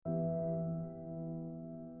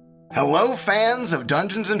Hello, fans of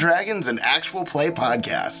Dungeons & Dragons and actual play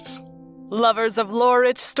podcasts. Lovers of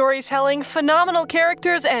lore-rich storytelling, phenomenal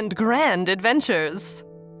characters, and grand adventures.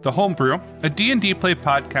 The Homebrew, a D&D play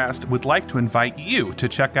podcast, would like to invite you to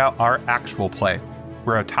check out our actual play.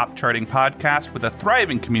 We're a top-charting podcast with a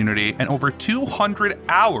thriving community and over 200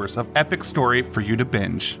 hours of epic story for you to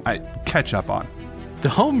binge. Catch up on. The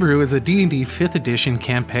Homebrew is a D&D 5th edition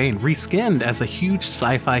campaign reskinned as a huge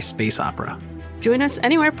sci-fi space opera. Join us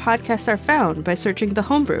anywhere podcasts are found by searching The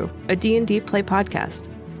Homebrew, a D&D play podcast.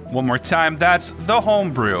 One more time, that's The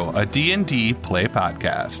Homebrew, a D&D play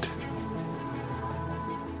podcast.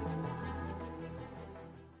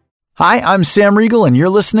 Hi, I'm Sam Riegel, and you're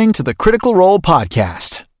listening to the Critical Role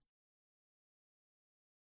Podcast.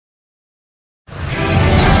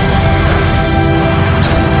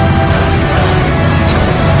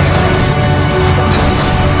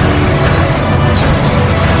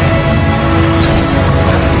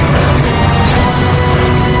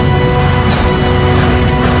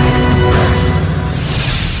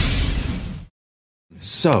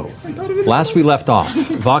 So, last we left off,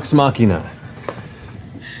 Vox Machina,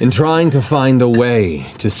 in trying to find a way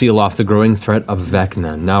to seal off the growing threat of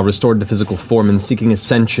Vecna, now restored to physical form and seeking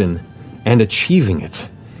ascension and achieving it.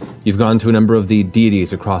 You've gone to a number of the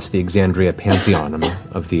deities across the Exandria pantheon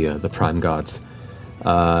of the prime gods,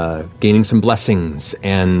 gaining some blessings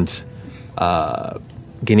and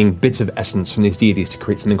gaining bits of essence from these deities to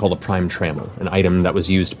create something called a prime trammel, an item that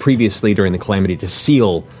was used previously during the Calamity to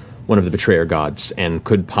seal one of the betrayer gods and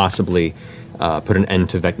could possibly put an end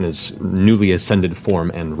to Vecna's newly ascended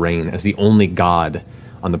form and reign as the only god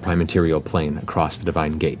on the prime material plane across the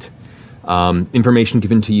Divine Gate. Information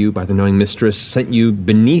given to you by the Knowing Mistress sent you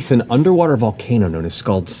beneath an underwater volcano known as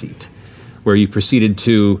Scald Seat, where you proceeded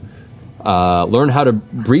to learn how to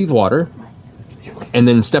breathe water and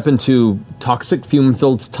then step into toxic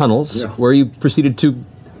fume-filled tunnels where you proceeded to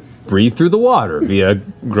breathe through the water via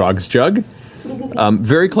Grog's jug.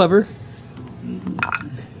 Very clever.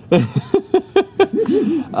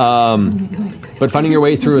 But finding your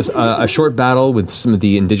way through a short battle with some of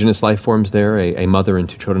the indigenous life forms there, a mother and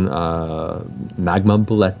two children, magma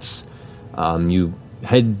bullets, you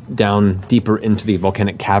head down deeper into the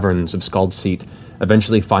volcanic caverns of Scald Seat,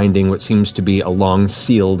 eventually finding what seems to be a long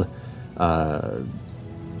sealed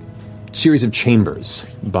series of chambers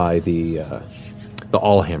by the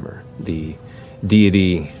Allhammer, the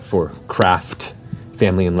deity for craft,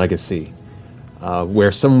 family, and legacy,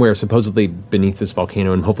 where somewhere supposedly beneath this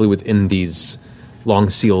volcano and hopefully within these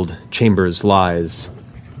long-sealed chambers lies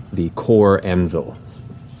the Core Anvil,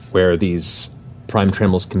 where these prime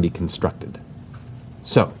trammels can be constructed.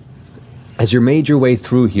 So, as you made your way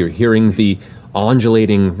through here, hearing the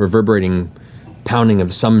undulating, reverberating pounding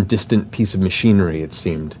of some distant piece of machinery, it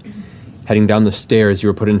seemed, heading down the stairs, you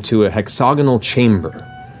were put into a hexagonal chamber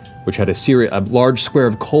which had a large square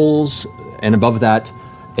of coals, and above that,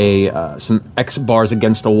 some X bars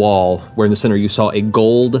against a wall, where in the center you saw a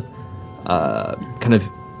gold, kind of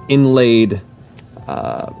inlaid,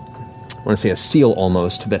 I want to say a seal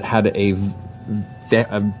almost, that had what's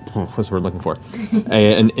the word I'm looking for?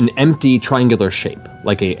 An empty triangular shape,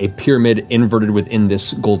 like a pyramid inverted within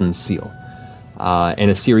this golden seal,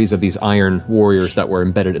 and a series of these iron warriors that were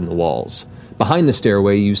embedded in the walls. Behind the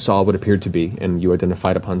stairway, you saw what appeared to be, and you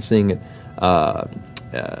identified upon seeing it,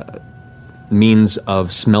 means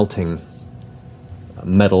of smelting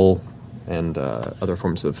metal and other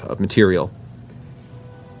forms of material.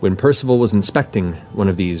 When Percival was inspecting one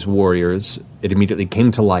of these warriors, it immediately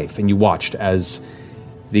came to life, and you watched as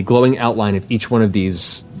the glowing outline of each one of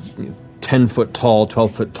these 10-foot tall,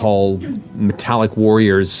 12-foot tall metallic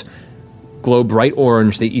warriors glow bright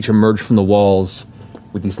orange. They each emerged from the walls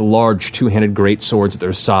with these large two-handed great swords at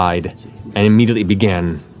their side, and immediately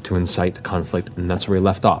began to incite conflict, and that's where we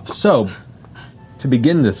left off. So, to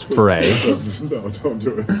begin this fray... No, don't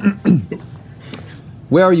do it.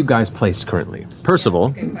 Where are you guys placed currently?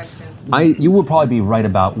 Percival, you would probably be right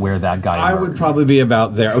about where that guy I would probably be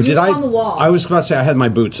about there. Oh, did I? On the wall. I was about to say I had my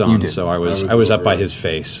boots on, You did. so I was up by his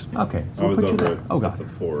face. Okay. So I was over at the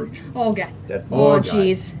forge. Oh, God. Oh,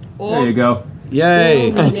 jeez. There you go.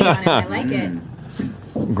 Yay! I like it.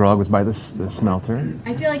 Grog was by the smelter.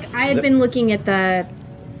 I feel like I had been looking at the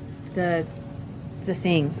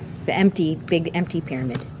thing, the big empty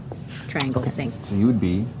pyramid triangle thing. So you would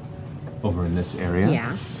be over in this area.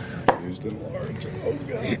 Yeah. Used in large. Oh,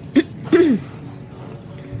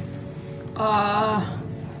 God.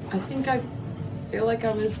 I think I feel like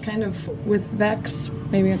I was kind of with Vex.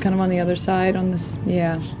 Maybe I'm kind of on the other side on this.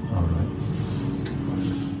 Yeah. All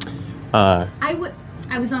right.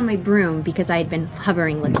 I was on my broom because I had been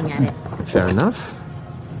hovering looking at it. Fair enough.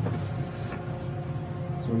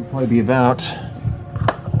 it'll probably be about.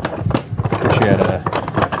 Put you at a.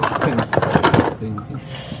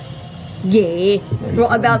 Yeah,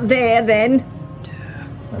 right about there then.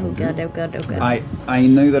 Oh god, oh god, oh god. I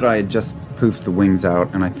know that I had just poofed the wings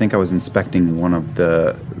out, and I think I was inspecting one of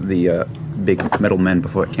the big metal men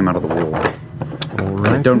before it came out of the wall. All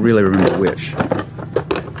right. I don't really remember which.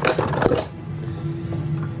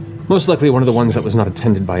 Most likely one of the ones that was not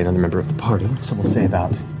attended by another member of the party, so we'll say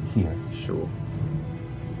about here. Sure.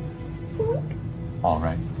 All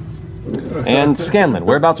right. And Scanlan,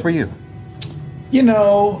 whereabouts were you? You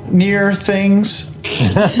know, near things.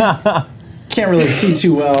 Can't really see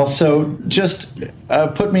too well, so just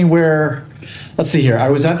put me where... Let's see here. I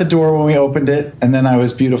was at the door when we opened it, and then I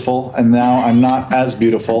was beautiful, and now I'm not as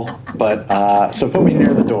beautiful, but so put me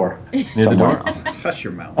near the door. Near the door? Hush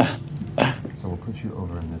your mouth. So we'll put you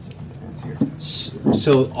over in this circumstance here.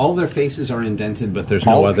 So all their faces are indented, but there's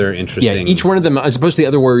no other interesting... Yeah, each one of them, as opposed to the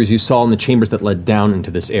other warriors you saw in the chambers that led down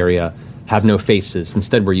into this area, have no faces.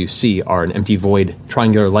 Instead, where you see are an empty void,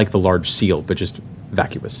 triangular like the large seal, but just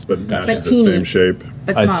vacuous. But matches the same shape.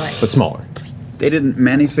 But smaller. But smaller. They didn't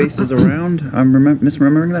Manny faces around? I'm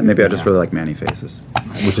misremembering that? Maybe I just really like Manny faces.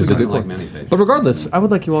 Which is a good point. But regardless, I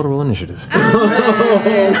would like you all to roll initiative.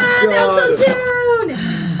 Not so soon!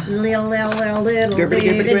 Little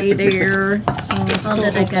bitty dear. How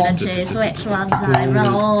did I gonna choose which ones I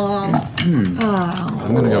roll?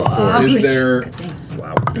 I'm gonna go 4.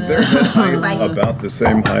 Is there head height about the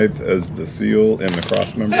same height as the seal and the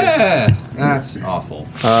cross member? That's awful.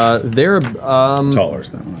 They're taller.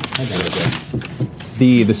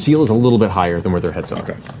 The seal is a little bit higher than where their heads are.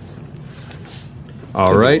 Okay.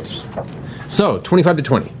 All right. So 25 to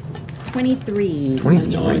 20. 23. 20.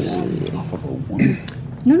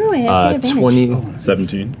 No, I have advantage. 20.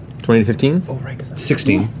 17. 20 to 15. Oh, right.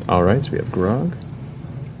 16. All right. So we have Grog.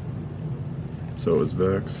 So is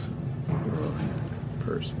Vex.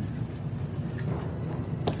 Percy.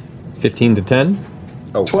 15 to 10.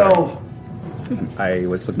 Oh, 12. Sorry. I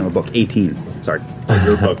was looking at a book. 18. Sorry.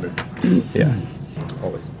 You're above me. Yeah.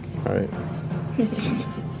 Always. All right.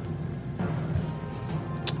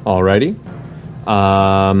 Alrighty.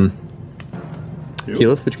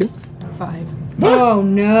 Keyleth, what'd you get? 5. Oh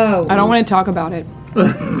no. I don't want to talk about it.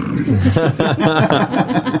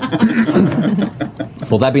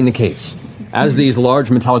 Well, that being the case, as these large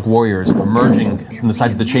metallic warriors are emerging from the side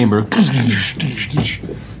of the chamber,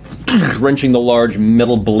 wrenching the large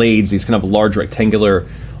metal blades, these kind of large rectangular,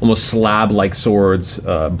 almost slab-like swords,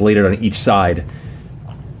 bladed on each side.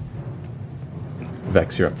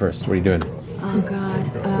 Vex, you're up first. What are you doing? Oh god.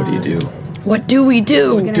 What do you do? What do we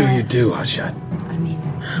do? What do you do, Hotshot? I mean,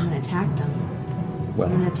 I'm gonna attack them. Well,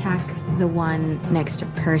 I'm gonna attack the one next to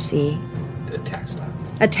Percy. attack style.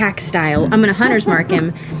 Attack style. I'm gonna hunter's mark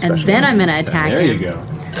him, and then I'm gonna attack there him. There you go.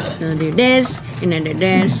 So I'll do this, and then do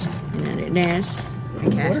this, and then do this.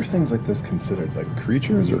 Okay. What are things like this considered? Like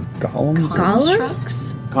creatures or golems?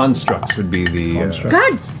 Constructs? Constructs would be the...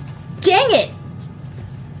 God dang it!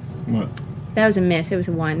 What? That was a miss. It was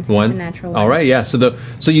a 1. One? It's a natural 1. All right, yeah. So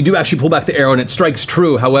you do actually pull back the arrow, and it strikes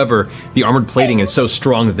true. However, the armored plating is so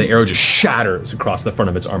strong that the arrow just shatters across the front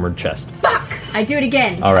of its armored chest. Fuck! I do it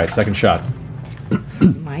again. All right, second shot.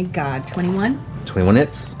 My God, 21? 21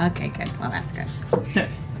 hits. Okay, good. Well, that's good.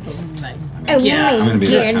 Oh my God,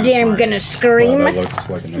 I'm gonna scream. Wow, that looks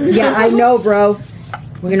like a nice Yeah, I know, bro.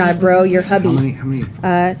 You're not a bro, you're hubby. How many?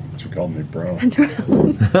 You called me bro.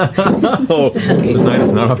 Oh, this night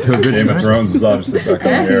is not up to a good Game start. of Thrones is obviously back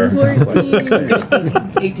on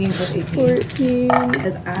the air. 18 plus 18. 14.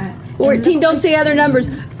 Because I... 14, don't say other numbers.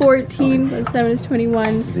 14 plus 7 is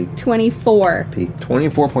 21. 24.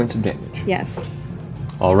 24 points of damage. Yes.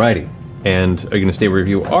 Alrighty. And are you going to stay where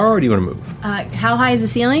you are, or do you want to move? How high is the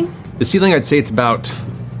ceiling? The ceiling, I'd say it's about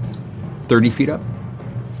 30 feet up.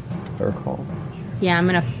 If I recall. Yeah, I'm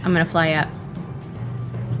gonna fly up.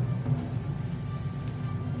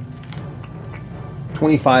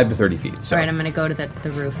 25 to 30 feet. So. Alright, I'm gonna go to the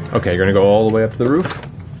roof. Okay, you're going to go all the way up to the roof.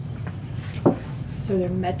 So they're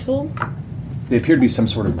metal? They appear to be some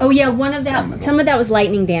sort of... Oh yeah, some of that was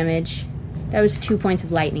lightning damage. That was 2 points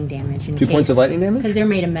of lightning damage. 2 points of lightning damage? Because they're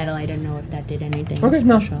made of metal, I don't know if that did anything Okay,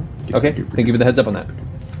 special. no. Okay, thank you for the heads up on that.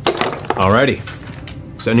 Alrighty.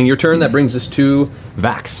 So ending your turn, that brings us to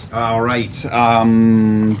Vax. All right.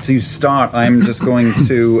 To start, I'm just going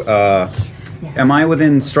to... Am I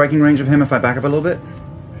within striking range of him if I back up a little bit?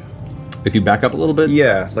 If you back up a little bit?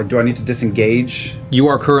 Yeah. Like, do I need to disengage? You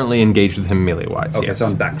are currently engaged with him melee-wise, Okay, yes. so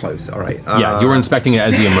I'm that close. All right. Yeah, you were inspecting it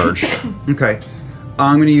as he emerged. Okay.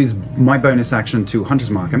 I'm going to use my bonus action to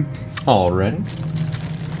Hunter's Mark him. Already.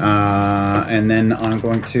 And then I'm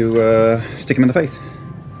going to stick him in the face.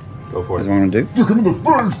 Go for it. Is what I'm going to do. Look in the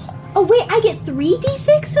face! Oh, wait, I get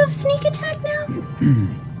 3d6 of sneak attack now?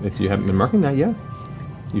 If you haven't been marking that yet,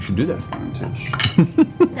 you should do that.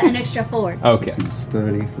 An extra 4. Okay. So it's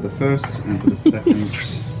 30 for the first, and for the second.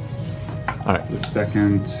 All right. The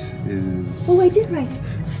second is Oh, I did write.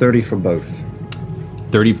 30 for both.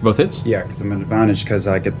 30 for both hits? Yeah, because I'm at advantage because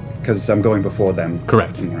I'm going before them.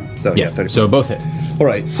 Correct. So yeah, 30. So both hit. All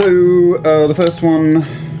right. So the first one,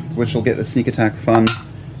 which will get the sneak attack fun,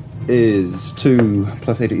 is 2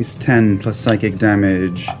 plus 8 is 10 plus psychic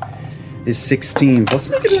damage is 16 plus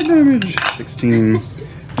sneak attack damage. 16,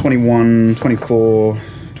 21, 24,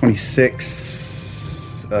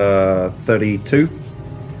 26, 32.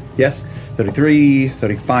 Yes. 33,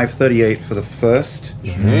 35, 38 for the first.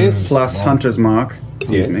 Nice. Plus Hunter's Mark.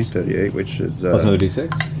 Excuse Yes. me, 38, which is... Plus another d6.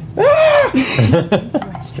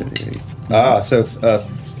 38. So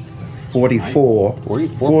 44.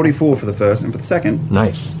 44 for the first, and for the second...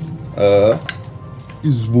 Nice.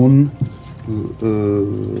 Is 1...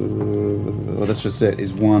 that's just it.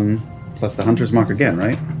 Is 1 plus the Hunter's Mark again,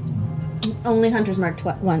 right? Only Hunter's Mark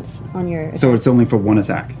once on your... So it's only for one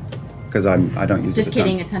attack. Because I don't use it. Just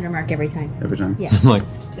kidding, it's Hunter Mark every time. Every time? Yeah. Like,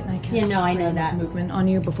 Didn't I cast Yeah, no, I know that. movement on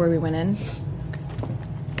you before we went in?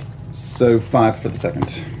 So 5 for the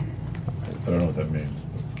second. I don't know what that means.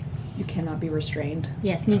 You cannot be restrained.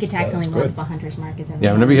 Yeah, sneak attack's only once, but Hunter's Mark is every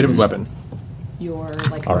yeah, whenever you hit him with a weapon. Your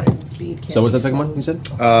All right. weapon speed. So what's that second one you said?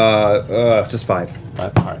 Just 5.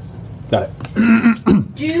 5. All right. Got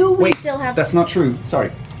it. Do we still have... That's not true.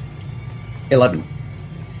 Sorry. 11.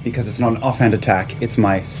 Because it's not an offhand attack, it's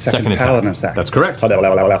my second paladin attack. That's correct.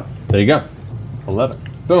 There you go. 11.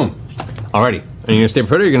 Boom. Alrighty. Are you going to stay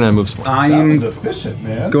put or are you going to move some more? That was efficient,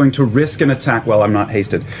 man. Going to risk an attack. Well, I'm not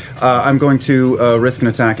hasted. I'm going to risk an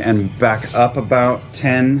attack and back up about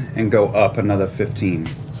 10 and go up another 15.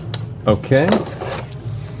 Okay.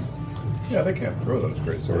 Yeah, they can't throw those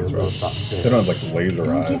great swords, right? They don't have like laser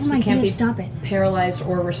Don't eyes. give him You can't ideas, be stop it. paralyzed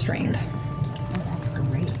or restrained. Oh, that's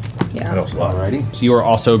great. Yeah. That helps a lot. Alrighty. So you are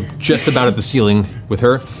also just about at the ceiling with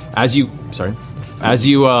her. As you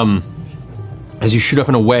shoot up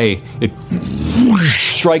and away, it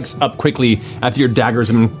strikes up quickly after your daggers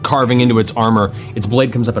have been carving into its armor. Its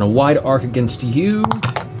blade comes up in a wide arc against you.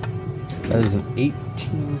 That is an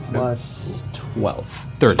 18 plus 12.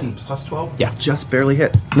 30. Plus 12? Yeah. Just barely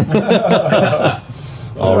hits.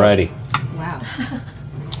 Alrighty. Wow.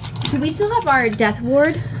 Do we still have our death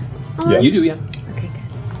ward on? Yeah. You do, yeah. Okay,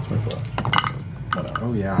 good.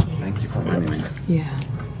 Oh yeah, thank you for reminding me. Yeah.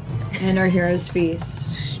 And our hero's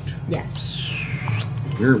feast. Yes.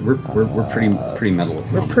 We're pretty metal.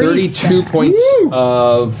 We're pretty 32 points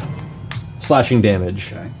of slashing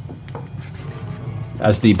damage. Okay.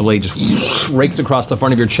 As the blade just rakes across the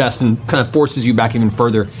front of your chest and kind of forces you back even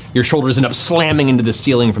further. Your shoulders end up slamming into the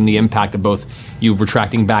ceiling from the impact of both you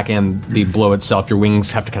retracting back and the blow itself. Your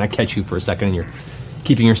wings have to kind of catch you for a second, and you're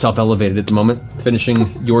keeping yourself elevated at the moment.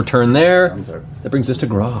 Finishing your turn there. That brings us to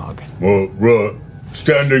Grog. Well,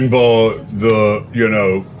 standing by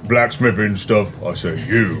the, blacksmithing stuff, I say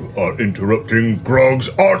you are interrupting Grog's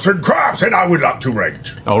arts and crafts, and I would like to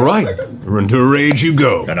rage. All right, into a rage you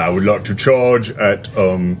go. And I would like to charge at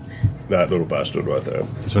that little bastard right there.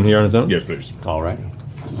 This one here on its own? Yes, please. All right.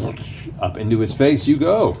 Up into his face you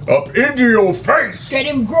go. Up into your face! Get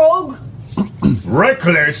him, Grog!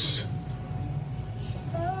 Reckless!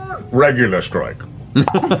 Regular strike.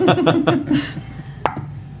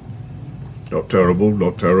 Not terrible,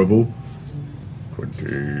 not terrible.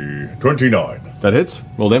 29. That hits.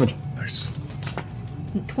 Roll damage. Nice.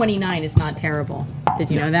 29 is not terrible.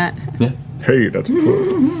 Did you know that? Yeah. Hey, that's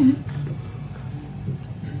good.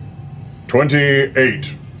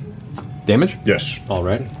 28. Damage? Yes. All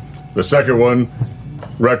right. The second one,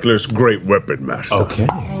 reckless great weapon master. Okay.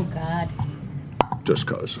 Oh, God. Just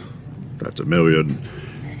cause. That's a million.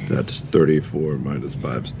 That's 34 minus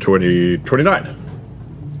 5 is 29.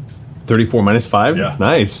 34 minus 5? Yeah.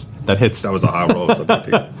 Nice. That hits. That was a high roll. It was a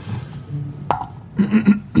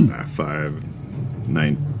 19. 5,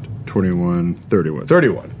 9, 21, 31.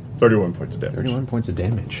 31 points of damage. 31 points of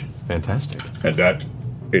damage. Fantastic. And that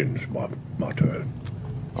ends my turn.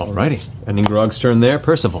 Alrighty. Ending Grog's turn there.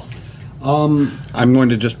 Percival. I'm going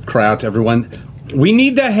to just cry out to everyone. We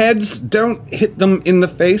need the heads. Don't hit them in the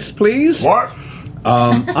face, please. What?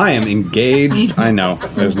 I am engaged. I know.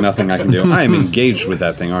 There's nothing I can do. I am engaged with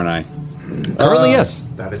that thing, aren't I? Currently, yes.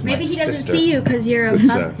 That is Maybe my he doesn't sister. see you because you're a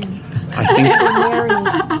pup. I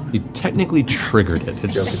think You technically triggered it.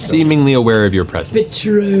 It's seemingly aware of your presence.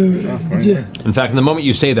 Betrayed. In fact, in the moment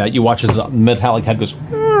you say that, you watch as the metallic head goes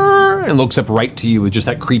and looks up right to you with just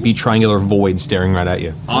that creepy triangular void staring right at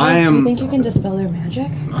you. Do you think you can dispel their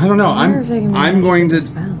magic? I don't know. I'm going to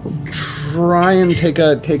dispel. try and take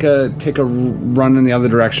a run in the other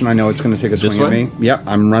direction. I know it's going to take a swing at me. Yep,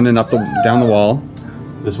 I'm running down the wall.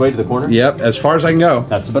 This way to the corner? Yep, as far as I can go.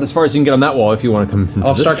 That's about as far as you can get on that wall if you want to come into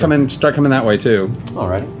I'll this start coming that way too.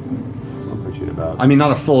 Alrighty. I'll put you at about... I mean,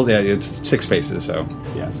 not a full... Yeah, it's 6 spaces, so...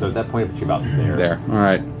 Yeah, so at that point, I'll put you about there. There,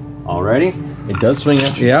 alright. Alrighty. It does swing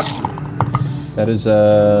at you. Yep. That is,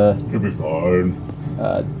 Should be fine.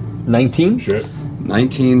 19? Shit.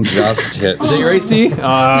 19 just hits. Is that your AC?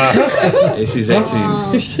 AC's 18.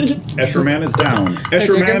 Escherman is down.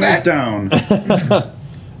 Escherman is down.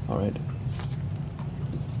 Alright.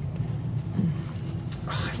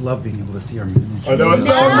 I love being able to see our minions. I know, it's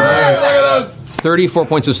so nice. Look at us. 34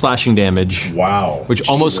 points of slashing damage. Wow. Which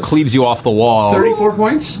almost cleaves you off the wall. 34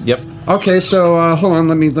 points? Yep. Okay, so hold on,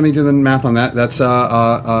 let me do the math on that. That's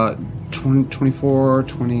 20, 24,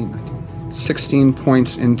 20, 16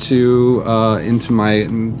 points into my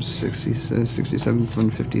 67,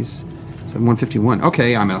 150s. 151.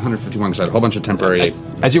 Okay, I'm at 151 because I had a whole bunch of temporary.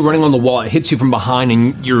 As you're running on the wall, it hits you from behind,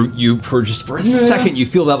 and you for a second you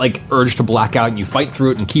feel that like urge to black out, and you fight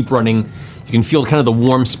through it and keep running. You can feel kind of the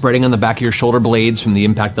warmth spreading on the back of your shoulder blades from the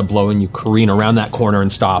impact of the blow, and you careen around that corner and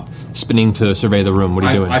stop, spinning to survey the room. What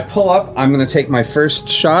are you doing? I pull up. I'm going to take my first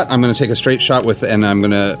shot. I'm going to take a straight shot and I'm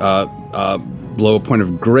going to blow a point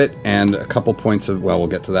of grit and a couple points of. Well, we'll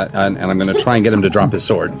get to that, and I'm going to try and get him to drop his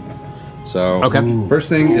sword. So, first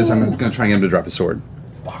thing is I'm going to try and get him to drop his sword.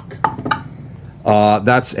 Fuck.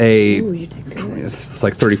 That's it's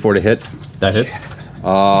like 34 to hit. That hits.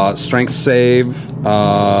 Strength save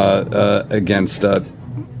against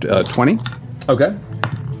 20. Okay.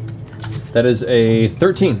 That is a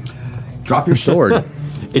 13. Drop your sword.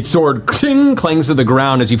 Its sword clangs to the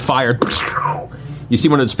ground as you fire. You see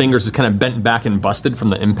one of its fingers is kind of bent back and busted from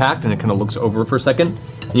the impact, and it kind of looks over for a second.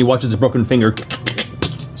 And you watch its broken finger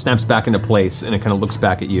snaps back into place, and it kind of looks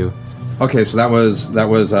back at you. Okay, so that was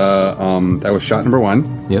shot number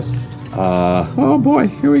 1. Yes. Oh boy,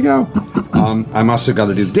 here we go. I'm also got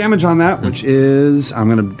to do damage on that, which is I'm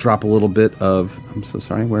going to drop a little bit of. I'm so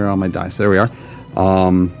sorry. Where are all my dice? There we are.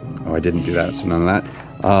 I didn't do that, so none of that.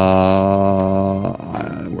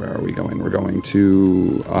 Where are we going? We're going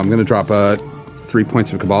to. I'm going to drop 3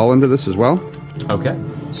 points of Cabal into this as well. Okay.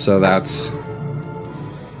 So that's.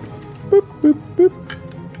 Boop, boop, boop.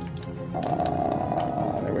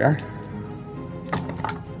 There we are.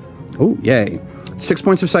 Oh, yay. 6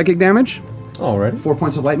 points of psychic damage. All right. 4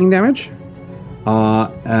 points of lightning damage.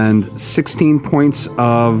 And 16 points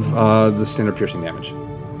of the standard piercing damage.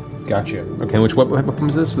 Gotcha. Okay, which weapon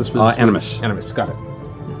was this? This was Animus. Animus, got it.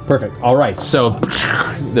 Perfect. All right, so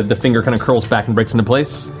the finger kind of curls back and breaks into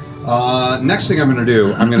place. Next thing I'm going to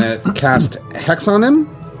do, I'm going to cast Hex on him.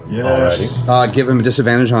 Yes. Give him a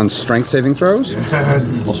disadvantage on strength saving throws. Yes.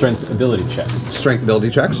 Well, strength ability checks. Strength ability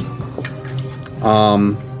checks.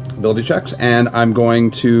 And I'm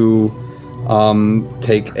going to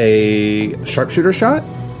take a sharpshooter shot.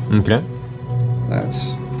 Okay.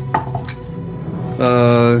 That's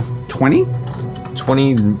 20?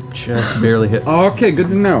 20 just barely hits. Okay, good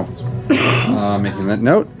to know. Making that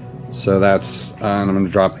note. So that's, and I'm going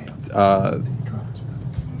to drop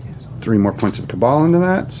 3 more points of Cabal into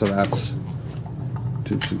that. So that's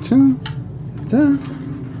 2, 2, 2.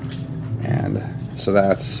 And so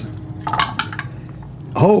that's...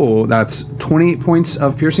 Oh, that's 28 points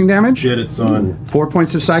of piercing damage. Get it, son. 4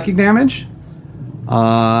 points of psychic damage.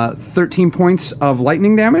 13 points of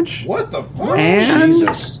lightning damage. What the fuck? And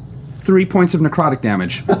Jesus. 3 points of necrotic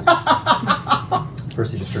damage.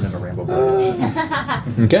 Percy just turned into Rambo.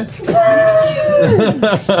 Okay.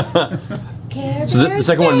 So the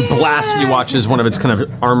second one blasts, you watch as one of its kind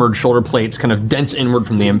of armored shoulder plates kind of dents inward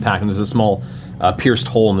from the impact, and there's a small pierced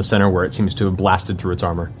hole in the center where it seems to have blasted through its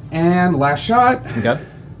armor. And last shot. Okay.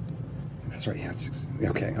 That's right, yeah.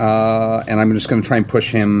 Okay. And I'm just going to try and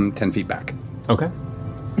push him 10 feet back. Okay.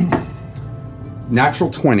 Natural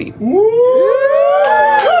 20.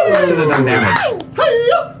 Should have done damage.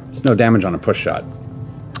 There's no damage on a push shot.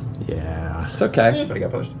 Yeah. It's okay. But he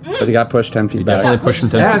got pushed. But he got pushed 10 feet back. Definitely pushed him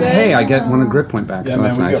 10 And feet. hey, I get 1 grit point back, Yeah, so man,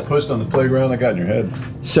 that's when you nice. got pushed on the playground, I got in your head.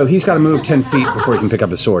 So he's got to move 10 feet before he can pick up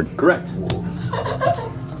his sword. Correct.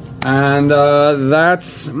 And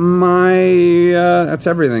that's that's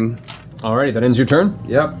everything. Alrighty, that ends your turn?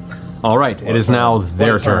 Yep. Alright, it is now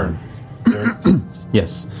their turn.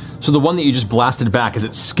 Yes. So the one that you just blasted back, as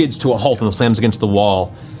it skids to a halt and slams against the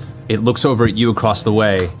wall, it looks over at you across the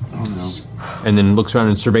way. Oh no. And then looks around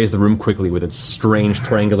and surveys the room quickly with its strange,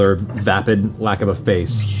 triangular, vapid lack of a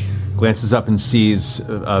face. glances up and sees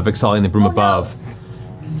Vixali in the broom above.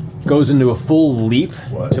 Goes into a full leap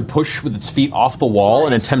to push with its feet off the wall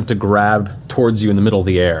and attempt to grab towards you in the middle of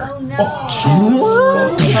the air. Oh no!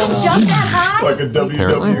 Jump that high? Like a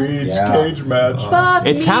WWE cage match. Fuck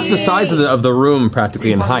It's half the size of the room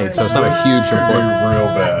practically in height, so it's not a huge important. Real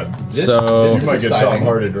bad. So you might get Tom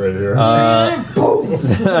Hearted right here.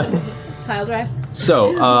 Pile drive.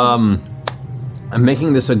 So, I'm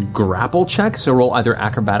making this a grapple check, so roll either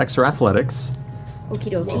acrobatics or athletics.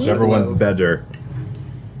 Okie dokie. Whichever one's better.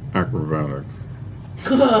 Acrobatics.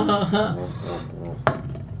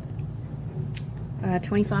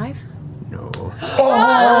 25. No.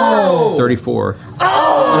 Oh! 34.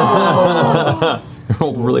 Oh!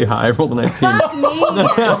 Rolled really high. I rolled a 19. Fuck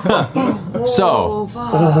me. So,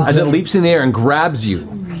 as it leaps in the air and grabs you,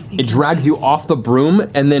 it drags you off the broom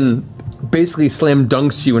and then basically slam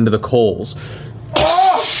dunks you into the coals.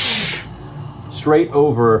 Straight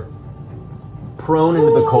over, prone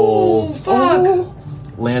into the coals.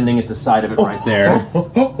 Landing at the side of it right there.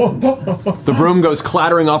 The broom goes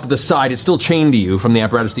clattering off to the side. It's still chained to you from the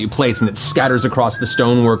apparatus that you place, and it scatters across the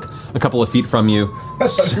stonework a couple of feet from you. I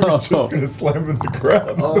thought he was just going to slam in the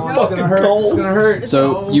ground. Oh, it's going to hurt. It's going to hurt.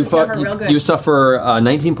 So you suffer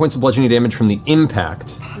 19 points of bludgeoning damage from the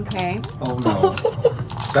impact. Okay. Oh no.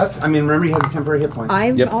 That's, remember you had the temporary hit points.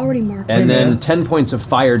 I've already marked it. And then 10 points of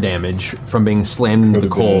fire damage from being slammed into the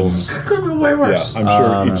coals. Could be way worse. Yeah, I'm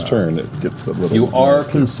sure each turn it gets a little. You are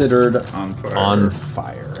considered on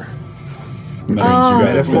fire.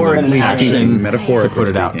 Metaphorically speaking. To put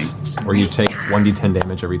it out. Or you take 1d10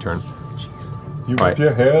 damage every turn. You whip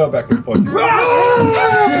your hair back and forth.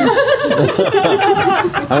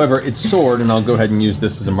 However, its sword, and I'll go ahead and use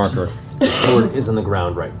this as a marker, its sword is on the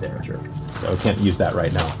ground right there. Sure. So I can't use that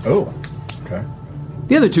right now. Oh, okay.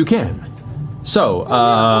 The other two can. So,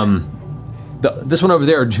 this one over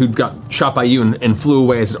there who got shot by you and flew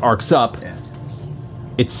away as it arcs up,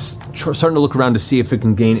 it's starting to look around to see if it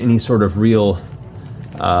can gain any sort of real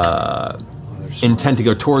intent to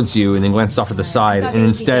go towards you, and then glances off to the side, and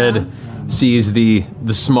instead sees the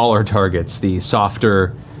smaller targets, the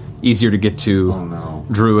softer, easier to get to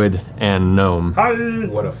druid and gnome.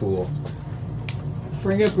 What a fool.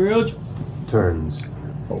 Bring it, bridge. Turns.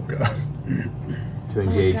 Oh god. To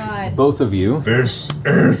engage both of you. This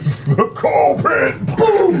is the coal pit.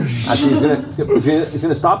 Boom! Actually, he's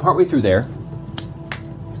gonna stop partway through there.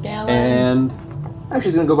 Scallon. And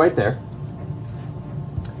actually, he's gonna go right there.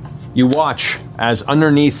 You watch as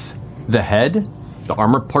underneath the head, the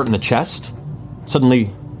armor part in the chest,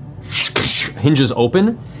 suddenly hinges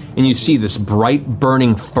open, and you see this bright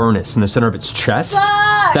burning furnace in the center of its chest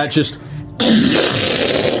that just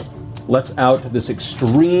lets out this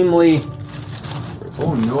extremely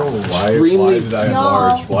Why did I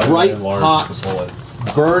enlarge? Why did I bright, enlarge hot, the bullet?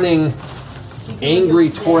 burning, angry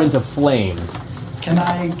torrent of flame. Can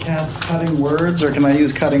I cast cutting words, or can I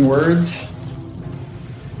use cutting words?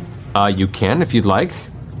 You can if you'd like.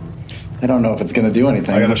 I don't know if it's going to do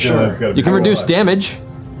anything. I'm not sure. You can reduce damage.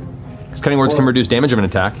 Because cutting words can reduce damage of an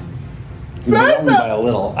attack. But only by a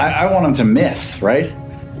little. I want him to miss, right?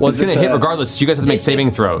 Well, it's going to hit regardless. You guys have to make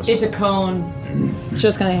saving throws. It's a cone. It's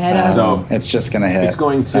just going to head out. So it's just going to hit. It's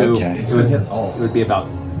going to. Okay. It would be about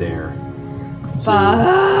there.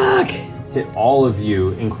 Fuck! Hit all of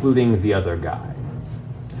you, including the other guy.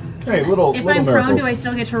 Hey, little. If I'm prone, do I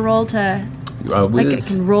still get to roll to? Like I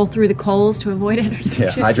can roll through the coals to avoid it or something?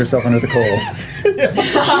 Yeah, hide yourself under the coals. Like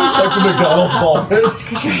the McDonald's ball pit.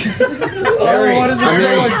 What is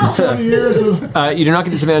this? 20 years of... You do not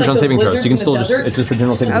get disadvantage on saving throws. So you can still it's just a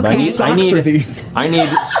general saving throw. I need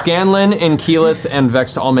Scanlan and Keyleth and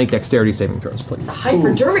Vex to all make dexterity saving throws, please. There's a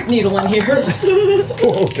hypodermic needle in here.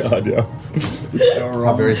 Oh god, yeah.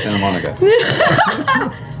 Very Santa Monica.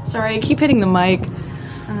 Sorry, I keep hitting the mic.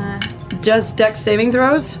 Just dex saving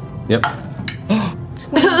throws? Yep.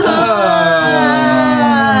 Oh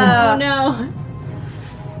no.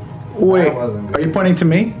 Wait, are you pointing to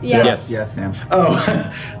me? Yeah. Yes. Yes, Sam. Oh,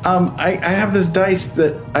 I have this dice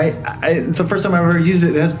that it's the first time I've ever used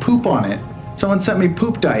it. It has poop on it. Someone sent me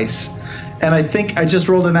poop dice, and I think I just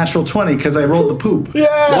rolled a natural 20 because I rolled the poop.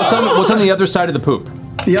 Yeah. What's on the other side of the poop?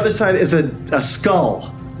 The other side is a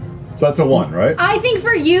skull. So that's a 1, right? I think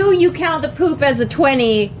for you count the poop as a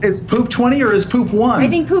 20. Is poop 20 or is poop 1? I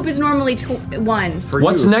think poop is normally 1.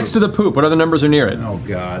 What's next to the poop? What other numbers are near it? Oh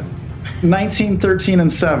god. 19, 13, and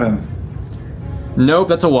 7. Nope,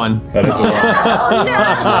 that's a 1. That is a 1.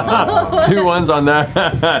 2 1s on that.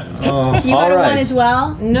 You got a 1 as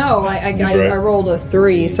well? No, I rolled a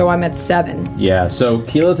 3, so I'm at 7. Yeah, so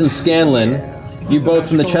Keyleth and Scanlan, you both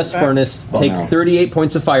from the chest furnace take 38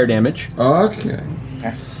 points of fire damage. Okay.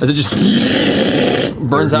 Okay. As it just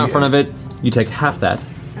burns out in front of it, you take half that.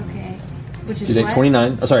 Okay. Which is You take what?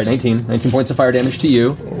 19 points of fire damage to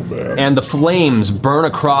you. And the flames burn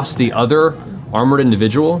across the other armored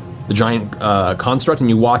individual, the giant construct, and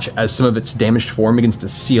you watch as some of its damaged form begins to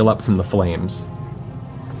seal up from the flames.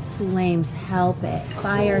 Flames help it.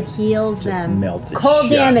 Fire heals them. melts it Cold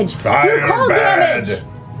shut. damage. Fire Do cold bad. damage.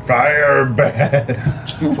 Fire bad.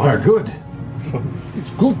 Fire good.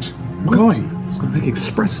 It's good. I'm going. It's going to make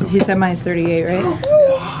espresso. He said minus 38, right?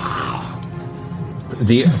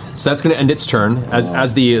 So that's going to end its turn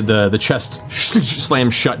as the chest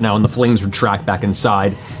slams shut now and the flames retract back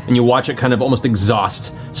inside, and you watch it kind of almost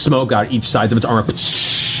exhaust smoke out each side of its armor.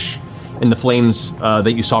 And the flames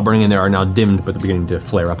that you saw burning in there are now dimmed, but they're beginning to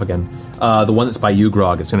flare up again. The one that's by you,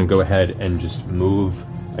 Grog, is going to go ahead and just move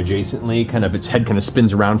adjacently. Kind of its head kind of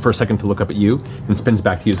spins around for a second to look up at you, and spins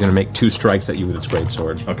back to you. It's going to make 2 strikes at you with its great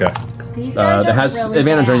sword. Okay. These guys that are has really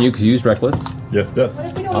advantage bad. on you because you used Reckless. Yes, it does. What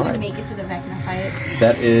if we don't All even right. make it to the Vecna fight?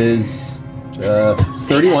 That is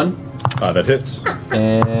 31. That hits.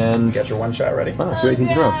 And Got your one shot ready. wow, 2 18s in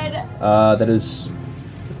a row. That is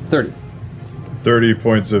 30. 30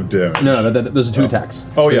 points of damage. No, those are 2 attacks.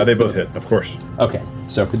 Oh, yeah, they both hit, of course. Okay,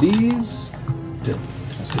 so for these...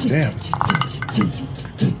 Damn.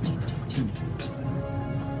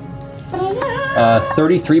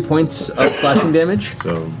 33 points of slashing damage.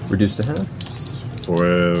 So reduced to half.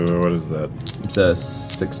 What is that? It's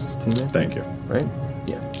 16. Thank you. Right?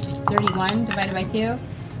 Yeah. 31 divided by 2? Yeah.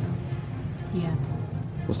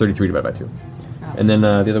 It was 33 divided by 2. Oh. And then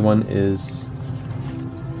the other one is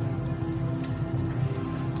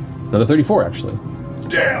another 34, actually.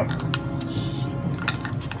 Damn.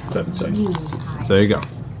 17. So there you go.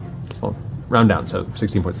 Well, round down, so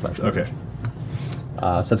 16 points of slashing. Okay.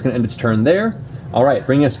 So that's going to end its turn there. All right,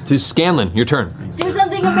 bring us to Scanlan. Your turn. Do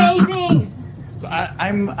something amazing!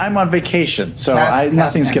 I'm on vacation, so Cast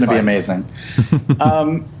nothing's going to be fight. amazing.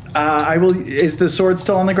 I will. Is the sword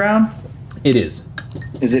still on the ground? It is.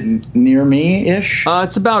 Is it near me-ish?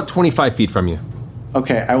 It's about 25 feet from you.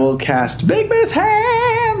 Okay, I will cast Big Miss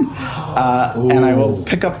Hand, and I will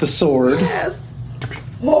pick up the sword. Yes!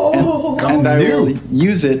 And I will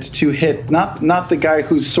use it to hit not the guy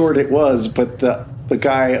whose sword it was, but the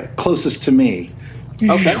guy closest to me.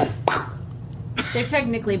 Okay. They're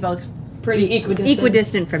technically both Pretty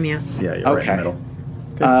equidistant from you. Yeah, you're right in the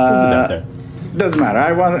Okay. middle. Doesn't matter.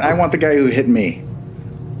 I want the guy who hit me.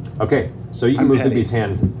 Okay, so you can I'm move petty. Bigby's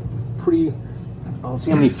hand pretty... I'll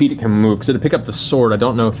see how many feet it can move, because it'll pick up the sword. I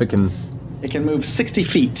don't know if it can... It can move 60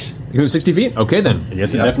 feet. You can move 60 feet? Okay, then.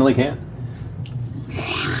 Yes, it Yep. definitely can.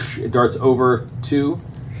 It darts over to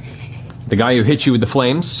the guy who hit you with the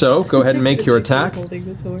flames, so go ahead and make your attack. Holding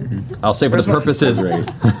the sword. I'll say for the purposes...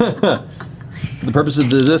 the purpose of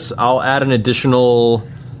this, I'll add an additional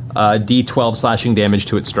D12 slashing damage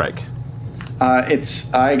to its strike.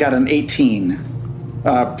 I got an 18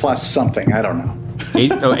 plus something. I don't know.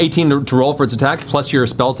 18 to roll for its attack, plus your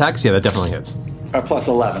spell attacks. Yeah, that definitely hits. Plus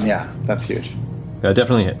 11. Yeah, that's huge. That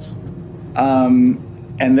definitely hits.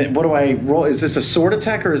 And then what do I roll? Is this a sword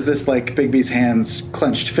attack or is this like Bigby's Hand's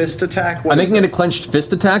clenched fist attack? What I'm is making it a this? clenched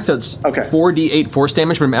fist attack, so it's Okay. 4d8 force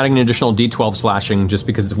damage, but I'm adding an additional d12 slashing just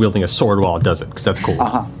because it's wielding a sword while it does it, because that's cool.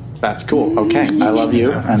 That's cool. Okay, I love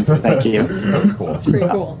you and thank you. That's cool. It's pretty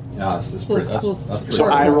cool. That's So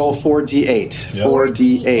I roll 4d8. Yep.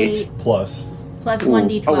 4d8 Plus. Plus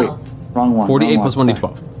 1d12. Oh wait, wrong one. 48 wrong plus one,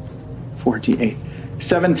 1d12. 4d8.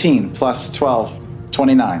 17 plus 12.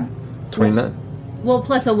 29. 29. Well,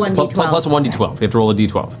 plus a 1d12. Plus a 1d12. You have to roll a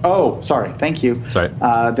d12. Oh, sorry. Thank you. Sorry.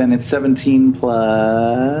 Then it's 17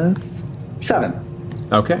 plus 7.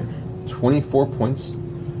 Okay. 24 points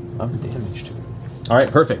of damage to it. All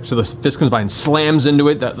right, perfect. So the fist comes by and slams into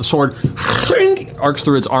it. The sword arcs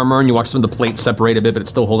through its armor, and you watch some of the plates separate a bit, but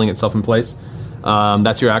it's still holding itself in place.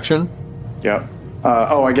 That's your action. Yep.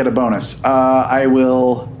 I get a bonus. I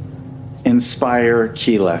will inspire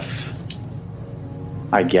Keyleth.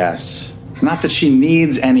 I guess. Not that she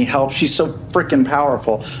needs any help. She's so freaking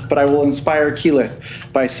powerful. But I will inspire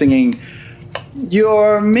Keyleth by singing,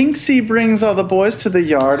 "Your Minxie brings all the boys to the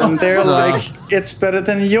yard, and they're like, it's better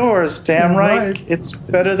than yours. Damn right. It's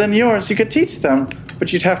better than yours. You could teach them,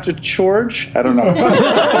 but you'd have to charge." I don't know.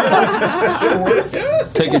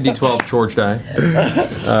 Take a d12 charge die.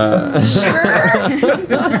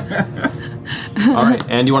 All right,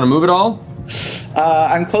 and you want to move it all?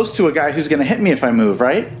 I'm close to a guy who's going to hit me if I move,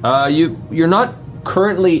 right? You're not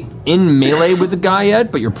currently in melee with the guy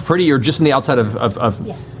yet, but you're just in the outside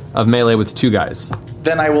of melee with 2 guys.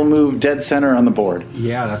 Then I will move dead center on the board.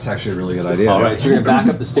 Yeah, that's actually a really good idea. All right, so you're going to back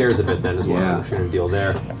up the stairs a bit then as well. Yeah. You're going to deal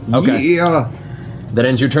there. Okay. Yeah. That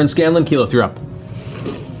ends your turn, Scanlan. Keyleth, you're up.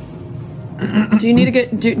 Do you need to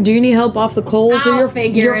get? Do you need help off the coals? I'll or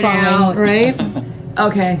figure you're it fine, out. right?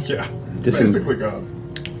 Okay. Yeah. Basically gone.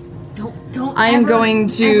 Don't. I am ever, going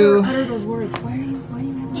to ever utter those words. Why are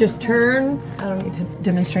you just turn. I don't need to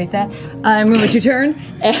demonstrate that. I'm going to turn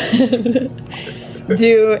and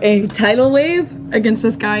do a tidal wave against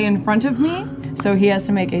this guy in front of me. So he has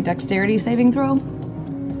to make a dexterity saving throw.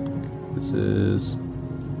 This is...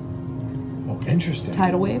 Oh, interesting.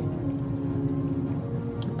 Tidal wave.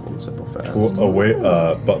 Pull this up real fast. Away,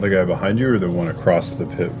 but the guy behind you or the one across the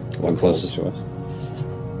pit? One closest to us.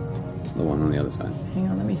 The one on the other side. Hang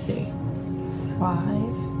on, let me see. 5,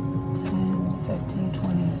 10, 15,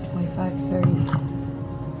 20, 25, 30.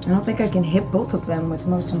 I don't think I can hit both of them with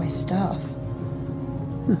most of my stuff.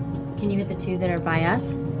 Can you hit the two that are by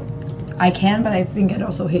us? I can, but I think I'd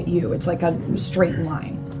also hit you. It's like a straight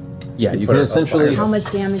line. Yeah, you can essentially... How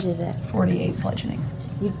much damage is it? 48 bludgeoning.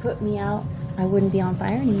 You'd put me out. I wouldn't be on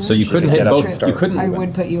fire anymore. So you couldn't hit both. You couldn't. I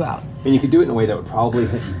would put you out. And you could do it in a way that would probably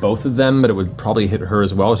hit both of them, but it would probably hit her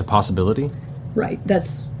as well as a possibility. Right.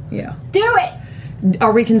 That's yeah. Do it.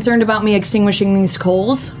 Are we concerned about me extinguishing these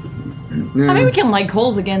coals? I mean, we can light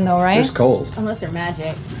coals again, though, right? There's coals. Unless they're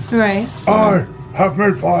magic. Right. I have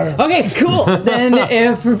made fire. Okay, cool. Then,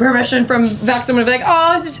 if permission from Vex, I'm gonna be like,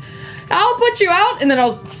 I'll put you out, and then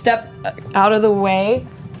I'll step out of the way.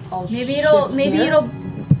 Maybe it'll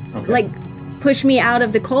like push me out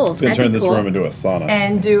of the cold. It's gonna turn this room into a sauna.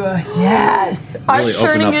 And do a yes. I'm Really open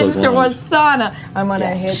turning up those into a lungs. sauna. I'm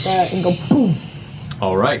gonna hit that and go boom.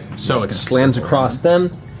 All right, so it slams across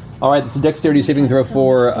them. All right, this is a dexterity saving throw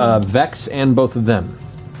for Vex and both of them.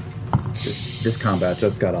 This combat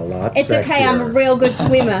just got a lot It's okay. I'm a real good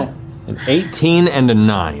swimmer. An 18 and a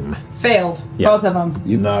 9. Failed. Yeah. Both of them.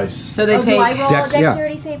 Nice. So they do take. I roll Dex, a yeah.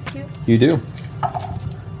 dexterity save too? You do.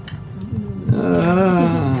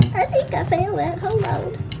 I think I failed that. Hold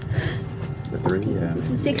on. The 3,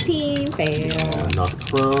 yeah. 16. Fail.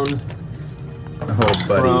 Knocked prone. Oh,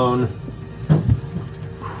 buddies.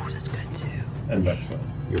 And Vex fell.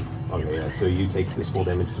 Okay, yeah. So you take this full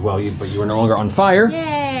damage as well. But you are no longer on fire.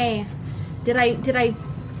 Yay! Did I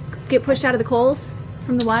get pushed out of the coals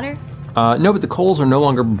from the water? No, but the coals are no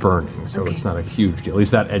longer burning, so it's not a huge deal. At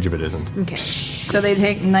least that edge of it isn't. Okay. So they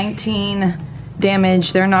take 19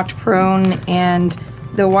 damage. They're knocked prone, and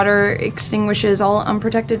the water extinguishes all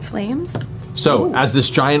unprotected flames. So, as this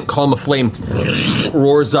giant column of flame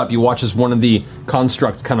roars up, you watch as one of the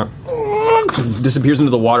constructs kind of disappears into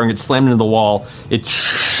the water and gets slammed into the wall. It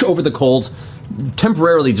over the coals,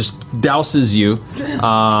 temporarily just douses you.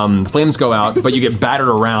 Flames go out, but you get battered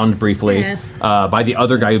around briefly by the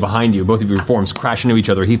other guy behind you. Both of your forms crash into each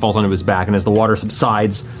other. He falls onto his back, and as the water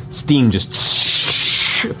subsides, steam just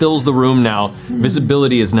fills the room now.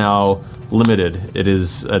 Visibility is now limited. It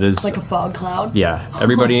is Like a fog cloud. yeah.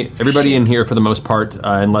 Everybody in here for the most part,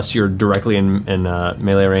 unless you're directly in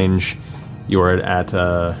melee range, you are at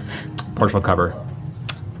partial cover.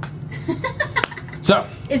 So.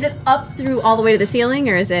 Is it up through all the way to the ceiling,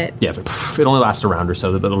 or is it? Yeah, it's like, it only lasts a round or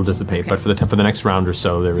so, but it'll dissipate. But for the next round or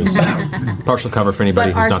so, there is partial cover for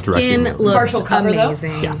anybody But who's our not directly in skin it. looks Partial cover, though?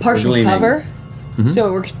 amazing. Yeah. Partial Gleaming. cover. Mhm. So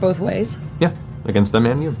it works both ways. Yeah, against them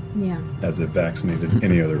and you. Yeah. As if Vax needed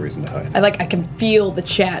any other reason to hide. I can feel the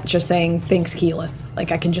chat just saying thanks, Keyleth.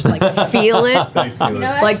 Like I can just feel it. Thanks, Keyleth. You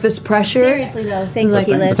know what? Like this pressure. Seriously though, thanks, Like,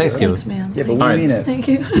 Keyleth. Thanks, Keyleth. Thanks, man. Yeah, but we All right. mean it. Thank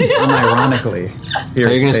you. Unironically. Here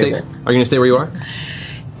Are you at gonna the stay? table. Are you gonna stay where you are?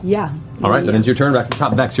 Yeah. All right, then it's your turn. Back to the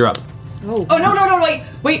top. Vex, you're up. Oh no!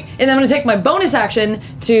 Wait! And then I'm gonna take my bonus action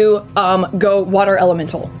to go water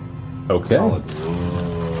elemental, Okay.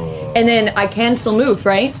 and then I can still move,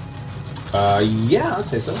 right? Yeah, I'd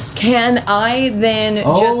say so. Can I then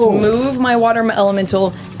just move my water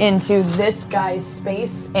elemental into this guy's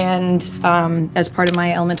space, and as part of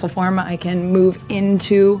my elemental form, I can move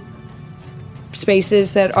into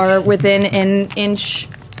spaces that are within an inch.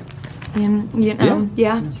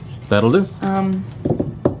 Yeah. That'll do.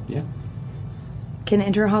 Yeah. Can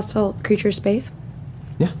enter a hostile creature space.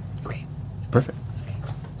 Yeah. Okay. Perfect.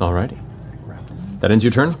 Alrighty. That ends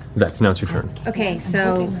your turn. Vex, now it's your turn. Okay,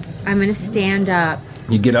 so I'm gonna stand up.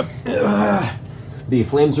 You get up. The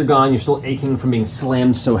flames are gone. You're still aching from being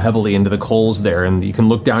slammed so heavily into the coals there, and you can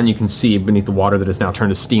look down. You can see beneath the water that has now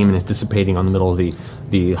turned to steam and is dissipating on the middle of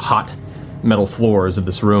the hot metal floors of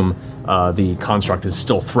this room. The construct is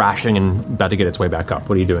still thrashing and about to get its way back up.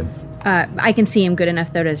 What are you doing? I can see him good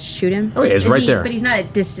enough though to shoot him. Oh yeah, he's right there. But he's not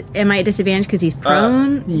at am I at disadvantage because he's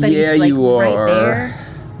prone? But yeah, he's like you are. right there.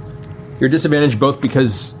 You're disadvantaged both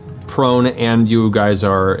because prone and you guys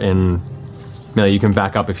are in Melee, you can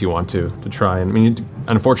back up if you want to try. And I mean,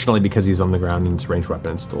 unfortunately, because he's on the ground and it's a ranged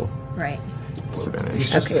weapon, it's still Right. disadvantage. He's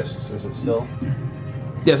just fists. Is it still?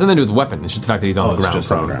 Yeah, it's nothing to do with the weapon. It's just the fact that he's on the ground.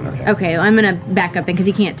 Just on the ground. Okay. Okay, well, I'm gonna back up because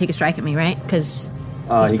he can't take a strike at me, right? Because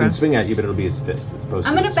He can swing at you, but it'll be his fist as opposed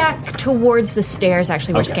I'm to gonna back towards the stairs,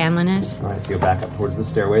 actually, where Scanlan is. All right, so you back up towards the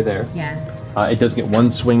stairway there. Yeah. It does get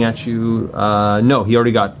one swing at you. No, he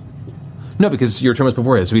already got... No, because your turn was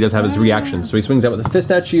before his, so he does have his reaction. So he swings out with a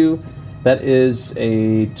fist at you. That is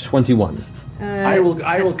a 21. I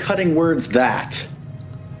will cutting words that.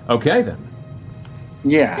 Okay, then.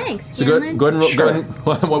 Yeah. Thanks. So go ahead and roll. Go ahead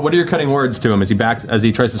and, what are your cutting words to him as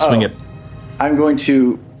he tries to swing it? I'm going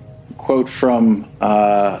to quote from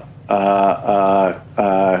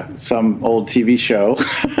some old TV show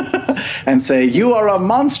and say, "You are a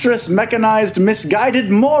monstrous, mechanized, misguided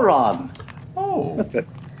moron." Oh, that's it.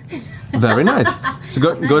 Very nice. So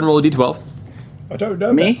go ahead and roll a d12. I don't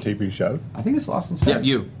know Me? that TV show. I think it's Lost in Space. Yeah,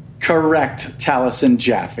 you. Correct, Taliesin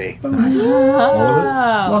Jaffe.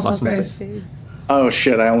 Lost in Space. Oh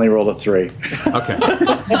shit! I only rolled a 3. Okay.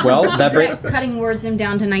 Well, that brings. Cutting words him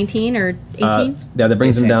down to 19 or 18? Yeah, that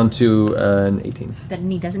brings him down to an 18.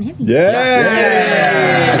 Then he doesn't hit me.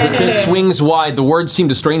 As the fist swings wide, the words seem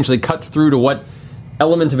to strangely cut through to what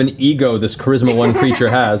element of an ego this Charisma 1 creature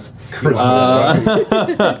has.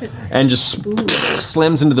 And just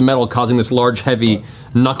slams into the metal, causing this large, heavy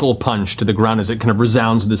knuckle punch to the ground as it kind of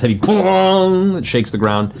resounds with this heavy boom that shakes the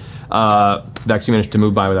ground. Vex, you managed to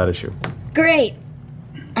move by without issue. Great.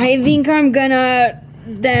 I think I'm gonna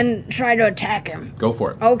then try to attack him. Go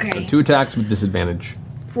for it. Okay. So 2 attacks with disadvantage.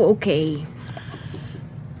 Okay.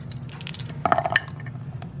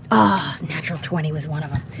 Natural 20 was one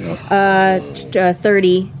of them.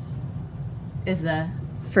 30 is the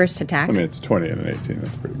first attack. I mean, it's 20 and an 18.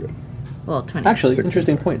 That's pretty good. Well, 20. Actually,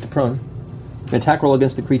 interesting point to prone. An attack roll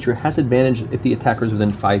against the creature has advantage if the attacker is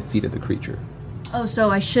within 5 feet of the creature. Oh, so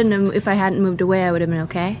I shouldn't have, if I hadn't moved away, I would have been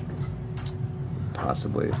okay?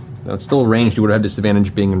 Possibly. Now, it's still ranged. You would have had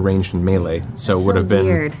disadvantage being ranged in melee, so it would have been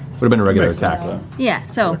weird. would have been a regular attack. Yeah,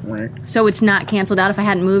 so it's not canceled out. If I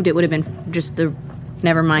hadn't moved, it would have been just the...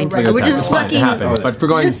 Never mind. Regular I would attack. just It's fine, it fucking... happens. But for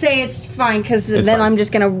going- Just say it's fine, because It's then fine. I'm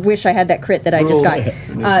just going to wish I had that crit that I just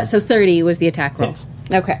got. So 30 was the attack roll. Hits.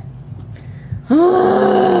 Okay.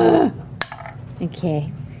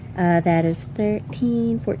 Okay. That is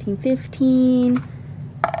 13, 14, 15.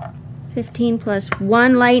 15 plus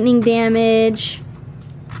 1 lightning damage.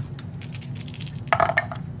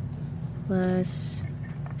 Plus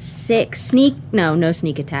 6 sneak. No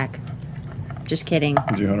sneak attack. Just kidding.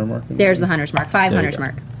 Did you hunter mark? There's the hunter's mark. 5 There you hunter's go.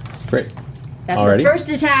 mark. Great. That's Alrighty. the first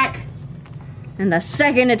attack. And the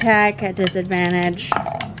second attack at disadvantage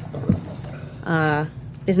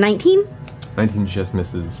is 19. 19 just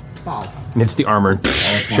misses. Balls. And hits the armor,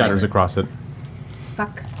 shatters across it.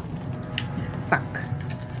 Fuck.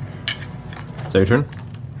 Is that your turn?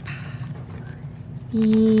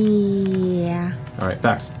 Yeah. All right,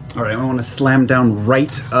 Vax. All right, I want to slam down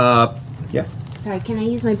right. Yeah. Sorry, can I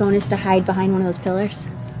use my bonus to hide behind one of those pillars?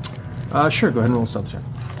 Sure. Go ahead and roll a stealth check.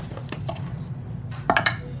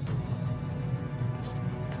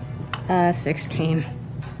 16.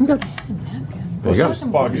 There you go. It's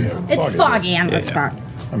foggy. It's foggy on that spot.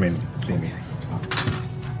 I mean, steamy.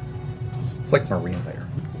 It's like marine layer.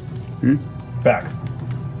 Back.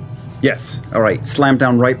 Yes. All right. Slam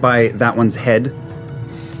down right by that one's head.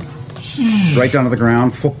 Right down to the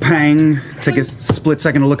ground. Pang. Take a split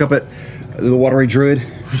second to look up at the watery druid.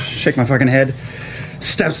 Shake my fucking head.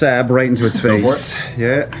 Step stab right into its face.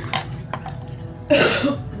 Yeah.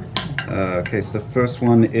 Okay, so the first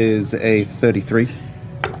one is a 33.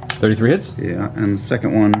 33 hits? Yeah, and the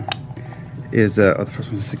second one is, the first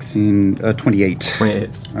one's 16, 28. 28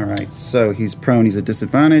 hits. All right, so he's prone, he's at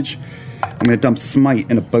disadvantage. I'm going to dump Smite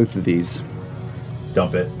into both of these.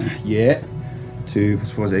 Dump it. Yeah. 2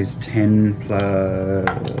 plus 4 is 10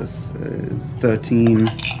 plus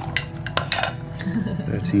 13.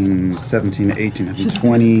 13, 17, 18, 19,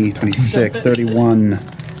 20, 26, 31,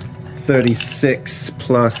 36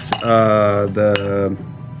 plus the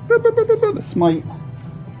Smite,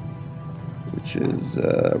 which is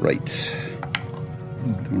right.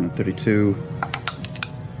 32,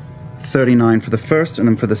 39 for the first, and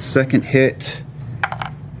then for the second hit,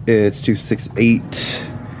 it's 2, 6, 8,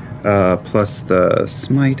 plus the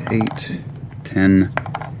Smite, 8, 10,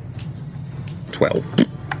 12.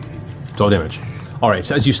 12 damage. All right,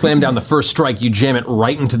 so as you slam down the first strike, you jam it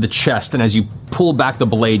right into the chest, and as you pull back the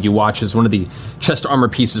blade, you watch as one of the chest armor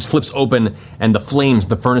pieces flips open, and the flames,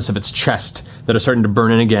 the furnace of its chest that are starting to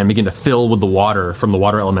burn in again, begin to fill with the water from the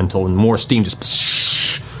water elemental, and more steam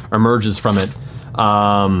just emerges from it.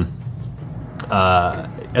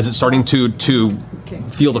 as it's starting to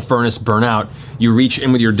feel the furnace burn out, you reach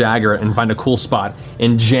in with your dagger and find a cool spot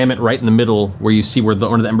and jam it right in the middle where you see where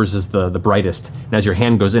one of the embers is the brightest. And as your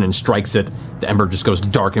hand goes in and strikes it, the ember just goes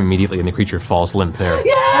dark immediately and the creature falls limp there.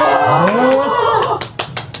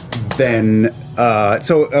 Then,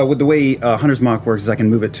 with the way Hunter's Mark works, is I can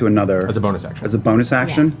move it to another... As a bonus action. As a bonus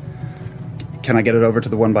action? Can I get it over to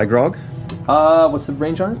the one by Grog? What's the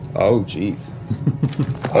range on it? Oh, jeez.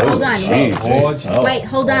 Hold on, wait. Wait,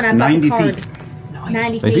 hold on, I've got 90 the card. feet.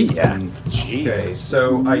 90 feet. Yeah. Okay,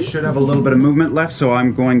 so I should have a little bit of movement left, so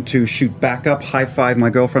I'm going to shoot back up, high five my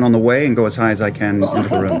girlfriend on the way, and go as high as I can into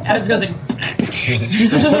the room. I was going to say...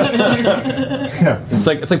 It's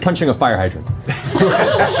like punching a fire hydrant.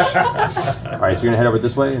 All right, so you're gonna head over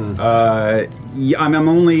this way, and yeah, I'm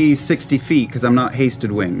only 60 feet because I'm not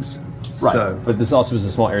hasted wings. right. So. But this also is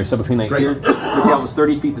a small area. So between like here, you see almost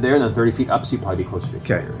 30 feet to there, and then 30 feet up, so you'd probably be closer to.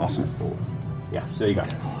 Okay, awesome. Yeah, so there you go.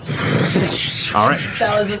 All right.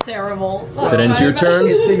 That was a terrible. That ends your turn.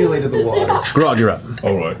 It simulated the water. Grog, you're up.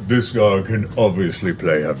 All right, this guy can obviously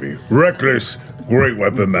play heavy. Reckless, great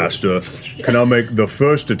weapon master. Can I make the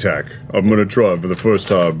first attack? I'm gonna try for the first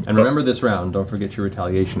time. And remember this round, don't forget your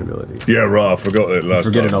retaliation ability. Yeah, right, I forgot it last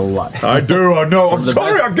time. Forget it a lot. I do, I know. I'm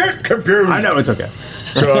sorry, I get confused. I know, it's okay.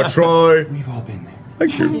 Can I try? We've all been there.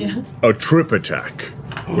 Thank you. A trip attack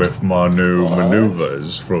with my new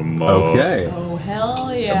maneuvers from. Okay. Oh, hell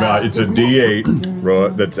I yeah. mean, it's a D8,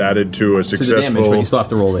 right? That's added to a successful. To the damage, but you still have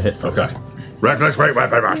to roll the hit first. Okay. Reckless, great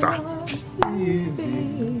weapon master. 12.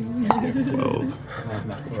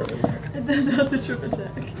 Not the trip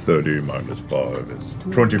attack. 30 minus 5 is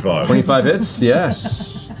 25. 25 hits,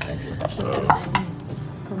 yes.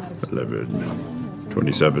 11,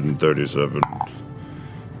 27, 37,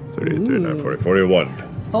 38, 39, 40, 41.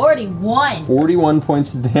 41. 41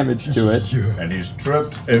 points of damage to it. And he's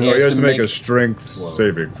tripped. And He has to make make a strength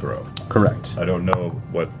saving throw. Correct. I don't know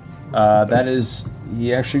what. That is,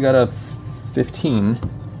 he actually got a 15.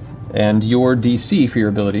 And your DC for your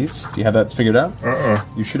abilities, do you have that figured out?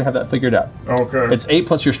 You should have that figured out. Okay. It's 8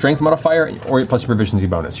 plus your strength modifier, or 8 plus your proficiency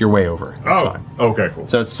bonus. You're way over. That's fine. Okay, cool.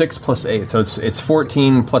 So it's 6 plus 8. So it's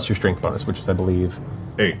 14 plus your strength bonus, which is, I believe,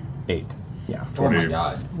 8. 8. Yeah. 20. Oh my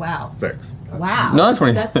god. Wow. 6. Wow. No, not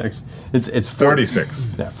 26. It's 36.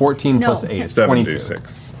 Yeah, 14 No. plus 8 is 22.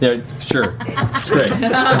 76. Yeah, sure. It's great.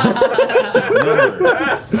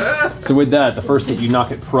 So with that, the first hit, you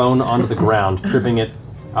knock it prone onto the ground, tripping it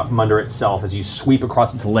out from under itself. As you sweep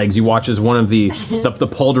across its legs, you watch as one of the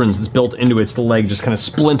pauldrons that's built into its leg just kind of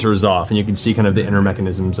splinters off, and you can see kind of the inner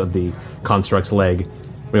mechanisms of the construct's leg.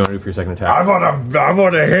 What do you want to do for your second attack? I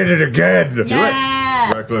wanna hit it again. Yeah.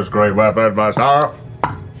 Reckless, great weapon master.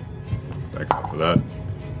 Thank you for that.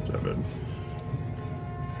 7.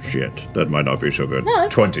 Shit, that might not be so good. No,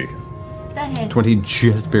 that's 20. That hits. 20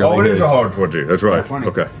 just barely Oh, it hits. is a hard 20. That's right. Yeah, 20.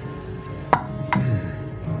 Okay.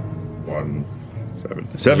 1, 7,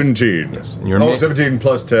 17. Yes. And you're 17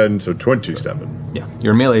 plus 10, so 27. Yeah,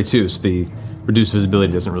 you're melee too, so the reduced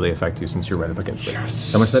visibility doesn't really affect you since you're right up against it. How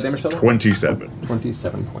much is that damage total? 27.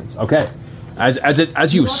 27 points. Okay.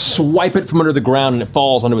 As you swipe it from under the ground and it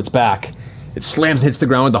falls onto its back, it slams and hits the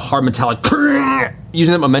ground with a hard metallic.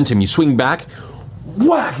 Using that momentum, you swing back,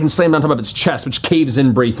 whack, and slam on top of its chest, which caves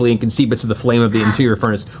in briefly, and can see bits of the flame of the interior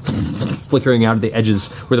furnace flickering out of the edges,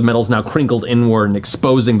 where the metal's now crinkled inward and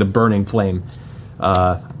exposing the burning flame.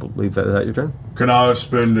 I believe is that your turn? Can I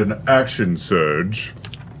spend an action surge?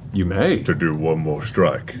 You may. To do one more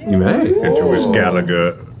strike. You may. Into his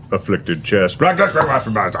Gallagher afflicted chest. That's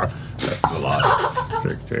a lot.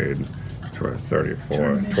 16,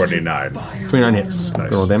 34, 29. 29 hits.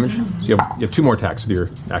 Nice. Roll damage. So you have 2 more attacks with your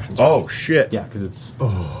actions. Oh, shit. Yeah, because it's...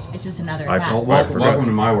 It's just another I attack. forgot. Welcome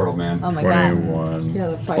to my world, man. Oh my god. 21, Yeah,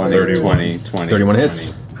 the fight. 20, 20, 31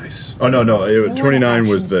 hits. Nice. Oh, no. 29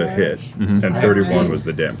 was the hit, and 31 was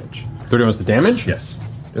the damage. 31 was the damage? Yes.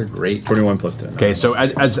 They're great. 21 plus 10. Okay, so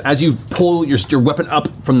as you pull your weapon up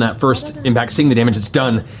from that first impact, seeing the damage it's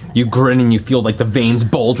done, you grin and you feel like the veins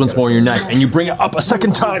bulge once more in your neck, and you bring it up a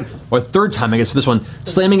second time, or a third time, I guess, for this one.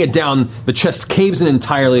 Slamming it down, the chest caves in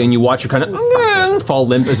entirely, and you watch it kind of fall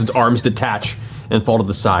limp as its arms detach and fall to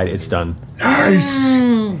the side. It's done. Nice!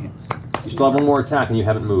 You still have one more attack, and you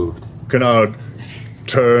haven't moved. Can I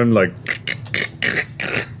turn,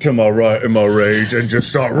 to my right in my rage and just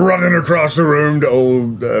start running across the room to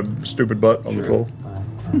old stupid butt on the floor?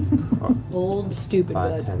 Old stupid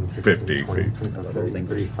bud. 50 feet.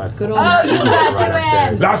 35. Good old. Oh, you got to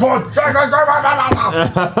him. Last one!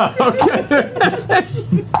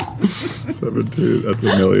 17, that's a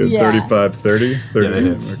million. Yeah. 35, 30? 30. Yeah, that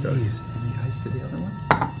hits. Okay. Please, any eyes to the other one?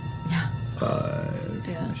 5,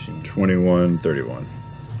 21, 31.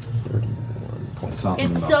 It's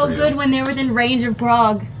so good when they're within range of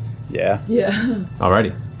Grog. Yeah. Yeah.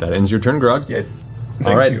 Alrighty, that ends your turn, Grog. Yes.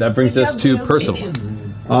 All right, that brings us to Percival.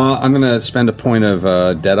 I'm going to spend a point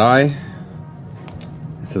of Deadeye.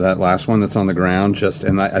 So that last one that's on the ground,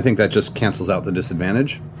 and I think that just cancels out the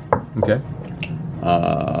disadvantage. Okay.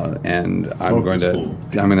 And I'm going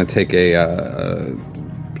to take a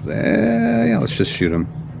let's just shoot him.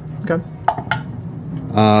 Okay.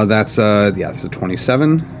 That's it's a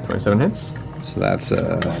 27. 27 hits. So that's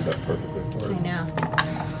I know.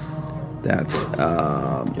 That's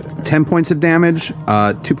 10 points of damage, 2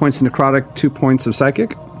 points of necrotic, 2 points of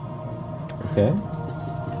psychic. Okay.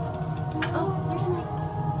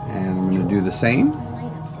 And I'm going to do the same.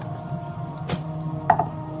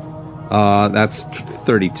 That's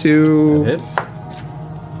 32. That hits.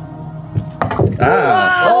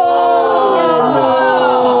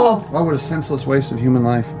 Oh, what a senseless waste of human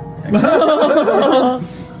life.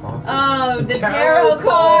 Oh, the tarot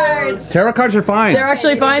cards. Tarot cards are fine. They're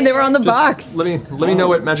actually fine. They were on the box. Let me know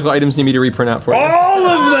what magical items need me to reprint out for you. All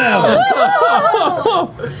of them!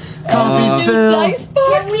 Coffee spill. Dice box.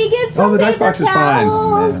 Can we get some Oh, the dice paper box is fine.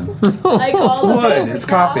 towels? Like all It's the wood. paper It's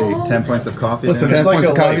coffee. towels? 10 points of coffee. Listen, damage. 10 points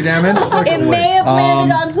of coffee damage. It may have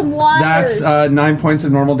landed on some wires. That's 9 points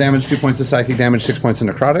of normal damage, 2 points of psychic damage, 6 points of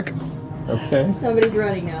necrotic. Okay. Somebody's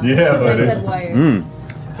running now. Yeah, I buddy. said wires.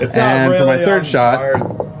 It's not And for my really third shot,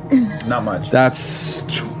 Not much. that's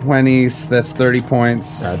 20. That's 30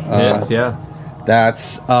 points. That hits, yeah.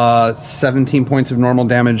 That's 17 points of normal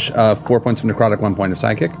damage, 4 points of necrotic, 1 point of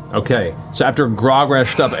psychic. Okay, so after Grog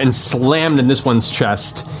rushed up and slammed in this one's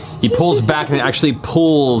chest, he pulls back and actually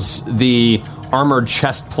pulls the armored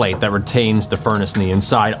chest plate that retains the furnace in the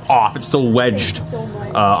inside off. It's still wedged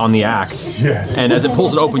on the axe. Yes. And as it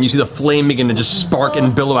pulls it open, you see the flame begin to just spark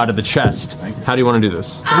and billow out of the chest. How do you want to do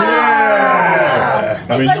this? Yeah!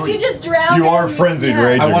 I It's mean, like you just drowned. you are frenzied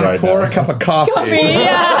raging I want right to pour now. a cup of coffee.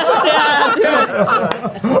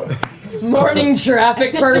 Morning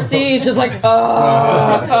traffic, Percy. He's just like,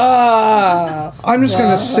 I'm just going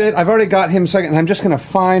to sit. I've already got him second, and I'm just going to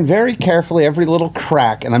find very carefully every little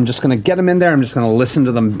crack, and I'm just going to get him in there. I'm just going to listen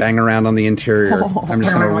to them bang around on the interior. I'm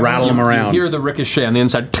just going to rattle them around. You hear the ricochet on the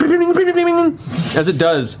inside. As it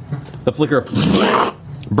does, the flicker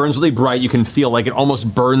burns really bright. You can feel like it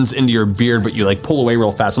almost burns into your beard, but you like pull away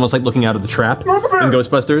real fast, almost like looking out of the trap in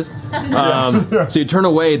Ghostbusters. So you turn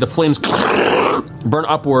away, the flames burn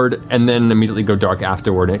upward, and then immediately go dark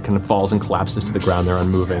afterward, and it kind of falls and collapses to the ground there,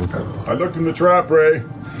 unmoving. I looked in the trap, Ray.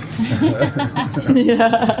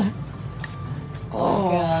 yeah.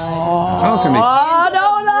 Oh, it's going to be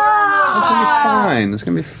fine. It's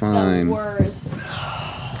going to be fine. Worst.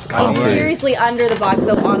 It's seriously under the box,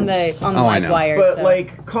 though, on the live wire. But so.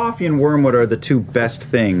 like coffee and wormwood are the two best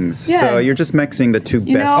things. Yeah. So you're just mixing the two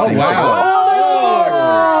best things.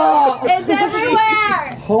 It's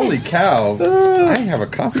everywhere. Holy cow. I have a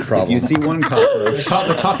coffee problem. If you see one cockroach. The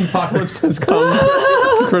coffee apocalypse has come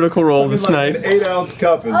to Critical Role this night. An 8-ounce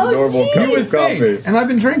cup is a normal cup You would of coffee. think. And I've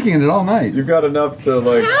been drinking it all night. You've got enough to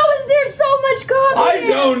like How is there so much coffee? I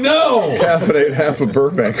don't know. caffeinate half a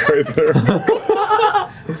Burbank right there.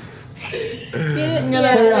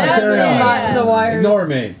 The wires. Ignore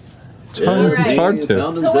me. It's hard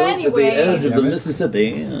to. So anyway, Edge of the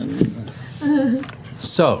Mississippi.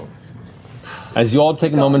 So, as you all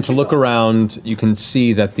take a moment to look around, you can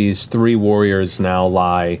see that these three warriors now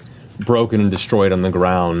lie broken and destroyed on the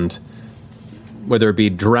ground, whether it be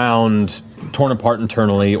drowned, torn apart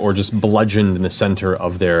internally, or just bludgeoned in the center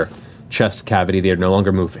of their chest cavity. They are no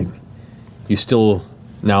longer moving. You still,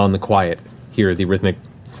 now in the quiet, hear the rhythmic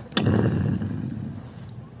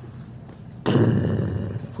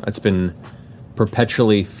that's been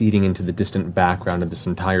perpetually feeding into the distant background of this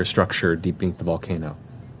entire structure deep beneath the volcano.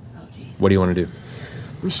 What do you want to do?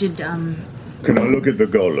 we should, Can I look at the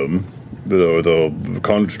golem? The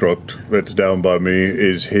construct that's down by me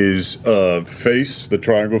is his face, the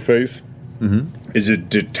triangle face. Mm-hmm. Is it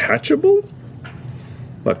detachable?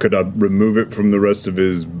 Like, could I remove it from the rest of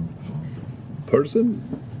his person?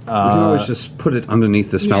 We can always just put it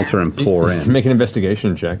underneath the smelter and pour in. Make an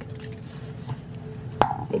investigation check.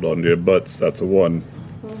 Hold on to your butts. That's a 1.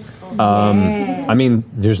 I mean,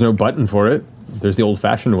 there's no button for it. There's the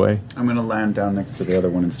old-fashioned way. I'm going to land down next to the other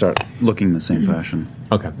one and start looking the same fashion.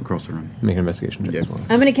 Okay. Across the room. Make an investigation check as well.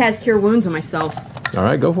 I'm gonna cast Cure Wounds on myself. All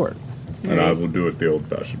right, go for it. And I will do it the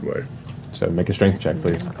old-fashioned way. So make a strength check,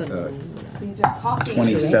 please. These are coffee.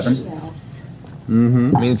 27.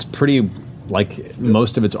 Mm-hmm. I mean, it's pretty, like,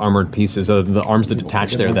 most of its armored pieces. The arms that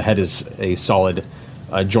detach there, the head is a solid,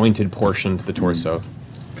 jointed portion to the torso.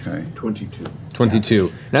 Okay. 22.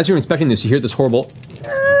 22. And as you're inspecting this, you hear this horrible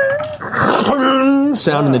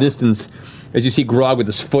sound in the distance as you see Grog with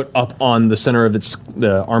his foot up on the center of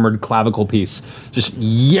the armored clavicle piece, just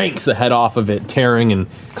yanks the head off of it, tearing and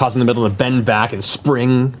causing the metal to bend back and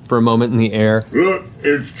spring for a moment in the air. Look,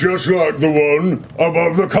 it's just like the one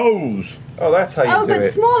above the coals. Oh, that's how Oh, but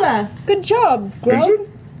smaller. Good job, Grog.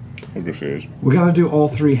 It just is. We gotta do all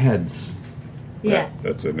 3 heads. Yeah.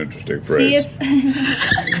 That's an interesting See phrase.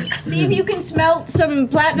 if you can smelt some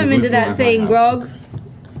platinum into that thing, Grog.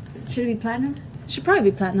 Should it be platinum? Should probably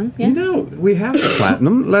be platinum. Yeah. You know, we have the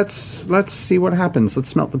platinum. Let's see what happens. Let's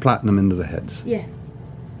smelt the platinum into the heads. Yeah.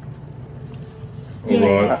 All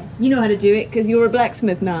Yeah. right. You know how to do it because you're a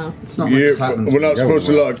blacksmith now. It's not Yeah, like platinum's we're not gonna go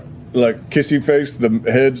supposed to like kissy face the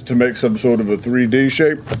head to make some sort of a 3D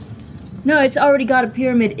shape. No, it's already got a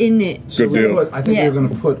pyramid in it. Good deal. I think Yeah. we're going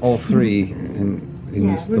to put all 3 in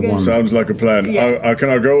we're the one. Sounds like a plan. Yeah. Can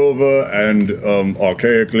I go over and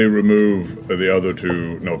archaically remove the other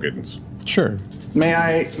 2 noggins? Sure. May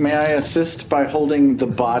I assist by holding the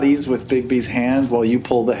bodies with Bigby's hand while you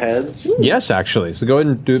pull the heads? Yes, actually. So go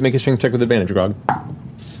ahead and make a strength check with advantage, Grog.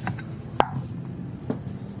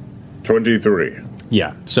 23.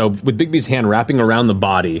 Yeah. So with Bigby's hand wrapping around the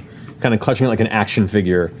body, kind of clutching it like an action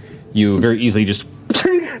figure, you very easily just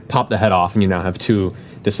pop the head off, and you now have 2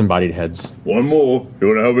 disembodied heads. One more. You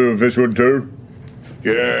want to help me with this one too?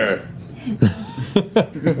 Yeah.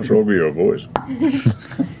 What's wrong with your voice?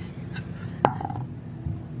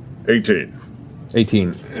 18.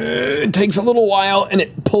 18. It takes a little while, and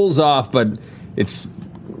it pulls off, but it's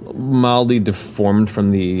mildly deformed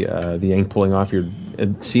from the yank pulling off.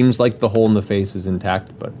 It seems like the hole in the face is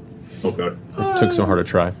intact, but okay. It took so hard to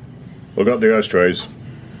try. We got the ashtrays.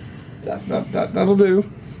 That'll do.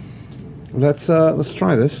 Let's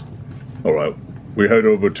try this. All right. We head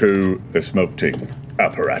over to the smelting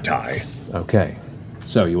apparati. Okay.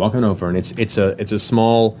 So you walk on over, and it's a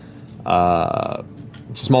small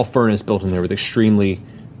furnace built in there with extremely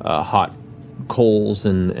hot coals,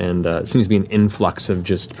 and it seems to be an influx of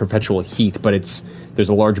just perpetual heat. But there's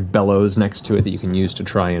a large bellows next to it that you can use to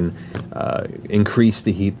try and increase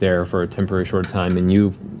the heat there for a temporary short time. And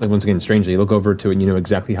you, like, once again, strangely, you look over to it and you know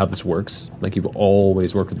exactly how this works. Like you've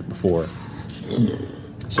always worked with it before.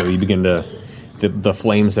 So you begin to. The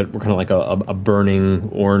flames that were kind of like a burning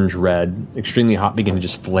orange red, extremely hot, begin to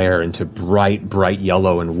just flare into bright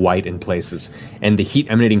yellow and white in places. And the heat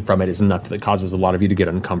emanating from it is enough that causes a lot of you to get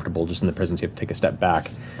uncomfortable just in the presence. You have to take a step back.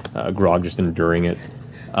 Grog just enduring it.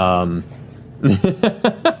 I'm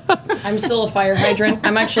still a fire hydrant.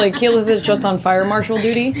 I'm actually, Keyleth is just on fire marshal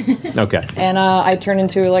duty. Okay. And I turn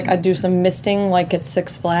into, I do some misting like at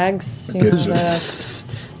Six Flags. You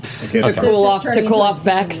know, to cool off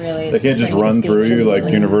Vex. They can't just run through you like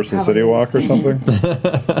Universal City Walk or something?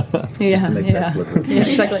 Yeah,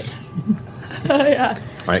 exactly. Yeah.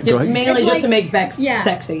 All right, go ahead. Mainly just to make Vex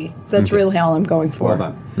sexy. That's Okay. really all I'm going for. Well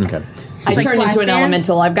done. Okay. I turn into an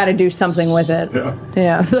elemental. I've got to do something with it.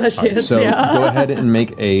 Yeah. That All right, shit. so Yeah. go ahead and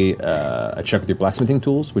make a check with your blacksmithing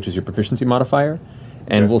tools, which is your proficiency modifier.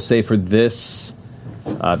 And we'll say for this,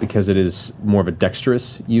 because it is more of a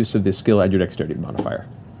dexterous use of this skill, add your dexterity modifier.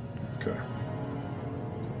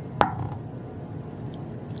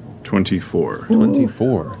 24.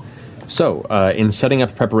 24. So, in setting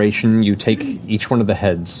up preparation, you take each one of the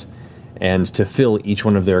heads, and to fill each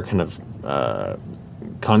one of their kind of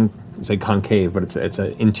concave, but it's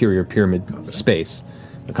an interior pyramid space.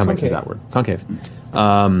 Convex is outward. Concave.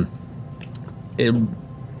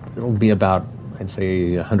 It'll be about, I'd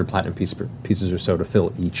say, 100 platinum pieces or so to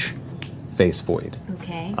fill each face void.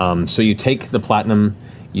 Okay. So you take the platinum,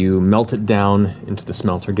 you melt it down into the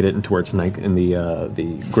smelter, get it into where it's in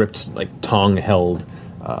the gripped, like tong-held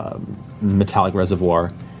metallic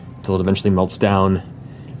reservoir until it eventually melts down.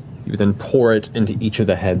 You then pour it into each of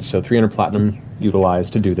the heads. So 300 platinum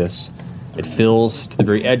utilized to do this. It fills to the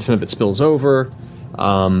very edge. Some of it spills over.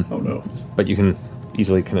 Oh no! But you can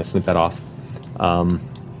easily kind of snip that off.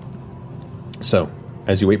 So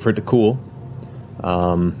as you wait for it to cool,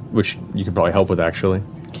 which you could probably help with actually.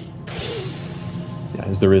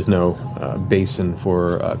 As there is no basin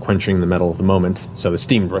for quenching the metal at the moment, so the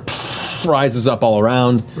steam rises up all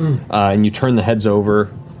around, and you turn the heads over,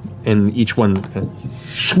 and each one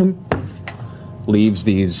leaves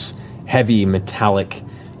these heavy metallic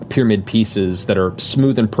pyramid pieces that are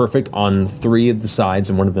smooth and perfect on 3 of the sides,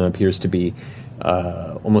 and one of them appears to be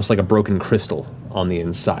almost like a broken crystal on the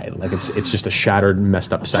inside. Like it's just a shattered,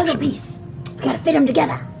 messed up section. Puzzle piece. We gotta fit them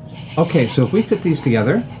together. Okay, so if we fit these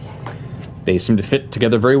together, they seem to fit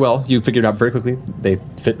together very well. You figured out very quickly. They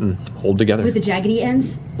fit and hold together. With the jaggedy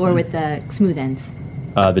ends or with the smooth ends?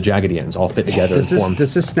 the jaggedy ends all fit together and form.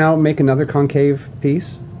 Does this now make another concave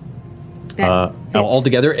piece? All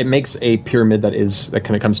together, it makes a pyramid that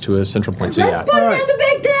kind of comes to a central point. Let's put it in the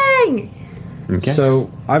big thing! Okay. So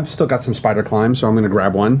I've still got some spider climb, so I'm going to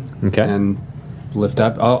grab one. Okay. And lift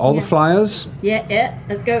up all the flyers. Yeah,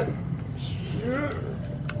 let's go.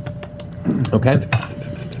 Okay.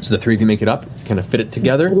 So the three of you make it up, kind of fit it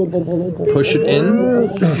together, push it in.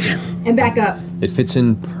 And back up. It fits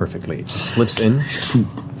in perfectly. It just slips in.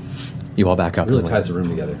 You all back up. Really ties the room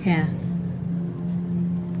together. Yeah.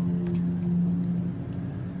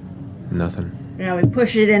 Nothing. Now we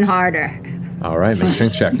push it in harder. All right, make a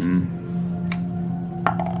strength check.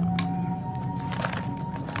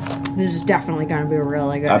 This is definitely going to be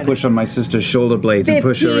really good. I push on my sister's shoulder blades and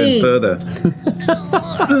push her in 15. further. All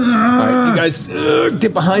right, you guys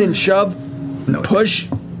get behind and shove. Push.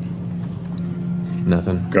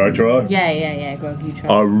 Nothing. Can I try? Yeah, Grog, you try.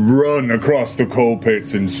 I run across the coal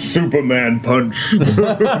pits and Superman punch.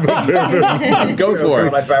 Go for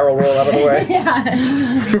it. I barrel roll out of the way. Yeah.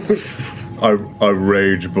 I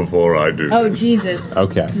rage before I do. Oh, Jesus.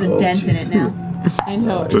 Okay. There's a dent in it now. I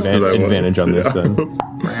know. Just 'cause I Advantage on this then.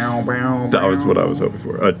 That was what I was hoping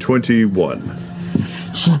for. 21.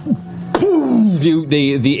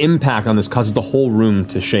 The impact on this causes the whole room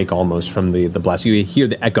to shake almost from the blast. You hear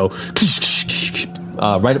the echo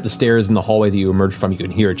right up the stairs in the hallway that you emerged from. You can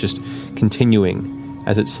hear it just continuing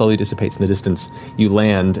as it slowly dissipates in the distance. You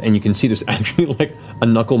land, and you can see there's actually like a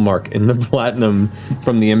knuckle mark in the platinum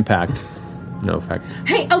from the impact. No effect.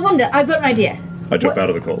 Hey, I wonder, I've got an idea. I jump out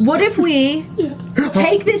of the coals. What if we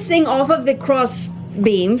take this thing off of the cross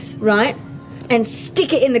beams, right, and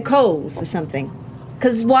stick it in the coals or something?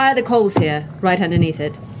 Because why are the coals here, right underneath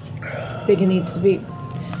it? I think it needs to be.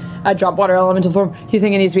 I drop water elemental form. You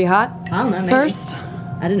think it needs to be hot? I don't know. Maybe. First,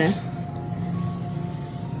 I don't know.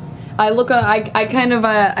 I look. I kind of.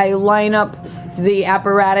 I line up the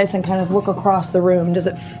apparatus and kind of look across the room. Does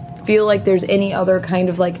it feel like there's any other kind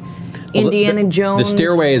of like Indiana Jones? The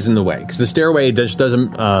stairway is in the way because the stairway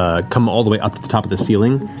doesn't come all the way up to the top of the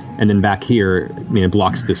ceiling, and then back here, it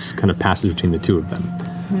blocks this kind of passage between the two of them.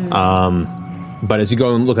 But as you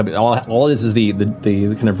go and look up, all it is the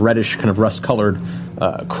kind of reddish, kind of rust-colored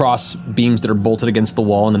cross beams that are bolted against the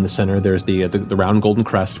wall, and in the center there's the round golden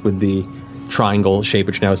crest with the triangle shape,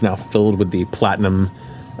 which now is filled with the platinum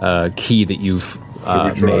key that you've made.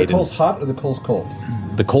 Are the coals hot or the coals cold?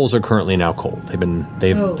 The coals are currently now cold.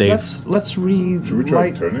 Let's read. Should we try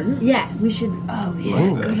turning it? Yeah, we should. Oh,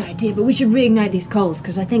 yeah, good idea. But we should reignite these coals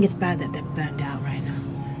because I think it's bad that they're burned out right now.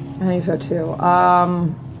 I think so too.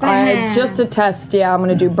 Just to test, I'm going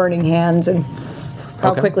to do burning hands, and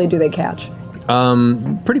how quickly do they catch?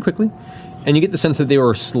 Pretty quickly. And you get the sense that they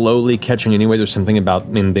were slowly catching anyway. There's something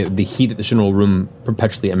about the heat that the general room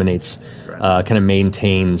perpetually emanates, kind of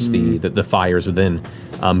maintains the fires within.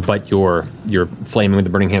 But your flaming with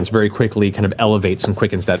the burning hands very quickly kind of elevates and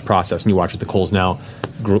quickens that process. And you watch as the coals now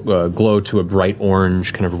glow to a bright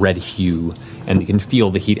orange, kind of red hue, and you can feel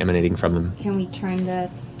the heat emanating from them. Can we turn the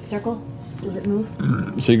circle? Does it move?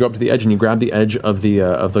 So you go up to the edge and you grab the edge of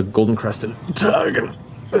the golden crested tug, and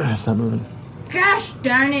it's not moving. Gosh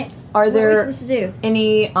darn it! Are What there are we supposed to do?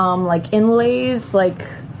 any like inlays like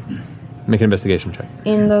Make an investigation check.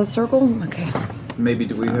 in the circle? Okay, Maybe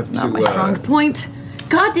do we have to... not my strong point.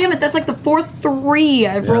 God damn it! That's like the fourth 3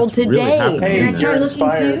 I've rolled it's really today. happening. Can I Hey, try you're looking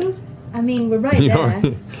inspired. too? I mean, we're right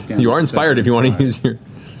there. You are inspired if you want to use your...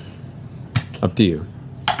 Up to you.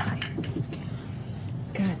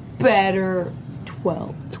 Better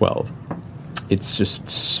 12. 12. It's just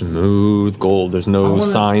smooth gold. There's no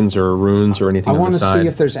signs or runes or anything I on the want to side. see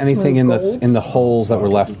if there's anything in the holes that were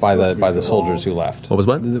left by the soldiers who left. What was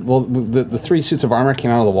what? Well, the 3 suits of armor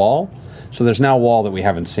came out of the wall, so there's now a wall that we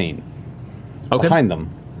haven't seen behind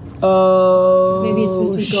them. Oh, Maybe it's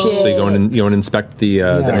supposed to be gold. So you go and inspect the...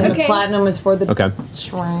 And the platinum is for the Okay.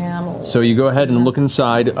 trammels. So you go ahead and look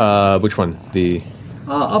inside. Which one? The...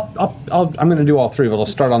 I'm going to do all 3, but I'll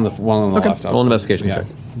start on the one on the left. Roll an investigation check.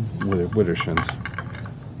 Widdershins.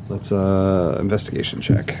 Let's investigation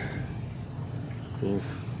check. What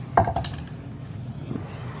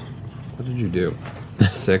did you do?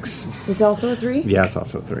 6. Is also a 3? Yeah, it's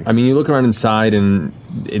also a 3. I mean, you look around inside, and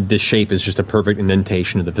the shape is just a perfect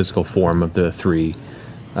indentation of the physical form of the 3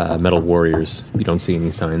 metal warriors. You don't see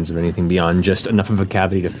any signs of anything beyond just enough of a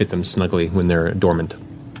cavity to fit them snugly when they're dormant.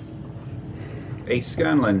 Hey,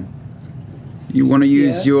 Scanlan. You want to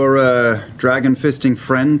use your dragon fisting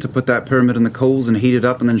friend to put that pyramid in the coals and heat it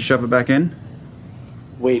up and then shove it back in?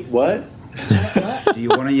 Wait, what? Do you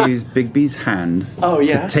want to use Bigby's hand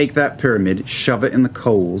to take that pyramid, shove it in the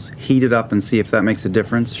coals, heat it up and see if that makes a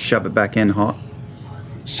difference, shove it back in hot?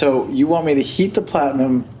 So you want me to heat the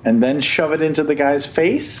platinum and then shove it into the guy's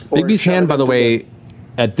face? Bigby's hand, by the way,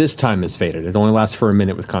 at this time is faded. It only lasts for a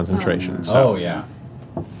minute with concentration. Oh, yeah.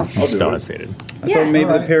 The spell has faded. I thought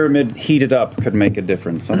maybe the pyramid heated up could make a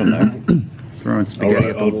difference. I don't know. Throwing spaghetti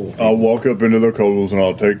at the wall. I'll walk up into the coals and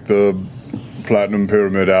I'll take the platinum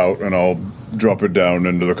pyramid out and I'll drop it down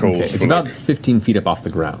into the coals. Okay, it's about 15 feet up off the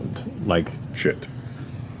ground. Like shit.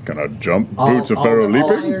 Can I jump? Boots of Pharaoh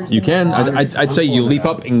leaping? You can. I'd say you leap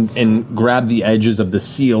up and grab the edges of the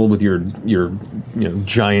seal with your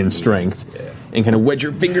giant strength, and kind of wedge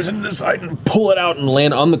your fingers into the side and pull it out and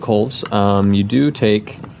land on the coals. You do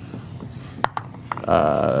take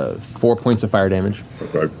 4 points of fire damage.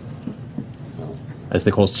 Okay. As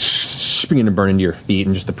the coals begin to burn into your feet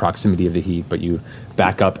and just the proximity of the heat, but you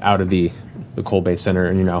back up out of the coal-based center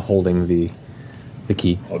and you're now holding the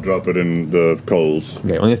key. I'll drop it in the coals.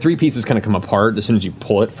 Okay, only the 3 pieces kind of come apart as soon as you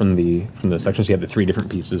pull it from the section. So you have the 3 different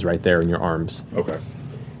pieces right there in your arms. Okay.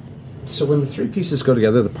 So when the 3 pieces go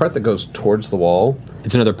together, the part that goes towards the wall,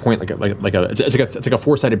 it's another point, it's like a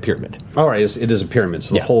 4-sided pyramid. All right, it is a pyramid,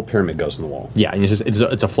 so the whole pyramid goes in the wall. Yeah, and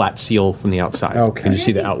it's a flat seal from the outside. Okay. You just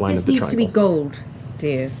see the outline of the This needs triangle. to be gold,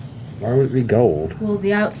 dear. Why would it be gold? Well,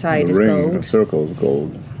 the outside The is ring, gold. the circle is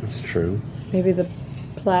gold. That's true. Maybe the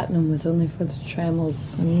platinum was only for the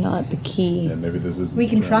trammels and not the key. Yeah, maybe this is. We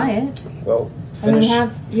can try it. Well, And we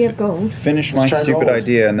have gold. Finish my Let's try stupid gold.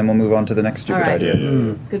 idea, and then we'll move on to the next stupid All right.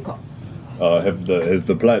 idea. Good call. Has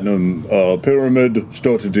the platinum pyramid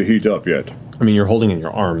started to heat up yet? I mean, you're holding it in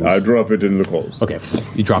your arms. I drop it in the coals. Okay,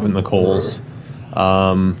 you drop it in the coals.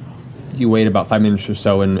 You wait about 5 minutes or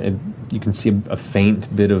so, and you can see a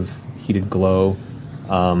faint bit of heated glow.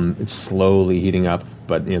 It's slowly heating up,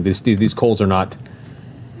 but these coals are not.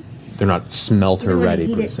 They're not smelter ready.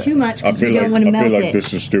 Heat Per it se. too much because we don't want to I melt feel like it.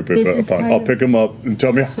 this is stupid, This but is fine. kind I'll of- pick him up and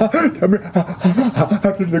tell me how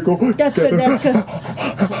did they go? That's good. That's good.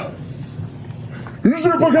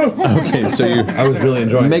 Okay, so you. I was really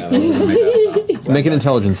enjoying that. Make an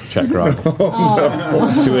intelligence check, Rob. to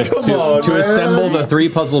assemble the 3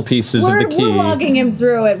 puzzle pieces of the key. We're walking him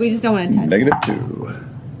through it. We just don't want to touch it. -2.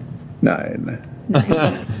 9.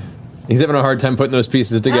 He's having a hard time putting those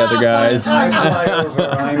pieces together, guys.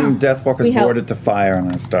 I'm Deathwalker's We help. boarded to fire,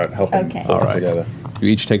 and I start helping Okay. hold All it right. together. You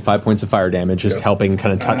each take 5 points of fire damage, just helping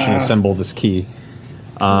kind of touch and assemble this key.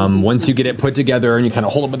 Once you get it put together and you kind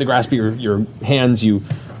of hold it with the grasp of your hands, you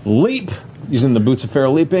leap using the boots of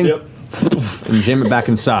Pharaoh leaping, and jam it back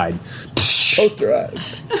inside. Posterized.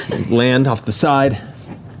 Land off the side.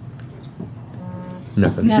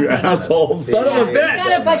 Nothing. Nothing. You asshole. Son of a We bitch.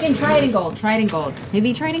 gotta fucking try it in gold. Try it in gold.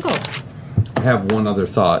 Maybe try it in gold. I have one other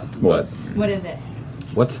thought. What? What is it?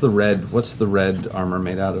 What's the red armor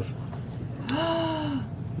made out of?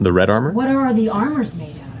 The red armor? What are the armors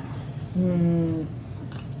made of?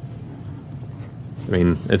 I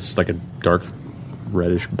mean, it's like a dark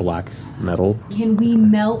reddish black metal. Can we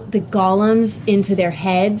melt the golems into their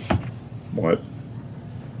heads? What?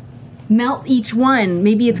 Melt each one.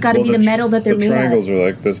 Maybe it's got to be the metal that they're the made triangles of. are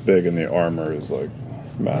like this big, and the armor is like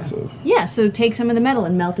massive. Yeah, so take some of the metal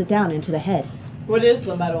and melt it down into the head. What is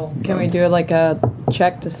the metal? Can we do like a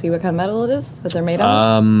check to see what kind of metal it is that they're made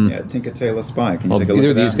of? Yeah, Tinker Tailor Spy. Can you Well, take a look either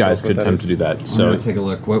at of that these and tell guys us what could that attempt is? to do that. I'm So gonna take a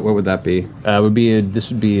look. What would that be? this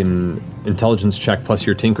would be an intelligence check plus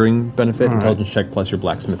your tinkering benefit, All right. intelligence check plus your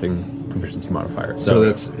blacksmithing proficiency modifier. So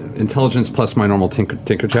that's intelligence plus my normal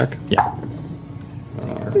tinker check. Yeah.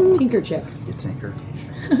 Tinker check. You tinker.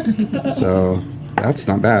 So that's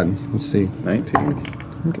not bad. Let's see. 19.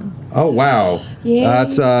 Okay. Oh wow. Yay.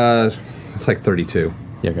 That's like 32.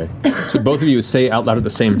 Yeah. Okay. So both of you say out loud at the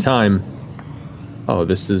same time, "Oh,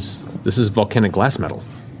 this is volcanic glass metal."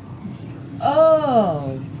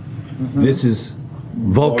 Oh. This is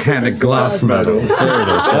volcanic glass metal. There it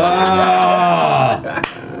is.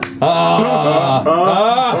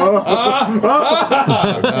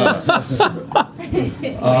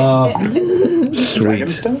 Sweet.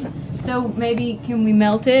 So maybe can we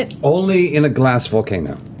melt it? Only in a glass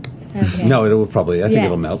volcano. Okay. No, it will probably. I think Yeah.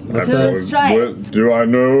 it'll melt. So let's try it. Do I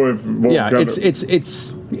know if? Yeah, it's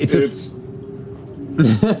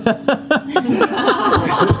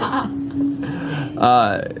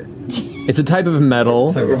it's a type of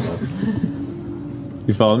metal.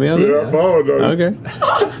 You follow me on that? Yeah, I followed that. Okay.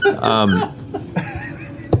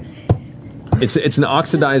 It's an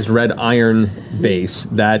oxidized red iron base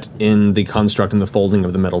that, in the construct and the folding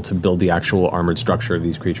of the metal to build the actual armored structure of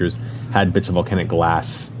these creatures, had bits of volcanic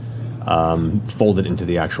glass folded into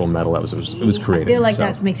the actual metal that it was I created. feel like So-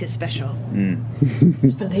 that makes it special.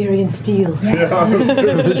 It's Valerian steel.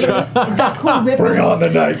 It's got cool ripples. Bring on the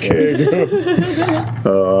Night King.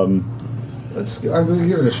 Let's give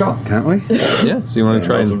it a shot, can't we? Yeah. So you want to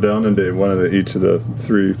try them down into each of the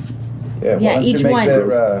 3. Yeah, Yeah, each one. why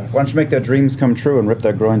don't you make their dreams come true and rip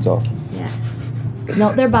their groins off? Yeah.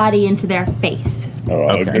 Melt their body into their face. Oh,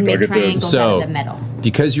 And make triangles out of the metal.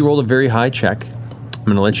 Because you rolled a very high check, I'm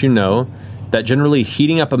going to let you know that generally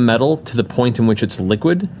heating up a metal to the point in which it's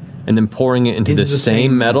liquid and then pouring it into the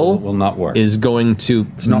same metal will not work. Is going to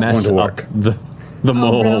mess up the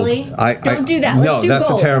mold. Really? Don't do that. Let's do that's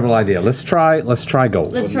gold. a terrible idea. Let's try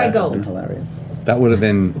gold. Let's try gold. Hilarious. That would have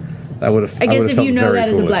been. I guess if you know that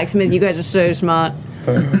as a blacksmith, you guys are so smart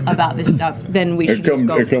about this stuff, then we should just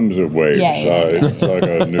go. It comes in waves. Yeah. It's like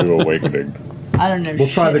a new awakening. I don't know. We'll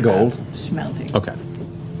try the gold. Smelting. Okay.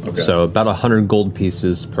 So about 100 gold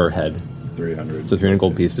pieces per head. 300. So 300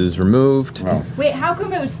 gold pieces removed. Wait, how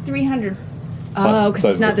come it was 300? Oh, because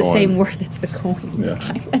it's not the same word. It's the coin.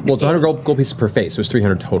 Yeah. Well, it's 100 gold pieces per face, so it's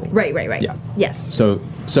 300 total. Right. Yeah. Yes. So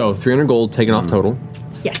 300 gold taken off total.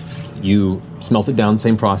 Yes. You smelt it down,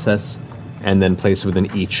 same process, and then place it within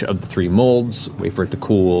each of the 3 molds, wait for it to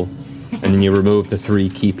cool, and then you remove the 3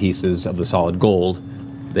 key pieces of the solid gold.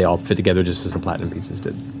 They all fit together just as the platinum pieces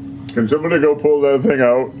did. Can somebody go pull that thing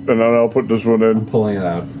out, and then I'll put this one in? I'm pulling it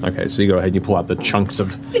out. Okay, so you go ahead and you pull out the chunks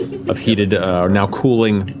of heated, now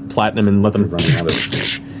cooling platinum and let them run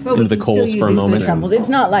into the coals for a moment. It's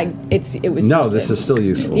not like it was. No, useless. this is still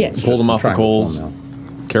useful. Yeah. Pull them off the coals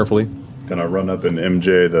carefully. Can I run up and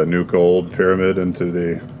MJ the new gold pyramid into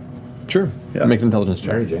the... Sure. Yeah. Make an intelligence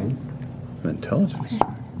check. Mary Jane. Intelligence?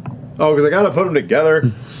 Oh, because I gotta put them together.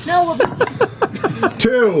 No,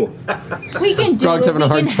 2. we can do Frog's it. having a We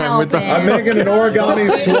hard can time help with that. it. I'm making an origami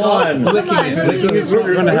swan. Licking is not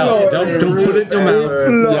going to help. Don't put it in your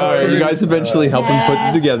mouth. Yeah, you guys eventually help him put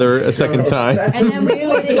it together a second time. And then we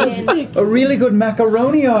put it in. A really good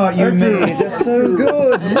macaroni art you made. That's so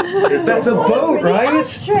good. That's a boat, right?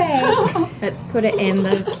 Let's put it in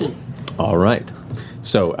the key. All right.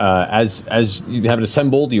 So as you have it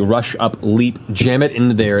assembled, you rush up, leap, jam it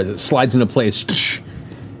into there as it slides into place.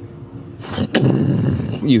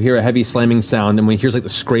 You hear a heavy slamming sound, and we hear like the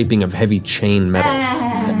scraping of heavy chain metal.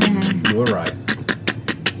 You were right.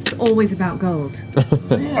 It's always about gold.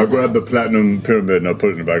 I grab the platinum pyramid and I put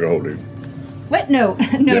it in the bag of holding. What? No.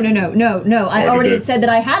 I already had said that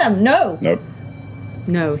I had them. No. Nope.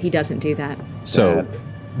 No, he doesn't do that. So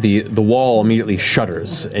the wall immediately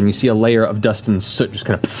shudders, and you see a layer of dust and soot just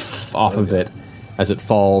kind of off of it as it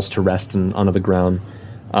falls to rest onto the ground.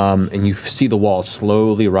 And you see the wall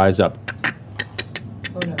slowly rise up.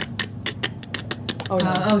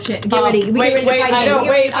 Oh shit! Get ready. Wait, get ready to fight again.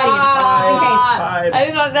 wait. Just in case.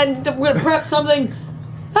 I'm going to prep something.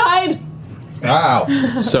 Hide.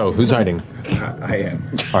 Ow. So who's hiding? I am.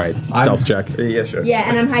 All right, stealth check. Yeah, sure. Yeah,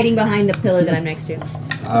 and I'm hiding behind the pillar that I'm next to.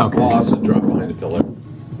 We'll also drop behind the pillar.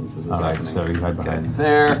 Since this is happening. So you hide behind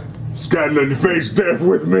there. Scanlan, face death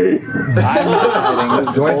with me. I'm not hiding. This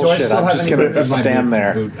is bullshit. I'm just going to stand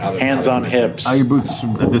there, hands on hips. Your boots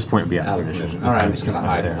at this point would be out of position. All right, I'm just going to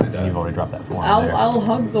hide there. You've already dropped that form. I'll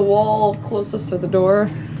hug the wall closest to the door.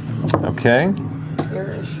 Okay.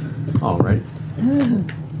 Here-ish. All right.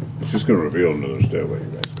 It's just going to reveal another stairway, you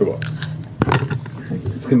guys. Come on.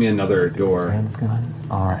 It's going to be another door.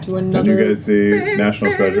 All right. Did you guys see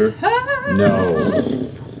National Treasure? No.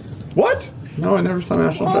 What? No, I never saw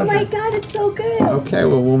National Oh Treasure. my god, it's so good. Okay,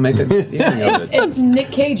 well, we'll make an evening of it. It's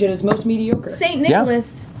Nick Cage at his most mediocre. St.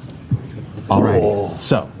 Nicholas. All right.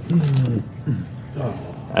 So,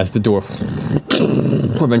 as the door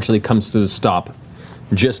eventually comes to a stop,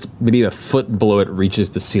 just maybe a foot below it reaches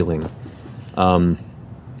the ceiling.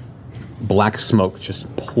 Black smoke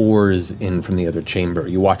just pours in from the other chamber.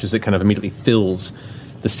 You watch as it kind of immediately fills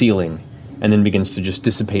the ceiling and then begins to just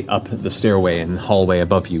dissipate up the stairway and hallway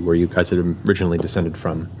above you where you guys had originally descended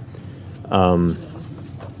from.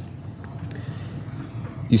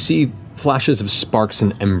 You see flashes of sparks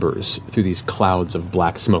and embers through these clouds of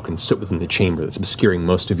black smoke and soot within the chamber that's obscuring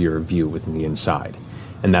most of your view within the inside.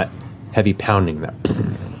 And that heavy pounding, that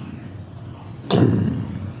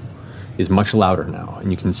is much louder now, and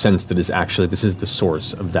you can sense that this is the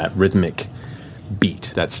source of that rhythmic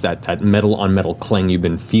beat. That's that metal on metal clang you've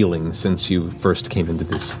been feeling since you first came into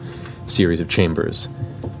this series of chambers.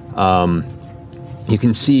 You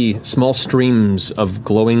can see small streams of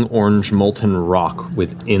glowing orange molten rock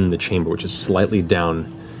within the chamber, which is slightly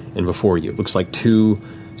down and before you. It looks like 2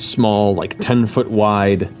 small, like 10-foot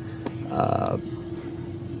wide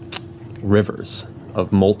rivers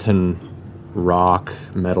of molten rock,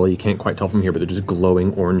 metal. You can't quite tell from here, but they're just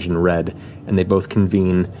glowing orange and red, and they both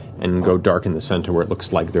convene and go dark in the center where it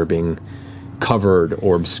looks like they're being covered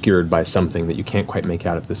or obscured by something that you can't quite make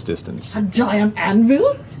out at this distance. A giant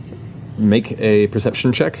anvil? make a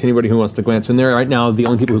perception check. Anybody who wants to glance in there. Right now, the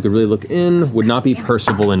only people who could really look in would not be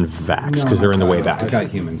Percival and Vax, because they're in the way back. I got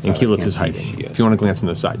humans. And Keyleth is hiding. If you want to glance on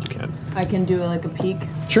the side, you can. I can do like a peek.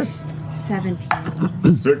 Sure.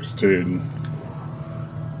 17. 16.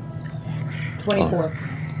 24.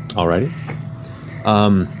 Alrighty.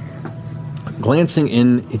 Glancing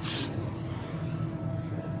in, it's...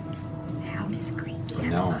 Sound is creepy.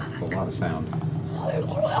 No, it's a lot of sound.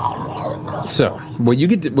 So, what you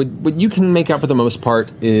can make out for the most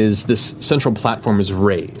part is this central platform is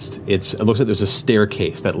raised. It looks like there's a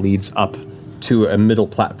staircase that leads up to a middle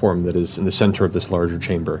platform that is in the center of this larger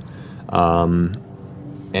chamber.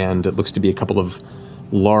 And it looks to be a couple of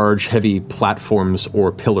large, heavy platforms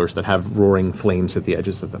or pillars that have roaring flames at the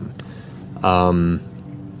edges of them.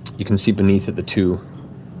 You can see beneath it the two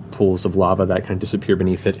pools of lava that kind of disappear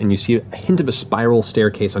beneath it, and you see a hint of a spiral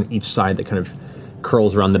staircase on each side that kind of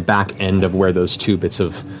curls around the back end of where those two bits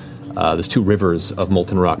of, those two rivers of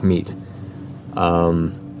molten rock meet.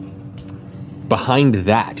 Behind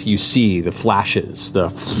that, you see the flashes,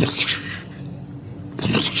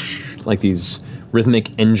 like these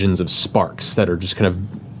rhythmic engines of sparks that are just kind of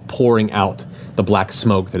pouring out the black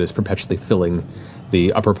smoke that is perpetually filling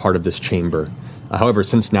the upper part of this chamber. However,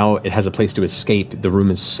 since now it has a place to escape, the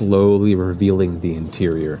room is slowly revealing the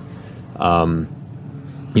interior.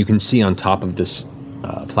 You can see on top of this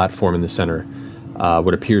platform in the center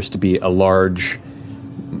what appears to be a large,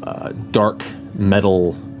 dark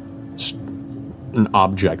metal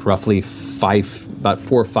object, roughly about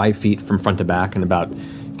 4 or 5 feet from front to back and about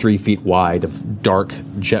 3 feet wide, of dark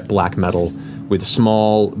jet black metal with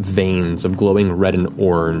small veins of glowing red and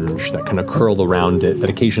orange that kind of curl around it that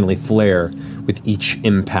occasionally flare with each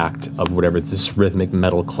impact of whatever this rhythmic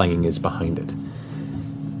metal clanging is behind it.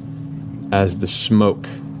 As the smoke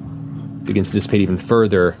begins to dissipate even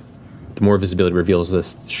further, the more visibility reveals the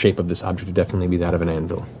shape of this object to definitely be that of an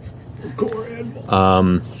anvil. Core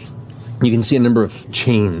Anvil. You can see a number of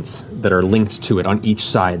chains that are linked to it on each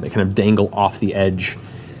side that kind of dangle off the edge.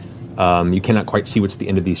 You cannot quite see what's at the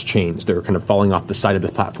end of these chains. They're kind of falling off the side of the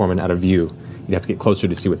platform and out of view. You'd have to get closer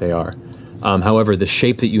to see what they are. However, the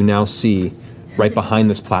shape that you now see right behind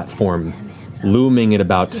this platform, looming at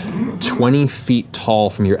about 20 feet tall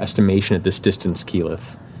from your estimation at this distance,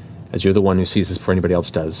 Keyleth, as you're the one who sees this before anybody else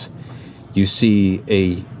does, you see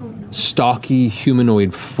a stocky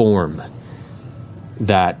humanoid form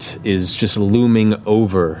that is just looming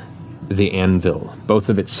over the anvil, both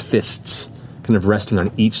of its fists kind of resting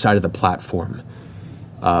on each side of the platform.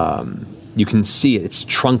 You can see its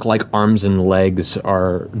trunk-like arms and legs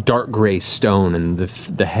are dark gray stone, and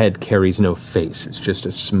the head carries no face. It's just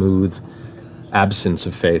a smooth absence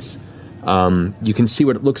of face. You can see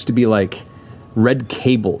what it looks to be like red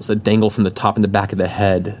cables that dangle from the top and the back of the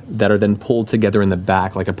head that are then pulled together in the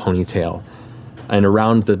back like a ponytail. And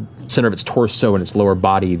around the center of its torso and its lower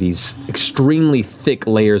body, these extremely thick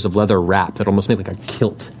layers of leather wrap that almost make like a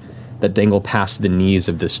kilt that dangle past the knees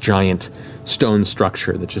of this giant stone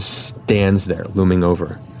structure that just stands there, looming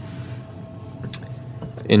over.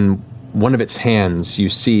 In one of its hands, you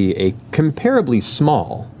see a comparably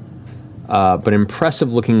small, but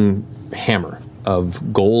impressive-looking hammer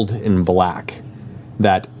of gold and black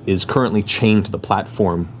that is currently chained to the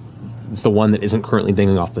platform. It's the one that isn't currently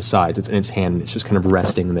dangling off the sides. It's in its hand, and it's just kind of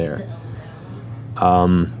resting there.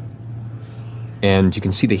 And you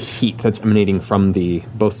can see the heat that's emanating from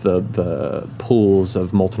both the pools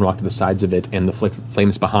of molten rock to the sides of it and the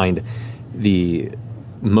flames behind.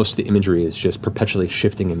 Most of the imagery is just perpetually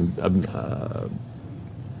shifting and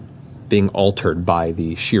being altered by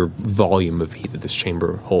the sheer volume of heat that this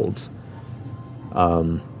chamber holds.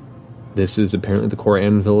 This is apparently the Core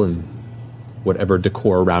Anvil, and whatever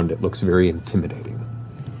decor around it looks very intimidating.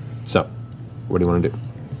 So, what do you want to do?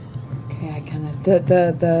 Okay, I kind of...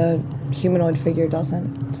 The humanoid figure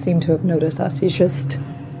doesn't seem to have noticed us. He's just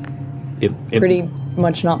pretty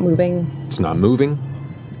much not moving. It's not moving.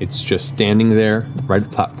 It's just standing there, right at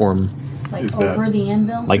the platform. Like is over the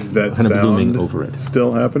anvil? Like is that kind of looming over it.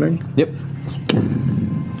 Still happening? Yep.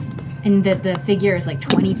 And the figure is like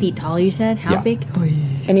 20 feet tall, you said? How big?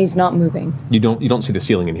 And he's not moving. You don't see the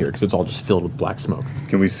ceiling in here because it's all just filled with black smoke.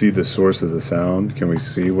 Can we see the source of the sound? Can we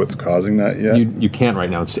see what's causing that yet? You can't right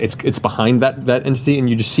now. It's behind that entity, and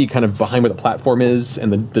you just see kind of behind where the platform is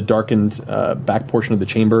and the darkened back portion of the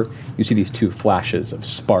chamber, you see these two flashes of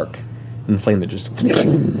spark and flame that just...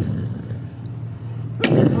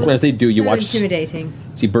 As they do, you watch... intimidating.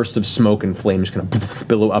 See bursts of smoke and flames kind of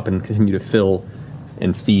billow up and continue to fill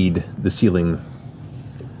and feed the ceiling.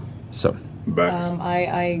 So...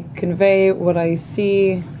 I convey what I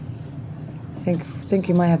see. I think think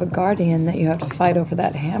you might have a guardian that you have to fight over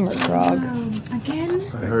that hammer, Grog. Again?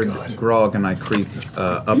 I heard Grog, and I creep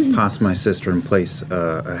up past my sister and place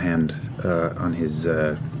a hand on his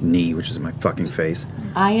knee, which is in my fucking face.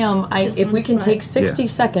 If we can take 60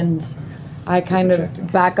 seconds, I kind of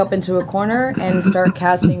back up into a corner and start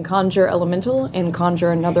casting Conjure Elemental and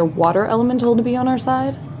conjure another water elemental to be on our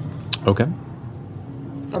side. Okay.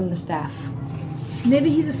 From the staff. Maybe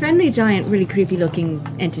he's a friendly giant, really creepy looking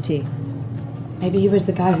entity. Maybe he was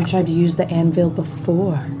the guy who tried to use the anvil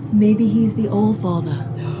before. Maybe he's the All-Father.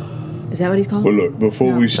 Is that what he's called? Well, look,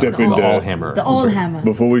 before we step into the All-Hammer. The All-Hammer.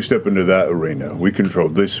 Before we step into that arena, we control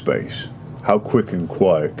this space. How quick and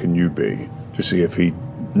quiet can you be to see if he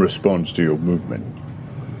responds to your movement?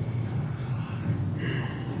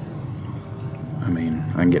 I mean,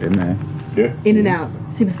 I can get in there. Yeah. In and out,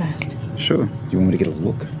 super fast. Sure. You want me to get a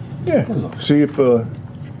look? Yeah. See if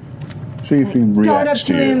he reacts Dart up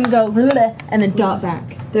to you. him, go, "Bleh," and then dart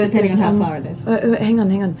back, depending on how far it is. Hang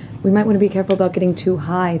on. We might want to be careful about getting too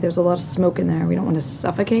high. There's a lot of smoke in there. We don't want to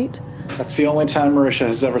suffocate. That's the only time Marisha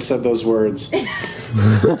has ever said those words.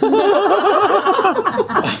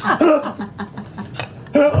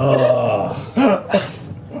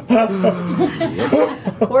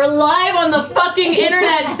 We're live on the fucking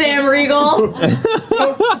internet, Sam Riegel.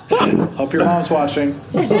 Hope your mom's watching.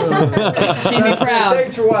 She'd be proud.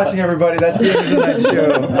 Thanks for watching, everybody. That's the end of tonight's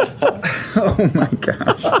show. Oh my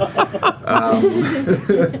gosh.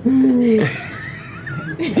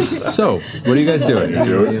 So, what are you guys doing?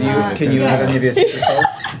 Can you add any of your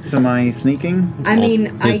results to my sneaking? I mean,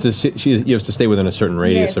 you have to stay within a certain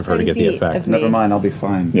radius of her to get the effect. Never mind, I'll be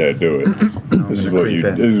fine. Yeah, do it. This is what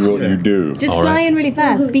you do. Just fly in really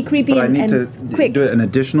fast. Be creepy But I and need to quick. do an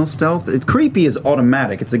additional stealth. Creepy is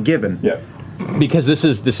automatic. It's a given. Yeah. Because this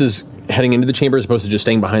is heading into the chamber as opposed to just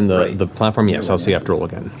staying behind the platform. Yes, I'll see you have to roll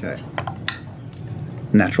again. Okay.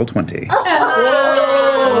 Natural 20.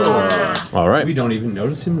 All right. We don't even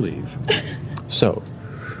notice him leave. So,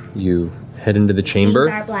 you head into the chamber.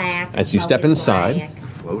 Things are black, As you smoke step is inside. black.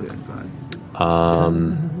 Float inside.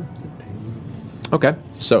 Okay.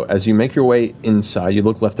 So as you make your way inside, you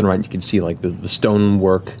look left and right. You can see like the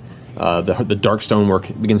stonework, the dark stonework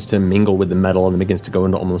begins to mingle with the metal and it begins to go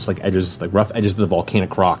into almost like edges, like rough edges of the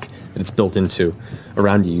volcanic rock that it's built into.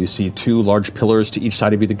 Around you, you see two large pillars to each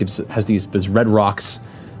side of you that has these red rocks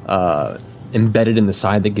embedded in the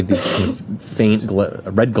side that give these kind of faint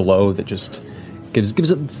red glow that just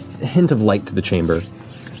gives a hint of light to the chamber.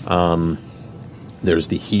 There's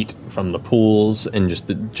the heat from the pools, and just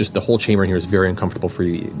the whole chamber in here is very uncomfortable for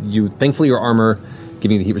you. Thankfully, your armor,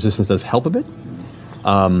 giving you the heat resistance, does help a bit.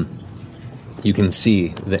 You can see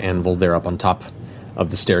the anvil there up on top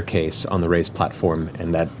of the staircase on the raised platform,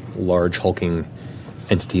 and that large hulking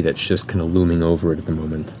entity that's just kind of looming over it at the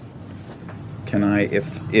moment. Can I,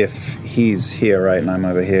 if he's here, right, and I'm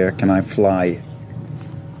over here, can I fly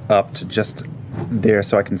up to just there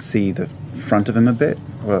so I can see the front of him a bit?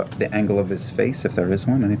 Or the angle of his face, if there is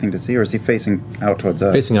one? Anything to see? Or is he facing out towards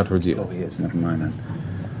us? Facing out towards you. Oh, he is. Never mind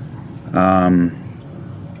then.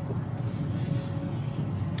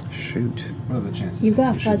 Shoot. What are the chances? You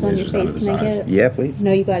got fuzz on your face. Can I get it? Yeah, please.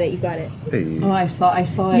 No, you got it. You got it. Hey. Oh, I saw it.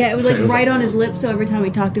 Yeah, it was like right on his lips, so every time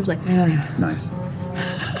we talked, it was like, Nice. So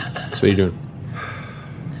what are you doing?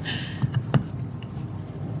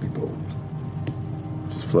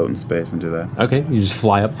 Just float in space and do that. Okay, you just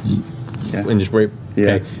fly up and just wait.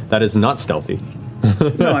 Yeah. Okay, that is not stealthy.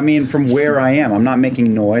 No, I mean from where I am. I'm not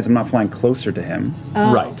making noise. I'm not flying closer to him.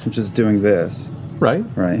 Oh. Right. I'm just doing this. Right.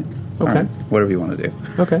 Right. Okay. All right. Whatever you want to do.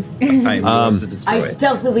 Okay. I am yours to destroy. I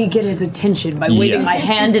stealthily get his attention by waving my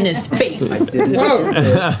hand in his face.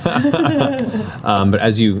 But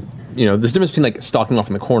as you there's a difference between like stalking off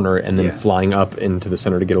in the corner and then flying up into the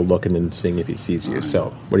center to get a look and then seeing if he sees you.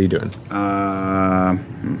 So what are you doing? I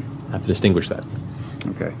have to distinguish that.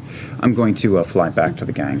 Okay. I'm going to fly back to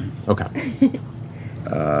the gang. Okay.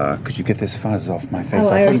 Could you get this fuzz off my face? Oh,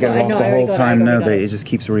 I couldn't get it off the whole time. No, got but it just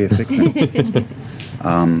keeps reaffixing.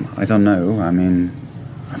 I don't know. I mean,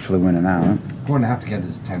 I flew in and out. We're going to have to get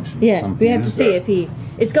his attention. yeah, we have to see if he.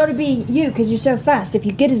 It's got to be you because you're so fast. If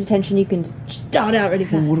you get his attention, you can start out really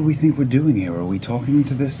fast. Well, what do we think we're doing here? Are we talking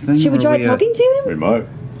to this thing? Should we try talking to him? We might.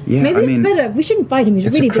 Yeah, Maybe it's better. We shouldn't fight him. He's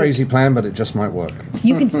It's really a crazy plan, but it just might work. big.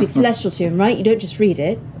 You can speak Celestial to him, right? You don't just read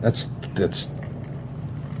it. That's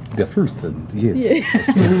the fruit, yes.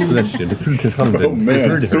 Celestial, the fruit of Holland. Oh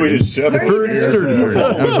man, Swedish. I was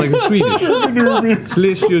like Swedish.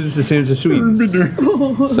 Celestial is the same as a Swede.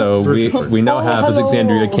 So we now have as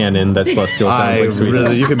Exandria canon that Celestial sounds like Swedish.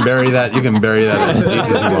 Really, you can bury that. You can bury that as deep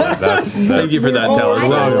as you want. That's Thank you for that, I Dallas.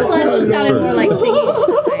 thought Celestial sounded more like singing all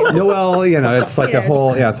the time. No, well, it's like a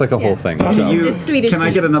whole, it's like a whole thing. So. It's Swedish. Can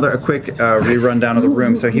I get a quick rerun down of the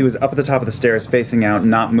room? So he was up at the top of the stairs, facing out,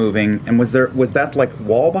 not moving. And was that like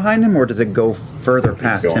wall behind him, or does it go further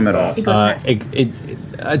past him at all? It goes past.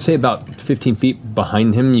 I'd say about 15 feet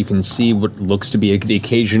behind him, you can see what looks to be the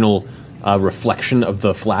occasional reflection of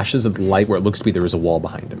the flashes of the light where it looks to be there is a wall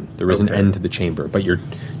behind him. There is an end to the chamber, but you're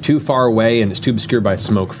too far away and it's too obscured by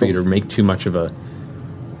smoke for you to make too much of a,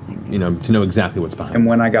 to know exactly what's behind him. And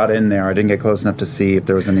when I got in there, I didn't get close enough to see if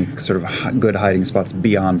there was any sort of good hiding spots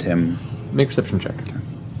beyond him. Make a perception check.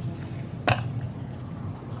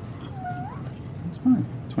 It's fine.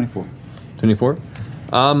 24. 24?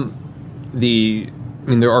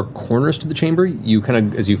 There are corners to the chamber. You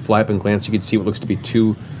kind of, as you fly up and glance, you can see what looks to be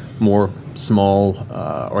two more small,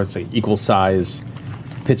 or let's say equal size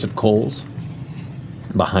pits of coals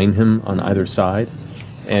behind him on either side.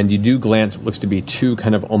 And you do glance what looks to be two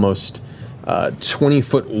kind of almost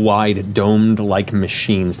 20-foot wide domed-like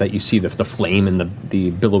machines that you see the flame and the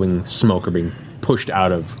billowing smoke are being pushed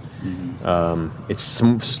out of. It's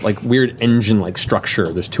some like weird engine-like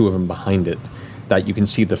structure. There's two of them behind it that you can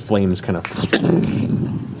see the flames kind of,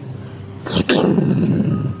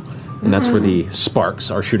 and that's where the sparks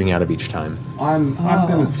are shooting out of each time. I'm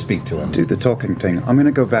going to speak to him. Do the talking thing. I'm going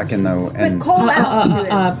to go back in though and call out to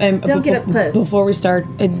him. Don't get up close. Before we start,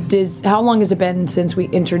 how long has it been since we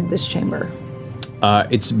entered this chamber?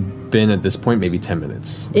 It's been at this point maybe 10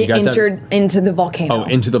 minutes. It entered into the volcano. Oh,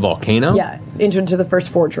 into the volcano? Yeah, entered into the first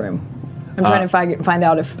forge room. I'm trying to find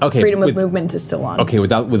out if freedom of movement is still on. Okay,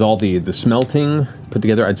 with all the smelting put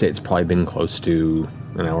together, I'd say it's probably been close to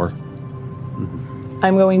an hour.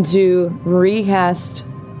 I'm going to recast.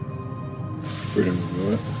 Freedom of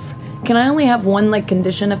movement. Can I only have one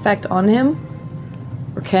condition effect on him,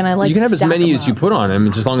 or can I You can have as many as you up? put on him,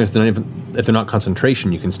 just as long as if they're not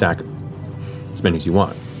concentration, you can stack as many as you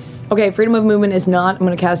want. Okay, freedom of movement is not. I'm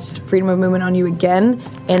going to cast freedom of movement on you again,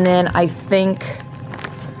 and then I think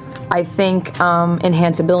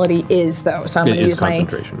enhanceability is though. So I'm going to use my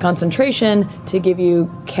concentration to give you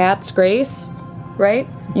Cat's Grace, right?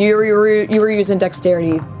 You were using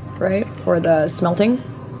dexterity, right, for the smelting.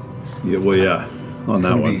 Yeah, well, yeah, on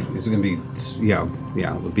that one. It's going to be,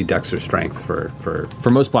 it'll be dex or strength for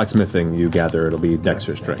most blacksmithing. You gather it'll be dex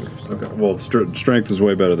or strength. Okay, well, strength is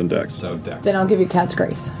way better than dex. So dex. Then I'll give you Cat's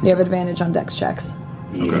Grace. You have advantage on dex checks.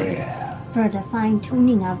 Okay. For the fine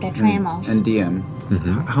tuning of the trammels. And DM,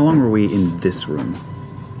 how long were we in this room?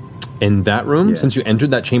 In that room? Yeah. Since you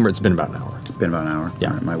entered that chamber, it's been about an hour. Been about an hour?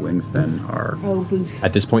 Yeah. Right, my wings then are... Oh, boof.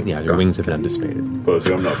 At this point, yeah, your wings have been undisputed.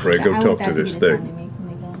 Posey, I'm not afraid. Go talk to this thing.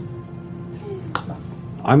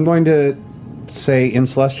 I'm going to say in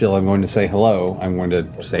Celestial, I'm going to say hello. I'm going to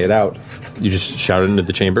say it out. You just shout it into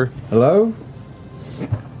the chamber? Hello?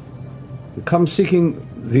 You come seeking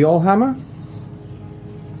the Allhammer?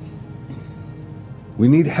 We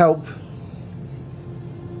need help.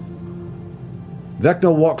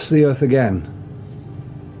 Vecna walks the earth again.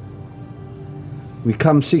 We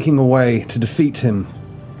come seeking a way to defeat him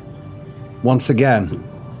once again.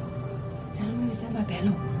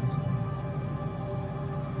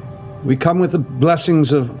 We come with the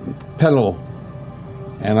blessings of Pelor,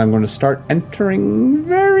 and I'm going to start entering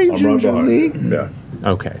very gingerly. Right behind you. Yeah.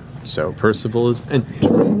 Okay, so Percival is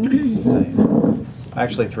entering. I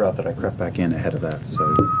actually threw out that I crept back in ahead of that,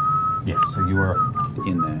 so... Yes, so you are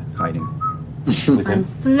in there, hiding. I'm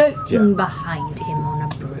floating behind him on a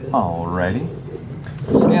broom. Alrighty.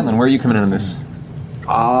 Scanlan, where are you coming in on this?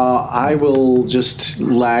 I will just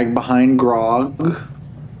lag behind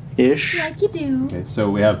Grog-ish. Like you do. Okay, so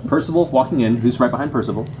we have Percival walking in. Who's right behind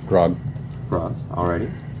Percival? Grog.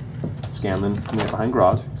 Alrighty. Scanlan coming up behind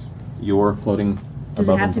Grog. You're floating Does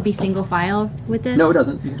it above have him. to be single file with this? No, it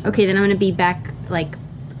doesn't. Okay, then I'm going to be back,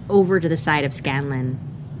 over to the side of Scanlan.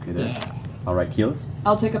 Okay, there. Alright, Keela?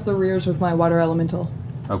 I'll take up the rears with my water elemental.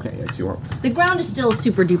 Okay, it's your... The ground is still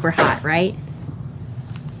super duper hot, right?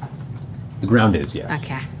 The ground is, yes.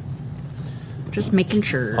 Okay. Just making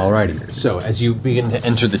sure. Alrighty. So as you begin to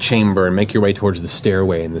enter the chamber and make your way towards the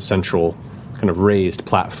stairway and the central kind of raised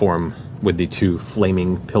platform with the two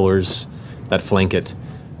flaming pillars that flank it,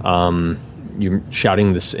 you're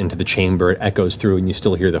shouting this into the chamber. It echoes through, and you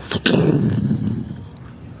still hear the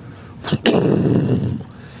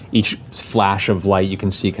each flash of light you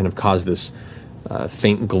can see kind of cause this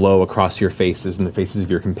faint glow across your faces and the faces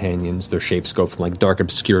of your companions. Their shapes go from dark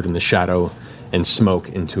obscured in the shadow and smoke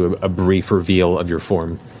into a brief reveal of your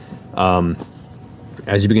form.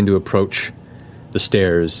 As you begin to approach the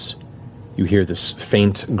stairs, you hear this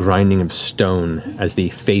faint grinding of stone as the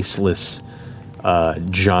faceless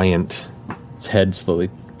giant's head slowly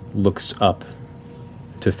looks up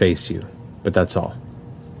to face you, but that's all.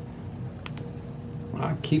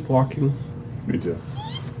 Keep walking. Me too.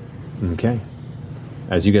 Okay.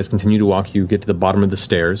 As you guys continue to walk, you get to the bottom of the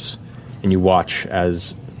stairs, and you watch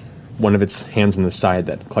as one of its hands on the side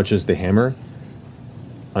that clutches the hammer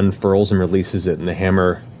unfurls and releases it, and the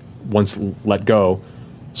hammer, once let go,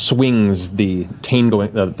 swings the chain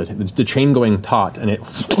going taut, and it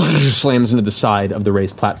slams into the side of the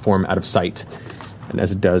raised platform out of sight. And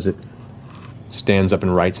as it does, it stands up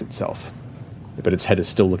and rights itself. But its head is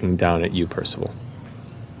still looking down at you, Percival.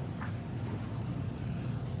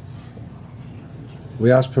 We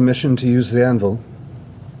asked permission to use the anvil.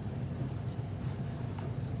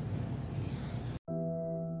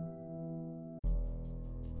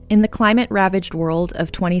 In the climate-ravaged world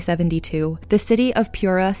of 2072, the city of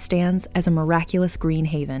Pura stands as a miraculous green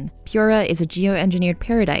haven. Pura is a geoengineered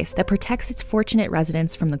paradise that protects its fortunate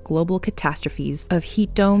residents from the global catastrophes of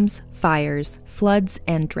heat domes, fires, floods,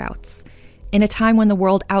 and droughts. In a time when the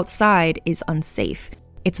world outside is unsafe,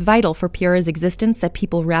 it's vital for Pura's existence that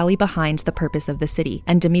people rally behind the purpose of the city,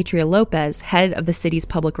 and Demetria Lopez, head of the city's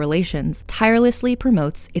public relations, tirelessly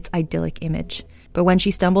promotes its idyllic image. But when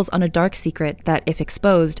she stumbles on a dark secret that, if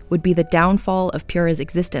exposed, would be the downfall of Pura's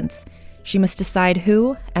existence, she must decide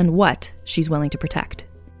who and what she's willing to protect.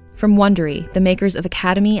 From Wondery, the makers of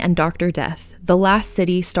Academy and Dr. Death, The Last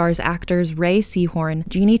City stars actors Ray Seahorn,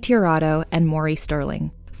 Jeannie Tirado, and Maury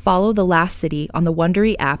Sterling. Follow The Last City on the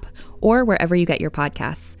Wondery app or wherever you get your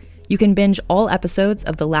podcasts. You can binge all episodes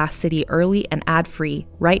of The Last City early and ad-free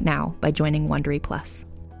right now by joining Wondery Plus.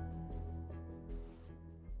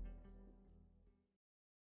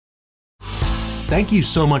 Thank you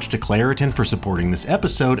so much to Claritin for supporting this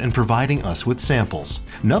episode and providing us with samples.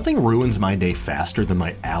 Nothing ruins my day faster than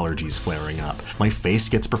my allergies flaring up. My face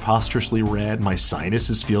gets preposterously red, my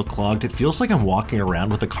sinuses feel clogged, it feels like I'm walking around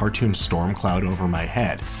with a cartoon storm cloud over my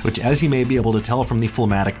head, which, as you may be able to tell from the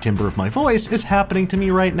phlegmatic timbre of my voice, is happening to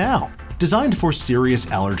me right now. Designed for serious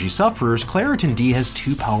allergy sufferers, Claritin D has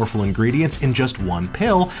 2 powerful ingredients in just one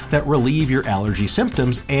pill that relieve your allergy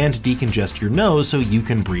symptoms and decongest your nose so you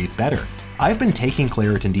can breathe better. I've been taking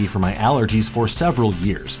Claritin D for my allergies for several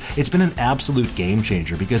years. It's been an absolute game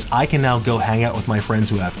changer because I can now go hang out with my friends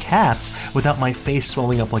who have cats without my face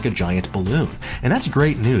swelling up like a giant balloon. And that's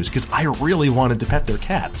great news because I really wanted to pet their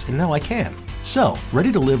cats, and now I can. So,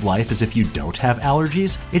 ready to live life as if you don't have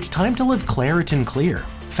allergies? It's time to live Claritin Clear.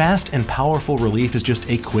 Fast and powerful relief is just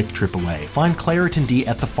a quick trip away. Find Claritin D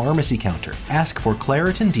at the pharmacy counter. Ask for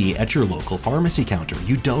Claritin D at your local pharmacy counter.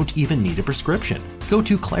 You don't even need a prescription. Go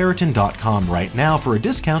to Claritin.com right now for a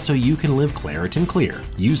discount so you can live Claritin Clear.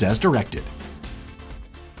 Use as directed.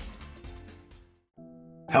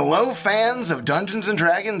 Hello, fans of Dungeons &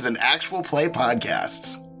 Dragons and actual play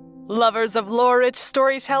podcasts. Lovers of lore-rich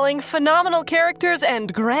storytelling, phenomenal characters,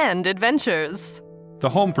 and grand adventures. The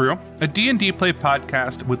Homebrew, a D&D play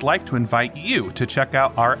podcast, would like to invite you to check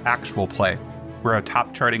out our actual play. We're a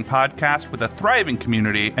top-charting podcast with a thriving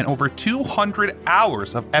community and over 200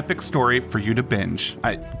 hours of epic story for you to binge.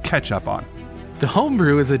 Catch up on. The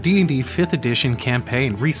Homebrew is a D&D 5th edition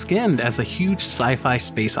campaign reskinned as a huge sci-fi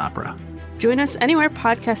space opera. Join us anywhere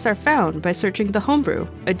podcasts are found by searching The Homebrew,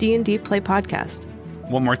 a D&D play podcast.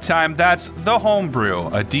 One more time, that's The Homebrew,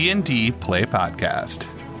 a D&D play podcast.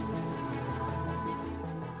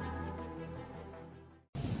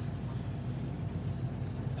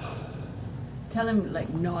 Tell him,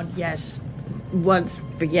 nod yes once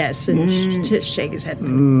for yes and just shake his head.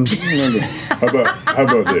 How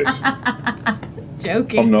about this?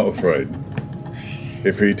 Joking. I'm not afraid.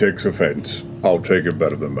 If he takes offense, I'll take it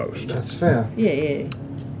better than most. That's fair. Yeah.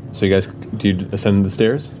 So you guys, do you ascend the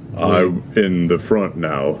stairs? I'm in the front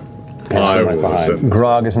now. I will ascend.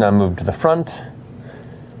 Grog is now moved to the front.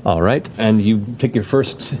 All right, and you take your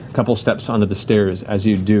first couple steps onto the stairs. As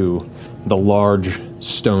you do, the large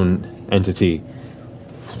stone entity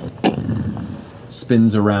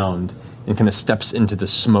spins around and kind of steps into the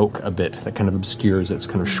smoke a bit that kind of obscures its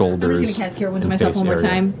kind of shoulders. I'm just going to cast Cure Wounds on and myself face one more area.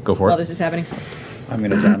 time. Go for while it. this is happening. I'm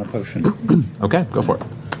going to down a potion. Okay, go for it.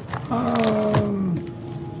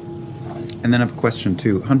 And then I have a question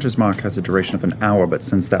too. Hunter's Mark has a duration of an hour, but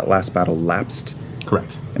since that last battle lapsed,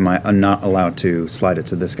 correct. Am I not allowed to slide it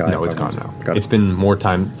to this guy? No, it's gone now. Got It's been more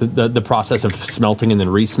time. The process of smelting and then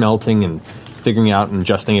resmelting and figuring out and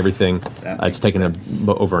adjusting everything, it's taken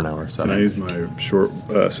over an hour. So Can I use my short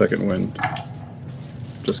second wind?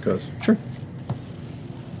 Just because. Sure.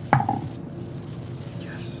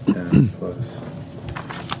 Yes. 10 plus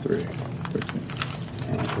 3, 13.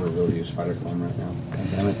 And I could really use Spider Clone right now.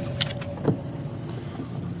 God damn it.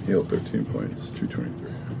 Heal 13 points,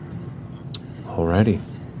 223. Alrighty.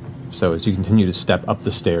 So as you continue to step up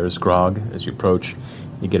the stairs, Grog, as you approach,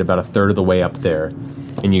 you get about a third of the way up there,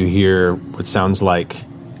 and you hear what sounds like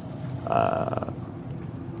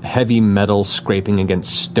heavy metal scraping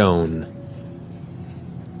against stone,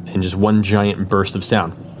 and just one giant burst of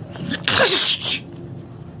sound.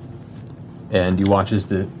 And you watch as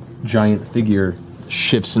the giant figure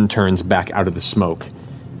shifts and turns back out of the smoke,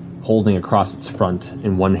 holding across its front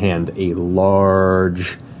in one hand a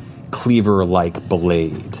large cleaver-like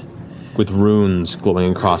blade with runes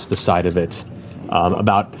glowing across the side of it,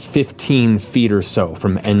 about 15 feet or so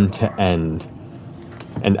from end to end.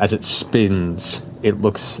 And as it spins, it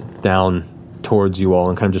looks down towards you all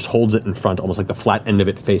and kind of just holds it in front, almost like the flat end of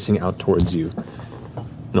it facing out towards you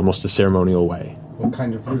in almost a ceremonial way. What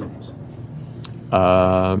kind of runes?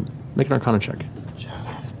 Make an Arcana check.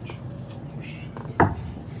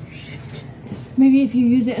 Maybe if you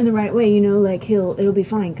use it in the right way, like it'll be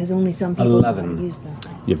fine because only some people 11. use that.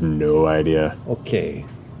 You have no idea. Okay.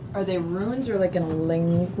 Are they runes or like in a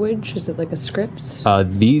language? Is it like a script?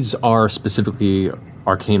 These are specifically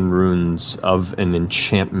arcane runes of an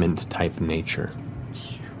enchantment type nature.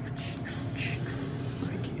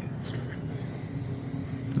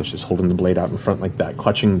 It's just holding the blade out in front like that,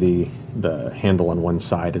 clutching the handle on one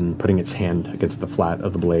side and putting its hand against the flat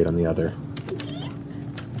of the blade on the other.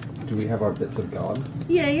 Do we have our bits of God?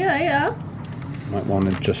 Yeah. Might want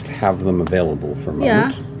to just have them available for a moment.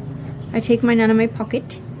 Yeah. I take mine out of my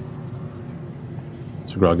pocket.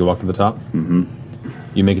 So Grog, you walk to the top? Mm-hmm.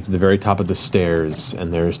 You make it to the very top of the stairs,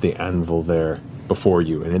 and there's the anvil there before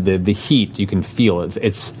you. And the heat, you can feel it.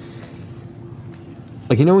 It's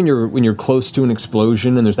like, when you're close to an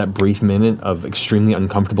explosion and there's that brief minute of extremely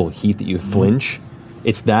uncomfortable heat that you flinch,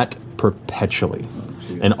 it's that perpetually.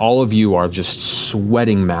 And all of you are just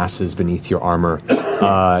sweating masses beneath your armor.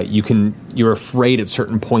 You're afraid at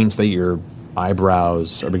certain points that your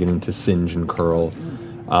eyebrows are beginning to singe and curl.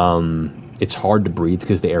 It's hard to breathe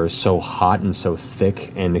because the air is so hot and so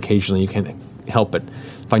thick, and occasionally you can't help but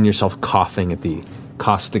find yourself coughing at the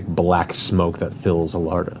caustic black smoke that fills a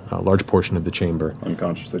large portion of the chamber.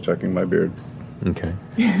 Unconsciously checking my beard. Okay.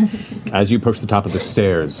 As you approach the top of the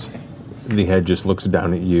stairs, the head just looks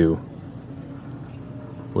down at you.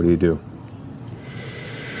 What do?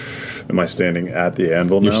 Am I standing at the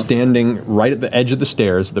anvil now? You're standing right at the edge of the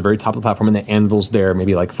stairs, at the very top of the platform, and the anvil's there,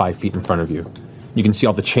 maybe like 5 feet in front of you. You can see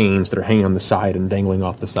all the chains that are hanging on the side and dangling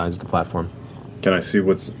off the sides of the platform. Can I see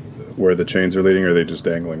where the chains are leading, or are they just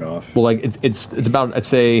dangling off? Well, it's about, I'd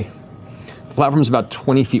say, the platform's about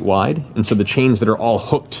 20 feet wide, and so the chains that are all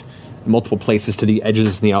hooked in multiple places to the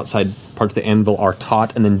edges and the outside parts of the anvil are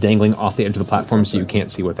taut and then dangling off the edge of the platform, so you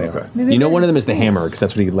can't see what they are. Maybe One of them is the hammer, because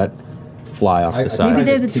that's what he let fly off the side. Maybe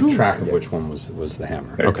they're the keep tools. track of which one was the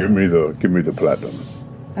hammer. Hey, okay. Give me the platinum.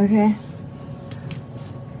 Okay.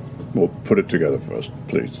 We'll put it together first,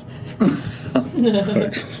 please.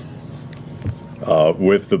 Thanks.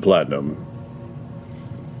 With the platinum,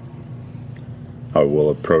 I will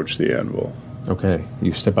approach the anvil. Okay,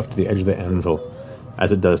 you step up to the edge of the anvil.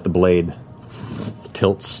 As it does, the blade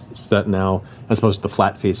tilts so that now, as opposed to the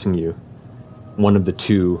flat facing you, one of the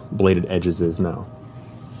two bladed edges is now.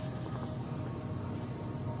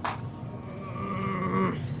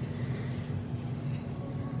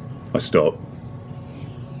 I stop.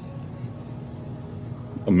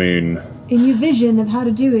 In your vision of how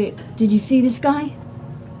to do it, did you see this guy?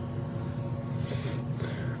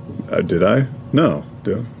 Did I? No.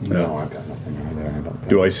 No, I've got nothing either. I don't think.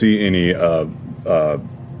 Do I see any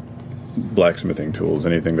blacksmithing tools,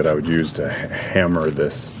 anything that I would use to hammer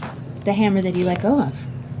this? The hammer that you let go of.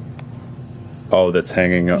 Oh, that's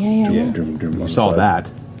hanging up. Yeah. You saw that,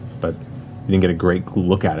 but you didn't get a great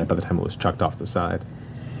look at it by the time it was chucked off the side.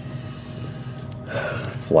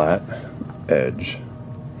 Flat edge.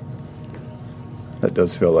 That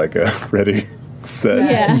does feel like a ready, set.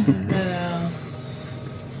 Yes.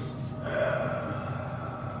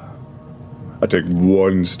 I take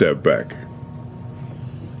one step back.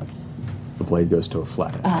 The blade goes to a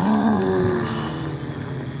flat.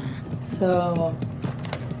 So,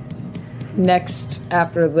 next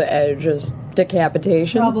after the edge is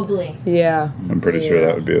decapitation? Probably. Yeah. I'm pretty sure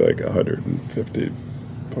that would be like 150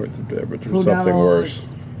 points of damage or something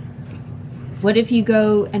worse. What if you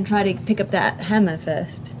go and try to pick up that hammer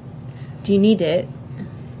first? Do you need it?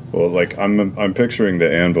 Well, like I'm picturing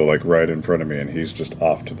the anvil like right in front of me, and he's just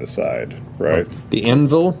off to the side, right? The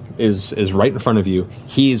anvil is right in front of you.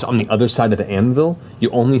 He's on the other side of the anvil.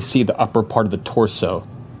 You only see the upper part of the torso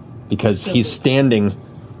because he's standing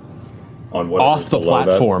off the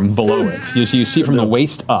platform below it. You see from the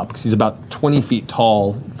waist up, because he's about 20 feet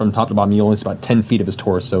tall from top to bottom. You only see about 10 feet of his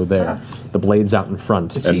torso there. The blade's out in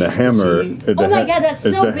front. And the hammer... Oh my god, that's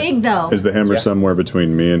so big though. Is the hammer somewhere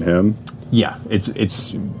between me and him? Yeah,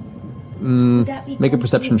 it's make a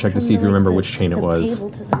perception check to see if you remember which chain it was.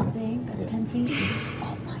 Table to the thing, that's 10 feet.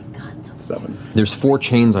 Oh my god. 7. There's 4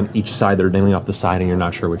 chains on each side that are dangling off the side, and you're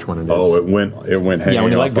not sure which one it is. Oh, it went hanging. Yeah,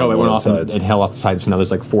 when you let off go, on it went one off and sides. it held off the sides. So now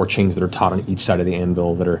there's like 4 chains that are taut on each side of the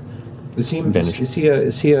anvil that are vanished. Is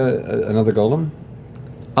he another golem?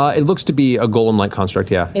 It looks to be a golem-like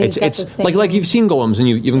construct. Yeah, And he's got the it's same- like you've seen golems and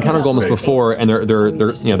you've encountered golems before, and they're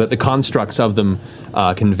the constructs of them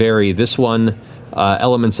can vary. This one,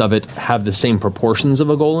 elements of it have the same proportions of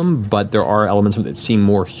a golem, but there are elements of it that seem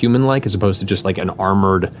more human-like as opposed to just like an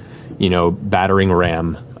armored, battering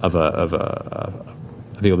ram of a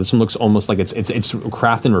vehicle. This one looks almost like it's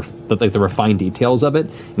crafted but like the refined details of it,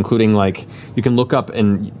 including like you can look up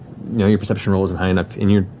and your perception roll isn't high enough,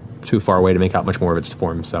 and you're too far away to make out much more of its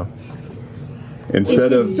form. So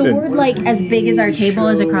Instead is his sword like as big as our table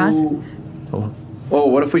is across? Oh,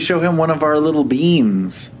 what if we show him one of our little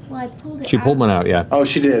beans? Well, I pulled it she pulled one out. Yeah. Oh,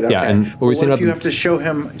 she did. Okay. Yeah, and what were we saying What about if you have to show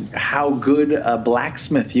him how good a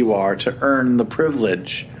blacksmith you are to earn the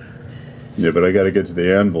privilege? Yeah, but I got to get to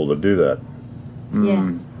the anvil to do that.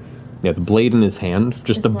 Yeah. Yeah, the blade in his hand,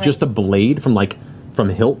 just the blade from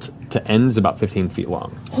hilt to end is about 15 feet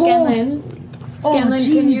long. Scanlan,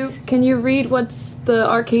 can you read what's the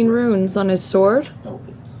arcane runes on his sword?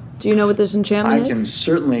 Do you know what this enchantment I can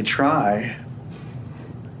certainly try.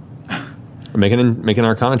 Make an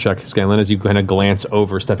Arcana check, Scanlan, as you kind of glance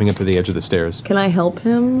over, stepping up to the edge of the stairs. Can I help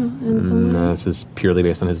him in some way? No, this is purely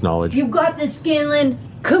based on his knowledge. You got this, Scanlan.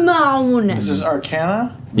 Come on. This is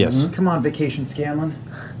Arcana? Yes. Come on, vacation, Scanlan.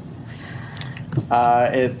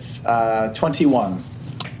 It's 21.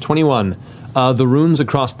 21. The runes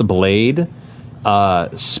across the blade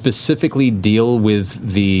specifically deal with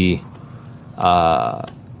the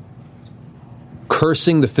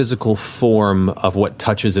cursing the physical form of what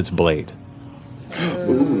touches its blade.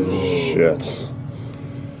 Shit.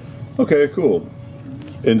 Okay, cool.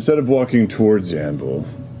 Instead of walking towards the anvil,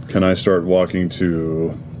 can I start walking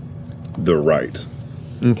to the right?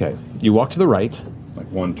 Okay. You walk to the right.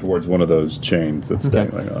 Like one towards one of those chains that's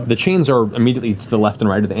dangling off. The chains are immediately to the left and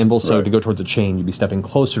right of the anvil, so to go towards the chain, you'd be stepping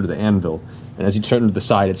closer to the anvil. And as you turn to the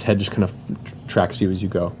side, its head just kind of tracks you as you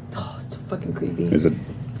go. Oh, it's so fucking creepy. Is it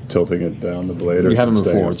tilting it down the blade? Or You haven't is it moved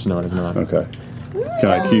staying? forward, so no, it doesn't matter. Okay. Can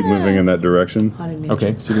I keep moving in that direction?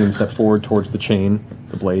 Okay, so you can step forward towards the chain.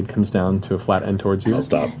 The blade comes down to a flat end towards you. I'll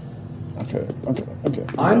stop. Okay.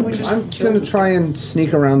 I'm going to try and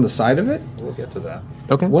sneak around the side of it. We'll get to that.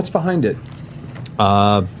 Okay. What's behind it? Make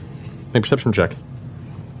a perception check.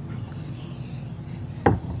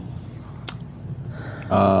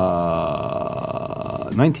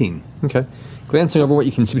 19. Okay. Glancing over what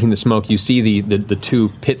you can see between the smoke, you see the 2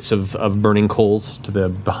 pits of burning coals to the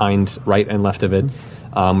behind right and left of it,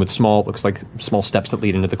 with looks like small steps that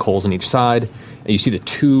lead into the coals on each side. And you see the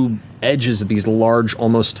 2 edges of these large, they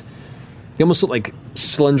almost look like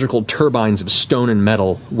cylindrical turbines of stone and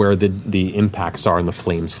metal where the impacts are and the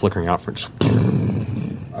flames flickering out from.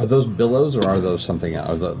 Are those billows or are those something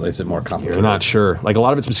else? Is it more complicated? You're not sure. Like a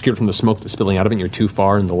lot of it's obscured from the smoke that's spilling out of it, and you're too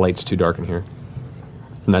far and the light's too dark in here.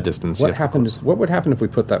 From that distance. What would happen if we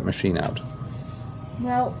put that machine out?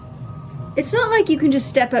 Well, it's not like you can just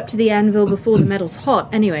step up to the anvil before the metal's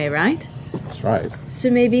hot anyway, right? That's right.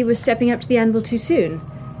 So maybe we're stepping up to the anvil too soon.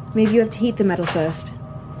 Maybe you have to heat the metal first.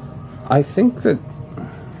 I think that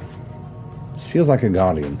this feels like a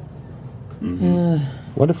guardian.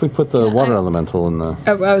 What if we put the water elemental in the...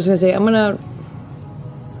 I was going to say, I'm gonna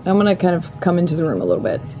kind of come into the room a little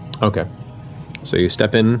bit. Okay. So you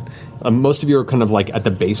step in. Most of you are kind of like at the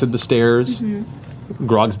base of the stairs. Mm-hmm.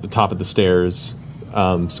 Grog's at the top of the stairs.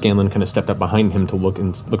 Scanlan kind of stepped up behind him to look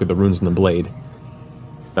at the runes in the blade.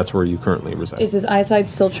 That's where you currently reside. Is his eyesight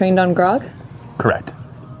still trained on Grog? Correct.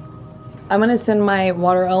 I'm going to send my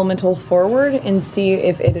water elemental forward and see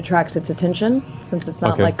if it attracts its attention, since it's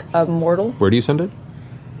not like a mortal, Where do you send it?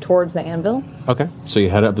 towards the anvil. Okay. So you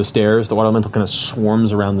head up the stairs. The water elemental kind of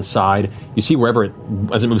swarms around the side. You see wherever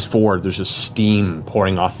as it moves forward, there's just steam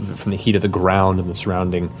pouring off of it from the heat of the ground and the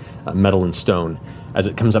surrounding metal and stone. As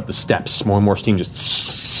it comes up the steps, more and more steam just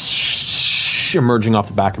emerging off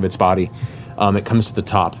the back of its body. It comes to the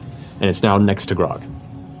top, and it's now next to Grog.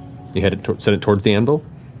 You set it towards the anvil?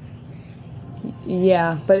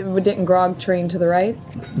 Yeah, but didn't Grog train to the right?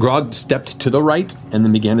 Grog stepped to the right, and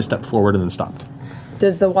then began to step forward and then stopped.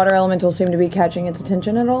 Does the water elemental seem to be catching its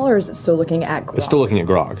attention at all, or is it still looking at Grog? It's still looking at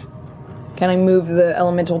Grog. Can I move the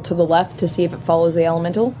elemental to the left to see if it follows the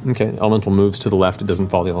elemental? Okay, elemental moves to the left. It doesn't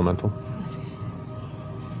follow the elemental.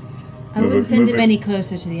 I wouldn't send him any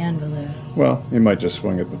closer to the anvil, though. Well, you might just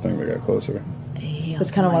swing at the thing that got closer. That's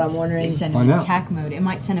kind of what I'm wondering. Send him in attack mode. It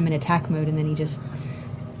might send him in attack mode, and then he just.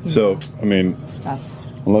 So, I mean, Stuff.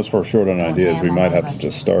 unless we're short on ideas, we ham might all have of to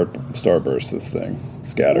us. just starburst this thing,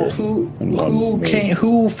 scatter. Well, in one move.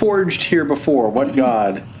 who forged here before? What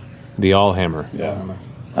god? The Allhammer. Yeah.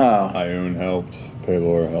 Oh. Ioun helped.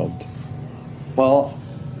 Pelor helped. Well,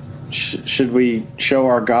 should we show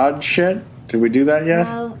our god shit? Did we do that yet?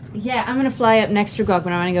 Well, yeah, I'm gonna fly up next to Grog,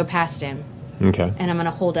 but I'm gonna go past him, Okay. and I'm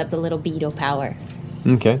gonna hold up the little beetle power.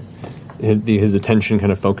 Okay. His attention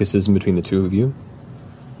kind of focuses in between the two of you.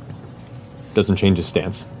 Doesn't change his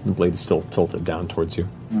stance. The blade is still tilted down towards you.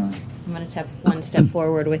 I'm gonna step one step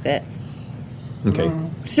forward with it. Okay.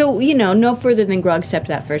 So, no further than Grog stepped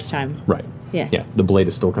that first time. Right. Yeah. Yeah. The blade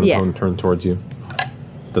is still kind of Yeah. turned towards you.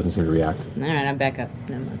 Doesn't seem to react. All right, I'm back up.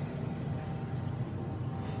 Never mind.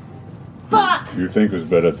 Fuck! You think was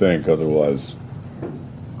better think, otherwise.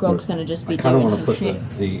 Grog's gonna just be I kind of doing want to some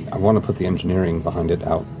put shit. I want to put the engineering behind it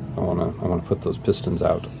out. I want to put those pistons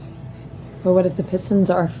out. But what if the pistons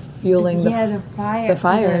are fueling Yeah, the the fire.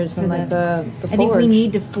 fires for and like the I think we forge?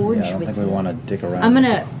 need to forge Yeah, I don't with think we it. want to dig around. I'm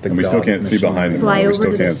gonna And we still can't see behind them. Fly we over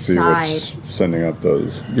still to the can't see what's side. sending up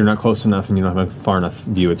those. You're not close enough and you don't have a far enough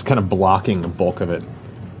view. It's kind of blocking the bulk of it.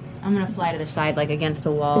 I'm gonna fly to the side, like against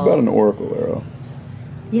the wall. What about an oracle arrow?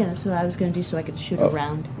 Yeah, that's what I was gonna do, so I could shoot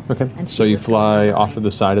around. Okay. And So see you what's going on fly behind. off to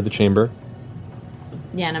the side of the chamber.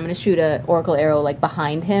 Yeah, and I'm gonna shoot a oracle arrow like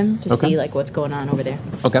behind him to Okay. see like what's going on over there.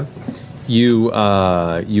 Okay. You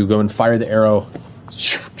go and fire the arrow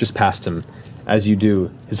just past him. As you do,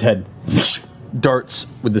 his head darts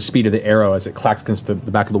with the speed of the arrow as it clacks against the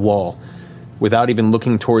back of the wall. Without even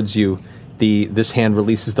looking towards you, this hand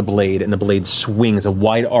releases the blade, and the blade swings a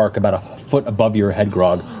wide arc about a foot above your head,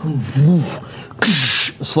 Grog.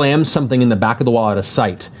 Slams something in the back of the wall out of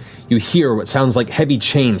sight. You hear what sounds like heavy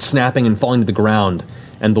chains snapping and falling to the ground,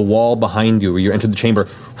 and the wall behind you, where you enter the chamber,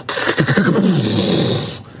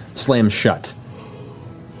 slams shut.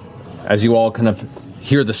 As you all kind of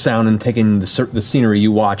hear the sound and take in the scenery,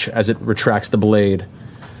 you watch as it retracts the blade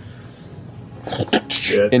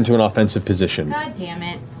into an offensive position. God damn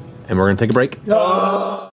it. And we're going to take a break.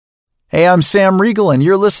 Hey, I'm Sam Riegel, and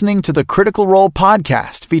you're listening to the Critical Role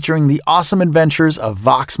podcast featuring the awesome adventures of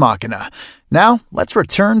Vox Machina. Now, let's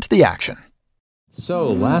return to the action.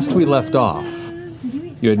 So, last we left off,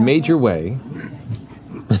 you had made your way...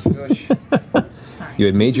 You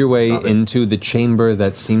had made your way into the chamber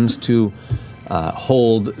that seems to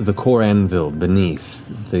hold the Core Anvil beneath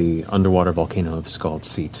the underwater volcano of Scald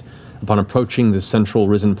Seat. Upon approaching the central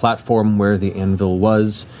risen platform where the anvil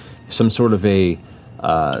was, some sort of a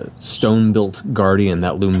stone-built guardian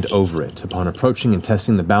that loomed over it. Upon approaching and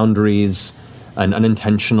testing the boundaries, an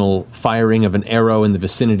unintentional firing of an arrow in the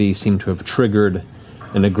vicinity seemed to have triggered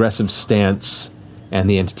an aggressive stance, and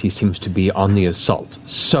the entity seems to be on the assault.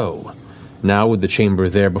 So, now with the chamber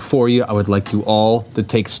there before you, I would like you all to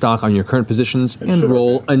take stock on your current positions and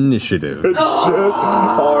roll initiative.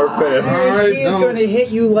 Alright, he is going to hit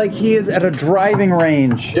you like he is at a driving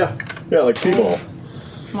range. Yeah, like T-ball.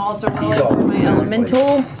 I'm also rolling for my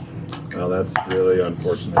elemental. Well, that's really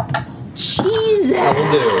unfortunate. Jesus! I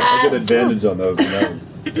will do. I get advantage on those, and that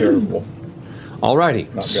was terrible. Alrighty,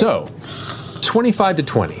 so 25 to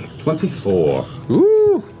 20. 24.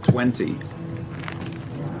 Ooh. 20.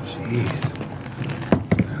 Jeez.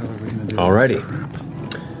 Alrighty.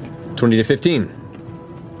 20 to 15.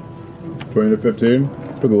 20 to 15,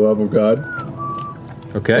 for the love of God.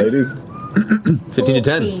 Okay. Ladies. 15 to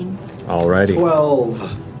 10. Alrighty.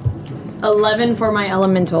 12. 11 for my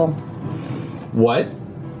elemental. What?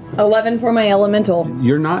 11 for my elemental.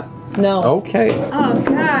 You're not? No. Okay. Oh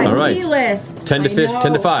God. All right. Lilith. 10 to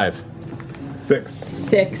 10 to 5. 6.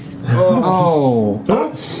 6.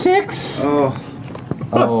 Oh. 6? Oh.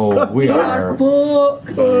 Oh, we are.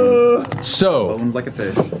 So, like a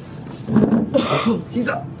fish. He's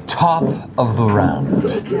up. Top of the round.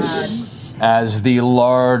 As the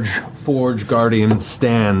large Forge Guardian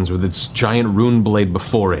stands with its giant rune blade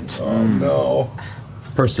before it. Oh no.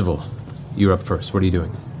 Percival, you're up first. What are you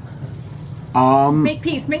doing? Make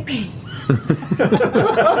peace, make peace.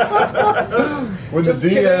 When the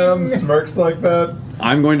DM smirks like that,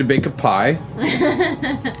 I'm going to bake a pie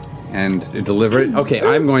and deliver it. Okay,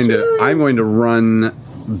 I'm going to run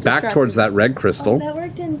back towards that red crystal. That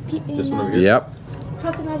worked in Yep.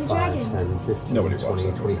 Puff the Magic Dragon. 10, 15,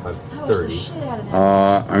 20, 25, 30.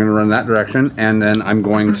 I'm going to run that direction, and then I'm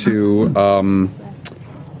going to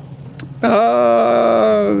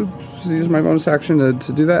use my bonus action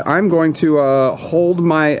to do that. I'm going to hold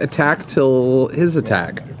my attack till his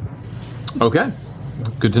attack. Okay.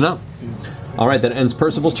 Good to know. All right, that ends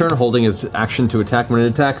Percival's turn, holding his action to attack when it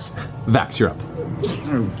attacks. Vax, you're up.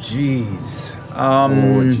 Oh, jeez.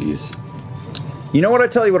 You know what? I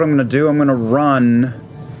tell you what I'm going to do. I'm going to run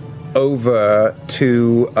over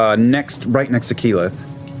to right next to Keyleth.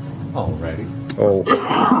 Alrighty. Oh.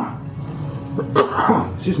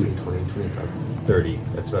 Excuse me. 20, 25, 30.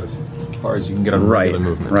 That's about as far as you can get on regular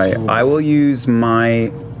movements. Right. I will use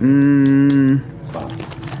my.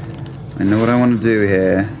 I know what I want to do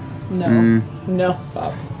here. No. No,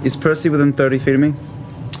 Bob. Is Percy within 30 feet of me?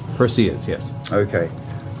 Percy is, yes. Okay.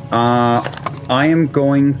 I am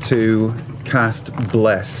going to cast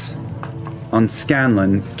Bless on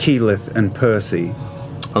Scanlan, Keyleth, and Percy.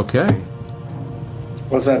 Okay.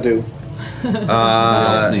 What's that do?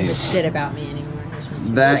 Did about me anymore.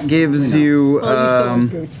 That gives you.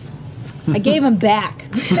 I gave him back.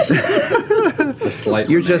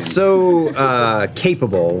 You're just so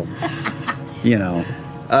capable, you know.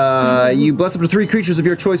 You bless up to 3 creatures of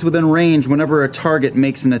your choice within range. Whenever a target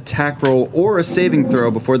makes an attack roll or a saving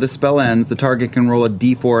throw before the spell ends, the target can roll a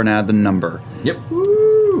d4 and add the number. Yep.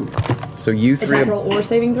 Woo! So you 3... Attack roll or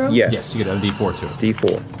saving throw? Yes. Yes, you get a d4 to it.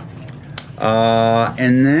 d4.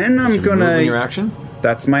 And then I'm gonna... Moving your action?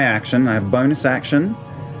 That's my action. I have bonus action.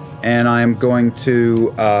 And I'm going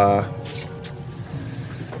to...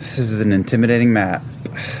 This is an intimidating map.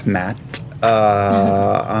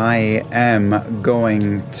 I am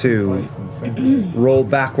going to roll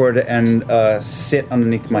backward and sit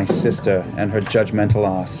underneath my sister and her judgmental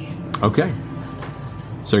ass. Okay.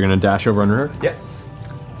 So you're going to dash over under her? Yep.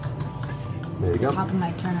 There you go. Top of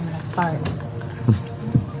my turn, I'm gonna fart.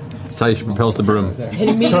 That's how she propels the broom. It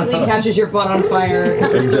immediately catches your butt on fire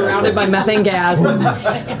because you're surrounded by methane gas.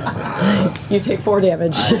 You take 4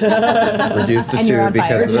 damage. Reduced to 2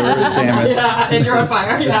 because of the damage. Yeah, and you're on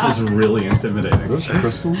fire. Yeah. This is really intimidating. Those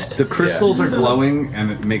crystals? The crystals are glowing,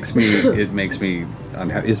 and it makes me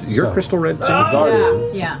unhappy. Is your crystal red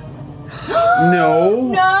too? Yeah.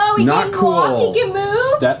 No. No, he not can cool. walk, he can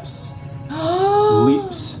move. Steps.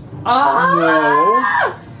 Leaps. No.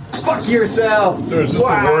 Fuck yourself. Dude, it's just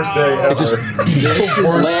the worst day ever. It just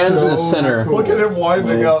lands in the center. Look at him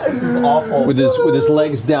winding up. This is awful. With his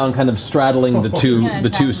legs down, kind of straddling the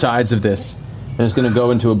two sides of this, and it's going to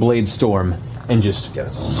go into a blade storm and just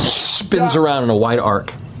spins around in a wide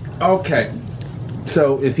arc. Okay.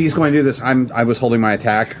 So if he's going to do this, I was holding my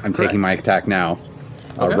attack. I'm taking my attack now.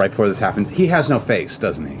 Right before this happens. He has no face,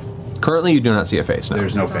 doesn't he? Currently, you do not see a face. No.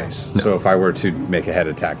 There's no face. No. So if I were to make a head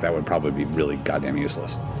attack, that would probably be really goddamn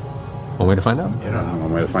useless. One way to find out.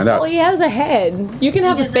 One way to find out. Well, he has a head. You can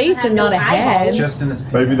have a face and not a head. Just in his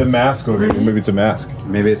maybe the mask will get. Maybe it's a mask.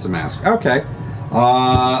 Maybe it's a mask. Okay.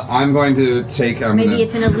 I'm going to take. Maybe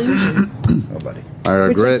it's an illusion. Oh, buddy.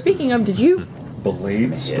 Richard, speaking of, did you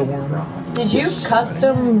Blade storm? Did you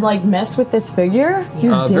custom mess with this figure? You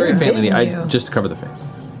did, very faintly. didn't you? Just to cover the face.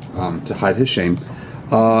 To hide his shame.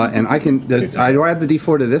 And I can. Do I add the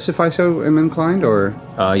d4 to this if I so am inclined, or?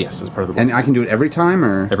 Yes, as part of the. And I can do it every time,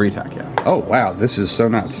 or every attack. Yeah. Oh wow, this is so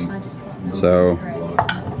nuts. So,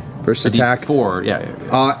 first attack. D4. Yeah.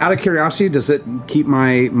 Out of curiosity, does it keep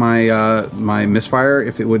my misfire?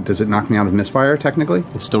 If it would, does it knock me out of misfire? Technically,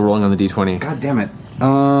 it's still rolling on the d20. God damn it.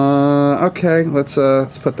 Okay, let's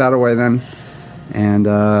put that away then, and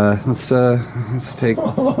let's take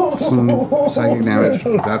some psychic damage.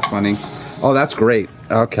 That's funny. Oh, that's great.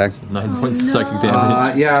 Okay. 9 points of psychic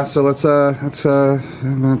damage. Yeah, so let's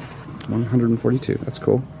 142. That's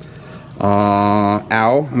cool. Ow.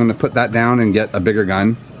 I'm going to put that down and get a bigger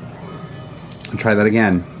gun. And try that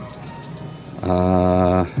again.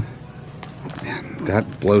 Man,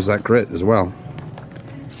 that blows that crit as well.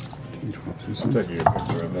 I'm taking a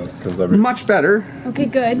picture of this because much better. Okay,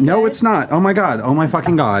 good. No, it's not. Oh my god. Oh my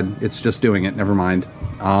fucking god. It's just doing it. Never mind.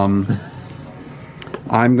 I'm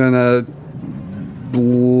gonna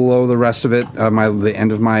blow the rest of it. The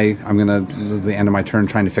end of my turn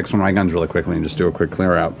trying to fix one of my guns really quickly and just do a quick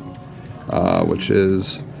clear out, which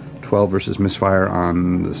is 12 versus misfire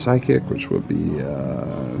on the psychic, which would be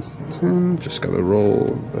 10. Just gotta roll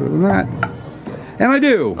better than that. And I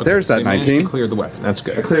do. Okay, There's so that you managed 19. to clear the weapon. That's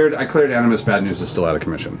good. I cleared Animus. Bad News is still out of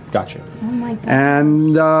commission. Gotcha. Oh my god.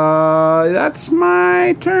 And that's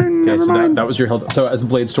my turn. Okay, Never so mind. that was your held. So as a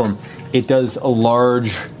blade storm, it does a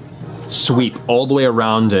large sweep all the way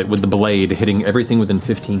around it with the blade, hitting everything within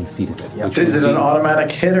 15 feet of it. Yeah. Is it an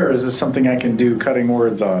automatic hit, or is this something I can do cutting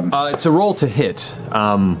words on? It's a roll to hit,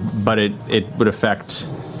 but it would affect,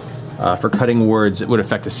 for cutting words, it would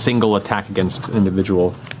affect a single attack against an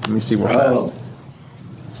individual. Let me see what fast.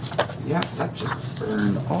 Yeah, that just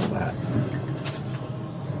burned all that.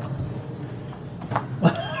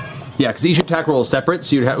 Yeah, because each attack roll is separate,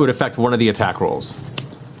 so it would affect one of the attack rolls.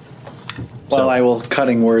 Well, I will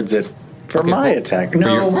cutting words it for my attack.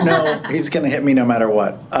 No, he's going to hit me no matter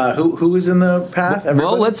what. Who is in the path?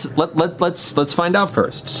 Well, let's find out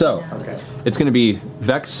first. So, it's going to be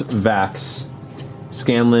Vex, Vax,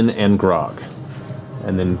 Scanlan, and Grog,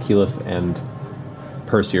 and then Keyleth and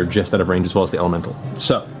Percy are just out of range, as well as the elemental.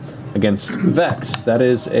 So, against Vex, that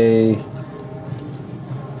is a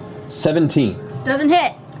 17. Doesn't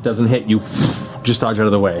hit. Doesn't hit. You just dodge out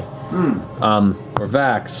of the way. For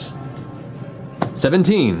Vax,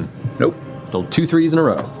 17. Nope. So 2 3s in a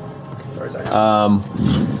row. Sorry, Zach.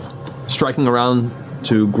 Striking around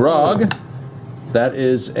to Grog, that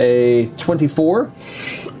is a 24.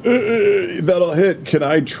 That'll hit. Can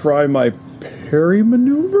I try my parry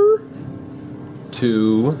maneuver?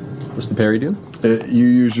 What's the parry do? You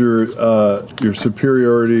use your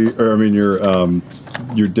superiority, or I mean your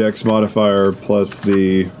dex modifier plus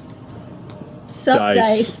the Sup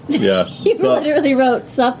dice. Yeah. You literally wrote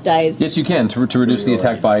sup dice. Yes, you can, to reduce the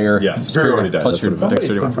attack by your superiority die. plus your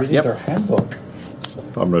dexterity modifier. Yep. Their handbook.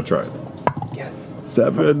 I'm going to try it.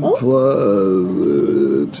 7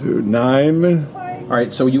 plus 2, 9. All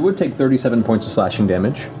right, so you would take 37 points of slashing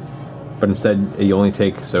damage, but instead you only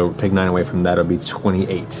take 9 away from that, it'll be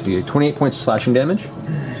 28. So you get 28 points of slashing damage.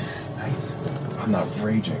 Nice. I'm not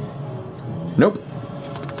raging. Nope.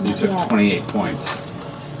 So you took 28 points.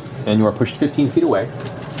 And you are pushed 15 feet away.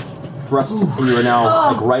 Thrust, and you are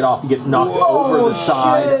now right off. You get knocked over the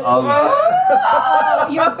side of...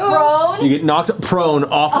 You're prone? You get knocked prone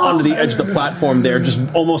off onto the edge of the platform there, just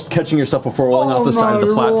almost catching yourself before rolling off the side of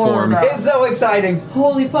the platform. It's so exciting.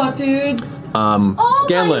 Holy fuck, dude.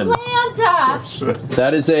 Scanlan. Lanta.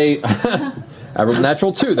 That is a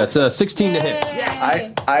natural 2. That's a 16 to hit.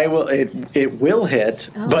 I will. It will hit,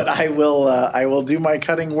 but I will do my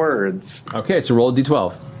cutting words. Okay, so roll a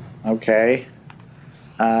d12. Okay.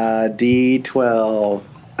 D12.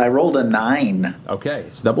 I rolled a 9. Okay,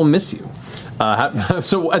 so that will miss you.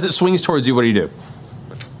 So as it swings towards you, what do you do?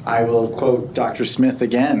 I will quote Dr. Smith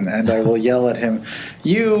again, and I will yell at him,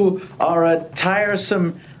 "You are a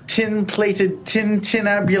tiresome tin-plated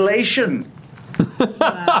tintinabulation."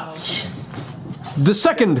 Wow. The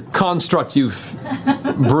second construct you've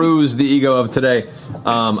bruised the ego of today.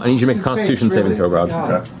 I need you to make a Constitution saving throw, Grog.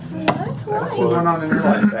 What's going on in your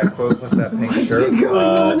life? That quote plus that pink shirt.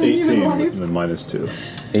 18 and then minus 2.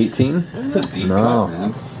 18? That's a deep cut,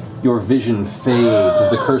 man. Your vision fades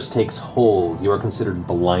as the curse takes hold. You are considered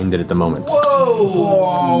blinded at the moment.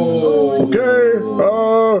 Whoa! Okay.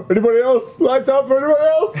 Anybody else? Lights out for anybody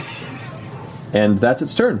else? And that's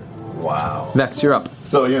its turn. Wow. Vex, you're up.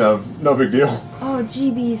 So, no big deal. Oh,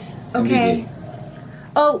 jeebies. Okay.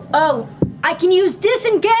 Oh, I can use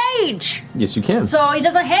disengage. Yes, you can. So he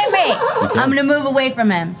doesn't hit me. I'm going to move away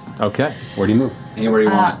from him. Okay. Where do you move? Anywhere you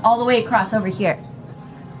want. All the way across over here.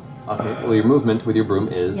 Okay. Well, your movement with your broom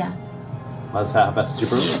is... Yeah. How fast is your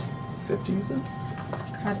broom? 50, you said?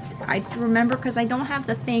 God, I remember because I don't have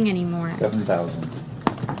the thing anymore. 7,000.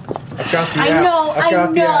 I've got the I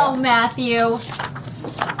know, Matthew.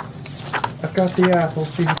 I've got the app. Let's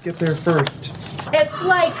see who's get there first. I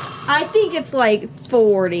think it's like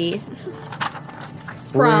 40.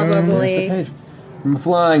 Probably. I'm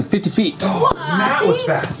flying 50 feet. Oh, that was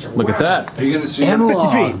faster. Look at that. Are you going to see 50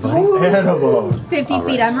 feet. Analog. 50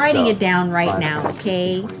 feet. I'm writing it down right now,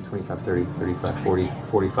 okay? 20, 25, 30, 35, 40,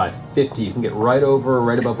 45, 50. You can get right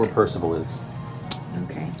above where Percival is.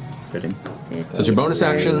 Okay. Fitting. So it's your bonus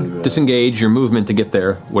action, disengage, your movement to get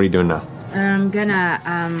there. What are you doing now? I'm gonna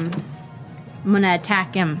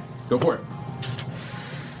attack him. Go for it.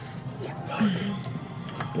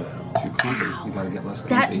 You gotta get less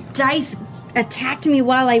That dice attacked me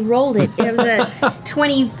while I rolled it. It was a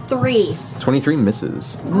 23. 23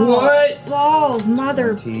 misses. What? Balls,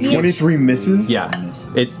 mother. 23 misses? Yeah.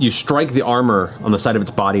 You strike the armor on the side of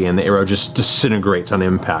its body and the arrow just disintegrates on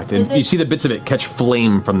impact. And you see the bits of it catch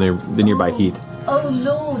flame from the nearby heat. Oh,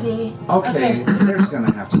 lordy. Okay, there's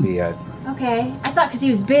gonna have to be a... Okay. I thought because he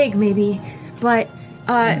was big, maybe. But,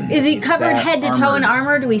 is he covered head to toe in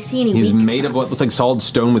armor? Do we see any He's weak made of what looks like solid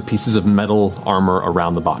stone with pieces of metal armor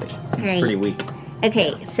around the body. Great. Pretty weak.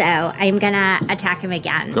 Okay, so I'm gonna attack him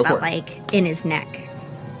again, Go for but it. like in his neck.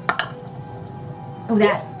 Oh,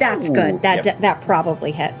 that's good. That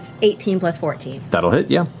probably hits. 18 plus 14. That'll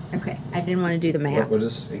hit, yeah. Okay, I didn't want to do the math. What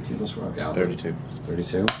is 18 plus 4? 32.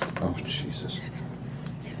 32? Oh, Jesus.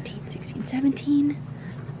 15, 16, 17.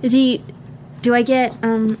 Is he... Do I get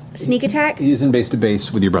sneak attack? He is in base to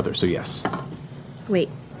base with your brother, so yes.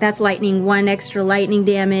 Wait, That's lightning. 1 extra lightning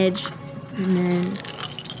damage. And then...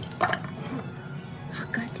 Oh,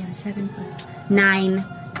 goddamn. 7 plus 9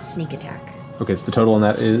 sneak attack. Okay, so the total on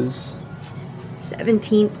that is?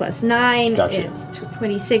 17 plus 9 Gotcha. is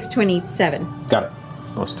 26, 27. Got it.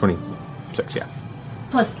 Almost 26, yeah.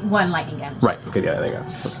 Plus 1 lightning damage. Right, okay, yeah, there you go.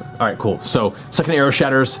 All right, cool. So, second arrow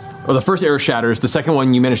shatters, or the first arrow shatters, the second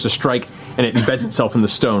one you manage to strike, and it embeds itself in the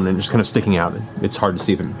stone and just kind of sticking out. It's hard to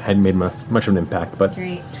see if it had made much of an impact, but...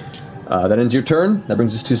 Great. That ends your turn. That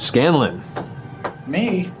brings us to Scanlan.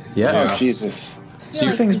 Me? Yes. Oh, Jesus. So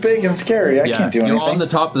This thing's big and scary. I can't do anything. You're on the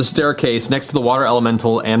top of the staircase next to the water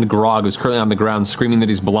elemental and Grog, who's currently on the ground screaming that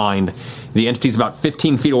he's blind. The entity's about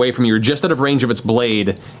 15 feet away from you. You're just out of range of its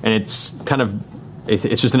blade, and it's kind of...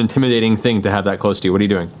 It's just an intimidating thing to have that close to you. What are you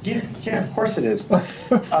doing? Yeah, of course it is.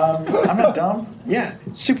 I'm not dumb. Yeah,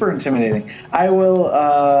 super intimidating. I will,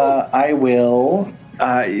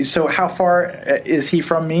 so how far is he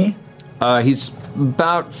from me? He's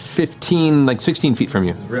about 15, like 16 feet from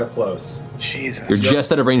you. Real close. Jesus. You're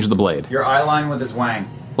just out of range of the blade. Your eye line with his wang.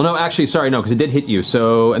 Well, no, actually, sorry, no, because it did hit you.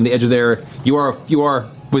 So, on the edge of there, you are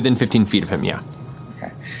within 15 feet of him, yeah.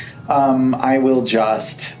 Okay. I will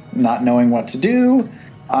just, not knowing what to do,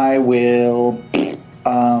 I will,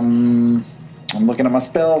 I'm looking at my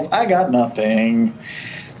spells. I got nothing.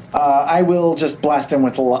 I will just blast him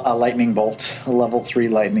with a lightning bolt, a level 3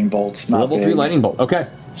 lightning bolt. Not level big. 3 lightning bolt, okay.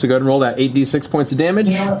 So go ahead and roll that 8d6 points of damage.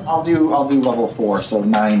 You know what? I'll do level 4, so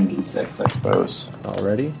 9d6, I suppose.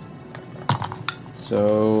 Alrighty.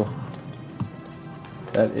 So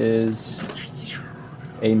that is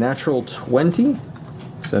a natural 20. So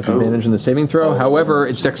that's advantage in the saving throw. However,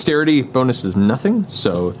 its dexterity bonus is nothing,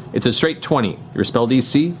 so it's a straight 20. Your spell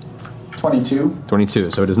DC? 22. 22,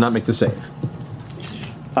 so it does not make the save.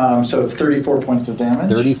 So it's 34 points of damage.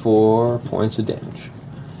 34 points of damage.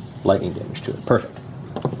 Lightning damage to it. Perfect.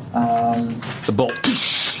 The bolt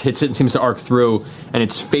hits it and seems to arc through, and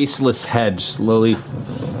its faceless head slowly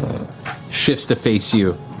shifts to face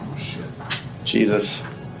you. Jesus.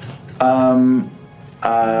 I'm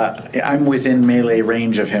within melee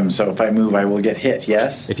range of him, so if I move, I will get hit,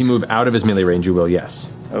 yes? If you move out of his melee range, you will, yes.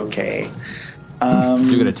 Okay.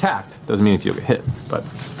 You get attacked. Doesn't mean if you'll get hit, but...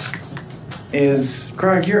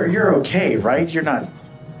 Greg, you're okay, right? You're not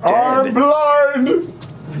dead. I'm blind!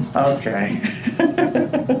 Okay.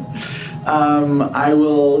 I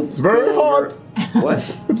will... It's very hot. What?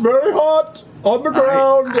 It's very hot on the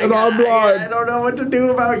ground, and I'm blind. I don't know what to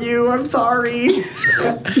do about you. I'm sorry.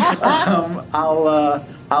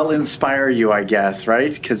 I'll inspire you, I guess,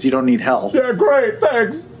 right? Because you don't need help. Yeah, great.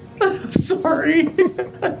 Thanks. Sorry.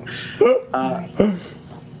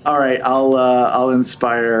 All right, I'll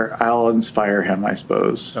inspire him, I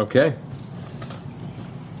suppose. Okay.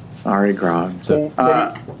 Sorry, Grog. So,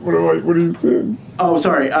 what do you think? Oh,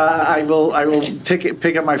 sorry. I will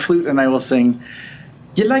pick up my flute and I will sing.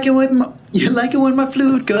 You like it when my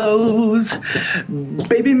flute goes,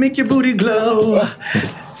 baby, make your booty glow.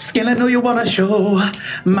 Skin, I know you wanna show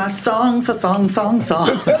my song's a song. Cisco.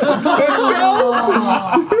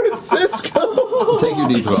 Take your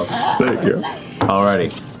D12. Thank you.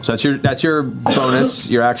 Alrighty. So that's your bonus,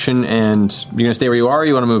 your action, and you're gonna stay where you are, or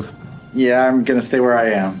you want to move? Yeah, I'm gonna stay where I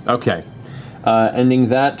am. Okay. Ending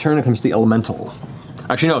that turn, it comes to the elemental.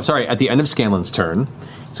 Actually, no, sorry. At the end of Scanlan's turn,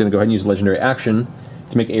 he's gonna go ahead and use a legendary action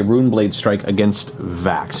to make a rune blade strike against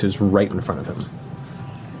Vax, who's right in front of him.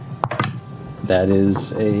 That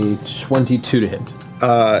is a 22 to hit.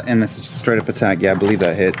 And this is straight up attack. Yeah, I believe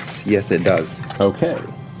that hits. Yes, it does. Okay.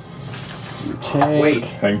 You take... Wait.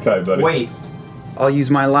 Hang tight, buddy. Wait. I'll use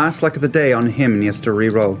my last luck of the day on him, and he has to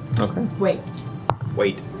re-roll. Okay. Wait.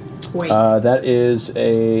 That is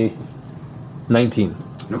a 19.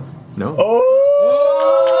 Nope. No?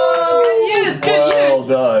 Well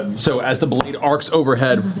done. So as the blade arcs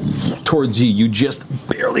overhead towards you, you just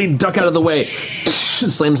barely duck out of the way. It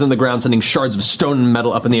slams on the ground, sending shards of stone and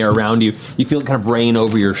metal up in the air around you. You feel it kind of rain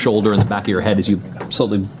over your shoulder and the back of your head as you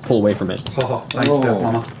slowly pull away from it. Oh, nice stuff,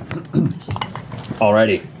 Mama.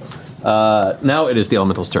 Alrighty. Now it is the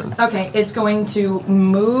elemental's turn. Okay, it's going to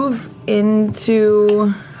move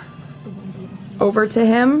into over to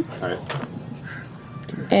him. All right.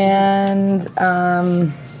 And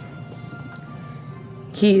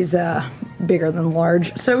he's bigger than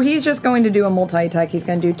large. So he's just going to do a multi-attack. He's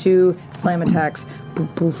going to do 2 slam attacks.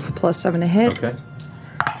 Poof, poof, +7 to hit. Okay.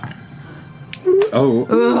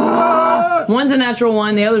 Oh. One's a natural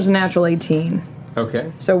 1, the other's a natural 18.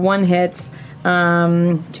 Okay. So 1 hits,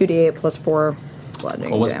 2d8 +4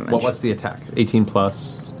 bludgeoning damage. What's the attack? 18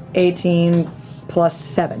 plus? 18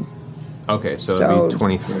 +7. Okay, so it'd be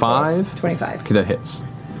 25? 25. Okay, that hits.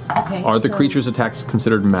 Okay, Are the so- creature's attacks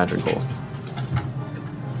considered magical?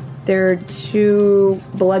 There are 2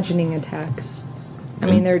 bludgeoning attacks. I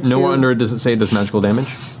mean, there are 2. Nowhere under it does it say it does magical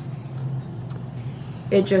damage?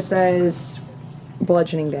 It just says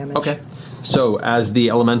bludgeoning damage. Okay. So as the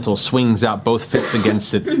elemental swings out both fists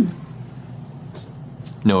against it,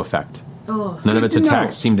 no effect. Oh. None of its Good to know.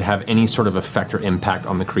 attacks seem to have any sort of effect or impact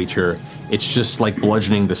on the creature. It's just like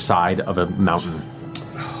bludgeoning the side of a mountain.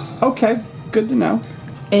 Okay, good to know.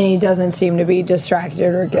 And he doesn't seem to be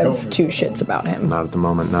distracted or give 2 shits about him. Not at the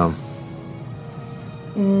moment, no.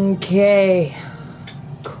 Okay.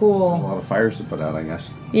 A Cool. lot of fires to put out, I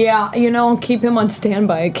guess. Yeah, keep him on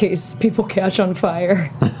standby in case people catch on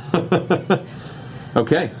fire.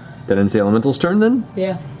 Okay. That ends the elemental's turn then?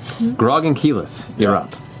 Yeah. Grog and Keyleth, you're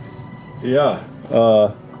up. Yeah.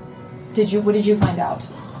 What did you find out?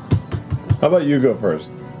 How about you go first?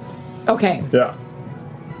 Okay. Yeah.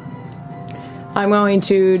 I'm going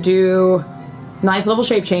to do 9th level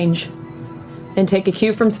shape change and take a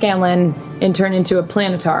cue from Scanlan and turn into a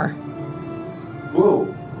planetar. Whoa.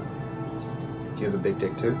 Do you have a big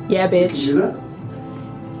dick too? Yeah, bitch. You can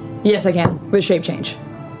do that? Yes, I can, with shape change.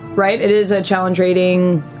 Right? It is a challenge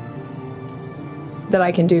rating that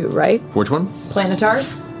I can do, right? Which one?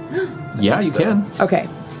 Planetars? Yeah, you can. Okay,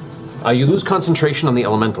 You lose concentration on the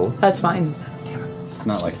elemental, that's fine. It's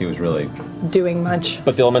not like he was really... Doing much.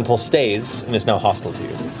 but the elemental stays and is now hostile to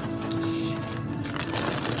you.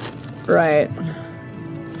 Right.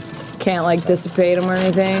 Can't, dissipate them or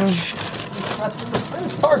anything.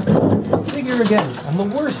 It's hard. Figure again. I'm the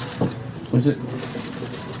worst. Was it...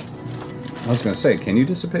 I was going to say, can you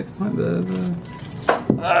dissipate the...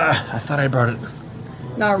 I thought I brought it.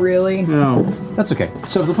 Not really. No. That's okay.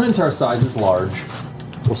 So the planetar size is large.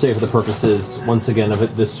 We'll say for the purposes, once again, of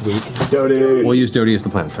it this week. Dodie. We'll use Dodie as the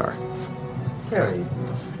planetar. Terry.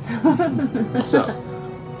 So,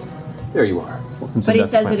 there you are. But he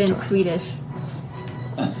says it in Swedish.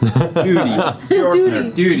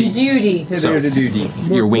 Duty. So,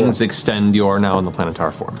 your wings extend. You are now in the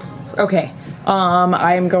planetar form. Okay.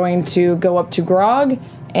 I am going to go up to Grog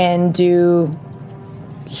and do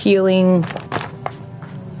healing.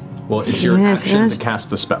 Well, it's your action to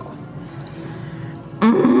cast the spell.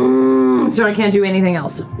 So I can't do anything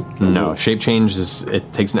else. No, shape change is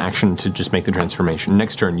it takes an action to just make the transformation.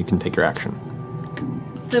 Next turn, you can take your action.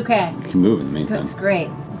 It's okay. You can move in the meantime. That's great.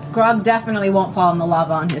 Grog definitely won't fall in the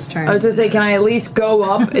lava on his turn. I was gonna say, can I at least go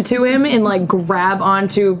up to him and grab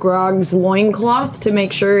onto Grog's loincloth to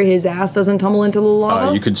make sure his ass doesn't tumble into the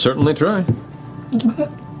lava? You could certainly try.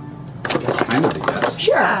 Kind of, yes.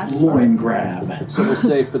 Sure. Loin grab. So we'll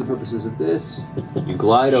say, for the purposes of this, you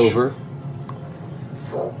glide over,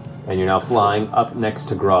 and you're now flying up next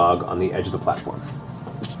to Grog on the edge of the platform.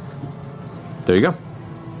 There you go.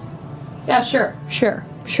 Yeah, sure.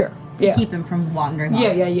 Yeah. Keep him from wandering off.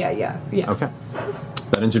 Yeah. Okay.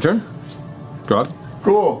 That ends your turn. Grog?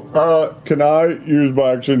 Cool. Can I use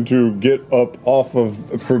my action to get up off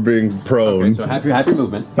of for being prone? Okay, so have your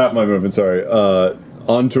movement. Not my movement, sorry.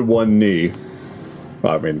 Onto one knee.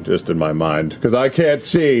 I mean, just in my mind. Because I can't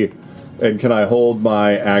see. And can I hold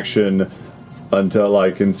my action until I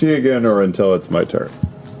can see again or until it's my turn?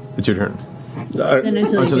 It's your turn. Then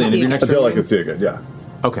until the end of your next Until turn? I can see again, yeah.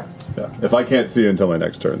 Okay. Yeah. If I can't see until my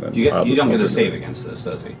next turn, then You I'll don't just get a hold save it. against this,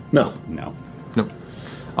 does he? No. No. Nope.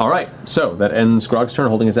 All right. So that ends Grog's turn,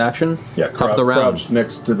 holding his action. Yeah, Top of the round. crouched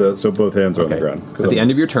next to the, so both hands are on the ground. At the end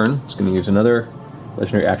of your turn, it's going to use another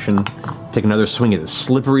legendary action. Take another swing at this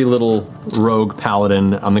slippery little rogue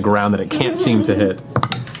paladin on the ground that it can't seem to hit.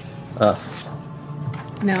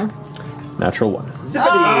 No. Natural 1.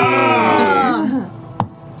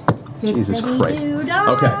 Jesus Christ.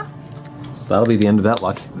 Okay. That'll be the end of that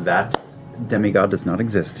luck. That demigod does not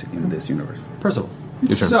exist in this universe. Percival,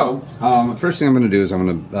 your turn. So, first thing I'm going to do is I'm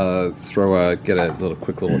going to get a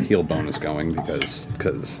quick little heal bonus going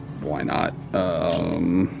because why not?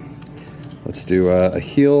 Let's do a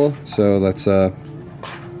heal. So that's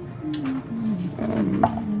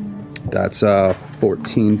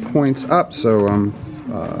 14 points up. So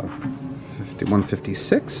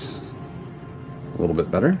 156. A little bit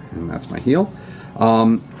better, and that's my heal.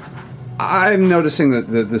 I'm noticing that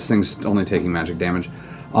this thing's only taking magic damage.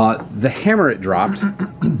 The hammer it dropped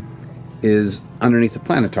is underneath the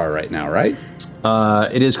planetar right now, right?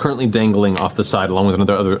 It is currently dangling off the side along with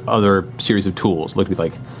other series of tools. Look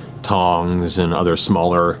like tongs and other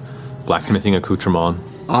smaller blacksmithing accoutrements.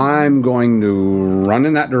 I'm going to run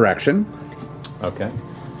in that direction. Okay.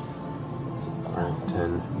 5,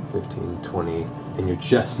 10, 15, 20, and you're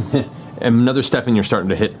just... another step and you're starting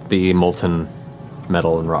to hit the molten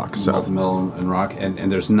metal and rock. So. Molten metal and rock,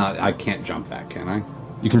 and there's not... I can't jump that, can I?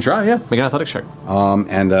 You can try, yeah. Make an athletics check.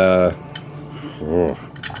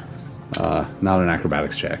 Not an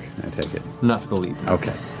acrobatics check, I take it. Not for the leap.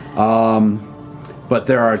 Okay. But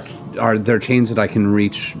are there chains that I can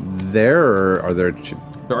reach there, or are there...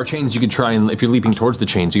 There are chains you could try, and if you're leaping towards the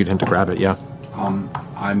chains, you could attempt to grab it, yeah.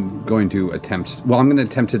 I'm going to attempt... Well, I'm going to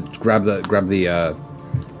attempt to grab the I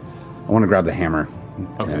want to grab the hammer.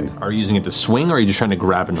 Okay. Are you using it to swing, or are you just trying to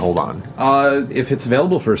grab and hold on? If it's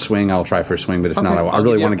available for a swing, I'll try for a swing, but if not, I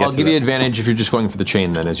really want to get to I'll give you advantage if you're just going for the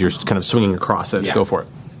chain, then, as you're kind of swinging across it. Yeah. Go for it.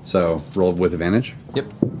 So, roll with advantage? Yep.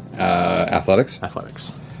 Athletics?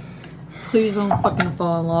 Athletics. Please don't fucking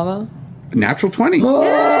fall in lava. Natural 20. Will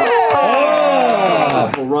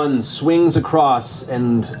run, swings across,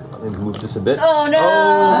 and let me move this a bit. Oh no!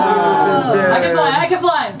 I can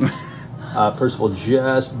fly! Percival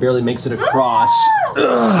just barely makes it across.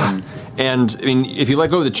 And, I mean, if you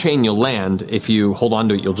let go of the chain, you'll land. If you hold on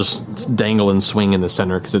to it, you'll just dangle and swing in the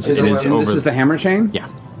center, because it is over. This is the hammer chain? Yeah.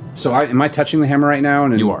 So am I touching the hammer right now?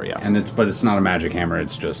 And you are, yeah. But it's not a magic hammer.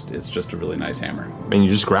 It's just a really nice hammer. And you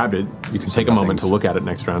just grabbed it. You can take a moment to look at it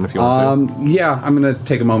next round if you want to. Yeah, I'm gonna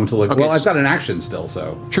take a moment to look. Okay, Well, I've got an action still,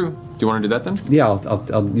 so. True. Do you want to do that then? Yeah,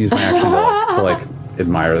 I'll use my action to like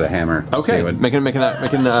admire the hammer. Okay. Make an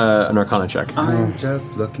Arcana check. I'm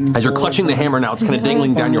just looking. As you're clutching the hammer now, it's kind of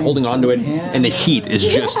dangling down. You're holding onto it, and the heat is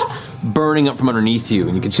just burning up from underneath you,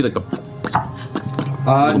 and you can see like the.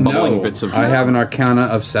 No, bits of. I have an Arcana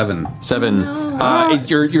of 7. 7.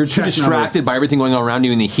 You're too distracted by everything going on around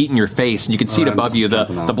you and the heat in your face, and you can see it above you,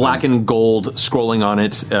 the black and gold scrolling on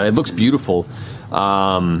it. It looks beautiful,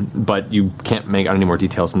 but you can't make out any more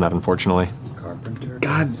details than that, unfortunately.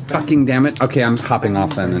 God fucking damn it. Okay, I'm hopping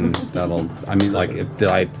off then, and that'll... I mean, like, did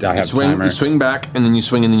I have timer? You swing back, and then you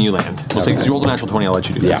swing, and then you land. We'll say, because you rolled a natural 20, I'll let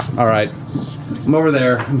you do that. Yeah, all right. I'm over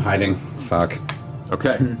there. I'm hiding. Fuck.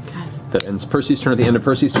 Okay. That ends Percy's turn. At the end of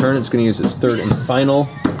Percy's turn, it's going to use its third and final.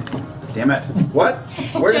 Damn it. What?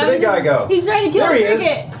 Where did the big guy go? He's trying to kill There the he is.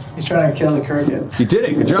 cricket. He's trying to kill the cricket. You did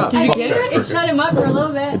it. Good job. Did you get it? It shut him up for a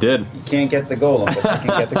little bit. It did. You can't get the golem, but you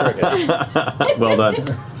can get the cricket. Well done.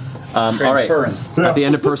 All right. At the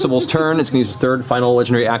end of Percival's turn, it's going to use its third final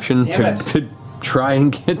legendary action to try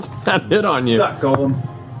and get that hit on you. Suck, golem.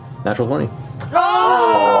 Natural 20.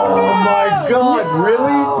 Oh my god,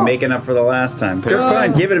 really? Making up for the last time. Good,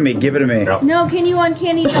 fine. Give it to me. Give it to me. No, can you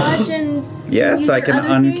uncanny dodge and Yes, use I your can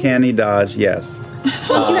other uncanny dodge, yes. thing?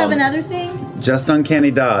 Don't you have another thing? Just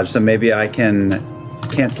uncanny dodge, so maybe I can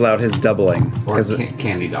cancel out his doubling. Or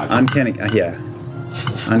candy dodge. Uncanny, yeah.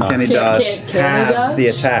 Uncanny dodge halves the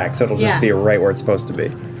attack, so it'll just be right where it's supposed to be.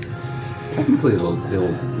 Technically, it'll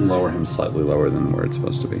lower him slightly lower than where it's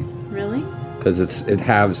supposed to be. Really? Because it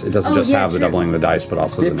doesn't just have the doubling of the dice, but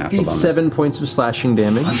also the natural bonus. 57 points of slashing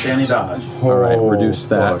damage. Uncanny dodge. All right, reduce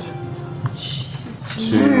that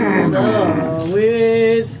to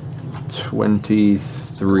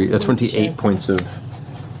 28 points of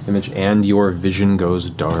damage, and your vision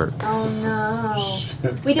goes dark. Oh no.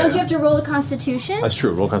 Wait, don't you have to roll a constitution? That's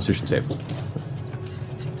true. Roll Constitution save.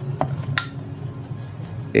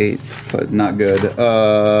 8, but not good.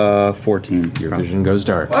 14. Your vision goes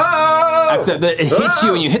dark. Oh! It hits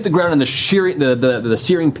you, and you hit the ground, and the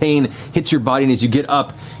searing pain hits your body. And as you get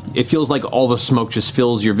up, it feels like all the smoke just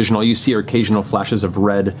fills your vision. All you see are occasional flashes of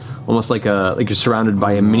red, almost like you're surrounded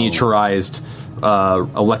by a miniaturized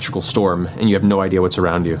electrical storm, and you have no idea what's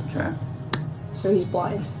around you. Okay. So he's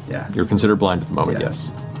blind. Yeah. You're considered blind at the moment.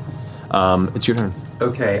 Yes. It's your turn.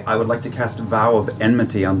 Okay, I would like to cast a Vow of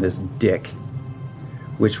Enmity on this dick,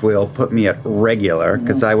 which will put me at regular,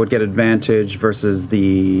 because I would get advantage versus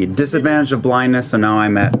the disadvantage of blindness, so now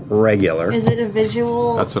I'm at regular. Is it a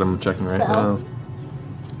visual? That's what I'm checking right now.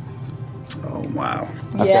 Oh, wow.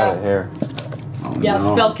 I've got it here. Oh, Yeah,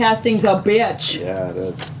 no. spellcasting's a bitch. Yeah, it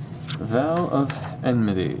is. Vow of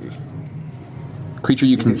Enmity. Creature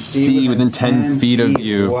you can see within 10 feet of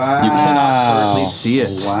you. Wow. You cannot currently see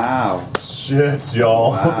it. Wow. Shit,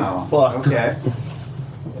 y'all. Wow. Fuck. Okay.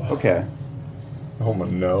 Okay. Oh my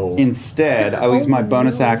no. Instead, I'll use my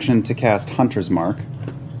bonus action to cast Hunter's Mark.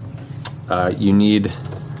 You need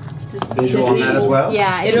visual on that as well?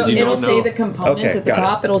 Yeah, it'll say the components Okay, at the got it.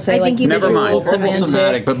 top. It'll say like Never mind. visual,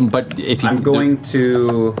 semantic. But if you I'm going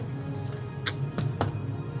to.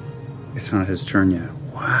 It's not his turn yet.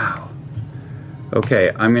 Wow.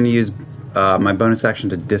 Okay, I'm going to use my bonus action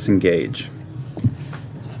to disengage,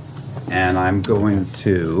 and I'm going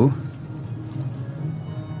to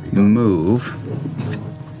move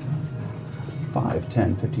 5,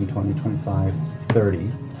 10, 15, 20, 25,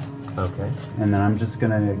 30. Okay. And then I'm just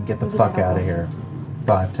going to get the fuck out of here.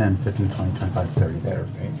 5, 10, 15, 20, 25, 30 there.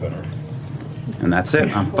 And that's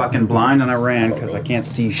it. I'm fucking blind and I ran because I can't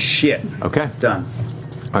see shit. Okay. Done.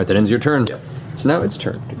 All right, that ends your turn. Yep. So now it's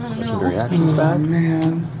turn. Legendary actions back.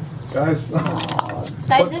 Man. Guys.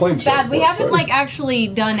 Guys, this is bad. We haven't actually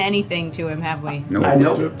done anything to him, have we? No. I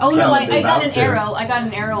know. Oh no, I got an arrow. I got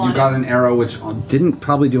an arrow on You got him. an arrow, which didn't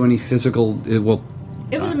probably do any physical. It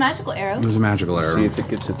was a magical arrow. It was a magical arrow. See if it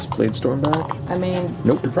gets its blade storm back. I mean,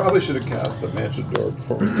 nope. You probably should have cast the mansion door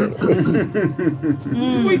before we started this.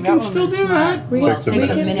 we can still do that. We Takes a minute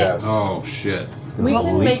to can, cast. Oh shit. we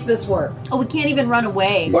can make this work. Oh, we can't even run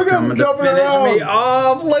away. Look at him jumping around. me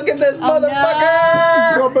off. Look at this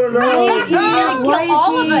motherfucker. Jumping around. He's gonna kill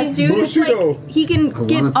all of us, dude. It's like he can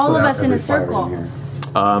get all of us in a circle.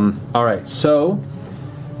 All right, so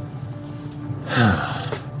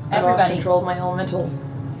Everybody controlled my elemental.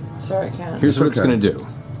 Sorry, I can't. here's what it's going to do.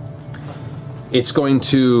 It's going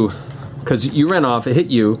to, because you ran off, it hit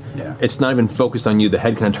you. Yeah. It's not even focused on you. The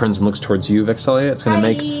head kind of turns and looks towards you, Vexalia. It's going to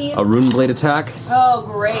make a rune blade attack Oh,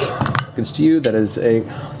 great. against you. That is a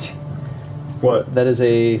what? That is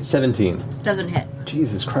a 17. Doesn't hit.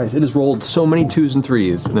 Jesus Christ! It has rolled so many 2s and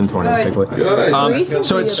 3s, and then 20. Good. Thankfully. Good.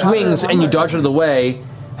 So it swings, and you dodge out of the way.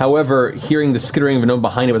 However, hearing the skittering of a gnome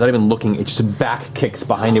behind it without even looking, it just back kicks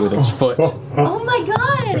behind it with its foot. Oh my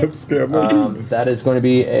god. That is going to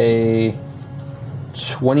be a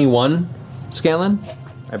 21, Scanlan.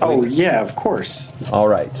 Oh yeah, of course. All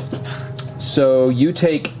right. So you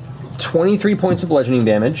take 23 points of bludgeoning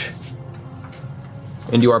damage,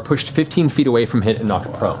 and you are pushed 15 feet away from hit and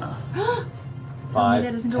knocked prone. 5,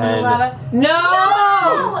 That doesn't go 10. in the lava.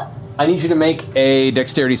 No! I need you to make a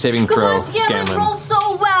dexterity saving Come throw, on, Scanlan, Scanlan. roll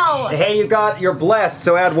so well. Hey, you're blessed,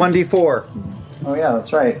 so add 1d4. Oh yeah,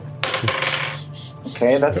 that's right.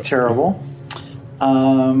 Okay, that's terrible.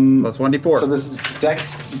 Plus 1d4. So this is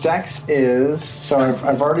Dex. Dex is so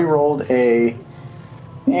I've already rolled a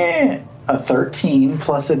 13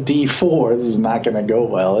 plus a D4. This is not going to go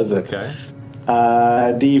well, is it? Okay.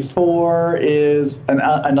 D4 is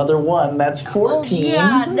another one. That's 14. Oh,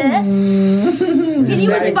 God. Can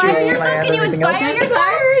you inspire yourself? Can you inspire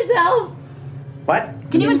yourself? What?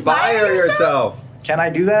 Can you inspire yourself? Can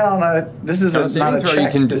I do that on a? This is not a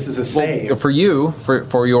check. This is a save. Well, for you,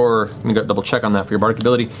 for your, I'm gonna go double check on that for your bardic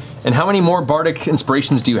ability. And how many more bardic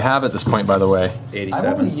inspirations do you have at this point, by the way? 87.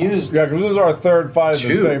 I've only used. Yeah, because this is our third fight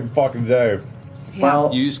in the same fucking day.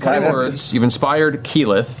 Well, you used cutting words. You've inspired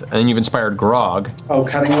Keyleth, and then you've inspired Grog. Oh,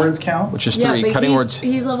 cutting words counts. Which is Yeah, 3. but Cutting words.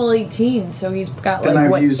 He's level 18, so he's got Then like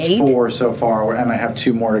I've what, used 8? 4 so far, and I have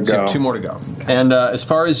 2 more to So you go. have 2 more to go. And as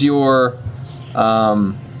far as your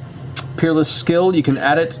peerless skill, you can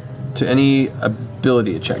add it to any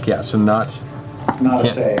ability check. Yeah, so not a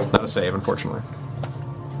save. Not a save, unfortunately.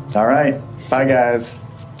 All right, bye guys.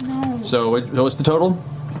 So what's the total?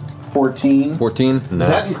 14. 14. Is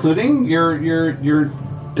that including your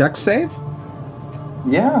dex save?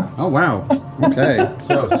 Yeah. Oh wow. Okay.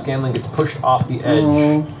 So Scanlan gets pushed off the edge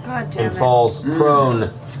God damn and falls prone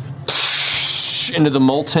into the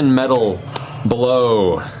molten metal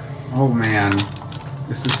below. Oh man,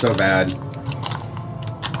 this is so bad.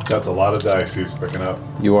 That's a lot of dice he's picking up.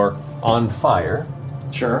 You are on fire.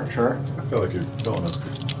 Sure. I feel like you're filling a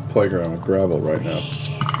playground with gravel right now.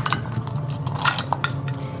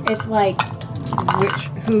 It's like,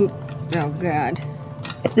 who? Oh God.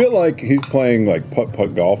 I feel like he's playing like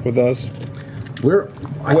putt-putt golf with us.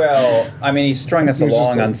 Well, I mean, he strung us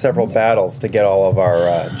along on several battles to get all of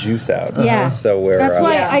our juice out. Yeah. So we're. That's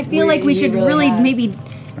why I feel like we should really maybe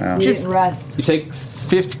just rest. You take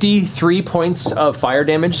 53 points of fire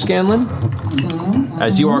damage, Scanlan,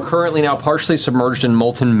 as you are currently now partially submerged in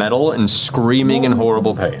molten metal and screaming in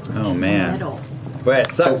horrible pain. Oh man. But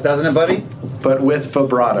it sucks, doesn't it, buddy? But with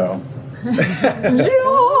vibrato.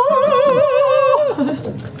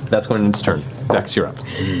 That's when it's turn. Vex, you're up.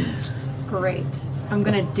 Great. I'm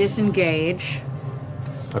gonna disengage.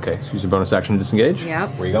 Okay, so use your bonus action to disengage. Yep.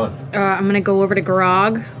 Where are you going? I'm gonna go over to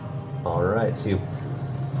Grog. All right, so you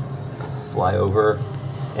fly over,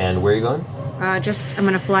 and where are you going? I'm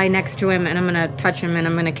gonna fly next to him and I'm gonna touch him and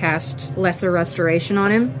I'm gonna cast Lesser Restoration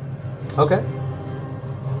on him. Okay.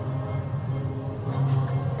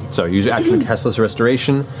 So use your action to cast Lesser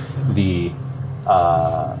Restoration.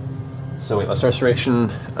 Lesser Restoration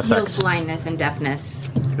Heals affects. blindness and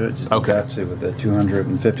deafness. Good. Just Okay. Actually, with the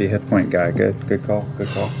 250 hit point guy. Good call.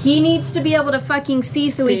 He needs to be able to fucking see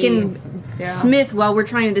so he can smith while we're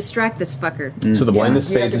trying to distract this fucker. So the blindness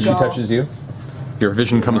Yeah. fades as she touches you. Your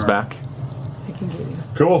vision comes back.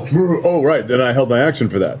 Cool. Oh, right. Then I held my action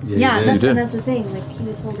for that. Yeah, you did. that's the thing. Like he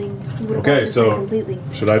was holding. He would have Okay, lost his so completely.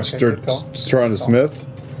 should I start trying to smith?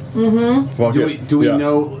 Mm-hmm. Do we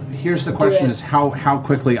know? Here's the question: is how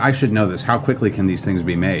quickly? I should know this. How quickly can these things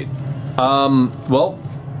be made? Well,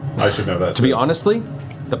 I should know that. To be honestly,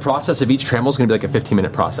 the process of each trammel is going to be like a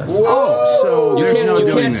 15-minute process. Oh, so you there's can't, no you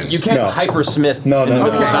doing can't, this. You can't No. hypersmith. No.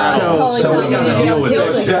 So we gotta deal with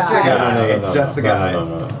this. It's just the guy. It's just the guy.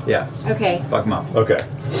 No. Yeah. Okay. Fuck him up. Okay.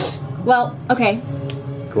 Well, okay.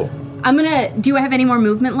 Cool. I'm gonna. Do I have any more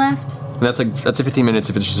movement left? And that's a 15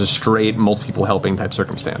 minutes if it's just a straight multiple people helping type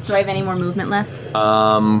circumstance. Do I have any more movement left?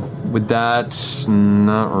 With that,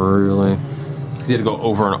 not really. You had to go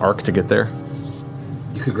over an arc to get there.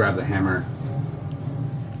 You could grab the hammer.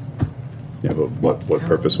 Yeah, but what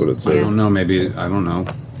purpose would it I serve? don't know. Maybe I don't know.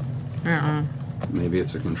 Uh-uh. Maybe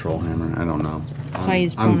it's a control hammer. I don't know. So I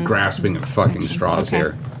use I'm bonus grasping at fucking straws Okay.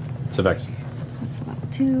 here. So Vex. That's level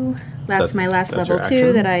 2. That's my last that's level your 2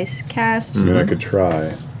 action? that I cast. I mean, I could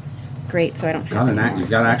try. Great, so I don't have Got an any act- more you've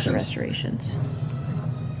got lesser actions. restorations.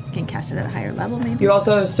 Can cast it at a higher level, maybe. You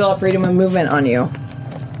also still have freedom of movement on you.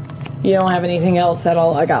 You don't have anything else at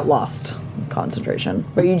all. I got lost. Concentration.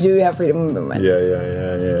 But you do have freedom of movement. Yeah.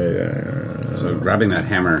 So grabbing that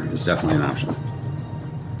hammer is definitely an option. I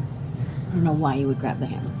don't know why you would grab the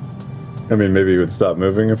hammer. I mean, maybe you would stop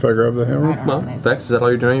moving if I grab the hammer. Well, Vex, is that all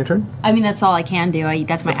you're doing on your turn? I mean, that's all I can do.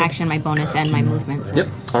 That's my action, my bonus, and my movements. Yep.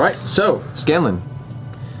 All right. So Scanlan.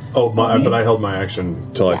 Oh, but I held my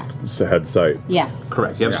action till I had sight. Yeah.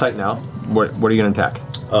 Correct. You have sight now. What are you going to attack?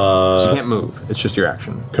 So you can't move. It's just your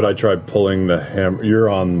action. Could I try pulling the hammer? You're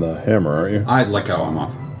on the hammer, aren't you? I'd let go. I'm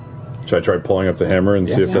off. Should I try pulling up the hammer and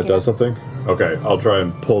see if that does something? Okay, I'll try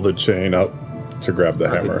and pull the chain up to grab the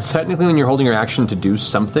hammer. Technically, when you're holding your action to do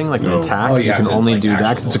something like an attack, you can only do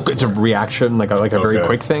that 'cause it's a reaction, like a very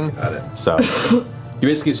quick thing. So you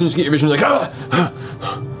basically, as soon as you get your vision, you're like,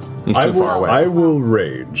 he's too far away. I will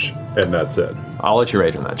rage, and that's it. I'll let you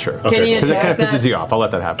rage on that, sure. Can you Because it kind of attack pisses that? you off. I'll let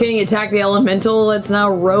that happen. Can you attack the elemental that's now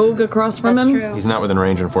rogue across from him? He's not within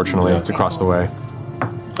range, unfortunately. It's across the way.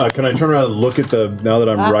 Can I turn around and look at now that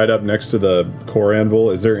I'm right up next to the core anvil,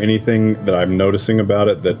 is there anything that I'm noticing about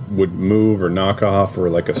it that would move or knock off, or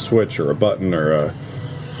like a switch or a button or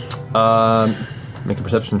a... Make a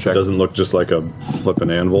perception check. Doesn't look just like a flippin'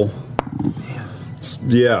 anvil.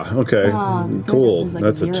 Yeah, okay. Oh, cool. like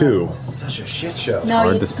That's a 2. zero. Such a shit show. No,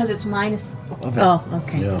 it's because it's minus. Oh,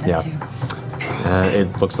 okay. Yeah.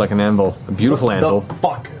 It looks like an anvil. A beautiful What the anvil.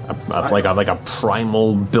 fuck? Like a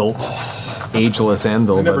primal built, ageless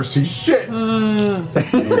anvil. I never see shit. Hey,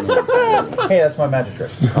 that's my magic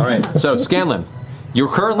trick. All right. So, Scanlan, you're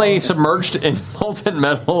currently submerged in molten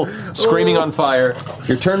metal, screaming on fire.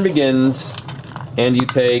 Your turn begins, and you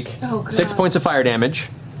take 6 points of fire damage.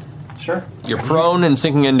 Sure. You're prone and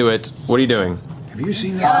sinking into it. What are you doing? Have you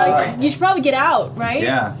seen this bike? You should probably get out, right?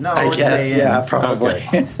 Yeah. No, I we're guess, staying yeah, in. probably.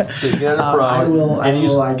 So you get under I prone. will,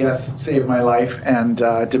 I guess, save my life and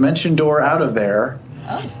dimension door out of there.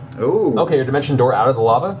 Ooh. Okay, your dimension door out of the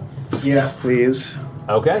lava? Yes, please.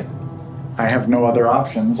 Okay. I have no other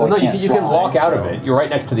options. Well, no, I you can't can fly, walk out so- of it. You're right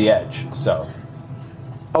next to the edge, so.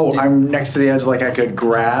 Oh, I'm next to the edge, like I could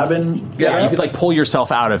grab and get Yeah, you up? could like pull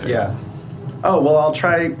yourself out of it. Yeah. Oh, well, I'll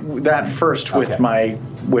try that first with my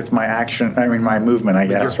action. I mean, my movement, I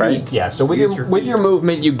guess, right? Yeah. So with your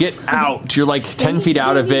movement, you get out. You're like 10 feet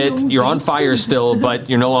out of it. You're on fire still,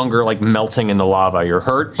 but you're no longer like melting in the lava. You're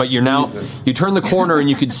hurt, but you're now. You turn the corner and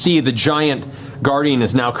you can see the giant guardian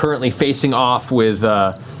is now currently facing off with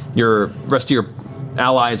your rest of your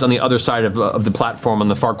allies on the other side of the platform on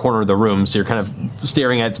the far corner of the room. So you're kind of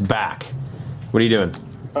staring at its back. What are you doing?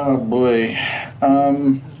 Oh boy.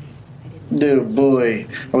 Oh boy,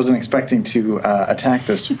 I wasn't expecting to attack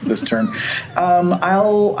this turn.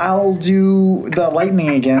 I'll do the lightning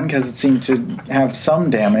again because it seemed to have some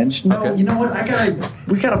damage. No, Okay. you know what?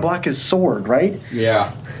 We gotta block his sword, right?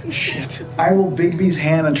 Yeah. Shit. I will Big B's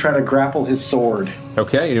hand and try to grapple his sword.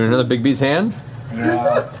 Okay, you're doing another Big B's hand.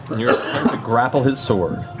 Yeah. And you're attempting to grapple his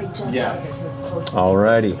sword. Yes.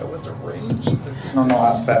 Alrighty. I don't know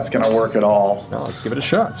how that's gonna work at all. Now let's give it a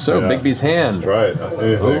shot. So Yeah. Big B's hand Right.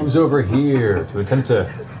 moves over here to attempt to.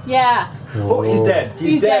 Yeah. Oh, he's dead.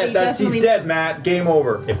 He's dead. He's He's dead, Matt. Game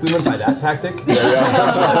over. If we went by that tactic, Big B's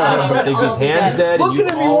hand's dead. Look and you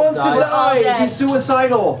at him. He all wants to died. die. He's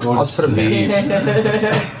suicidal. I'll just put him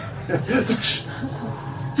down.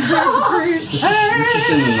 This is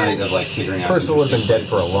in the night of like figuring out. Person would have been dead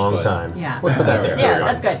for a long time. Yeah. Let's put that there. Yeah,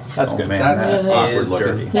 that's good. That's good. Man, That's that awkward is looking.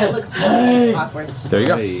 dirty. That looks really awkward. There you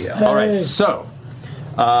go. Hey. All right, so.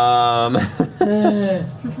 I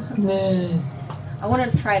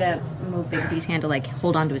want to try to move Big B's hand to like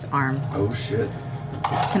hold onto his arm. Oh shit.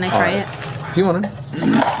 Can I try it? If you want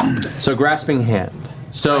to. So grasping hand.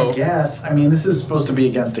 So yes, I mean this is supposed to be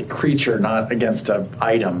against a creature, not against an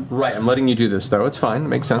item. Right, I'm letting you do this though. It's fine. It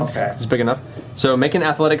makes sense. Okay. It's big enough. So make an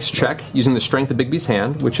athletics check using the strength of Bigby's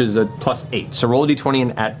hand, which is a +8. So roll a d20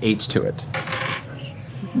 and add 8 to it.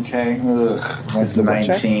 Okay. That's the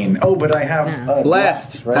 19. Oh, but I have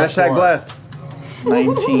blast. Right? Hashtag blast.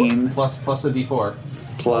 19 plus a d4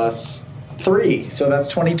 plus 3, so that's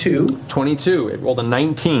 22. 22. It rolled a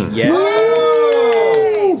 19. Yeah.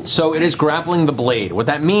 So it is grappling the blade. What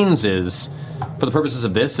that means is, for the purposes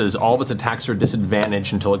of this, is all of its attacks are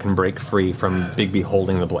disadvantaged until it can break free from Bigby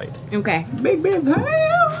holding the blade. Okay. Big man's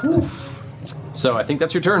half. So I think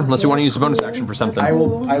that's your turn, unless you want to use a bonus action for something. I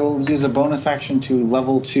will use a bonus action to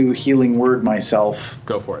level 2 healing word myself.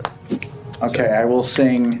 Go for it. Okay, I will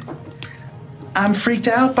sing. I'm freaked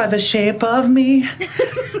out by the shape of me.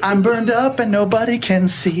 I'm burned up and nobody can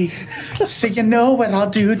see. So you know what I'll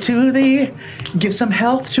do to thee. Give some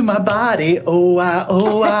health to my body. Oh, I,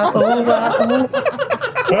 oh, I, oh, I,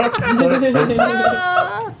 oh.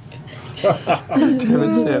 Damn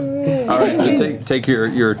it, Sam. All right, so take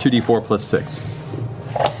your 2d4 plus 6.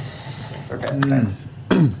 Okay, thanks.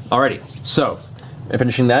 Alrighty, so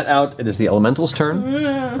finishing that out, it is the elemental's turn.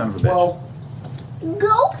 Son of a bitch. Well,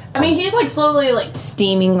 go. I mean, he's like slowly like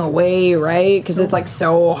steaming away, right? Because it's like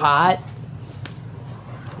so hot.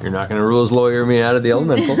 You're not going to rules lawyer me out of the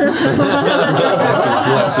elemental. Bless you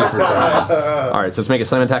for trying. All right, so let's make a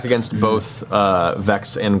slam attack against both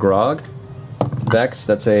Vex and Grog. Vex,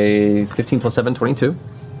 that's a 15 plus 7, 22.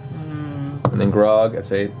 And then Grog,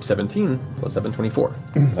 that's a 17 plus 7, 24.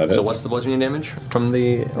 So what's the bludgeoning damage from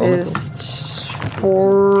the elemental? Is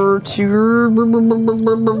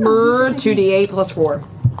 2d8 plus 4.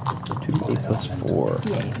 2d8 plus 4.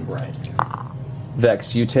 Yeah. Right.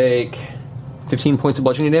 Vex, you take 15 points of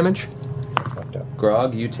bludgeoning damage.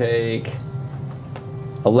 Grog, you take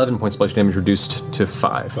 11 points of bludgeoning damage reduced to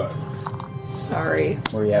 5. Sorry.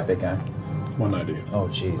 Where you at, big guy? 190. Oh,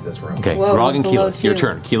 jeez, that's rough. Okay, Whoa, Grog and below Keyleth, your 2.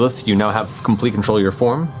 turn. Keyleth, you now have complete control of your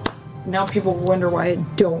form. Now people wonder why I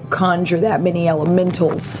don't conjure that many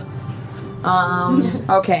elementals.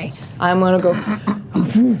 Okay, I'm gonna go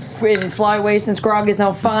and fly away since Grog is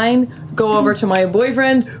now fine. Go over to my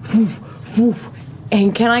boyfriend,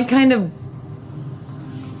 and can I kind of...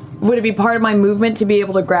 Would it be part of my movement to be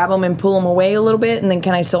able to grab him and pull him away a little bit, and then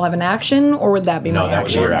can I still have an action, or would that be my action? No, that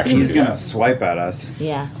would be your action. He's gonna swipe at us.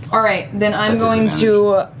 Yeah. All right, then I'm going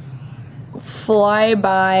to fly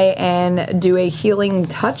by and do a healing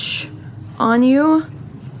touch on you,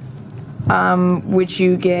 which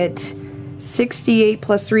you get 68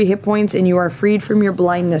 plus 3 hit points, and you are freed from your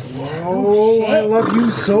blindness. Oh, I love you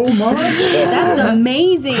so much. That's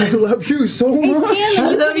amazing. I love you so much.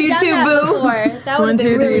 I love you too, boo. That 1, 2,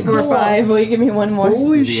 3, really 4, cool. 5. Will you give me one more?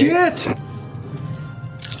 Holy shit.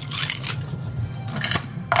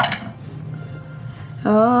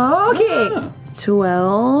 Okay.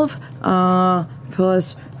 12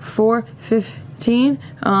 plus 4, 15.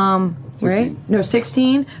 Right? No,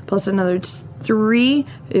 16 plus another 3.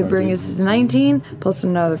 It brings us to 19 plus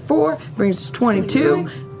another 4 brings us to 22.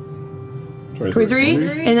 23,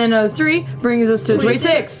 and then another 3 brings us to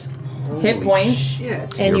 26 hit points.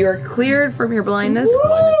 Shit. And you are cleared from your blindness.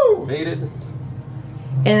 Evaded.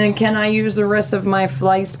 And then can I use the rest of my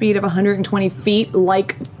flight speed of 120 feet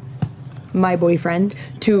like my boyfriend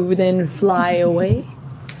to then fly away?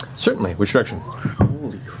 Certainly. Which direction?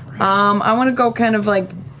 I want to go kind of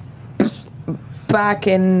like back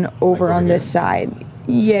and over on this side.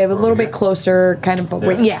 Yeah, a little bit closer, kind of.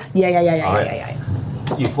 Yeah.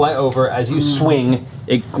 You fly over. As you swing,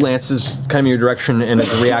 it glances kind of in your direction, and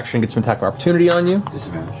as a reaction, gets an attack of opportunity on you.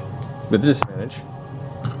 Disadvantage. With a disadvantage.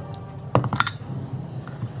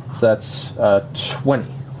 So that's 20.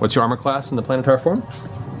 What's your armor class in the planetary form?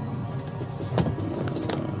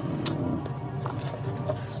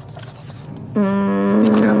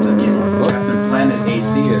 Captain Planet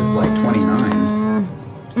AC is like 29.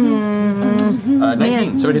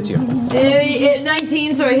 19, so it hits you.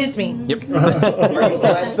 19, so it hits me. Yep. Are you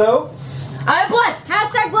blessed though? I'm blessed.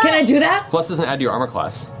 Hashtag blessed. Can I do that? Plus doesn't add to your armor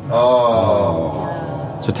class.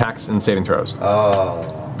 Oh. It's attacks and saving throws. Oh.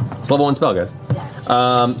 It's level 1 spell, guys.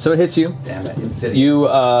 So it hits you. Damn it. Insidious. You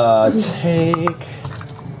take...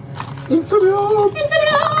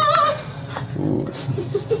 Insidious. Ooh.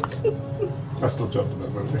 I still jumped in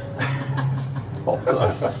that movie.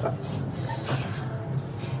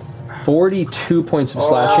 42 points of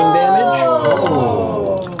slashing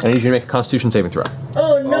damage. I need you to make a Constitution saving throw.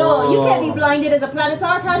 Oh no, you can't be blinded as a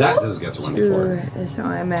planetar, can That you? does get 24. So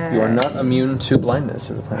I'm at... You are not immune to blindness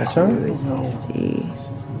as a planetar. 60.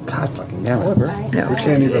 God fucking damn it. No. We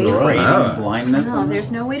can't even run. Blindness. No,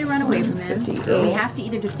 there's no way to run away from him. We have to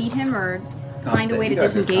either defeat him or find a way to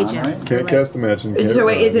disengage him. Can't cast the match and So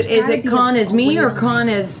wait, is it be Con as me or way Con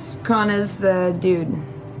as the dude?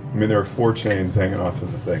 I mean, there are 4 chains hanging off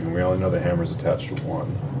of the thing, and we only know the hammer's attached to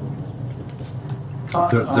one.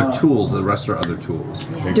 They're tools. The rest are other tools.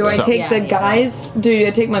 Do I take the guys? Do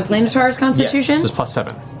I take my Planetar's Constitution? Yes, it's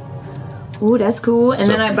 +7. Ooh, that's cool. And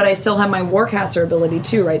So- then but I still have my Warcaster ability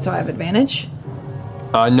too, right? So I have advantage.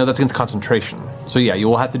 No, that's against concentration. So yeah, you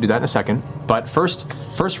will have to do that in a second. But first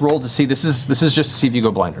roll to see. This is just to see if you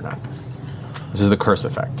go blind or not. This is the curse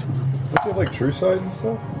effect. Don't you have like True Sight and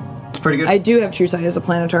stuff? It's pretty good. I do have True Sight as a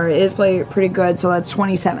Planetar. It is pretty good. So that's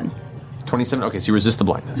 27. 27. Okay, so you resist the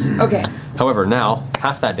blindness. Okay. However, now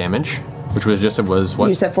half that damage, which was what?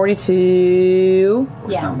 You said 42.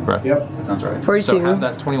 Yeah. Right. Yep, that sounds right. 42. So half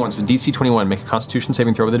that's 21. So DC 21. Make a Constitution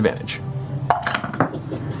saving throw with advantage.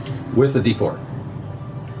 With the D4.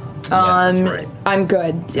 I'm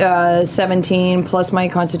good. 17 plus my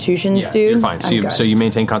Constitution's Yeah, dude. you're fine. I'm good. So you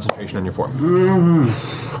maintain concentration on your 4.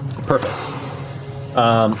 Perfect.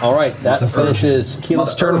 All right, that finishes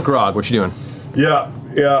Keyleth's turn. Grog, what you doing? Yeah.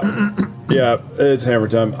 It's hammer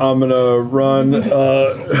time. I'm gonna run. I'm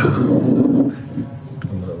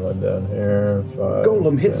gonna run down here. 5,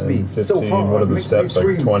 Golem hits 10, me 15. so hard. What are the makes steps? me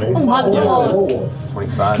Like scream. 20. Oh my God.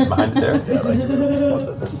 25 behind it there. Yeah, like one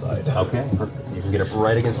to this side. Okay, perfect. You can get up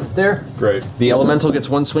right against it there. Great. The elemental gets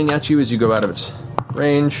 1 swing at you as you go out of its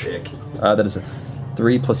range. That is a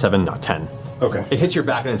 3 + 7, not 10. Okay. It hits your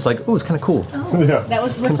back and it's like, ooh, it's kind of cool. Yeah. That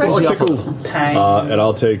was refreshing. And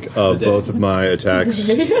I'll take both of my attacks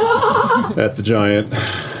at the giant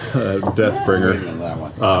Deathbringer.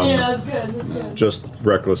 that's good. Just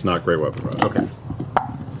reckless, not great weapon. Okay.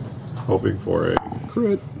 Hoping for a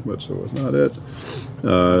crit, which it was not it.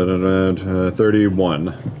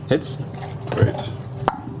 31. Hits. Great.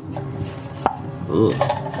 Ugh,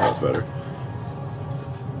 that was better.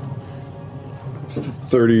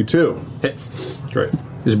 32. Hits. Great.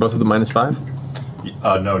 These are both of the -5?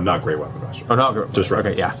 No, not great weapon master. Oh, not great. Just right.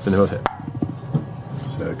 Okay, yeah, then they both hit.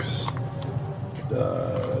 6.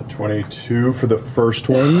 22 for the first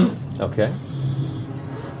one. Okay.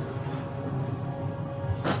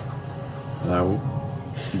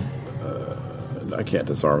 I can't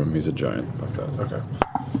disarm him. He's a giant. Like that. Okay.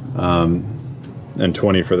 And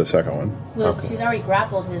 20 for the second one. Well, he's already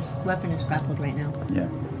grappled. His weapon is grappled right now. Yeah.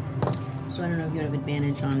 So I don't know if you have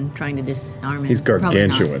advantage on trying to disarm him. He's Probably not.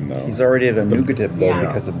 gargantuan, though. He's already at a nougat blow Yeah.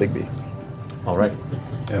 because of Bigby. All right.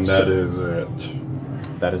 And that is it.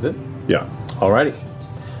 That is it? Yeah. Alrighty.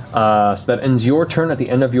 So that ends your turn. At the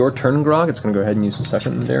end of your turn, Grog, it's going to go ahead and use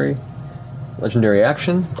a legendary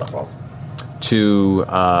action to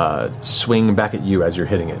swing back at you as you're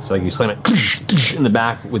hitting it. So like you slam it in the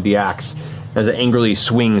back with the axe as it angrily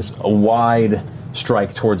swings a wide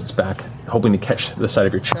strike towards its back, hoping to catch the side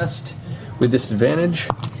of your chest with disadvantage.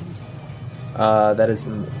 That is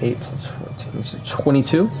an 8 + 14. This is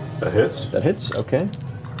 22. That hits. That hits, okay.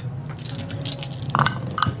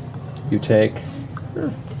 You take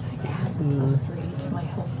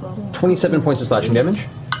 27 points of slashing damage.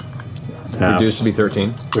 Half. Reduced to be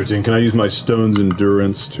 13. 13. Can I use my stone's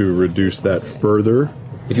endurance to reduce that further?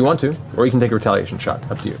 If you want to, or you can take a retaliation shot.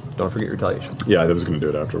 Up to you. Don't forget your retaliation. Yeah, I was going to do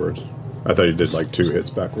it afterwards. I thought you did like 2 hits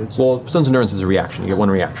backwards. Well, Stone's Endurance is a reaction. You get 1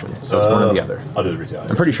 reaction, so it's one or the other. I'll do the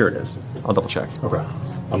retaliation. I'm pretty sure it is. I'll double check. Okay.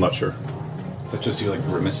 I'm not sure. That's just you like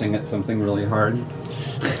grimacing at something really hard.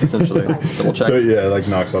 Essentially, double check. So, yeah, like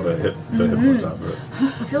knocks all the hit points out of it. I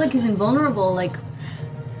feel like he's invulnerable. Like,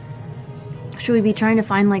 should we be trying to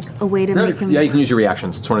find like a way to make him? Yeah, you can use your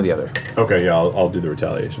reactions. It's one or the other. Okay, yeah, I'll do the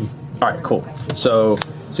retaliation. All right, cool. So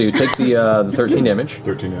you take the 13 damage.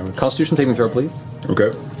 13 damage. Constitution saving throw, please.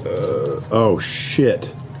 Okay. Oh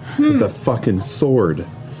shit! It's the fucking sword.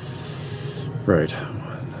 Right.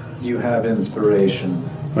 You have inspiration.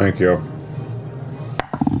 Thank you.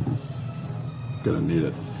 Gonna need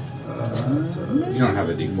it. You don't have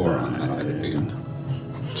a D4 on that either, do you?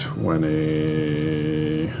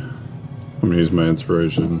 20. I'm gonna use my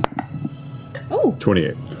inspiration. Oh.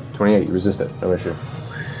 28. 28. You resist it. No issue.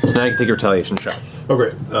 So now you can take your retaliation shot. Oh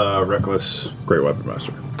great. Reckless. Great weapon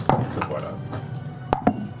master. Why not?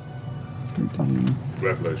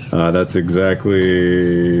 Reckless. That's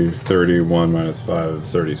exactly 31 minus 5,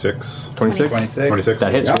 36. 26? 26.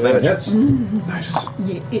 That hits. Yeah, with damage. hits. Nice.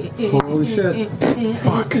 Holy shit.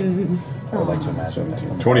 Fuck. I would like to imagine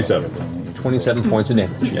that. 27. 27 points of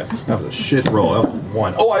damage. Yeah. That was a shit roll. That was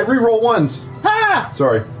 1. Oh, I re-roll 1s. Ha!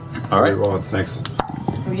 Sorry. All right. Re-roll 1s. Thanks.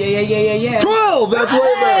 Yeah. 12! That's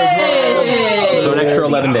way better! So an extra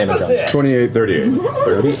 11 damage. 28, 38.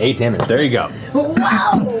 38 damage. There you go.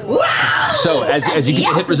 Wow! So as you get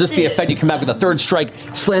to hit resist the effect, you come back with a third strike,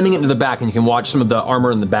 slamming it into the back, and you can watch some of the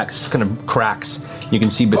armor in the back kind of cracks. You can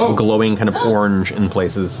see bits of glowing kind of orange in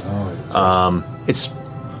places.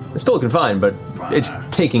 It's still looking fine, but it's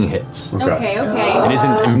taking hits. Okay. It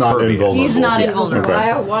isn't impervious. He's not invulnerable.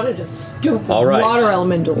 I wanted a stupid All right. water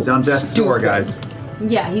elemental. He's on death's door, guys.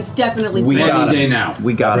 Yeah, he's definitely. We got Any day him. now.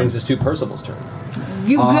 We got Brings him. us to Percival's turn.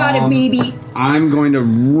 You got it, baby. I'm going to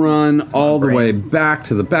run all the way back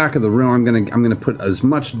to the back of the room. I'm gonna put as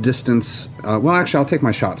much distance. Well, actually, I'll take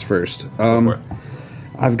my shots first.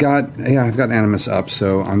 I've got Animus up,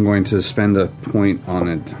 so I'm going to spend a point on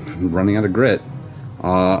it. I'm running out of grit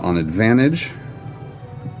on advantage,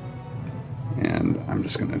 and I'm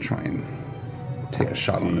just going to try and take a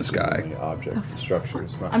shot on this guy. Object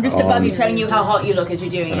structures. I'm just above you, telling you how hot you look as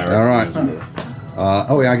you're doing it. All right.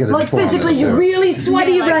 I get a Like 4 on physically, this you're too. really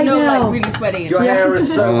sweaty right now. Like really sweaty. Your hair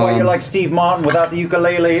is so white, you're like Steve Martin without the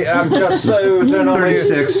ukulele. I'm just so turn on you.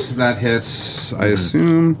 36, that hits, I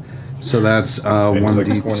assume. So that's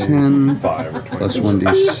 1d10 plus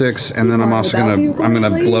 1d6, and then I'm also gonna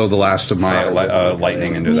blow the last of my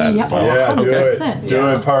lightning into that. Yeah, do it. Do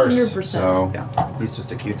it, Parse. 100%. So he's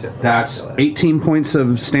just a Q-tip. that's 18 points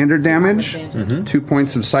of standard damage, 2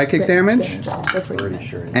 points of psychic damage, That's pretty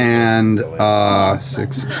sure. and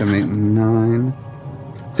 6, 7, 8, 9,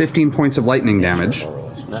 15 points of lightning damage.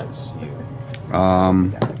 Nice.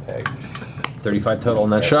 35 total on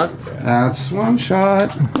that shot. That's one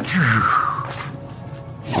shot.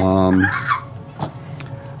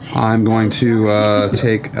 I'm going to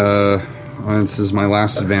take. This is my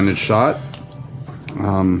last advantage shot.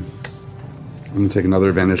 I'm going to take another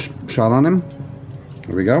advantage shot on him.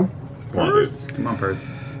 Here we go. Come on, Purse.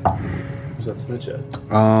 Who's that snitch at?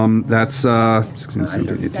 That's 16,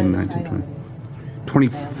 17, 18, 19, 20.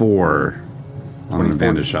 24 on an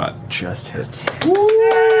advantage shot. Just hits.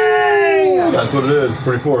 That's what it is.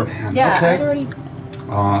 24. Yeah, Okay. I've already.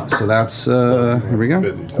 So that's here we go.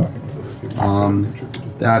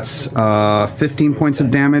 That's 15 points of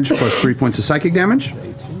damage plus 3 points of psychic damage.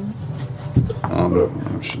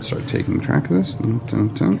 I should start taking track of this. You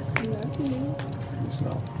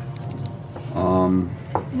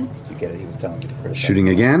get it? He was telling me to crit. Shooting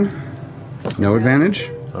again. No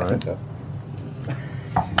advantage. All right.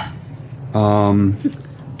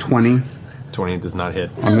 20. 20 does not hit.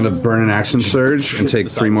 I'm going to burn an action surge and take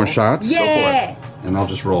 3 more shots. Yeah. And I'll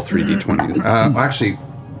just roll 3d20. Actually,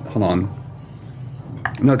 hold on.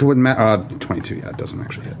 No, it wouldn't matter. 22, yeah, it doesn't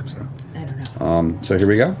actually hit. So. I don't know. So here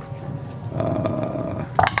we go.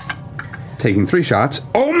 Taking 3 shots.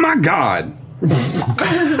 Oh my god!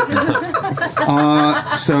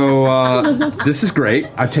 This is great.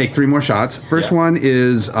 I take 3 more shots. First one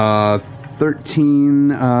is 13,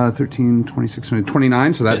 26,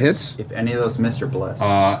 29, so that hits. If any of those missed, you're blessed.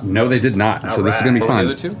 No, they did not. So this is going to be Roll fun.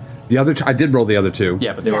 the other two? The other I did roll the other 2.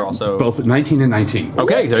 Yeah, but they were also... Both 19 and 19.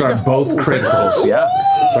 Okay, there so you I go. have both criticals. Yeah.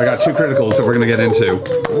 So I got 2 criticals that we're going to get into.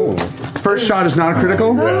 First shot is not a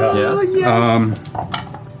critical. Yeah.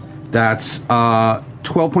 That's 12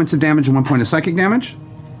 points of damage and 1 point of psychic damage.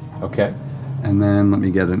 Okay. And then let me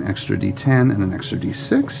get an extra d10 and an extra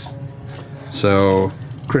d6. So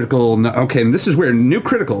critical. Okay, and this is where new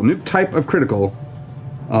type of critical.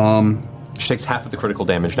 She takes half of the critical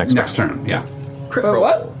damage next turn. Yeah.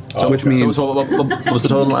 What? So, which means. So what was the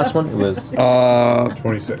total on the last one? It was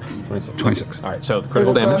 26. 26. All right, so the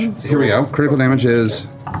critical damage. Here we go. Critical damage is.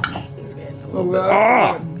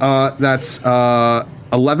 That's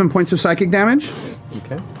 11 points of psychic damage.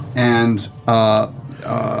 Okay. And 8, 9,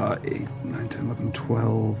 10, 11,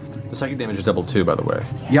 12. 13. The psychic damage is double 2, by the way.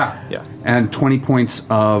 Yeah. Yeah. And 20 points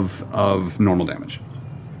of normal damage.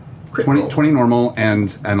 20 normal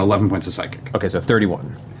and 11 points of psychic. Okay, so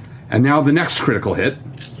 31. And now the next critical hit.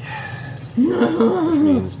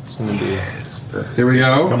 Means it's going to be... Here we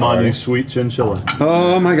go. Come on, you sweet chinchilla.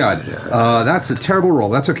 Oh my god. That's a terrible roll.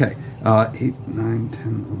 That's okay. 8, 9,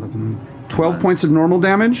 10, 11, 12 points of normal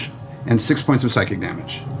damage and 6 points of psychic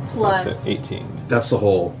damage. Plus 18. That's the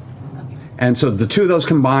whole. And so the 2 of those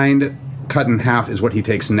combined, cut in half, is what he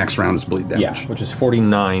takes next round as bleed damage. Yeah, which is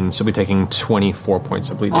 49, so he'll be taking 24 points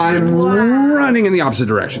of bleed damage. I'm running in the opposite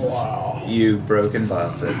direction. You broken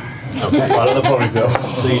bastard. Okay. Out of the ponytail.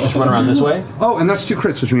 So you just run around this way? Oh, and that's 2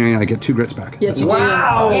 crits, which means I get 2 grits back. Yes, you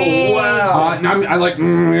Wow! do. Wow! No, I like,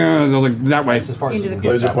 yeah, like that way. That's as far as into you the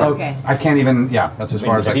can get. crystal. Okay. I can't even, yeah, that's as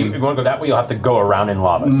far as I If you can. want to go that way, you'll have to go around in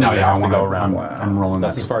lava. So No, you yeah, have to go around. I'm rolling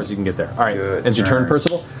That's that. as far as you can get there. All right, Good ends your turn, turn.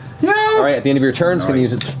 Percival. All right, at the end of your turn, it's going to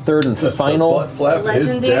use its third and final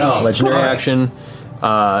legendary action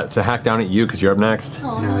to hack down at you because you're up next.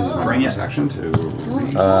 Bring it. Action to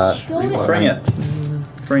Bring it.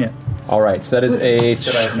 Bring it. All right, so that is a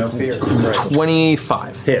Should I have no fear?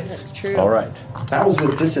 25. Hits. That's true. All right. That was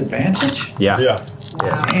with disadvantage? Yeah.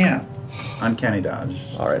 Damn. Uncanny dodge.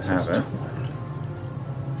 All right, Have it.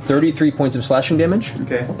 33 points of slashing damage.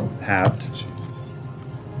 Okay. Halved.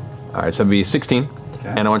 All right, so that'd be 16.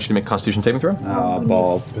 And I want you to make a Constitution saving throw. Oh,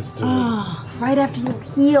 balls. Right after you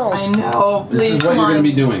heal. I know. This Please, is what come you're on. going to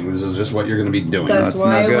be doing. This is just what you're going to be doing. That's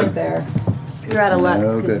why I went there. You're out of luck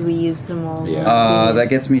no because good. we used them all. That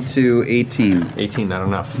gets me to 18. 18, not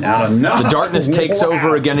enough. Not enough. The darkness takes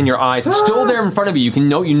over again in your eyes. It's still there in front of you.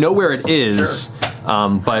 You know where it is,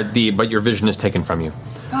 but your vision is taken from you.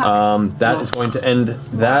 That is going to end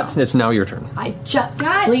that. It's now your turn. I just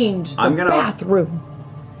cleaned the bathroom.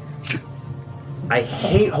 I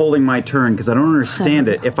hate holding my turn because I don't understand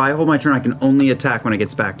it. If I hold my turn, I can only attack when it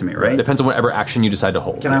gets back to me, right? Depends on whatever action you decide to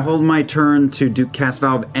hold. Can I hold my turn to cast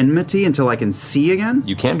Vow of Enmity until I can see again?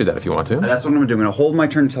 You can do that if you want to. That's what I'm going to do. I'm going to hold my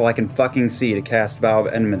turn until I can fucking see to cast Vow of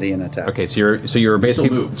Enmity and attack. Okay, so you're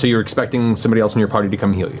basically you're expecting somebody else in your party to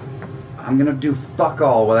come heal you. I'm going to do fuck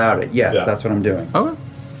all without it. Yes, that's what I'm doing. Okay.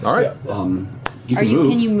 All right.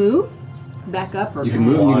 Can you move? Back up or You can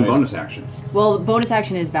move and you can bonus action. Well, bonus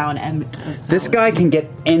action is Vow and This guy can get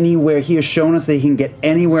anywhere. He has shown us that he can get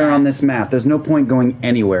anywhere on this map. There's no point going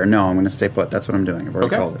anywhere. No, I'm going to stay put. That's what I'm doing. I've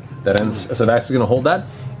already called it. That ends. So that's going to hold that.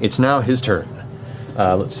 It's now his turn.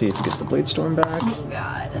 Let's see if he gets the Blade Storm back. Oh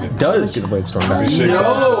God! It does get the Blade Storm back.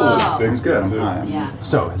 Thing's good. I'm high. Yeah.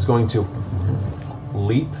 So it's going to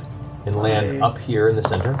leap and land up here in the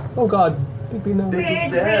center. Oh God.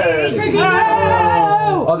 Bigby's dead.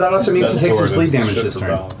 Oh, that also means he takes his bleed damage this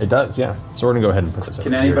turn. It does, yeah. So we're going to go ahead and put this up.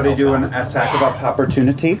 Can anybody do an attack of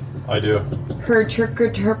opportunity? I do. Her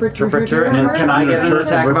Interpreter. And can I get an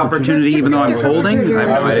attack of opportunity even though I'm holding? I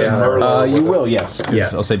have no idea. You will, yes.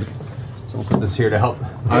 Yes. I'll say. So we'll put this here to help.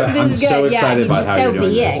 I'm so excited about how you're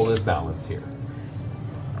doing this. Hold his balance here.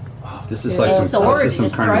 This is like some sword this is some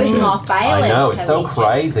just kind of throws him shit. off balance. I know, it's so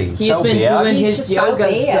crazy. He's so been big. doing He's his just so yoga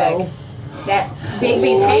big. though. That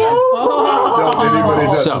Bigby's hand. Don't anybody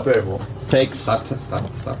touch So, the table. Takes. Stop. Takes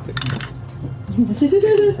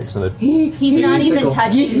another He's not even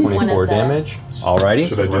touching one 24 of the. damage. Alrighty.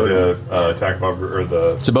 Should I do the attack of or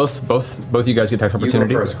the? So both you guys get attack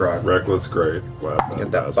opportunity. You go first, Grog. Reckless, great weapon. Get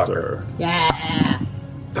that fucker. Yeah.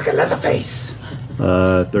 Fucking Leatherface.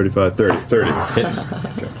 35, 30. Hits.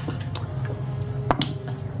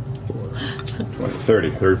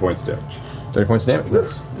 30 points of damage. 30 points of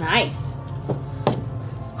damage. Nice.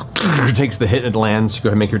 Takes the hit and lands. Go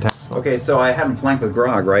ahead and make your attack. Okay, so I had him flanked with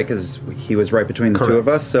Grog, right? Because he was right between the two of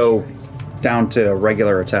us. So down to a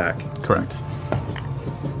regular attack. Correct.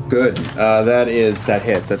 Good. That hits.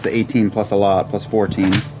 That's 18 plus a lot plus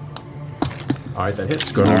 14. All right, that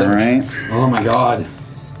hits. Go All ahead. right. Oh my god.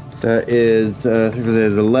 That is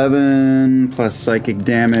 11 plus psychic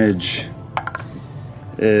damage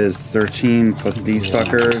is 13 plus these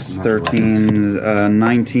fuckers. 13,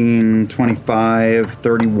 19, 25,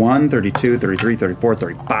 31, 32, 33, 34,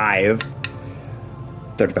 35.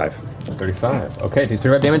 35. 35. Okay, takes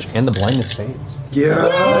 35 damage and the blindness fades. Yeah.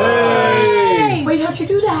 Yay! Wait, how'd you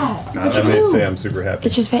do that? That made Sam super happy.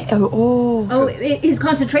 It's just oh. His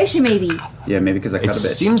concentration maybe. Yeah, maybe because I cut It a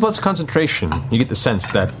bit. seems less concentration. You get the sense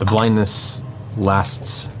that the blindness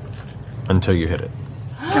lasts until you hit it.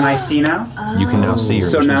 Can I see now? You can now see your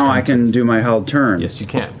So vision's now I coming can do my held turn. Yes, you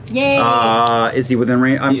can. Yay. Is he within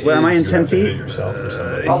range? Am I in 10 feet? Yourself or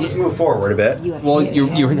somebody. I'll just move forward a bit. Well,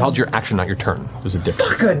 you held your action, not your turn. There's a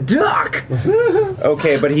difference. Fuck a duck!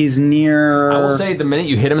 Okay, but he's near... I will say the minute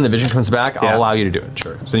you hit him and the vision comes back, I'll allow you to do it.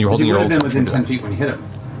 Sure. So you're holding He your would have old. been within 10 feet when you hit him.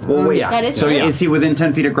 Well, wait. Yeah. That is So true. yeah. Is he within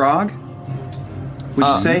 10 feet of Grog? Would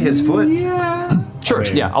you say his foot? Sure.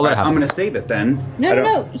 Yeah, I'll let it happen. I'm going to save it then.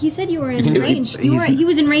 No. He said you were in can do it. range. He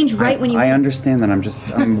was in range right when you. I understand that.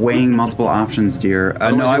 I'm weighing multiple options, dear. No,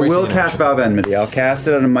 Otherwise I you're will wasting an cast Vow of Enmity. I'll cast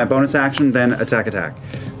it on my bonus action, then attack.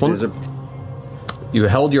 Well, There's a You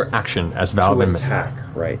held your action as Vow of to Enmity. attack,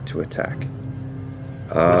 right? To attack.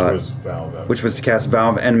 Which was to cast Vow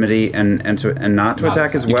of Enmity and not to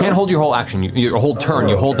attack as well. You can't hold your whole action. Your whole turn.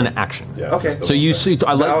 You hold an action. Yeah, Okay. So you see.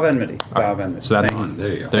 I Vow of Enmity. Vow of Right. Enmity. So that's Thanks.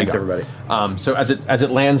 There you go. Thanks, go. everybody. So as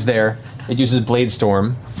it lands there, it uses Blade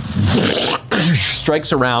Storm,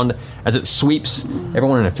 strikes around as it sweeps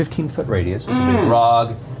everyone in a 15-foot radius. Which would be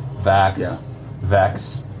Grog, Vax,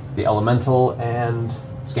 Vex, the Elemental, and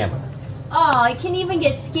Scambler. Oh, I can't even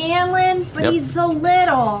get Scanlan, but Yep. he's so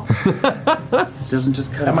little. Doesn't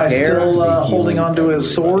just cut Am I still holding onto his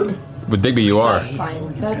sword? With Bigby, you are. That's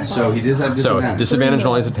fine. That's fine. So he does have So disadvantage. disadvantage on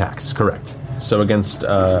all his attacks, correct. So against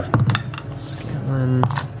Scanlan,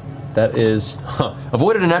 that is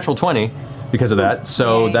avoided a natural 20 because of that.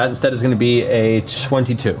 So that instead is going to be a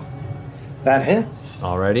 22. That hits.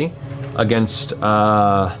 Alrighty. Against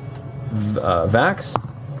Vax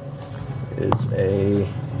is a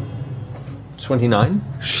 29.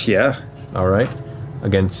 Yeah. All right.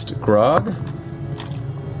 Against Grog,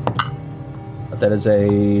 that is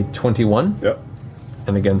a 21. Yep.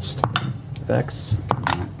 And against Vex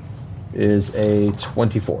is a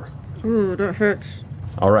 24. Ooh, that hurts.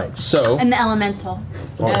 All right. So. And the elemental.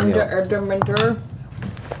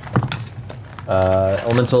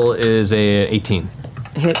 Elemental is a 18.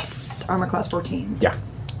 Hits armor class 14. Yeah.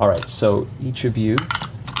 All right. So each of you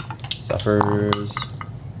suffers.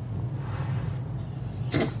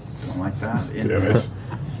 Don't like that. Damn it.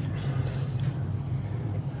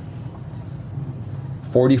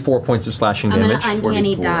 44 points of slashing I'm damage. gonna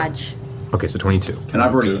uncanny 44. dodge. Okay, so 22. And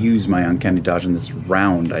I've already used my uncanny dodge in this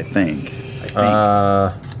round, I think.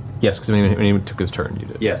 Yes, because when he took his turn, you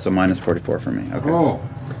did. Yeah, so minus 44 for me. Okay. Oh.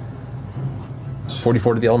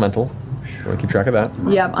 44 to the elemental. You want to keep track of that?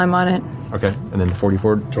 Yep, I'm on it. Okay, and then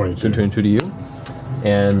 44, 22 to you.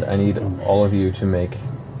 And I need all of you to make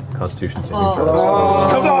Constitution saving throws. Oh.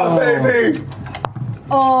 Come on, baby!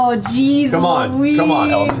 Oh, jeez. Come on, Louise. come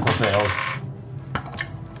on, elemental fails.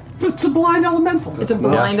 It's a blind elemental. It's a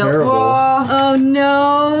blind terrible. Oh,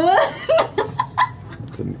 no.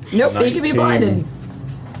 Nope, he can be blinded.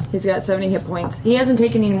 He's got 70 hit points. He hasn't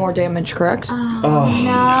taken any more damage, correct? No.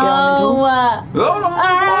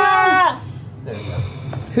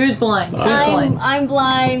 Who's blind? Who's blind? I'm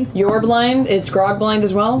blind. You're blind? Is Grog blind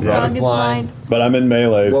as well? Grog is blind. But I'm in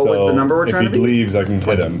melee, What was so the number we're if trying he to beat? leaves, I can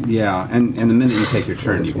hit him. Yeah, and the minute you take your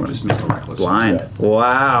turn, you can just make a reckless. Blind. Yeah.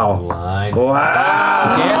 Wow. Blind.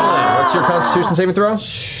 Wow. Scanlan, what's your Constitution saving throw?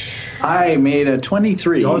 I made a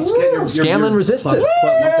 23. Scanlan resisted.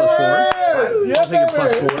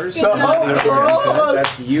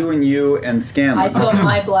 That's you and Scanlan. I still have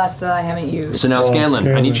my blast that I haven't used. So now, Scanlan,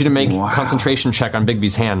 I need you to make a concentration check on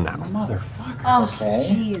Bigby's hand now. Oh,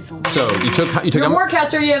 jeez. So you took You're a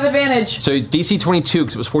warcaster, you have advantage. So it's DC 22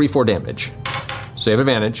 because it was 44 damage. So you have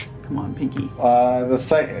advantage. Come on, Pinky.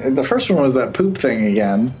 The first one was that poop thing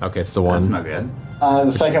again. Okay, it's the one. That's not good.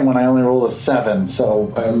 The second one I only rolled a 7,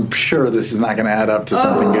 so I'm sure this is not going to add up to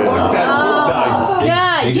something good. Fuck that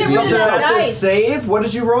God, get rid of that dice. Save? What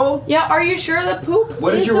did you roll? Yeah, are you sure the poop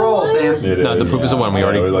What did is you a roll, one? Sam? No, the poop is a one. We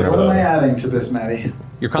already. What am I adding to this, Maddie?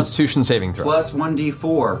 Your Constitution saving throw. Plus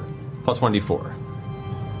 1d4. Plus 1d4.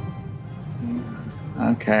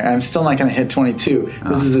 Okay, I'm still not going to hit 22.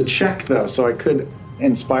 This is a check, though, so I could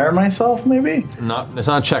inspire myself, maybe? It's not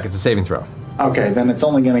a check. It's a saving throw. Okay, then it's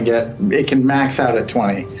only going to get... It can max out at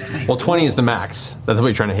 20. Well, 20 is the max. That's what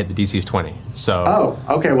you're trying to hit. The DC is 20. So. Oh,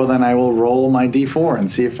 okay, well then I will roll my d4 and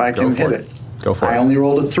see if I can hit it. Go for it. I only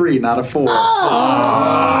rolled a 3, not a 4.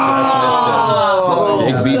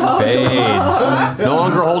 Bigby fades. No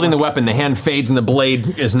longer holding the weapon. The hand fades and the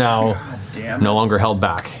blade is now no longer held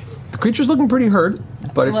back. The creature's looking pretty hurt,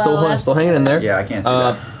 but it's still hanging in there. Yeah, I can't see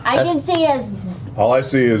that. I can see his All I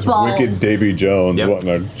see is balls. wicked Davy Jones. What in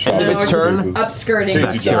a It's turn. Upskirting.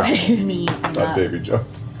 Daisy Jones. Me. Not Davy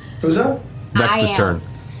Jones. Who's up? Vex's am. turn.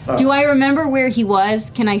 Do I remember where he was?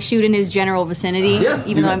 Can I shoot in his general vicinity? Yeah.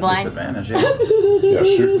 Even though I'm blind? Disadvantage,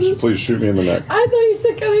 Yeah, please shoot me in the neck. I thought you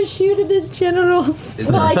said kind of shoot at his genitals.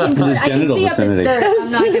 Well, I can see up his skirt.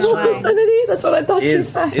 I'm not going to lie. Vicinity? That's what I thought you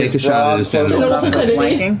said. Take a shot at his close genitals. enough for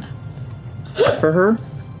flanking for her?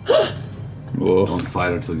 Don't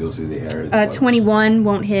fight until you'll see the hair. 21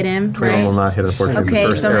 won't hit him, 21 will right? not hit, unfortunately. Okay, The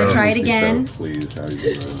first so I'm going arrow to try it needs to be again. So, please, how do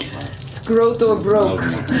you Scroto broke.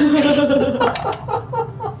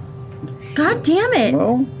 God damn it.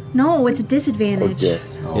 Well, No, it's a disadvantage.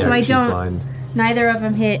 Yes. So I she's don't. blind. Neither of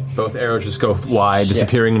them hit. Both arrows just go wide,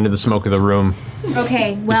 disappearing into the smoke of the room.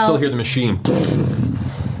 Okay, You well. still hear the machine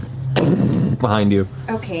behind you.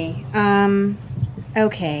 Okay.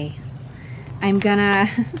 Okay. I'm gonna.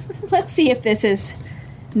 Let's see if this is.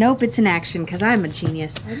 Nope, it's an action because I'm a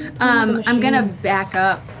genius. I'm gonna back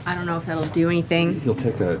up. I don't know if that'll do anything. He'll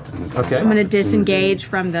take that. Okay. I'm gonna disengage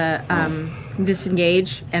from the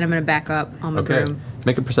disengage, and I'm gonna back up on the Okay. broom.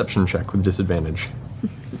 Make a perception check with disadvantage.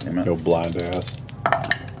 No blind ass.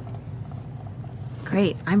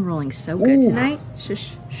 Great, I'm rolling so good tonight.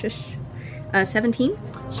 Shush, shush. 17.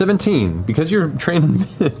 17. Because your train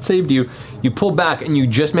saved you, you pull back and you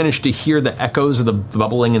just managed to hear the echoes of the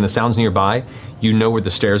bubbling and the sounds nearby. You know where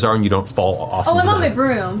the stairs are and you don't fall off. Oh, I'm on my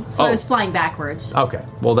broom, so I was flying backwards. Okay,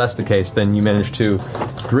 well that's the case. Then you manage to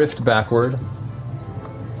drift backward.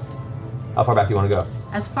 How far back do you want to go?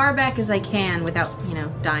 As far back as I can without,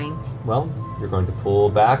 dying. Well, you're going to pull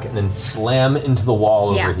back and then slam into the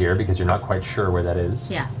wall Yeah. over here because you're not quite sure where that is.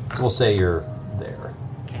 Yeah. So we'll say you're there.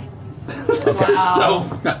 So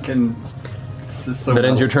fucking. This is so That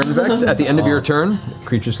ends your turn, Vex. At the end of your turn,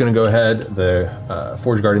 creature's going to go ahead. The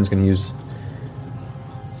Forge Guardian's going to use.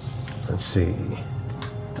 Let's see.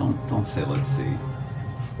 Don't say let's see.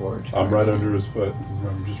 Forge. I'm right under his foot.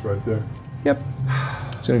 I'm just right there. Yep.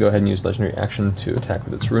 It's going to go ahead and use legendary action to attack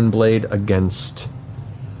with its rune blade against.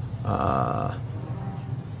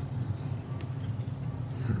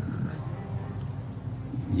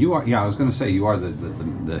 You are. Yeah, I was going to say you are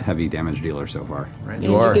the heavy damage dealer so far, right?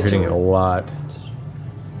 You are hitting it a lot.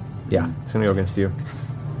 Yeah, it's going to go against you.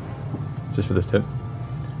 Just for this tip.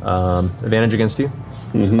 Advantage against you.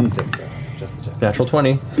 Mm-hmm. Just the check. Natural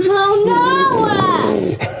 20. Oh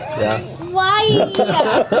no! Yeah. Why?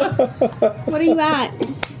 What are you at?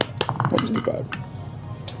 155.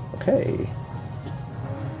 Okay.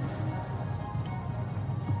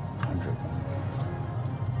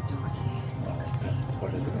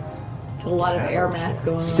 It's a lot of air math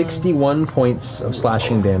going on. 61 points of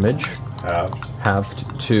slashing damage.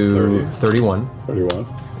 Halved to 31. 31.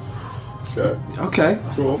 Okay.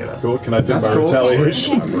 Cool. Can I take my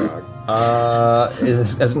retaliation? It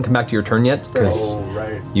hasn't come back to your turn yet because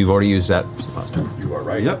you've already used that last turn. You are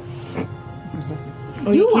right. Yep.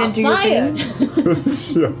 Oh, you can't do your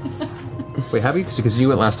thing? Wait, have you? Because you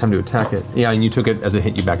went last time to attack it. Yeah, and you took it as it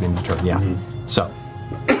hit you back into the turn. Yeah. So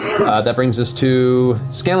that brings us to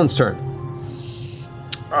Scalen's turn.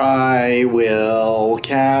 I will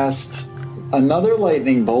cast another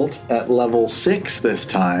lightning bolt at level 6 this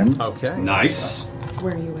time. Okay. Nice.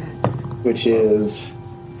 Where are you at? Which is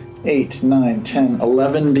 8, 9, 10,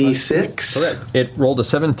 11 d6. Correct. It rolled a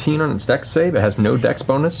 17 on its dex save. It has no dex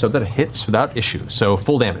bonus, so that it hits without issue. So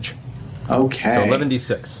full damage. Okay. So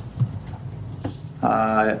 11d6.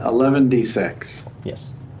 11 d6.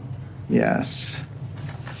 Yes. Yes.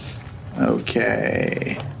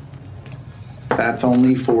 Okay. That's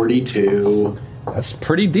only 42. That's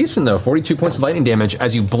pretty decent, though. 42 points of lightning damage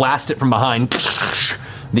as you blast it from behind.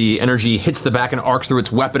 The energy hits the back and arcs through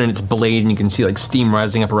its weapon and its blade, and you can see like steam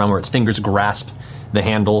rising up around where its fingers grasp the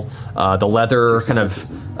handle. The leather kind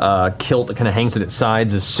of kilt that kind of hangs at its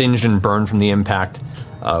sides is singed and burned from the impact.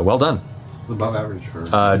 Well done. Above average for.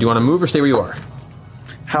 Do you want to move or stay where you are?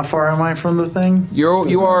 How far am I from the thing?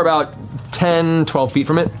 You are about 10, 12 feet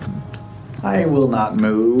from it. I will not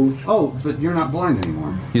move. Oh, but you're not blind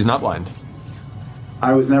anymore. He's not blind.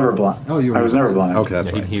 I was never blind. Oh, you were. I was never blind. Okay, that's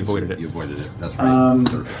Yeah, right. he avoided it. You avoided it. That's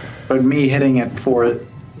right. But me hitting it for it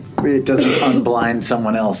doesn't unblind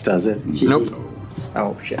someone else, does it? Nope.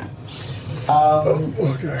 Oh shit.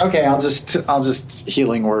 Okay, I'll just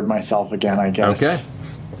healing word myself again, I guess. Okay.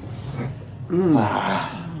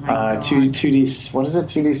 2d. What is it?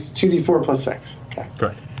 2d4 plus 6. Okay.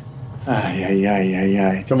 Correct.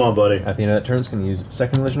 Yeah. Come on, buddy. At the end of that turn, it's going to use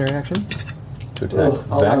second legendary action to attack Oh,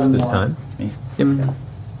 Vax 11 this more. time. Yep.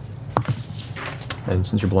 And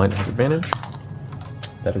since you're blind, it has advantage.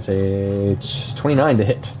 That is a 29 to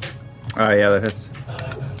hit. Yeah, that hits.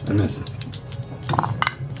 I miss it.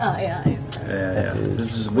 Oh, yeah. Yeah.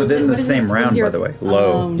 This is within the same round, by the way.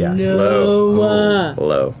 Low. Oh, Yeah. no. Low.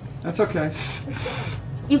 Low. That's okay.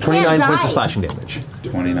 You can't 29 die. points of slashing damage.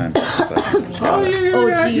 29 points of slashing damage. Oh,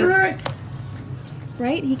 yeah, geez. you're right.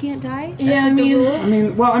 Right? He can't die? Yeah, That's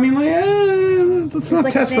like the rule? Let's not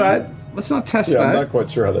like a test thing? that. Let's not test Yeah, I'm that. not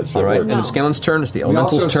quite sure how that shit All right, works. and it's Scalen's turn. It's the We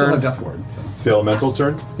also elemental's still turn. have Death Ward. It's the elemental's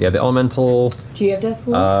turn? Yeah, the elemental Do you have death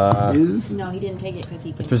fluid? Is No, he didn't take it because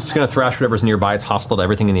he can. it's just going to thrash whatever's nearby. It's hostile to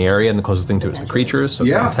everything in the area, and the closest thing to it is the creatures. So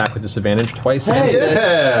it's going Yeah. to attack with disadvantage twice against it.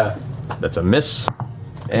 Yeah! That's a miss.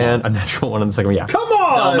 And a natural one on the second one. Yeah. Come The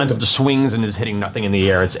on! elemental just swings and is hitting nothing in the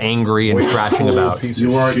air. It's angry and thrashing about.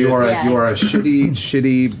 you are a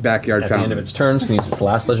shitty backyard At the end fountain. of its turn, it's going to use its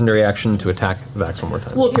last legendary action to attack Vax one more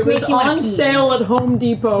time. Look, it was makes you wanna on pee. sale at Home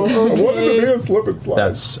Depot. I wanted to be Okay. a slip and slide.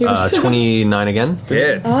 That's 29 again.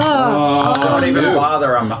 Hits. Don't even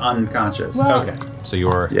bother. I'm unconscious. Okay, so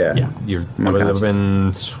you're Yeah. you're I'm that would have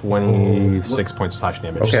unconscious. been 26 points of slash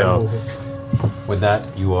damage. Okay. So with that,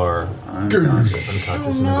 you are Unconscious.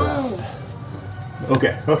 unconscious in the ground.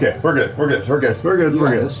 Okay, we're good. You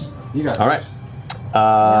got this. You got All right.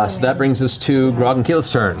 So that brings us to Grog and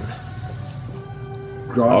Keyleth's turn.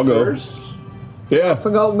 Grog I'll go. first. Yeah.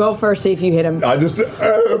 Go first, see if you hit him. I just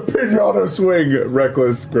pinata swing,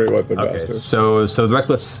 reckless, great weapon master. So the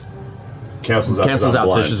reckless cancels out.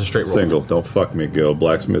 So it's just a straight roll. Single. Don't fuck me, Gil.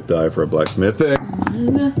 Blacksmith die for a blacksmith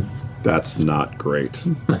thing. That's not great.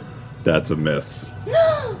 That's a miss.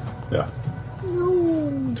 Yeah. No.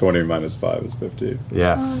 20 minus 5 is 15.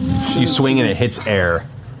 Yeah. Oh, no. You swing and it hits air.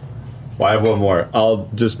 Well, I have one more. I'll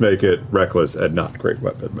just make it reckless and not great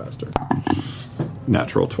weapon master.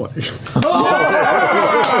 Natural 20.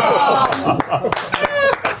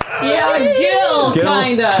 Yeah, Gil,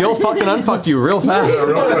 kinda. Gil fucking unfucked you real fast.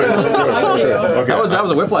 Okay. That was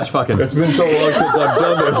a whiplash fucking. It's been so long since I've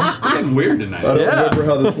done this. I'm getting weird tonight. I don't remember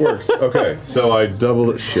how this works. Okay, so I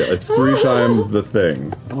double it. Shit, it's 3 times the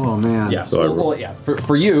thing. Oh man. Yeah. So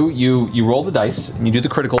for you roll the dice and you do the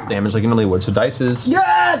critical damage like you normally would. So dice is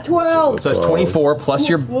Yeah, 12. so it's 24 plus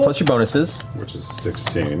your bonuses, which is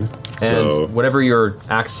 16. And So- whatever your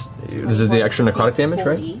axe. This is the extra necrotic damage,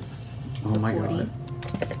 right? Oh my god.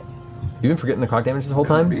 You've been forgetting necrotic damage the whole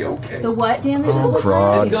time. Be okay. The what damage? Oh,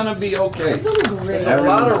 God. It's gonna be okay. There's a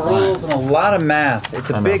lot of rules and a lot of math.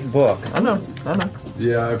 It's a big book. I know.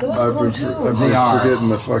 Yeah, I've been They are. forgetting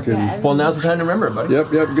the fucking. Well, now's the time to remember it, buddy. Yep,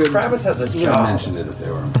 good. Travis has a I job. mentioned it if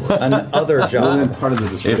they were important. Another job. Part of the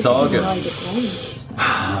description. It's all good.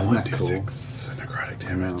 1d6 necrotic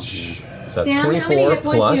damage. So that's Sam, how 24 many hit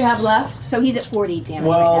points plus. do you have left? So he's at 40 damage right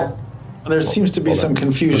Well, there seems to be some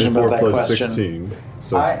confusion about that 24 plus question. 16,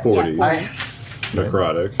 so I- 40. yeah,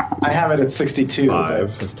 Necrotic. I have it at 62.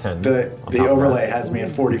 5. That's 10. The overlay has me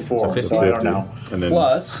at 44, so I don't know. And then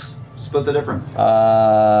Plus Split the difference. 2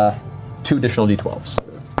 additional d12s.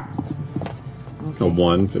 a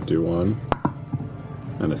 1, 51.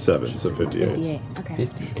 And a 7, so 58. 58. Okay.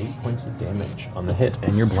 58 points of damage on the hit,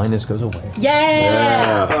 and your blindness goes away. Yay!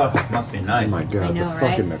 Yeah. Oh, must be nice. Oh my god, I know, the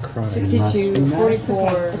right? fucking necrotic. 62,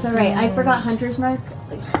 44. It's all right. I forgot Hunter's Mark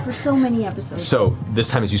like, for so many episodes. So this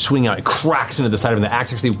time, as you swing out, it cracks into the side of it. The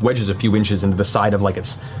axe actually wedges a few inches into the side of like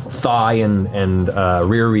its thigh and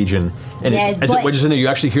rear region. And Yeah, as it's it blood. wedges in there, you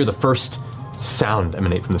actually hear the first sound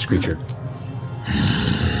emanate from this creature.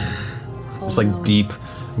 It's like deep,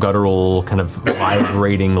 guttural, kind of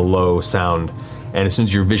vibrating, low sound. And as soon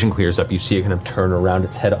as your vision clears up, you see it kind of turn around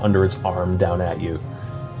its head under its arm down at you.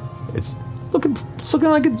 It's looking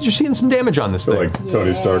like you're seeing some damage on this So thing. like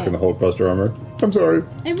Tony Stark in the Hulkbuster armor. I'm sorry.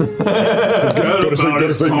 Go to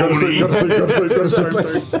sleep, Go to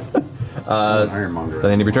sleep. Ironmonger. At the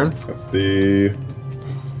end of your turn? That's the...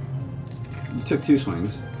 You took 2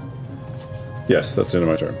 swings. Yes, that's the end of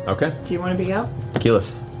my turn. Okay. Do you want to be out?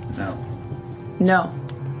 Keyleth. No. No.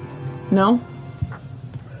 No?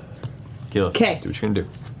 Keyleth. 'Kay. Do what you're going to do.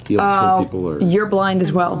 Heal for people or You're blind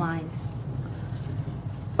as well. Blind.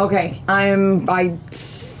 Okay, I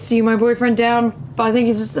see my boyfriend down. I think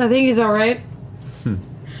he's all right.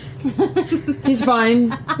 He's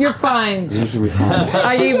fine. You're fine. He's gonna be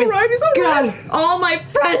fine. He's alright. God, all my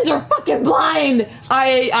friends are fucking blind.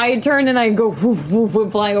 I turn and I go woof, woof,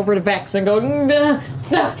 and fly over to Vex and go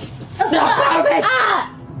stop out of it.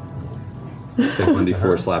 Take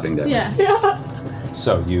 1d4 slapping damage. Yeah.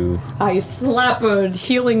 So you... I slap a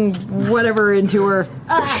healing whatever into her.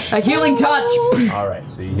 A healing touch. All right,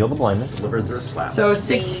 so you heal the blindness. So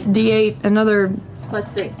 6d8, another Plus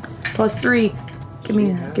 3. plus 3. Give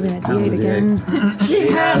me that d8 again. She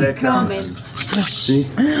had it coming.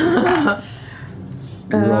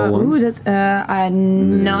 Ooh, that's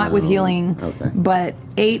not with healing. Okay. But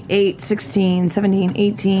 8, 16, 17,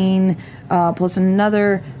 18, plus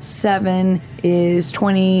another 7 is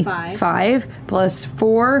 25. Plus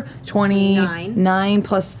 4, 29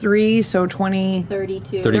 plus 3, so 20.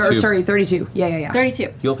 32. 32. Sorry, 32. Yeah.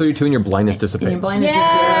 32. Heal 32 and your blindness dissipates. And your blindness is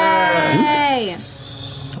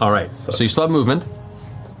Yay! All right, so you still have movement.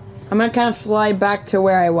 I'm gonna kind of fly back to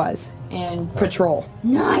where I was and patrol.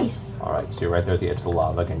 Nice. All right, so you're right there at the edge of the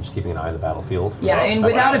lava, again, just keeping an eye on the battlefield. Yeah, and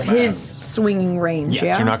without of his swinging range. Yes,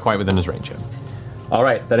 yeah. you're not quite within his range yet. All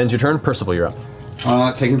right, that ends your turn. Percival, you're up.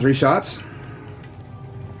 Taking 3 shots.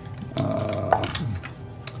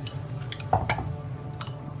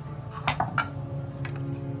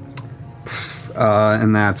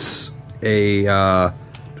 And that's a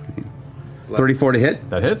 34 to hit.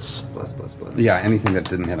 That hits. Bless. Yeah, anything that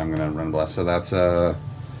didn't hit, I'm going to run bless. So that's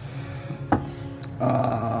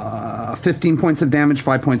 15 points of damage,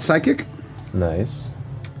 5 points psychic. Nice.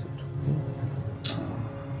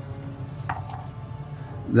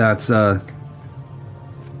 That's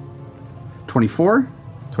 24.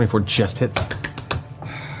 24 just hits.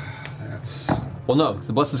 That's... Well, no, 'cause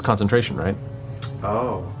the bless is concentration, right?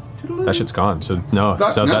 Oh. That shit's gone, so no.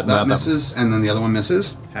 That, so no, that misses, and then the other one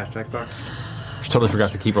misses. Hashtag buck. Just totally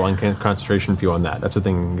forgot to keep rolling concentration for you on that. That's the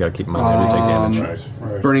thing you gotta keep in mind whenever you take damage.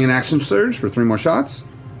 Right. Burning an action surge for 3 more shots.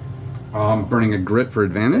 Burning a grit for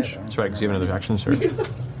advantage. That's right, because you have another action surge.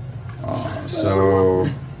 So...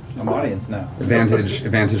 I'm audience now.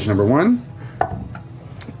 Advantage number 1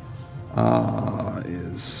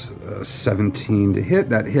 is 17 to hit.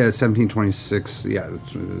 That hits 17, 26. Yeah,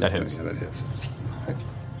 that hits. Yeah, that hits.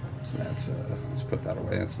 So that's let's put that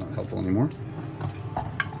away. That's not helpful anymore.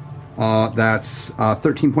 That's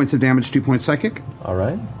 13 points of damage, 2 points psychic. All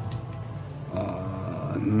right.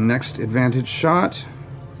 Next advantage shot.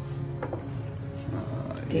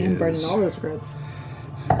 Damn, burning all those grids.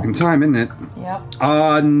 In time, isn't it? Yep.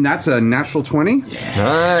 That's a natural 20.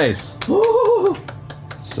 Nice. Woo!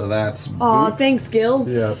 So that's. Aw, thanks, Gil.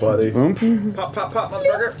 Yeah, buddy. Boom. Pop,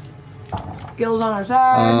 motherfucker. Gil's on our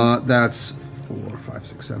side. That's 4, 5,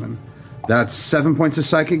 6, 7. That's 7 points of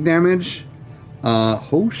psychic damage.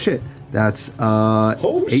 Oh shit. That's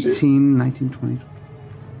 18, 19, 20.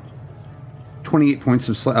 28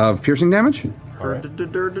 points of piercing damage. All right.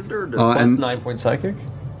 Plus and 9 points psychic.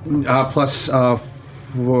 Plus 4,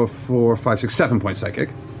 5, 6, 7 points psychic.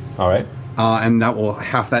 All right. And that will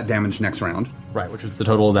half that damage next round. Right, which is the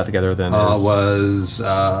total of that together then was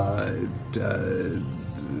total.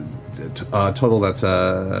 That's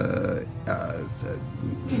 9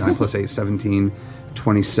 plus 8, 17,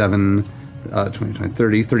 27, 20,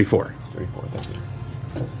 30, 34. 34, thank you.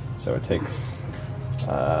 So it takes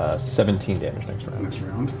 17 damage next round. Next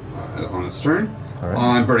round on its turn. All right.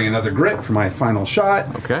 I'm burning another grit for my final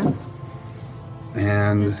shot. Okay.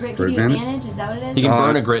 And Does grit for give you advantage. advantage? Is that what it is? He can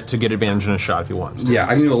burn a grit to get advantage in a shot if he wants. Yeah,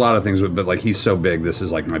 I can do a lot of things, but like he's so big, this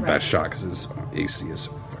is like my best shot because his AC is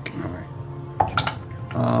so fucking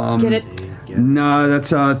high. Get it? No, that's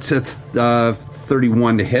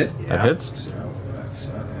 31 to hit. Yeah. That hits. So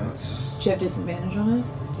that's Do you have disadvantage on it?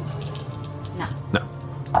 No.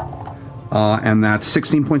 And that's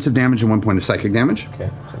 16 points of damage and 1 point of psychic damage. Okay.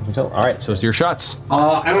 So all right. So it's your shots.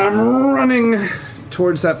 And I'm running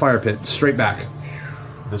towards that fire pit, straight back.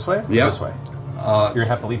 This way? Yep. This way. You're gonna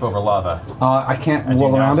have to leap over lava. I can't As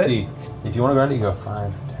roll you now around see, it. If you want to go around it, you go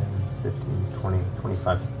 5, 10, 15, 20,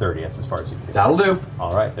 25, 30. That's as far as you can get. That'll do.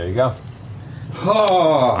 All right, there you go. Oh.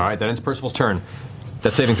 All right, then it's Percival's turn.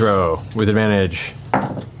 That saving throw with advantage.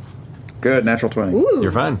 Good, natural 20. Ooh.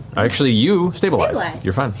 You're fine. Actually, you stabilize.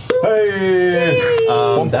 You're fine. Hey!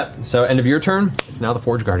 So end of your turn. It's now the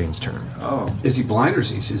Forge Guardian's turn. Oh. Is he blind or is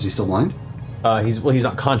he still blind? He's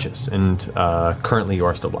not conscious, and currently you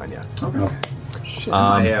are still blind. Yeah. Okay. Shit.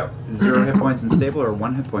 0 hit points and stable, or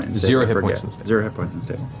 1 hit point and stable? 0 hit points and stable. 0 hit points and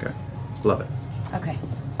stable. Okay. Love it. Okay.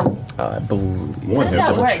 I believe. How does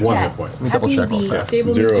that work? One Yeah. hit point. Let me double check real fast.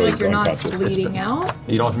 Stable Zero means like is you're not unconscious. bleeding out.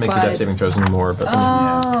 You don't have to make the But- death saving throws anymore, but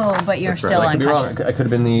Oh, but you're That's right. still I could be wrong. unconscious. I could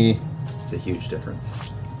have been the. It's a huge difference.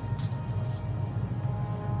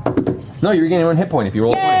 No, you're getting 1 hit point if you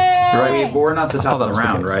roll a 20. Right. We're not the top that of was the the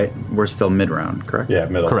round, case. right? We're still mid-round, correct? Yeah,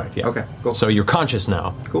 middle. Correct. Yeah. Okay, cool. So you're conscious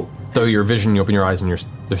now. Cool. Though your vision, you open your eyes and there's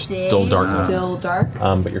still darkness. Still dark.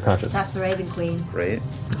 But you're conscious. That's the Raven Queen. Great.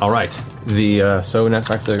 All right. So in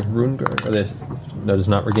fact, the Rune Guard does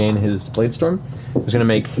not regain his Blade Storm. He's going to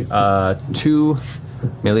make 2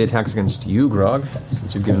 melee attacks against you, Grog,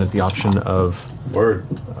 since you've given it the option of. Word.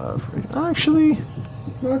 Actually,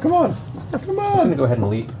 Oh, come on. I'm going to go ahead and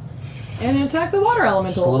leap And attack the water just a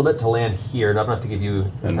elemental. little bit to land here, not enough to give you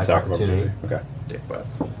an attack opportunity. Okay. Dick butt.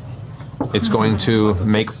 It's going to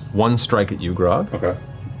make 1 strike at you, Grog, Okay.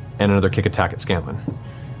 and another kick attack at Scanlan.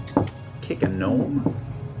 Kick a gnome?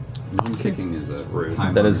 Gnome kicking is a rude.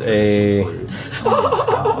 That is a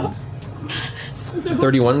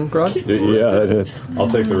 31, Grog? Yeah, it hits. I'll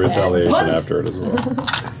take the retaliation after it as well.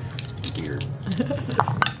 Weird.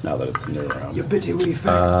 Now that it's near round. You bitty wee David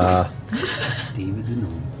the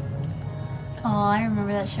Gnome. Oh, I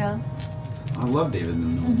remember that show. I love David the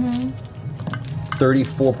Gnome.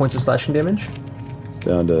 34 points of slashing damage.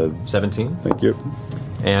 Down to 17. Thank you.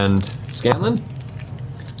 And Scanlan,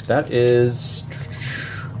 that is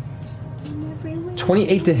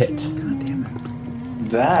 28 to hit.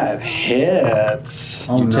 That hits.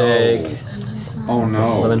 Oh, You no. take Oh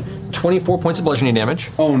no. 11, 24 points of bludgeoning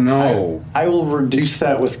damage. Oh no. I will reduce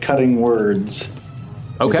that with cutting words.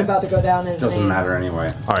 Okay. It's about to go down his Doesn't name. matter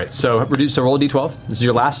anyway. All right. So reduce. So roll a d12. This is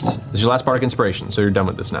your last bardic inspiration. So you're done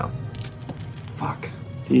with this now. Fuck.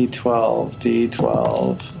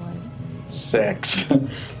 D12. 6.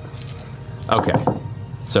 Okay.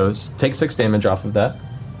 So take 6 damage off of that.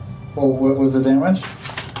 Well, what was the damage?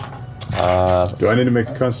 Do I need to make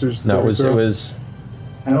a constitution No, saving it throw? was.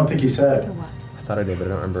 I don't think you said. I thought I did, but I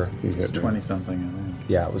don't remember. It's 20-something, I think.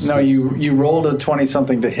 Yeah, it was... No, you rolled a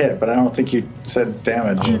 20-something to hit, but I don't think you said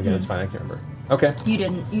damage. Oh, again, it's fine, I can't remember. Okay. You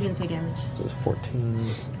didn't say damage. So it's 14...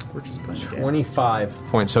 We're just playing 25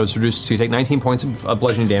 points, so it's reduced, so you take 19 points of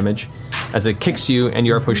bludgeoning damage as it kicks you, and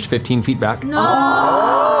you are pushed 15 feet back. No!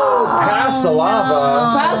 Past the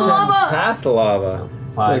lava! Past the lava! Past the lava.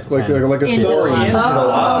 Like a story into the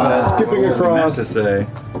lava. Skipping across. To say.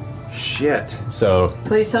 Shit. So...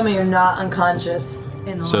 Please tell me you're not unconscious.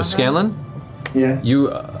 So Scanlan? Yeah.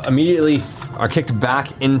 You immediately are kicked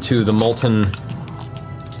back into the molten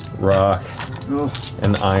rock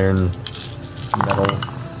and iron metal.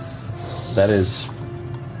 That is...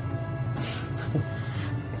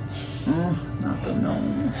 Not the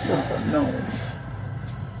gnome. Not the gnome.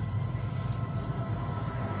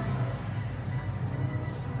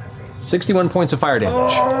 $61 points of fire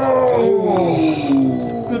damage.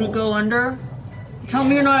 Did it go under? Tell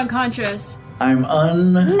me you're not unconscious. I'm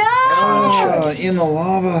No! In the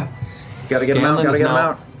lava. Gotta get him out. Gotta get him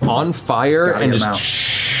out. On fire Gotta and get him just... out.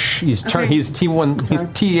 He's T1. He's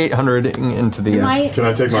T800 into the. Can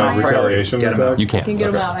I take my retaliation attack? You can't. I can get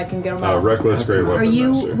him out. I can get him out. Reckless great weapon. Are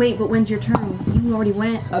you... Wait, but when's your turn? You already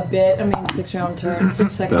went. A bit. I mean, 6 round turn.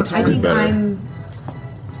 6 seconds. That's I think better.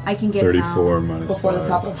 I can get 34 out minus before the 5.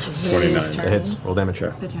 top of his 29. turn. It hits. Roll damage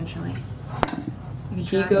check. potentially.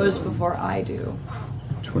 He goes before I do.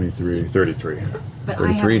 23, 33. But 33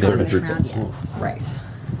 I haven't damage. gone this round yet. Right.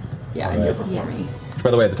 Yeah, you're before me. Which,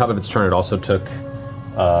 by the way, at the top of its turn, it also took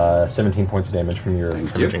 17 points of damage from your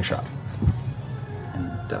damaging shot. And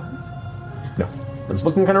does. No, but it's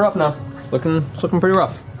looking kind of rough now. It's looking pretty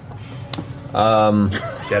rough.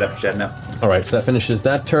 Shedding up. All right, so that finishes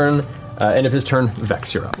that turn. End of his turn.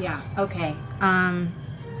 Vex, you're up. Yeah. Okay.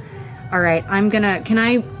 All right. I'm gonna. Can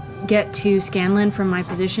I get to Scanlan from my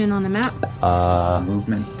position on the map?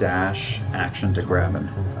 Movement, dash, action to grab him.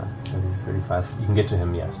 35. You can get to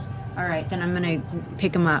him. Yes. All right. Then I'm gonna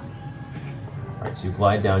pick him up. All right, so you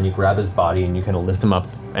glide down, you grab his body, and you kind of lift him up,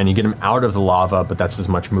 and you get him out of the lava, but that's as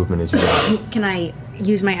much movement as you got. Can I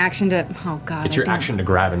use my action to? Oh God. It's your action to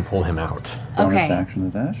grab and pull him out. Bonus Okay.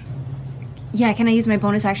 action to dash. Yeah. Can I use my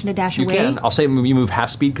bonus action to dash You away? can. I'll say you move half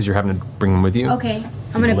speed because you're having to bring him with you. Okay.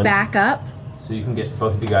 I'm gonna back up. So you can get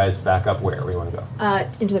both of you guys back up where you want to go.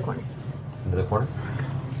 Into the corner. Into the corner?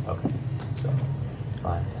 Okay. So 5,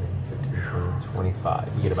 10, 15, 20, 25.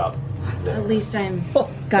 You get about there. At least I'm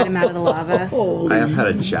got him out of the lava. I have had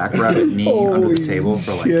a jackrabbit knee under the table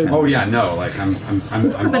for like 10 Oh yeah, minutes. no, like I'm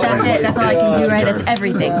But that's it. That's all I can do, right? That's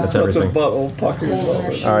everything. That's everything. Butthole pucker.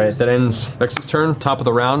 All right, that ends Vex's turn. Top of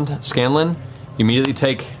the round, Scanlan. You immediately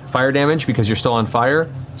take fire damage because you're still on fire,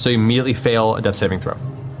 so you immediately fail a death saving throw.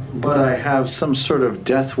 But I have some sort of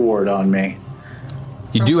death ward on me.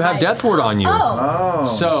 You do have death ward on you. Oh.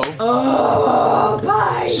 So,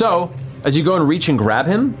 Bye. so as you go and reach and grab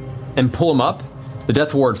him and pull him up, the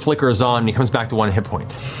death ward flickers on and he comes back to 1 hit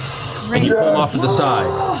point. And you pull him off to the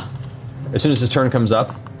side. As soon as his turn comes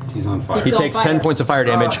up, he's on fire. he takes 10 points of fire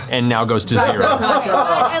damage and now goes to 0.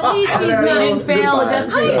 At least he's made him fail a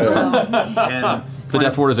death saving throw. And The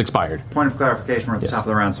death ward is expired. point of clarification, we're at the top of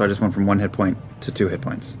the round, so I just went from 1 hit point to 2 hit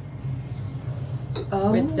points.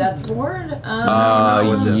 With death ward?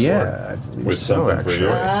 Yeah. With something for you.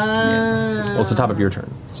 Well, it's the top of your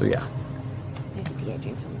turn, so yeah. I think I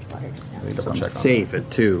drank so much water just now. Let me double I'm check on safe at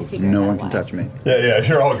 2. No one can touch me. Yeah,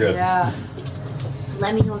 you're all good. Yeah.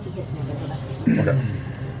 Let me know if he hits me. I'm gonna go back.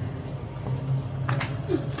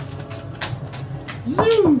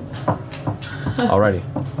 Alrighty.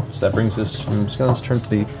 So that brings us from Scanlan's turn to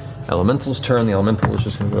the Elemental's turn. The Elemental is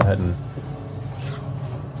just going to go ahead and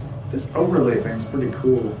This overlay thing's pretty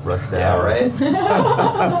cool. rush down. Yeah, right?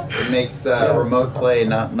 It makes remote play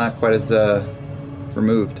not quite as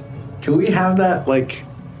removed. Can we have that, like,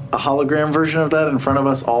 a hologram version of that in front of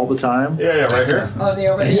us all the time? Yeah, right here. Oh, the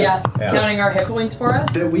over, yeah. Counting our hit points for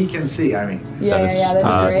us? That we can see, I mean. Yeah, that'd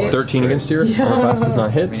be great. 13 against your class does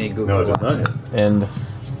not hit. No, it does not hit. And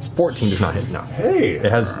 14 does not hit, no. Hey!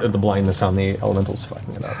 It has the blindness on the Elemental's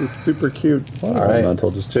fucking it up. This is super cute. All right.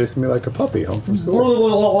 Elemental just chasing me like a puppy home from school.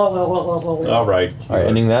 All right. All right,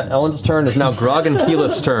 ending that. Elemental's turn is now Grog and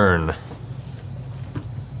Keyleth's turn.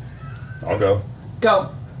 I'll go.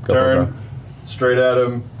 Go. Turn. Straight at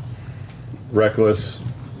him. Reckless.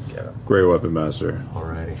 Great Weapon Master.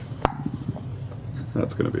 Alrighty.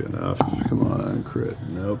 That's going to be enough. Come on, crit.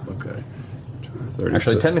 Nope. Okay. 36.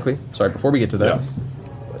 Actually, technically, sorry, before we get to that,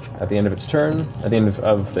 at the end of its turn, at the end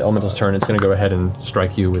of the Elemental's turn, it's going to go ahead and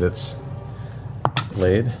strike you with its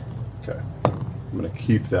blade. Okay. I'm going to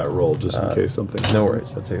keep that roll just in case something No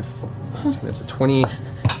worries. That's a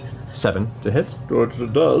 27 to hit. Which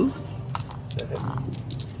it does.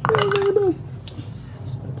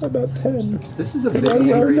 About 10. This is a bit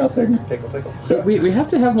angry. Nothing. We have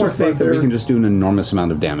to have more just faith like that we there. can just do an enormous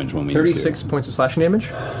amount of damage when we 36 points of slashing damage.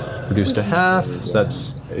 Reduced to half, so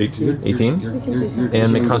that's 18. 18.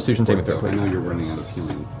 And make Constitution saving throw, please. I know you're running out of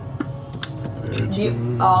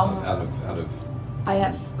healing. Out of. I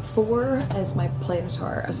have 4 as my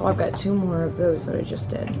planetar, so I've got 2 more of those that I just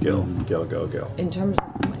did. Go. In terms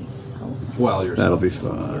of myself, Well, That'll be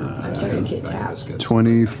fine. I'm still gonna get tapped.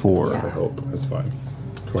 24. Yeah. I hope that's fine.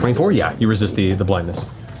 24? Yeah, you resist the blindness.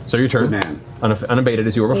 So your turn. Unabated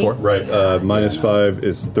as you were before. Right, -5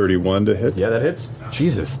 is 31 to hit. Yeah, that hits.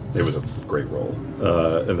 Jesus. It was a great roll.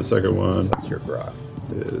 And the second one, that's your grot,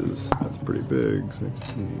 that's pretty big,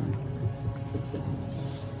 16.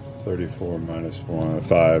 34 minus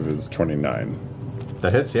 5 is 29.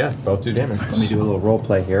 That hits, yeah. Both do damage. Let me do a little role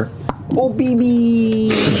play here. Oh,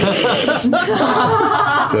 baby!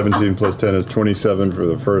 17 plus 10 is 27 for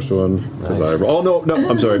the first one. Nice. Oh, no,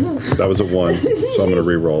 I'm sorry. That was a 1, so I'm going to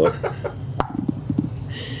re-roll it.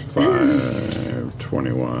 5,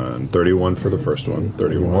 21, 31 for the first one.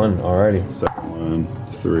 31. Alrighty. Second one,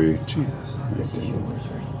 3. Jesus.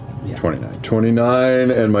 29.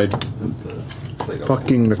 29, and my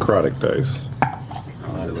fucking necrotic dice.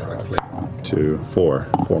 2, 4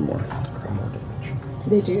 more.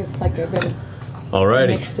 They do like a bit of Alrighty.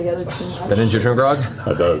 mixed together too much. That ends your turn, Grog?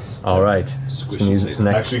 That does. Alright. Just gonna use it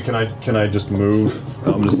next. Actually, can I just move?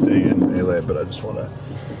 I'm gonna stay in melee, but I just wanna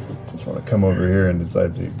come over here and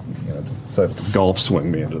decide to golf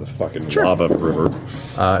swing me into the fucking lava river. It's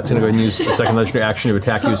gonna go ahead and use the second legendary action to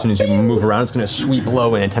attack you as soon as you move around. It's gonna sweep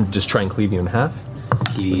low and attempt to just try and cleave you in half.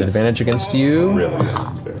 With advantage against you. Really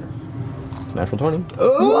isn't fair. It's a natural 20.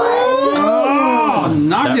 Oh,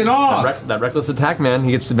 knock it off! That reckless attack, man.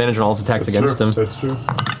 He gets advantage on all his attacks against him. That's true.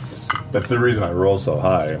 That's the reason I roll so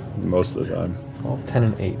high most of the time. 10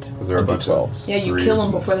 and 8. Because there are a bunch of Yeah, you threes kill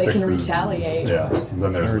them and before they can 6s. retaliate. Yeah, and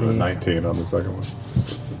then there's the 19 on the second one.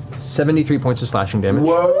 73 points of slashing damage.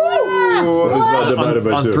 Whoa! What is that divided by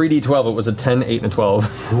 2? On 3d12, it was a 10, 8, and a 12.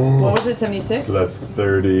 What was it, 76? So that's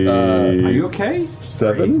 30. Are you okay?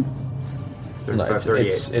 7? No,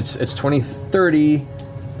 it's 20, 30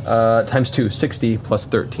 times 2, 60 plus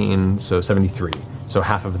 13, so 73. So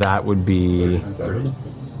half of that would be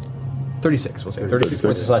 36, we'll say. 36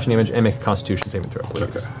 points of slashing damage, and make a Constitution saving throw, please.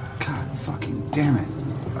 Okay. God fucking damn it.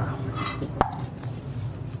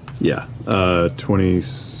 Yeah,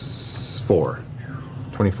 24.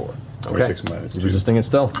 24. Okay. 26 minus 2. Resisting it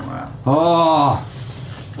still. Wow. Oh!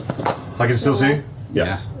 I can still see?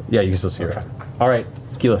 Yes. Yeah, you can still see her. All right,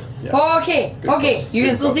 Keyleth. Yeah. Oh, okay, you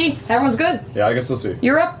can still see? Everyone's good? Yeah, I can still see.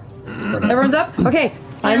 You're up? Everyone's up? Okay,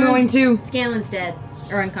 I'm going to... Scanlan's dead.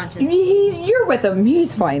 Or unconscious. You're with him.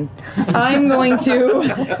 He's fine. I'm going to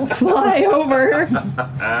fly over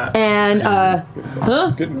and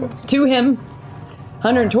to him,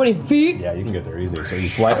 120 feet. Yeah, you can get there easy. So you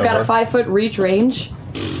fly over. I've got a 5-foot reach range.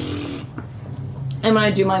 I'm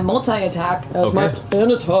going to do my multi-attack as my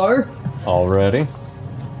planetar. Already.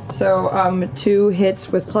 So 2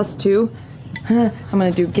 hits with +2. I'm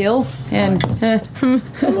gonna do Gil and. Come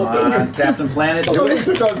on, Captain Planet. We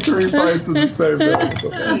took on 3 fights in the same day.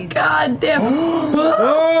 God damn.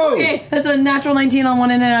 Okay, that's a natural 19 on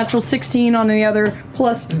one and a natural 16 on the other,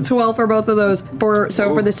 plus 12 for both of those. For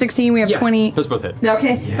the 16 we have 20. Those both hit.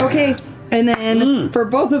 Okay. And then for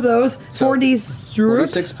both of those,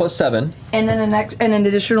 46 plus 7. and then an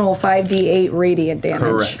additional 5d8 radiant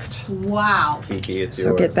damage. Correct. Wow. Kiki, it's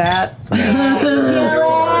So yours. get that.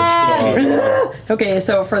 Okay,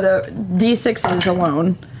 so for the d6s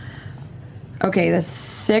alone. Okay, that's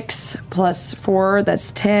 6 plus 4,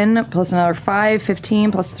 that's 10, plus another 5,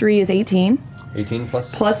 15, plus 3 is 18. 18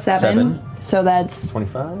 plus Plus 7. So that's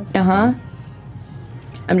 25. I'm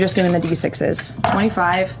just doing the d6s.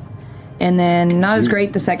 25. And then not as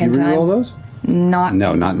great the second time. Roll those? Not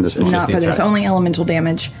No, not in this one. not for this. Only elemental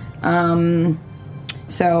damage.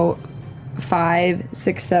 So 5,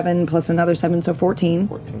 6, 7 plus another 7, so 14.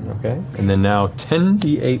 14, okay. And then now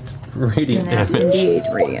 10d8 radiant And that's damage.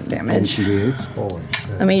 10d8 radiant damage.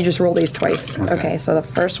 Let me just roll these twice. Okay, so the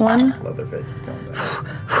first one. Leatherface is coming down.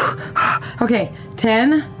 Okay,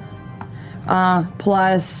 10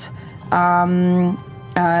 plus 7,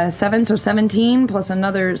 so 17 plus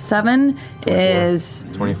another 7 is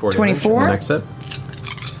 24. 24. Next set.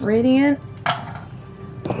 Radiant.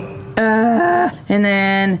 And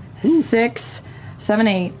then 6, 7,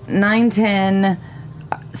 8, 9, 10,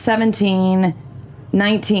 17,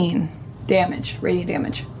 19 damage. Radiant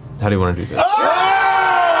damage. How do you want to do this?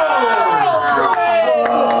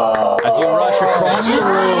 As you rush across the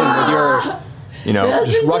room with your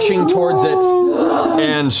just rushing towards it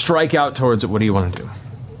and strike out towards it. What do you want to do?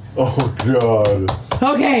 Oh, God.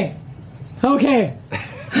 Okay.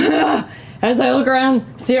 As I look around,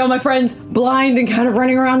 see all my friends blind and kind of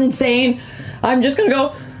running around insane, I'm just gonna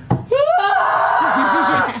go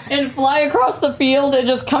and fly across the field and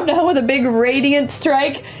just come down with a big radiant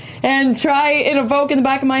strike and try and evoke in the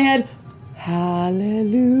back of my head,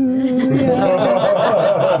 hallelujah,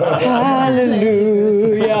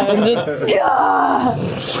 hallelujah, and just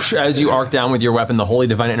As you arc down with your weapon, the holy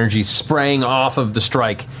divine energy spraying off of the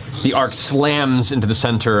strike, the arc slams into the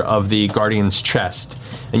center of the guardian's chest,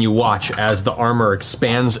 and you watch as the armor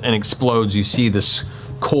expands and explodes. You see this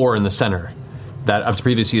core in the center that up to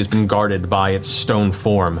previously has been guarded by its stone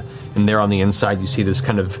form, and there on the inside you see this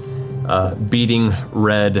kind of beating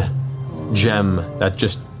red gem that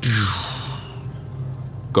just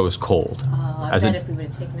goes cold. I bet if we would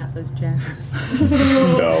have taken out those gems.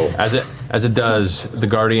 No. As it does, the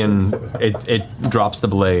guardian it drops the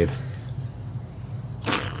blade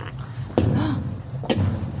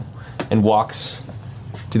and walks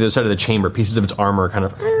to the other side of the chamber. Pieces of its armor kind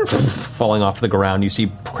of falling off the ground. You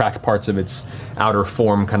see cracked parts of its outer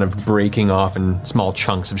form kind of breaking off in small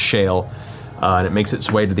chunks of shale, and it makes its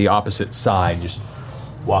way to the opposite side, just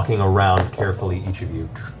walking around carefully, each of you.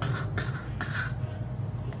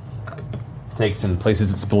 Takes and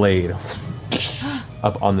places its blade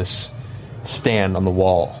up on this stand on the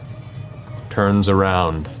wall, turns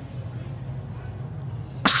around,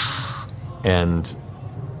 and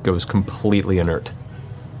goes completely inert.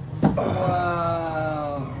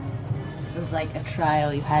 Whoa. It was like a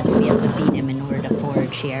trial. You had to be able to beat him in order to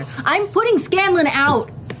forge here. I'm putting Scanlan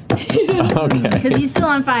out. Okay. Because he's still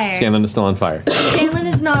on fire. Scanlan is still on fire. Scanlan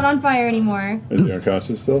is not on fire anymore. Is he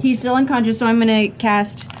unconscious still? He's still unconscious, so I'm gonna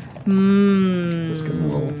cast. Cure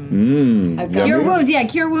Wounds. Yeah,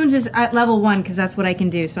 Cure Wounds is at level 1 because that's what I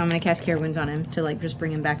can do. So I'm gonna cast Cure Wounds on him to like just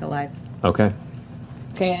bring him back alive. Okay.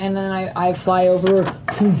 Okay, and then I fly over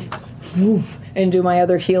and do my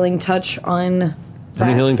other healing touch on. How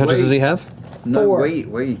many healing touches does he have? No, 4.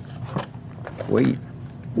 wait.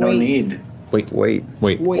 No need. Wait.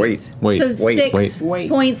 So 6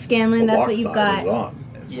 points, Scanlan. That's what you've got.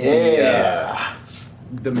 Yeah.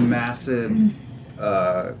 The massive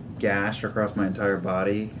gash across my entire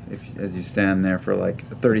body, as you stand there for like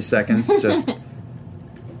 30 seconds, just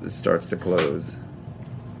it starts to close.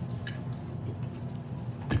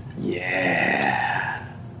 Yeah.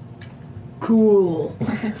 Cool.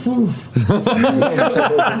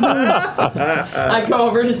 I go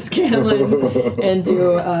over to Scanlan and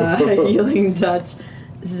do a healing touch.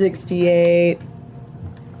 68.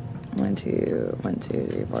 1, 2,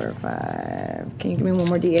 3, 4, 5. Can you give me one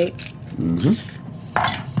more D8? Mm-hmm.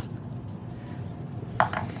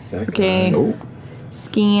 Okay.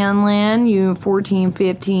 Scanlan, you 14,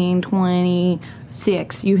 15,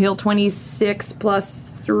 26. You heal 26 plus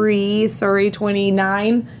 3,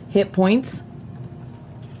 29 hit points.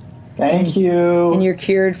 Thank you. And you're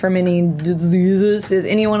cured from any diseases. Is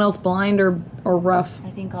anyone else blind or rough? I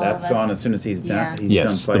think all That's of us. gone as soon as he's done. He's Yes,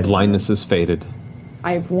 done the fighting. blindness is faded.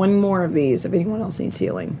 I have one more of these if anyone else needs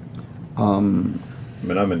healing. I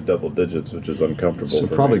mean, I'm in double digits, which is uncomfortable. So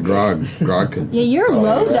for probably me. Grog could. Yeah, you're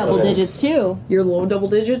low double digits too. You're low double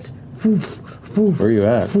digits? Where are you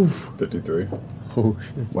at? 53. Oh,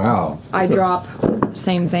 shit. Wow. I drop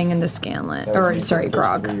same thing into Scanlan. Or, sorry,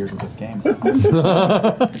 Grog. 3 years of this game. I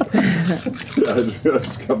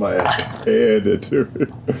just got my ass handed to me.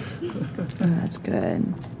 That's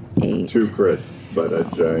good. 8. 2 crits by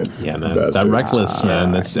that giant. Yeah, man. bastard. That reckless,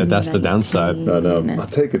 man. That's the downside. No, I'll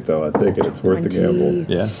take it though. It's worth the gamble.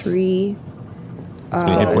 Yeah. 3.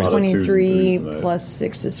 many hit points. 23 tonight. plus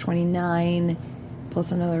 6 is 29.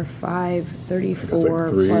 Plus another 5, 34, It's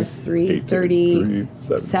like 3, plus 3, 18, 30,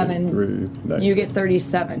 3, 7. 9. You get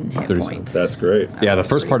 37 hit 37. points. That's great. Yeah, the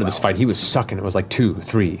first part of this fight, he was sucking. It was like 2,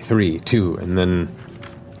 3, 3, 2, and then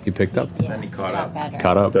he picked up. Then he caught up.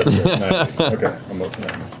 Caught up. That's good. 90. Okay, I'm up to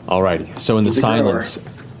 90. Alrighty. So in the silence,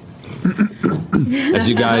 as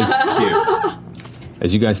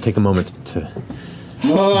you guys take a moment to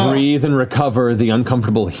breathe and recover, the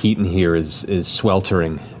uncomfortable heat in here is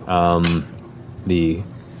sweltering. The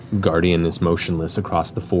guardian is motionless across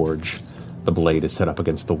the forge. The blade is set up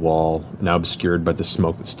against the wall, now obscured by the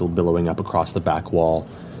smoke that's still billowing up across the back wall.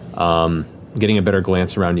 Getting a better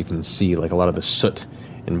glance around, you can see like a lot of the soot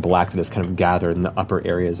and black that has kind of gathered in the upper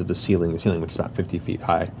areas of the ceiling which is about 50 feet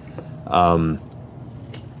high.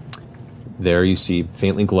 There you see,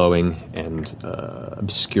 faintly glowing and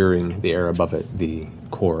obscuring the air above it, the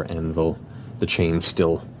core anvil, the chain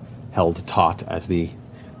still held taut as the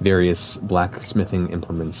various blacksmithing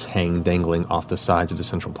implements hang dangling off the sides of the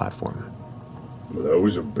central platform. Well, that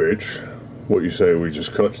was a bitch. What you say we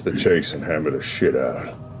just cut to the chase and hammer the shit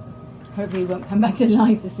out? Hopefully he won't come back to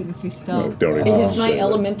life as soon as we start. Is my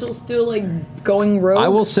elemental still like going rogue? I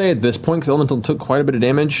will say at this point, because Elemental took quite a bit of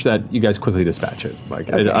damage, that you guys quickly dispatch it. Like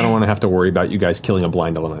Okay. I don't want to have to worry about you guys killing a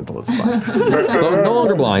blind Elemental. It's fine. no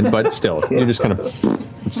longer blind, but still, you're just kind of.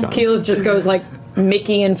 It's gone. Keyleth just goes like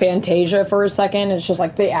Mickey and Fantasia for a second. It's just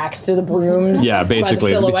like the axe to the brooms. Yeah,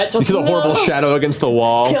 basically. By the silhouette, You just, see the horrible "No!" shadow against the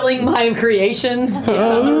wall. Killing my creation. Just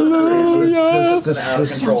out of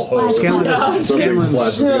control hose. Something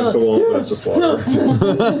splashes against the wall, but it's just water.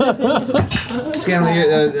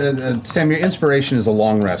 Scanlan, Sam, your inspiration is a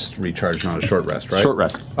long rest recharge, not a short rest, right? Short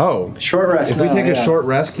rest. Oh. Short rest If we now, take a yeah. short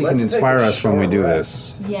rest, he can Let's take inspire a us when we short do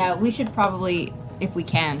rest. this. Yeah, we should probably, if we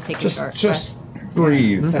can, take a short rest.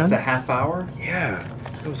 Breathe. That's a half hour? Yeah.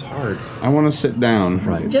 That was hard. I want to sit down.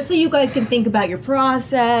 Right. Just so you guys can think about your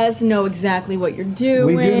process, know exactly what you're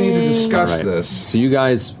doing. Alright. So you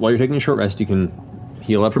guys, while you're taking a short rest, you can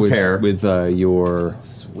heal up with your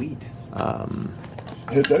sweet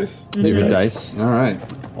hit dice. Your hit dice. All right.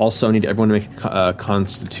 Also, need everyone to make a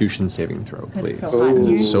Constitution saving throw, 'Cause please. it's so hot in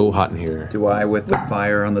here. It's so hot in here. Do I with the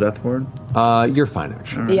fire on the death board? You're fine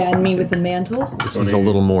actually. Yeah, and me with the mantle. This is a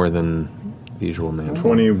little more than the usual man.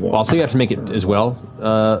 21. Also, you have to make it as well.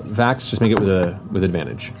 Vax, just make it with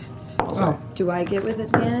advantage. Also. Do I get with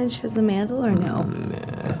advantage because the mantle or no?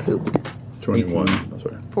 Poop. 21. Oh,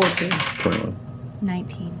 sorry. 14. 21.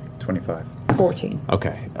 19. 25. 14.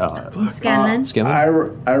 Okay. Scanlan?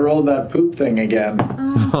 I rolled that poop thing again.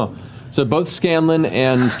 So both Scanlan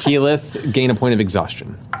and Keyleth gain a point of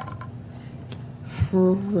exhaustion.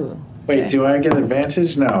 Wait, do I get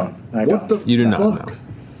advantage? No, I don't. You do not know.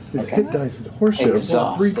 This hit dice is horseshit. I've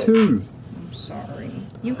got 3 twos. Sorry.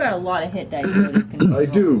 You've got a lot of hit dice. Though, you can I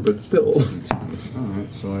do, but still.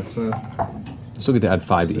 Alright, so that's Still get to add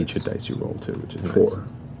 5 to each hit dice you roll too, which is 4. Nice.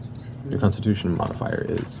 Your Constitution modifier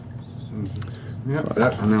is. Yep,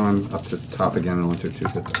 and now I'm up to the top again and went through 2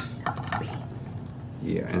 hit dice.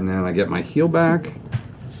 Yeah, and then I get my heal back.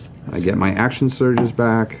 I get my action surges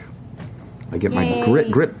back. I get my Yay.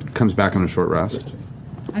 grip comes back on a short rest.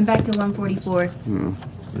 I'm back to 144. Yeah.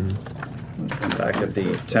 I'm back at the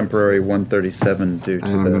temporary 137 due to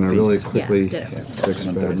And I'm the going to really feast. quickly Yeah, fix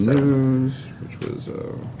bad 137. news, which was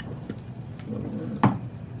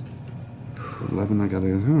 11. I got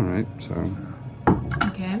to. All right, so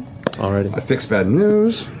Okay. Alrighty. I fixed bad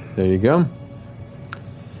news. There you go.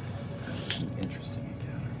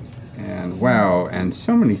 And wow, and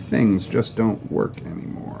so many things just don't work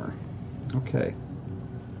anymore. Okay.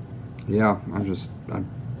 Yeah,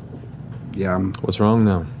 What's wrong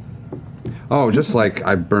now? Oh, just like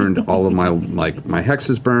I burned all of my my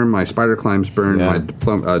hexes burned, my spider climbs burned, Yeah.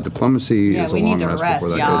 my diplomacy Yeah, is a we need long to rest rest,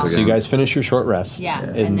 before that y'all. goes So again. you guys finish your short rest. Yeah,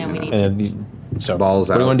 and then we need to. So balls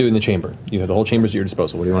what do you out. want to do in the chamber? You have the whole chamber's at your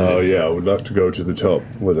disposal. What do you want to Oh, do? yeah, I would like to go to the top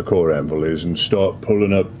where the core anvil is and start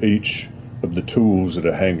pulling up each of the tools that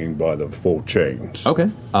are hanging by the 4 chains. Okay.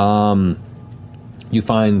 You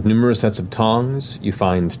find numerous sets of tongs, you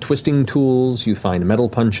find twisting tools, you find metal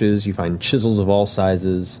punches, you find chisels of all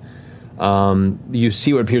sizes. You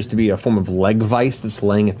see what appears to be a form of leg vise that's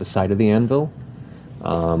laying at the side of the anvil,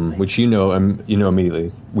 which you know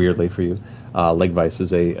immediately, weirdly for you. Leg vise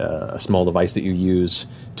is a small device that you use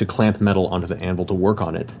to clamp metal onto the anvil to work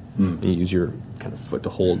on it. And you use your kind of foot to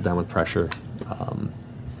hold down with pressure.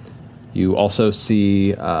 You also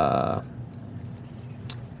see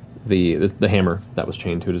the hammer that was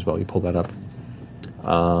chained to it as well. You pull that up,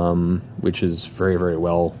 which is very, very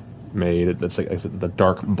well made. That's like I said, the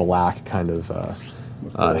dark black kind of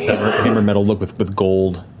hammer metal look with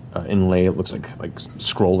gold inlay. It looks like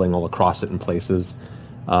scrolling all across it in places.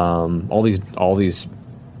 All these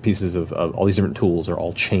pieces of all these different tools are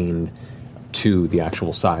all chained to the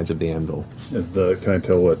actual sides of the anvil. Can I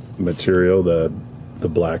tell what material the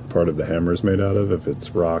black part of the hammer is made out of? If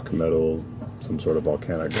it's rock, metal, some sort of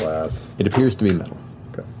volcanic glass? It appears to be metal.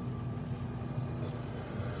 Okay.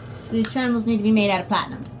 So these trammels need to be made out of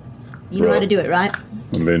platinum. You know how to do it, right?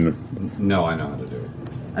 I mean, no, I know how to do it.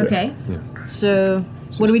 Okay. So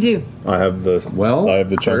what do we do? I have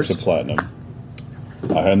the chunks of platinum.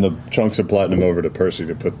 I hand the chunks of platinum over to Percy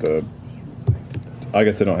to put the. I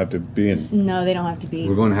guess they don't have to be in. No, they don't have to be.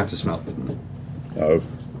 We're going to have to smelt them. Oh,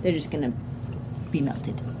 They're just gonna be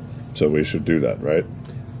melted. so we should do that, right?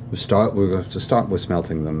 We're going to start with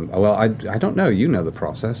smelting them. Well, I don't know. You know the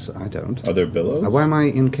process. I don't. Are there billows? Why am I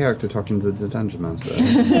in character talking to the dungeon master?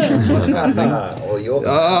 What's happening?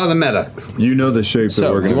 The meta. You know the shape that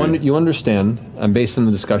So we're going to. you understand, and based on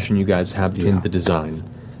the discussion you guys have between the design,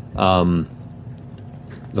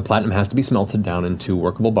 The platinum has to be smelted down into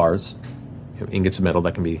workable bars, ingots of metal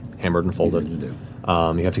that can be hammered and folded.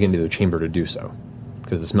 You have to get into the chamber to do so,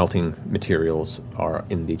 because the smelting materials are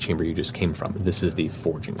in the chamber you just came from. This is the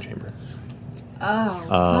forging chamber. Oh,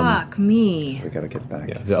 fuck me. So we gotta get back.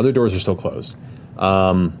 Yeah, the other doors are still closed.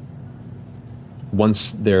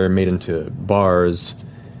 Once they're made into bars,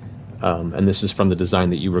 and this is from the design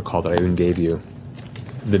that you recall that I even gave you,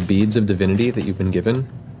 the beads of divinity that you've been given,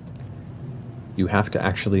 you have to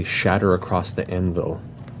actually shatter across the anvil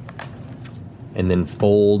and then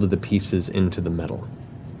fold the pieces into the metal.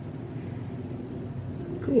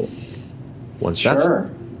 Cool.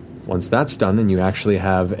 Once that's done, then you actually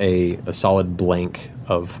have a solid blank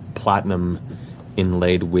of platinum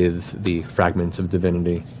inlaid with the fragments of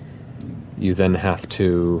divinity. You then have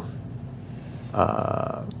to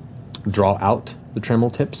draw out the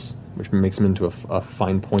trammel tips, which makes them into a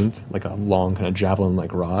fine point, like a long kind of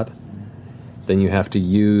javelin-like rod. Then you have to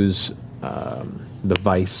use the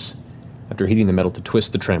vise, after heating the metal, to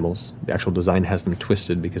twist the trammels. The actual design has them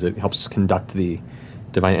twisted because it helps conduct the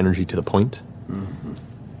divine energy to the point. Mm-hmm.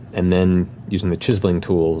 And then, using the chiseling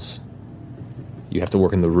tools, you have to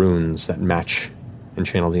work in the runes that match and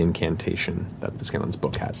channel the incantation that the Scanlan's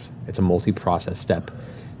book has. It's a multi-process step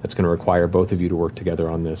that's going to require both of you to work together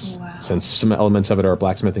on this, since some elements of it are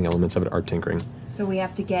blacksmithing, elements of it are tinkering. So we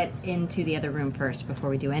have to get into the other room first before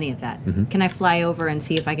we do any of that. Mm-hmm. Can I fly over and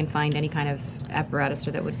see if I can find any kind of apparatus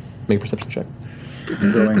or that would... Make a perception check.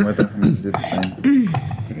 I'm going with it. I'm going to do the same.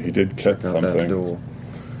 He did cut something.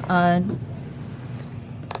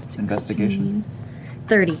 Investigation.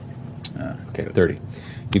 30. Okay, 30.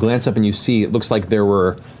 You glance up and you see, it looks like there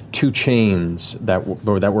were two chains that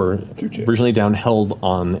were originally down, held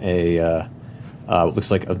on a,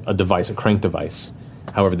 looks like a device, a crank device.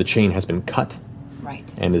 However, the chain has been cut. Right.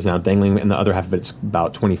 And is now dangling, and the other half of it's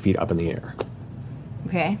about 20 feet up in the air.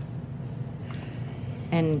 Okay.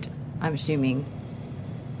 And I'm assuming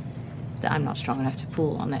that I'm not strong enough to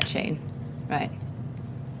pull on that chain, right?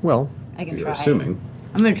 Well, I can you're try. assuming.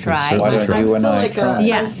 I'm gonna try. I'm still like a...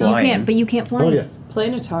 Yeah, so you can't, but you can't fly. Oh, yeah.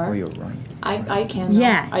 Planetar. Oh, you're right. I can.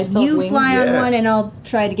 Yeah, I still you have wings. fly on one and I'll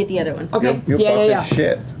try to get the other one. Okay. You're yeah.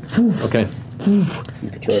 shit. Okay. You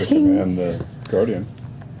could try to command the Guardian.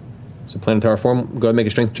 So planetar form, go ahead and make a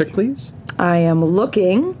strength check, please. I am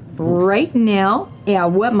looking right now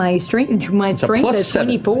at what my strength is +7.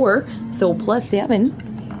 24, so +7.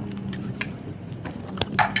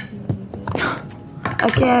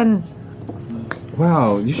 Again.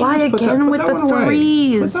 Wow, you should Why just put again that, with put the that one away.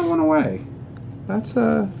 threes? Put that one away. That's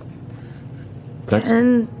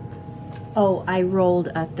 10. Oh, I rolled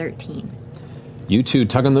a 13. You two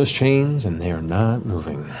tug on those chains, and they are not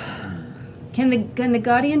moving. Can the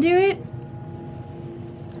Guardian do it?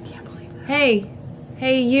 I can't believe that.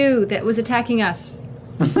 Hey, you that was attacking us.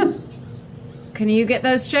 Can you get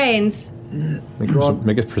those chains?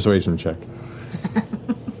 Make a persuasion check.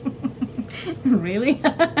 Really?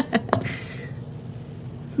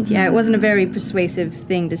 Yeah, it wasn't a very persuasive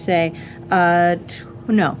thing to say.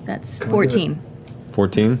 No, that's 14.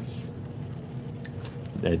 14?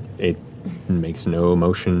 It makes no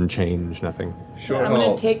motion change, nothing. Short I'm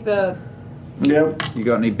gonna take the... Yep. You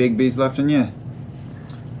got any big bees left in you?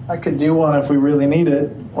 I could do one if we really need it.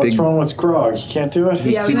 What's wrong with Grog? You can't do it?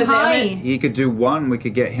 Yeah, I was gonna say, I'm gonna- He could do one. We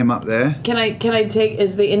could get him up there. Can I take,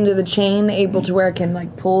 is the end of the chain able to where I can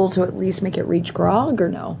like pull to at least make it reach Grog, or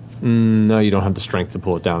no? No, you don't have the strength to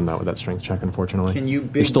pull it down, not with that strength check, unfortunately. Can you You're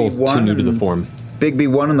big still B one too new to the and- form. Big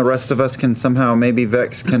B1 and the rest of us can somehow, maybe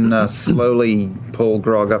Vex can slowly pull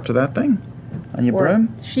Grog up to that thing on your Or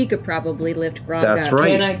broom? she could probably lift Grog That's up.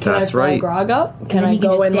 right. Can I fly Grog up? Can I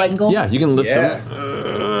go and like... Yeah, you can lift Yeah. them.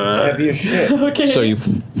 It's heavy as shit. Okay. So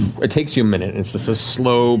it takes you a minute. It's just a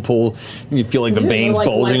slow pull. You feel like the veins like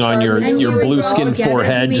bulging on your And you and blue Grog skin together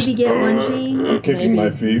forehead. Maybe Just, get one chain. I'm kicking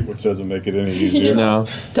my feet, which doesn't make it any easier. no.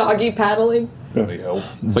 Doggy paddling? Really help.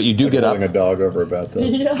 But you do get up, Pulling a dog over a bathtub.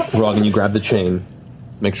 Grog, and you grab the chain.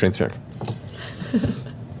 Make a strength check.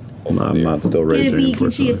 I'm not still Can raging. it be?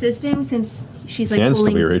 Can she unfortunately. assist him since she's like Can still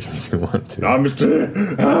pulling? be raging if you want to. I'm just.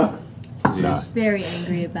 Very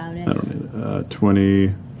angry about it. I don't need it.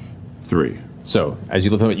 23. So, as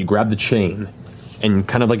you lift them up, you grab the chain, and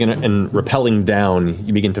kind of like in rappelling down,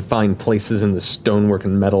 you begin to find places in the stonework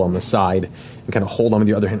and metal on the side, and kind of hold on with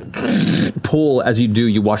your other hand. Pull. As you do,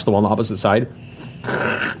 you watch the wall on the opposite side.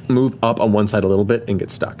 Move up on one side a little bit and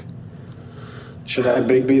get stuck. Should I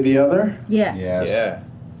big B the other? Yeah. Yes. Yeah.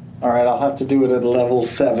 All right, I'll have to do it at level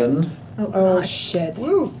 7. Oh shit.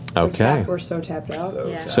 Woo. Okay. We're so tapped out.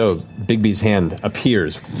 Yeah. So, Big B's hand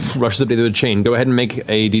appears, rushes up to the chain. Go ahead and make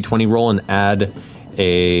a d20 roll and add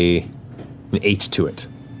an 8 to it.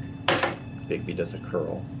 Bigby does a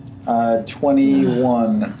curl.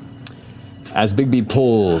 21. As Bigby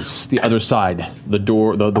pulls the other side, the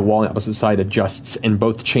door, the wall on the opposite side adjusts, and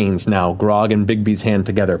both chains now, Grog and Bigby's hand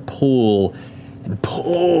together, pull and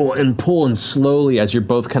pull and pull, and slowly, as you're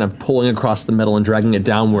both kind of pulling across the metal and dragging it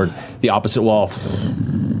downward, the opposite wall.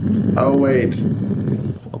 Oh, wait.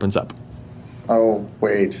 Opens up. Oh,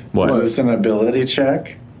 wait. What? Is this an ability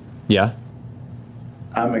check? Yeah.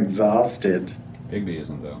 I'm exhausted. Bigby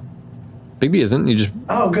isn't, though. Bigby isn't. You just.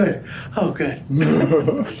 Oh, good. Oh, good.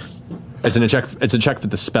 It's a check. It's a check for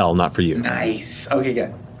the spell, not for you. Nice. Okay,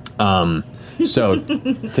 good. So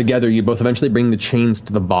together, you both eventually bring the chains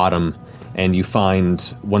to the bottom, and you find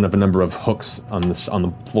one of a number of hooks on the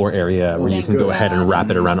floor area where you can go ahead and wrap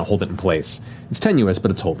it around and hold it in place. It's tenuous,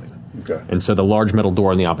 but it's holding. Okay. And so the large metal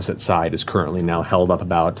door on the opposite side is currently now held up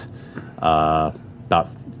about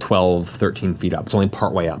 12, 13 feet up. It's only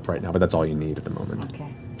part way up right now, but that's all you need at the moment. Okay.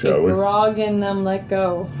 Shall we? Grog and them let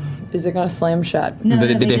go. Is it going to slam shut?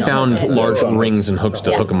 They found large rings and hooks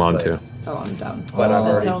to hook them onto. Oh, I'm down. But I've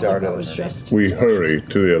already sounds like darted that was it. just. We hurry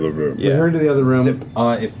to the other room. We hurry to the other room.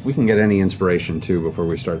 If we can get any inspiration, too, before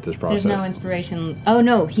we start this process. There's no inspiration. Oh,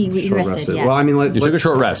 no, he Short rested, yeah. Well, I mean, You took a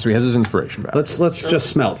short rest, so he has his inspiration back. Let's just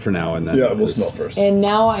smelt for now and then. Yeah, we'll smelt first. And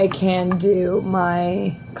now I can do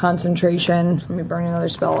my concentration. Let me burn another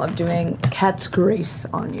spell of doing Cat's Grace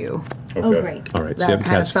on you. Okay. Oh, great. All right, so you That have kind of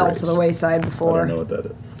Cat's fell Grace. to the wayside I before. don't know what that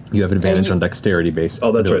is. You have advantage And on dexterity-based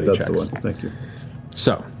Oh, that's right. ability That's checks. the one. Thank you.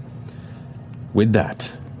 So, with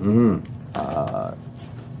that, let's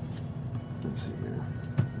see here.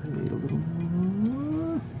 I need a little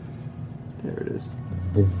more. There it is.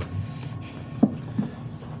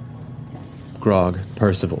 Grog,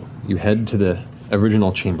 Percival, you head to the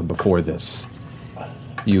original chamber before this.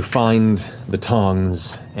 You find the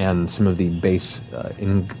tongs and some of the base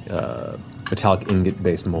metallic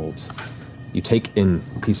ingot-based molds. You take in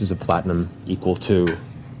pieces of platinum equal to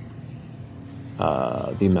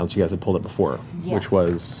the amounts you guys had pulled up before, Yeah. which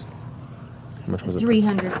was how much was it?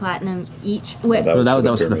 300 platinum each. Wait. No, that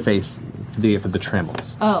was for the face, for the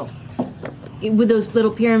trammels. Oh. Would those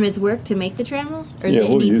little pyramids work to make the trammels? Or Yeah, it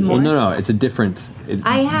we'll needs use more? Oh, no, it's a different.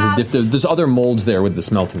 I have- There's other molds there with the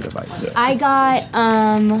smelting device. I got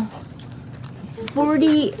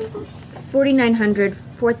 4,900,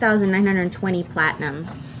 4,920 platinum.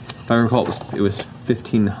 If I recall, it was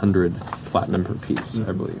 1,500 platinum per piece,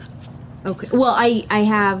 I believe. Okay. Well, I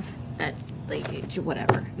have like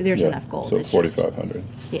whatever. There's enough gold. So It's just- 4,500.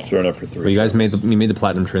 Yeah. Sure enough for 3. But you guys made the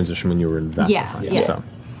platinum transition when you were in Vecna. Yeah. So.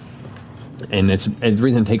 And the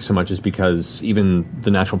reason it takes so much is because even the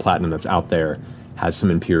natural platinum that's out there has some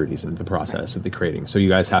impurities in the process of the creating. So you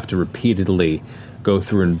guys have to repeatedly go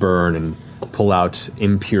through and burn and pull out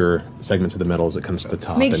impure segments of the metal as it comes to the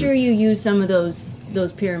top. Make and sure you use some of those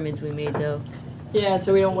pyramids we made though. Yeah,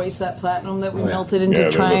 so we don't waste that platinum that we Oh, yeah. melted into Yeah,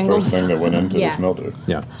 they're triangles. the first thing that went into Yeah. the smelter.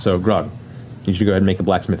 Yeah. So Grog, I need you to go ahead and make a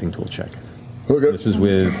blacksmithing tool check. Okay. This is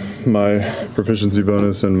with my proficiency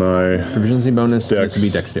bonus and my proficiency bonus. Dex. Needs to be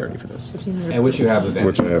dexterity for this. And which you have advantage.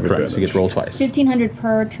 Which I have Correct. advantage. So you get to roll twice. 1,500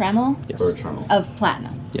 per trammel Yes. For a trammel. of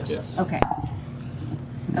platinum. Yes. Okay.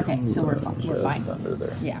 Okay, so we're fine. We're fine. Under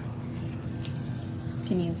there. Yeah.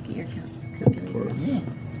 Can you get your calculator?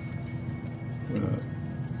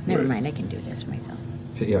 Never mind. I can do this myself.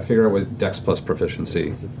 Yeah, figure out what Dex plus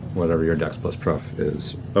proficiency, whatever your Dex plus prof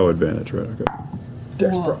is. Oh, advantage, right? Okay.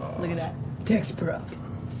 Dex prof. Look at that. Dex prof.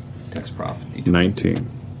 Dex prof. 19.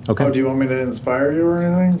 Okay. Oh, do you want me to inspire you or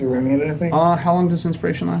anything? Do we need anything? How long does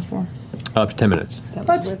inspiration last for? Up to 10 minutes.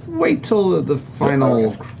 Let's wait till the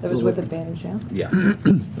final. That was with advantage, yeah? Yeah.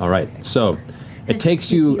 All right. So it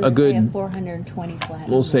takes you a I have good, 420 platinum.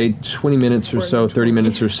 we'll say 20 minutes or so, 30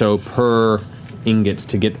 minutes or so per ingot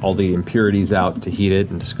to get all the impurities out, to heat it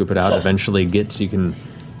and to scoop it out. Eventually you can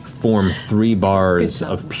form 3 bars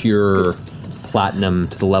of pure platinum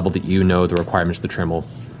to the level that you know the requirements of the trammel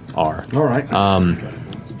are. All right.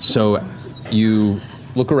 So you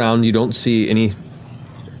look around, you don't see any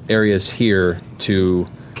areas here to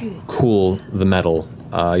cool the metal.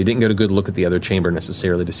 You didn't get a good look at the other chamber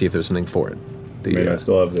necessarily to see if there's something for it. I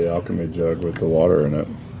still have the alchemy jug with the water in it.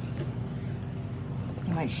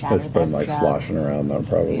 You might shatter It's been that like jug. sloshing around though,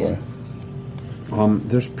 probably.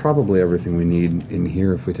 There's probably everything we need in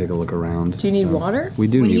here if we take a look around. Do you need water? We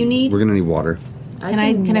do What do you need? We're gonna need water. Can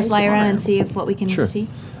I fly around and see if what we can Sure. see?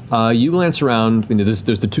 You glance around. I mean, there's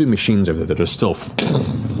the 2 machines over there that are still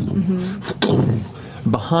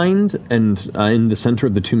behind, and in the center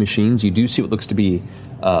of the 2 machines, you do see what looks to be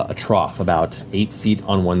a trough about 8 feet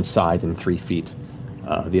on one side and 3 feet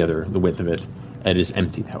the width of it. It is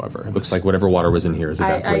emptied, however. It looks like whatever water was in here is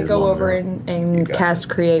evaporated. I go longer. over and cast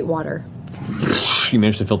Create Water. You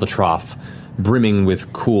manage to fill the trough, brimming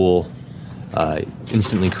with cool,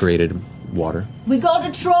 instantly created water. We got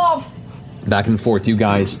a trough. Back and forth, you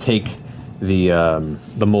guys take the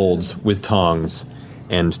molds with tongs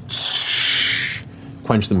and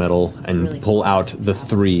quench the metal and really pull out the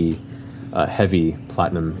 3 heavy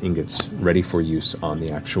platinum ingots ready for use on the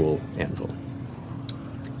actual anvil.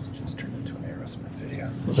 Just turned into an Aerosmith video.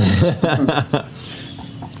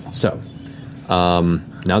 So,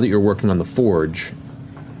 now that you're working on the forge,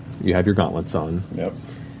 you have your gauntlets on. Yep.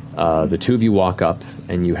 The 2 of you walk up,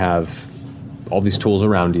 and you have all these tools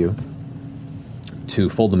around you. To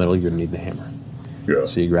fold the metal, you're going to need the hammer. Yeah.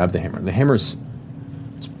 So you grab the hammer. The hammer's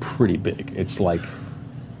it's pretty big. It's like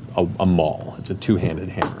a maul. It's a 2-handed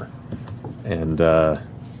hammer. And I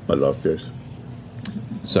love this.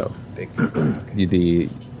 So you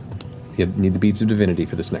need the beads of divinity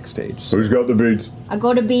for this next stage. Who's got the beads? I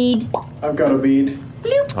got a bead. I've got a bead.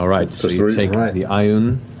 All right, so you take the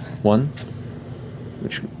Ioun one,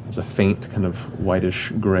 which is a faint kind of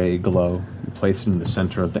whitish gray glow. You place it in the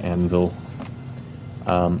center of the anvil.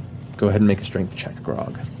 Go ahead and make a strength check,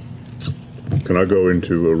 Grog. Can I go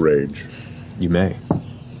into a rage? You may.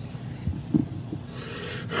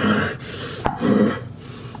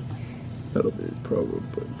 That'll be probably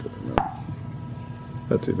good enough.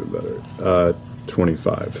 That's even better.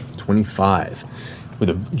 25. 25. With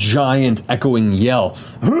a giant echoing yell,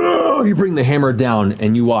 you bring the hammer down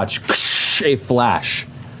and you watch a flash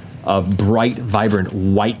of bright, vibrant,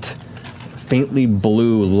 white, faintly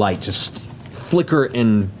blue light just flicker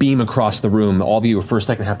and beam across the room. All of you for a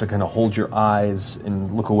second have to kind of hold your eyes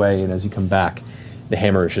and look away, and as you come back, the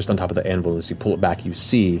hammer is just on top of the anvil. As you pull it back, you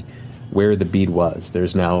see where the bead was.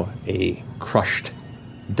 There's now a crushed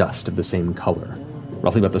dust of the same color,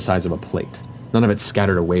 roughly about the size of a plate. None of it's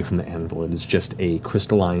scattered away from the anvil. It is just a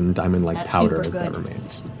crystalline, diamond-like powder that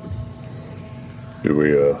remains. Do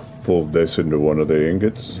we fold this into one of the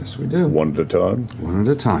ingots? Yes, we do. One at a time? One at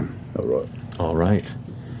a time. All right. All right.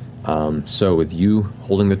 So with you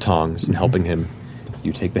holding the tongs and helping him,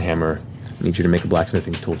 you take the hammer. I need you to make a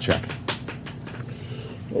blacksmithing tool check.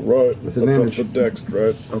 All right. With That's up advantage. to dex,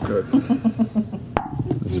 right? Okay.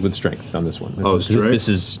 This is with strength on this one. Oh, strength? This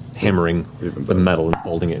is hammering the metal and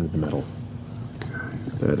folding it into the metal.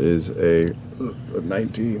 That is a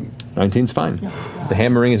 19. 19's fine. The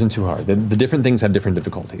hammering isn't too hard. The different things have different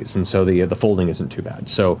difficulties, and so the folding isn't too bad.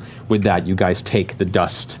 So with that, you guys take the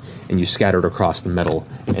dust and you scatter it across the metal,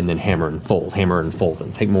 and then hammer and fold,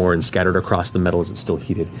 and take more and scatter it across the metal as it's still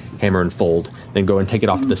heated, hammer and fold, then go and take it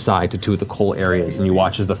off to the side to 2 of the coal areas, and you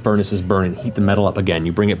watch as the furnaces burn and heat the metal up again.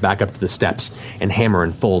 You bring it back up to the steps and hammer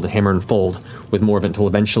and fold with more of it until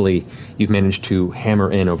eventually you've managed to hammer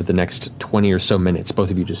in over the next 20 or so minutes, both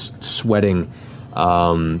of you just sweating,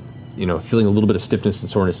 feeling a little bit of stiffness and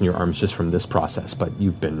soreness in your arms just from this process, but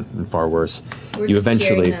you've been in far worse. We're You just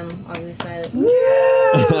eventually cheering them on the side.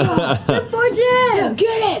 Good for Jen.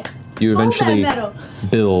 Get it. you Hold eventually that metal.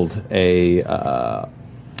 build a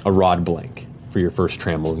rod blank for your first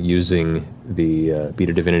trammel using the bead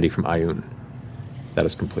of divinity from Ioun. That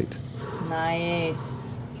is complete. Nice.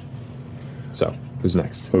 So, who's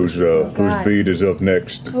next? Whose bead is up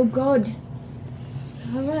next? Oh God.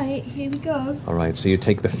 All right, here we go. All right, so you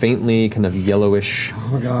take the faintly kind of yellowish,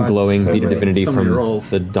 God. glowing bead of So divinity many from rolls.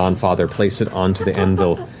 the Dawnfather, place it onto the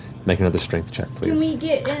anvil. Make another strength check, Can we please.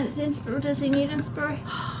 get does he need inspiration?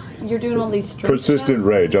 You're doing all these strength Persistent tests?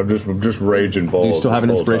 rage. I'm just raging balls. Do you still have an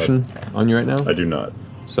this whole inspiration on you right now? I do not.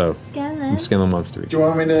 So, Scan them. Scanlan wants to be. Do you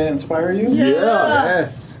want me to inspire you?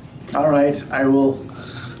 Yes. All right, I will.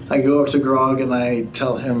 I go up to Grog and I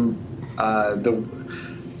tell him,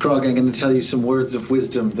 Grog, I'm going to tell you some words of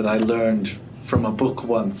wisdom that I learned from a book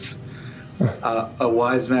once. A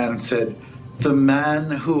wise man said, "The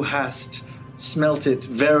man who hast smelt it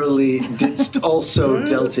verily didst also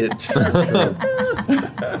dealt it."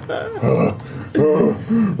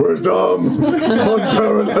 Wisdom!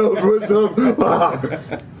 Unparalleled wisdom!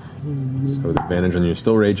 So, with advantage on you,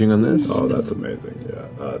 still raging on this? Oh, that's amazing.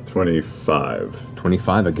 Yeah. 25.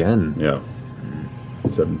 25 again. Yeah.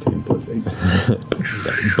 17 plus 8.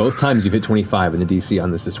 Both times you've hit 25, and the DC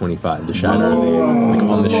on this is 25 to shatter. Like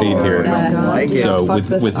on the shade here. Like it. So Fuck with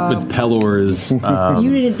this up. Pelor's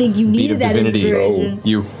You didn't think you bead of needed that divinity, inspiration.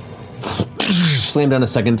 you slam down a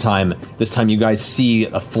second time. This time you guys see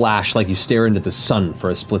a flash, like you stare into the sun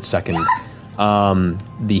for a split second.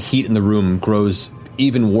 The heat in the room grows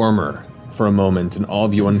even warmer for a moment, and all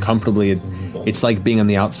of you uncomfortably, it's like being on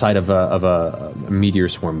the outside of a meteor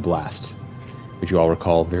swarm blast, which you all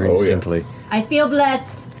recall very distinctly. I feel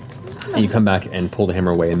blessed. And you come back and pull the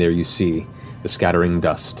hammer away, and there you see the scattering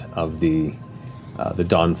dust of the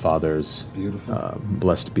Dawnfather's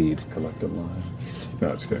blessed bead. Collective line.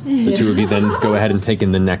 No, just kidding. The two of you then go ahead and take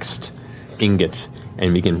in the next ingot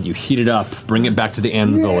and you heat it up, bring it back to the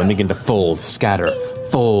anvil, and begin to fold, scatter,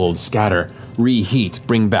 reheat,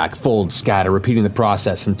 bring back, fold, scatter, repeating the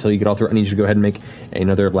process until you get all through. I need you to go ahead and make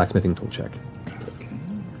another blacksmithing tool check.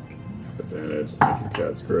 Advantage, thank you,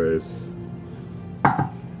 Cat's Grace.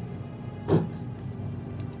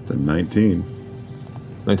 It's a 19.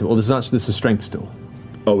 Well, this is strength still.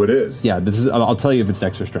 Oh, it is? Yeah, this is. I'll tell you if it's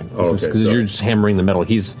extra strength. Because you're just hammering the metal.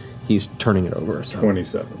 He's turning it over. So.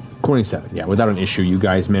 27. 27, yeah, without an issue. You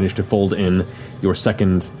guys managed to fold in your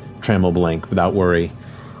second trammel blank without worry.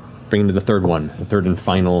 Bring to the third one, the third and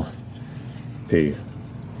final P.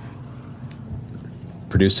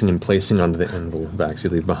 Producing and placing onto the anvil backs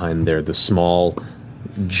you leave behind there the small,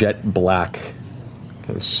 jet black,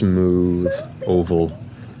 kind of smooth, oval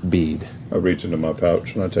bead. I reach into my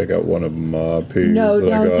pouch and I take out one of my P's. No,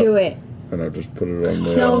 don't do it. And I just put it on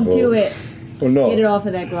the Don't anvil. do it. Oh, no. Get it off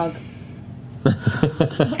of that grog.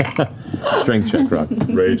 Strength check, Grog.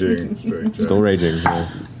 Raging, strength check. Still raging, yeah.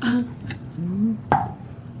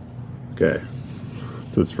 Okay.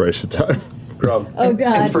 It's inspiration time. Grog. Oh,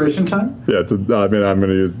 God. Inspiration time? Yeah, I'm going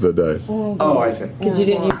to use the dice. Oh, I see. Because you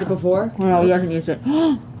didn't use it before? No, he hasn't used it.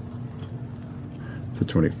 It's a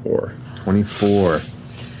 24. 24.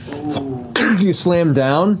 You slam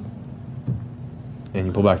down, and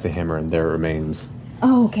you pull back the hammer, and there it remains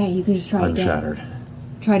Oh, okay, you can just try it again. unshattered.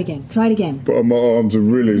 Try it again. Try it again. But my arms are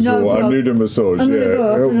really No, sore. I Grog. need a massage. I'm gonna Yeah,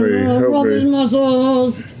 go. help me. Rub his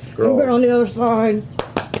muscles. Grog. I'm going on the other side.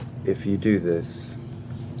 If you do this,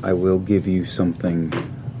 I will give you something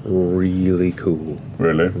really cool.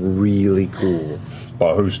 Really? Really cool.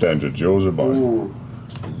 By whose standards? Yours or mine?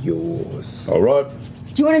 Yours. All right. Do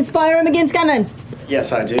you want to inspire him against Gunnan?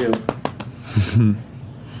 Yes, I do.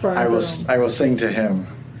 I will sing to him.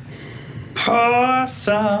 Pour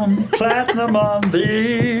some platinum on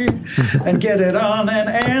thee and get it on an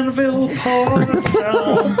anvil. Pour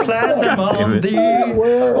some platinum on thee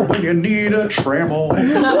when you need a trammel.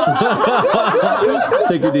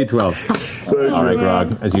 Take your d12. All right,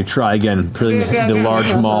 Grog, as you try again, putting the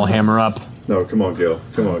large maul hammer up. No, come on, Gil.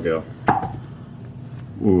 Come on, Gil.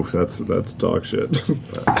 Oof, that's dog shit.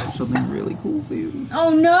 Something really cool for you. Oh,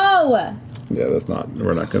 no! Yeah,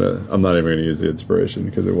 we're not gonna, I'm not even gonna use the inspiration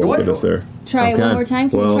because it won't get us there. Try it one more time.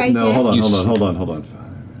 Can you try it no, again? hold on. 5,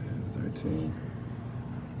 13.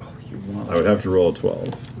 I would have to roll a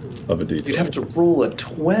 12 of a d12. You'd have to roll a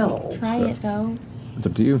 12. Try it, though. It's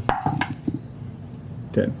up to you.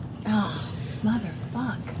 10. Oh,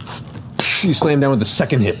 motherfuck. You slam down with the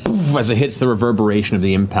second hit. Poof, as it hits, the reverberation of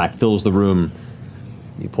the impact fills the room.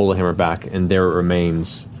 You pull the hammer back, and there it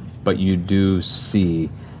remains. But you do see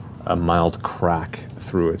a mild crack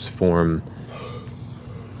through its form.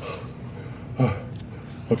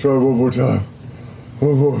 I'll try one more time.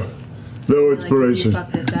 One more. No inspiration.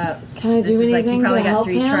 Fuck this up. Can I do This is like, anything you probably to got help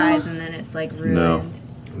 3 him? tries and then it's like ruined.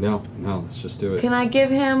 No. No, let's just do it. Can I give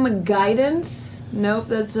him guidance? Nope,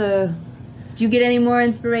 that's a... Do you get any more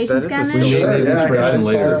inspirations, Gunnan? Inspiration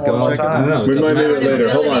laser going. No, We might need it later.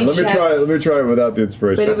 Hold on. Let me check. try without the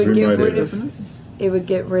inspiration. But it would We get might rid need of... It would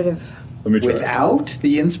get rid of... Let me try. Without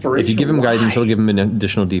the inspiration? If you give him guidance, it'll give him an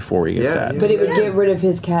additional d4 he gets sad. But it would get rid of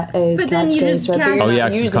his cat. But then you just cast- Oh yeah,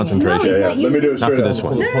 it's concentration. No, he's not Let me do it Not straight for up. this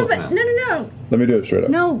one. No, but no. Let me do it straight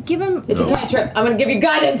up. No, give him. It's a cantrip. I'm gonna give you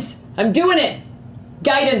guidance. I'm doing it.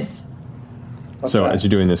 Guidance. So as you're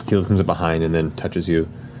doing this, Keyleth comes up behind and then touches you.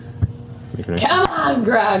 Come on,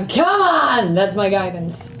 Grog. Come on. That's my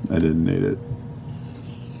guidance. I didn't need it.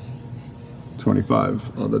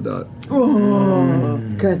 25 on the dot. Oh,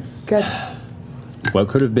 good. What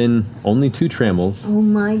could have been only 2 trammels, Oh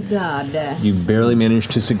my god. you barely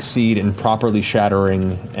managed to succeed in properly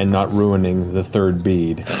shattering and not ruining the third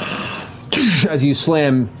bead. As you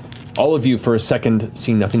slam, all of you for a second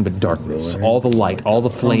see nothing but darkness. All the light, all the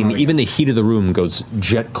flame, even the heat of the room goes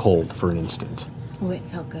jet cold for an instant. Oh, it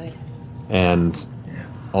felt good. And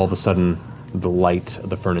all of a sudden, the light of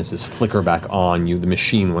the furnaces flicker back on you. The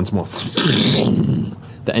machine once more.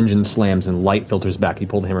 The engine slams and light filters back. You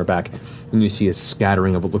pull the hammer back, and you see a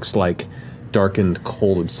scattering of what looks like darkened,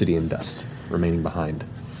 cold obsidian dust remaining behind.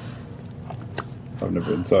 I've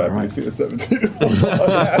never been so happy to see a 17. Oh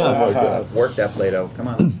my god. Work that Play-Doh. Come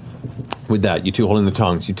on. With that, you two holding the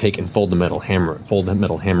tongs, you take and fold the metal, hammer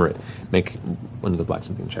it. Make one of the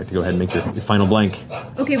blacksmithing check to go ahead and make your final blank.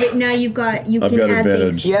 Okay, but now you I've can got add advantage.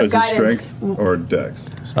 things. You have Is it guidance. strength or dex?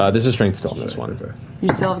 This is strength still, this one. Okay.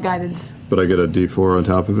 You still have guidance. But I get a d4 on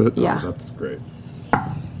top of it? Yeah. Oh, that's great.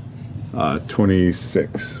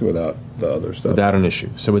 26 without the other stuff. Without an issue.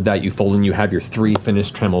 So with that, you fold and you have your 3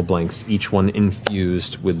 finished trammel blanks, each one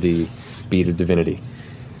infused with the bead of divinity.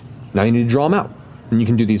 Now you need to draw them out. And you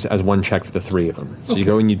can do these as one check for the 3 of them. So you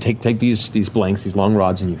go and you take these blanks, these long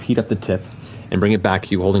rods, and you heat up the tip and bring it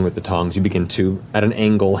back, you holding with the tongs. You begin to, at an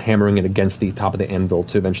angle, hammering it against the top of the anvil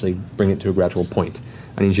to eventually bring it to a gradual point.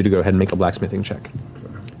 I need you to go ahead and make a blacksmithing check.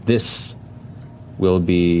 This will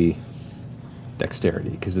be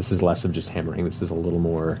dexterity, because this is less of just hammering. This is a little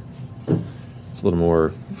more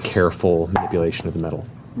careful manipulation of the metal.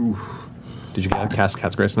 Oof. Did you cast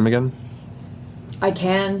Cat's Grace on him again? I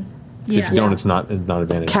can. So if you don't, it's not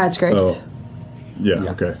advantage. Cat's Grace. Oh. Yeah,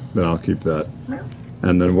 okay. Then I'll keep that.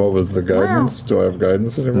 And then what was the guidance? Do I have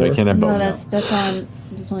guidance anymore? No, you can't have both. No,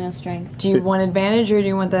 that's only on strength. Do you want advantage or do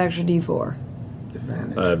you want the extra D4?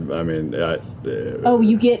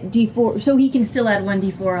 You get D4, so he can still add 1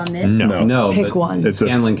 D4 on this? No. Pick one.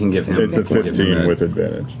 Scanlan can give him. It's a 15 with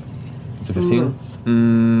advantage. It's a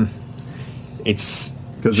 15? It's...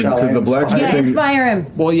 Because the blacksmithing... Yeah, inspire him.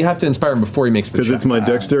 Well, you have to inspire him before he makes the check. Because it's my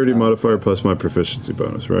dexterity modifier plus my proficiency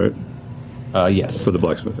bonus, right? Yes. For the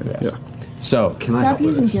blacksmithing, yes. So, Can I help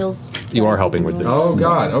with this? Gil's you are helping with this. Oh,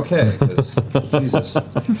 God, okay. Jesus.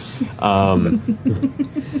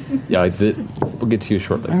 We'll get to you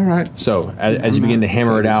shortly. All right. So, as you begin to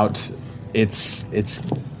hammer it out, it's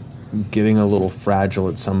getting a little fragile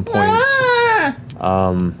at some points.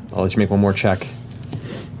 I'll let you make one more check,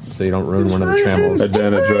 so you don't ruin one of the trammels.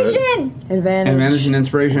 Advantage, right? Advantage and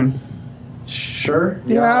inspiration. Sure.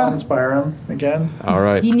 Yeah, I'll inspire him again. All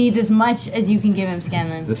right. He needs as much as you can give him,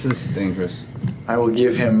 Scanlan. This is dangerous. I will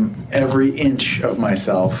give him every inch of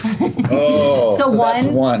myself. So that's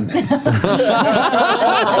 1? 1.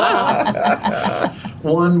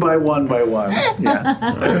 1 by 1 by 1.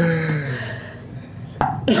 Yeah.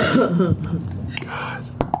 God.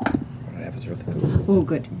 Oh,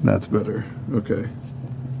 good. That's better. Okay.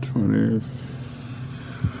 20.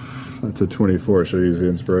 That's a 24. Should I use the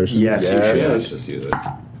inspiration? Yes, you should. Just use it.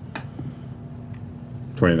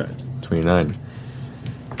 29.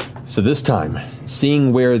 So this time,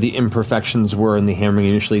 seeing where the imperfections were in the hammering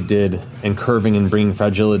you initially did, and curving and bringing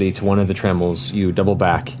fragility to one of the trammels, you double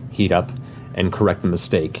back, heat up, and correct the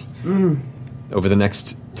mistake. Over the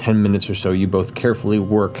next 10 minutes or so, you both carefully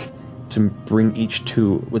work to bring each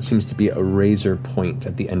to what seems to be a razor point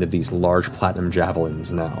at the end of these large platinum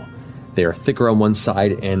javelins now. They are thicker on one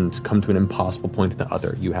side and come to an impossible point at the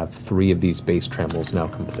other. You have 3 of these base trammels now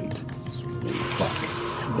complete.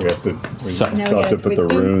 We have to put the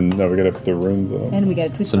runes. No, we got to put the runes on. And we got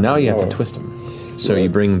to twist So now you have to twist them. So you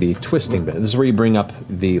bring the twisting bit. This is where you bring up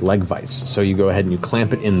the leg vise. So you go ahead and you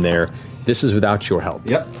clamp it in there. This is without your help.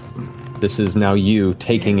 Yep. This is now you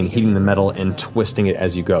taking and heating the metal and twisting it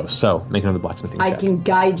as you go. So make another blacksmithing check. I can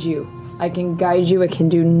guide you. I can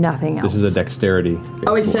do nothing else. This is a dexterity.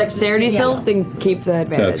 Oh, it's dexterity still? Then keep the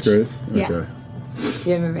advantage. That's great. Yeah. Okay.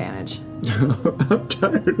 You have advantage. I'm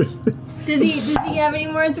tired of this. Does he have any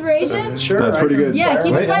more inspiration? Sure. That's pretty good. Yeah,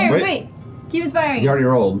 keep inspiring. wait. Wait. Keep inspiring. You already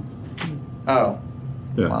rolled. Oh.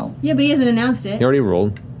 Yeah. Wow. Yeah, but he hasn't announced it. You already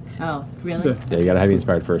rolled. Oh, really? Yeah, you gotta have you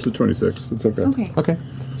inspired first. It's a 26. It's okay. Okay.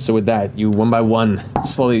 So with that, you one by one,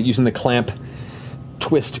 slowly using the clamp,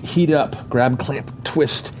 twist, heat up, grab clamp,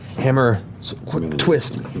 twist, hammer, quick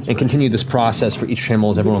twist, and continue this process for each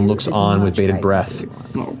trammel as everyone looks on with bated breath.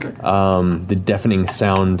 The deafening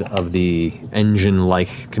sound of the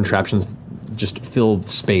engine-like contraptions just fill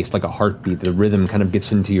space like a heartbeat. The rhythm kind of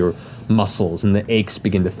gets into your muscles, and the aches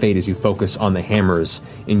begin to fade as you focus on the hammers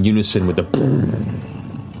in unison with the boom.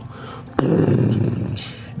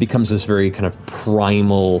 Becomes this very kind of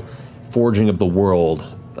primal forging of the world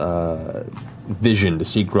vision to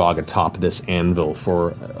see Grog atop this anvil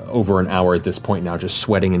for over an hour at this point now, just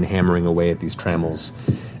sweating and hammering away at these trammels.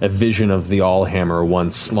 A vision of the Allhammer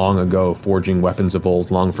once long ago, forging weapons of old,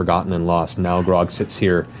 long forgotten and lost. Now Grog sits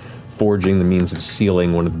here, forging the means of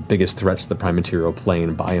sealing one of the biggest threats to the prime material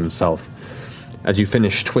plane by himself. As you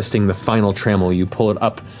finish twisting the final trammel, you pull it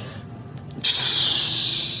up,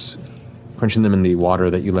 crunching them in the water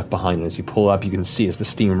that you left behind. And as you pull up, you can see as the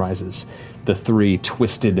steam rises, the 3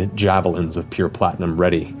 twisted javelins of pure platinum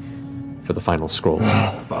ready for the final scroll.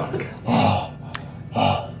 Fuck.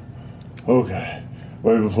 Okay.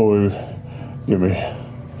 Wait before you give me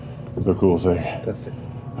the cool thing.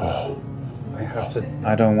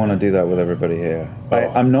 I don't want to do that with everybody here.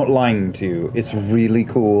 I'm not lying to you. It's really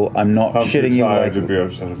cool. I'm not shitting you like to be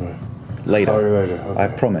upset about it. Later. I'll later. Okay. I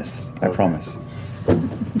promise. I promise.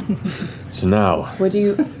 So now, What do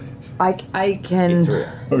you... I can...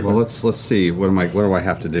 Well, let's see. What do I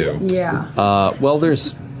have to do? Yeah. well,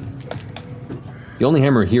 there's The only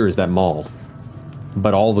hammer here is that maul,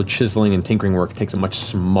 but all the chiseling and tinkering work takes a much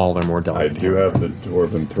smaller, more delicate I do have the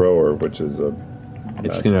dwarven thrower, which is a...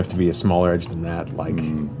 It's going to have to be a smaller edge than that, like...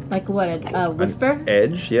 Like what, a whisper?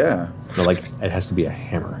 Edge, yeah. No, like, it has to be a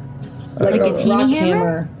hammer. Like a teeny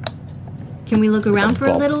hammer? Can we look around for a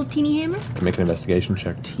Ball. little teeny hammer? Can make an investigation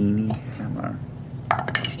check. Teeny hammer.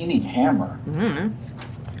 Teeny hammer.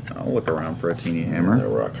 I'll look around for a teeny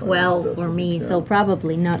hammer. 12 for me, so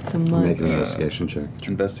probably not so much. Make an investigation check.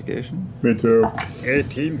 Investigation? Me too.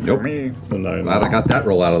 18 Nope. for me. It's a 9. Glad I got that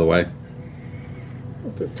roll out of the way.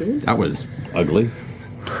 15? That was ugly.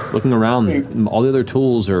 Looking around, all the other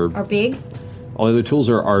tools are big? All the other tools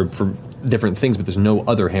are for different things, but there's no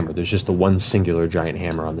other hammer. There's just the one singular giant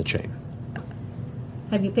hammer on the chain.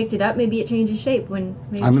 Have you picked it up? Maybe it changes shape when...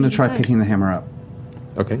 Maybe I'm going to try picking the hammer up.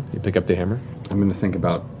 Okay, you pick up the hammer. I'm going to think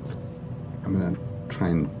about... I'm going to try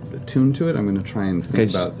and attune to it. I'm going to try and think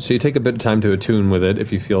about... So you take a bit of time to attune with it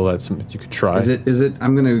if you feel that's something you could try. Is it?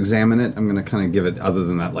 I'm going to examine it. I'm going to kind of give it, other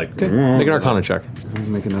than that, like... Okay. Make an Arcana check.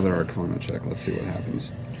 Make another Arcana check. Let's see what happens.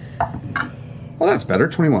 Well, that's better.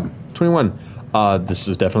 21. 21. This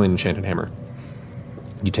is definitely an enchanted hammer.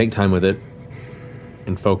 You take time with it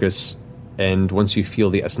and focus, and once you feel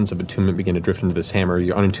the essence of attunement begin to drift into this hammer,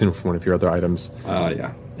 you unattune from one of your other items.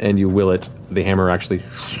 Yeah. And you will it. The hammer actually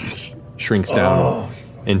shrinks down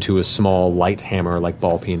into a small, light hammer, like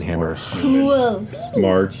ball-peen hammer. Whoa.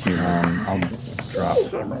 Smart. I'll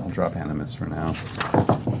drop Animus for now.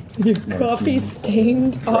 Your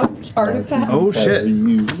coffee-stained artifact. Oh shit!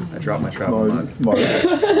 I dropped my travel mug.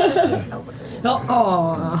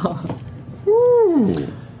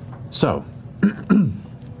 So,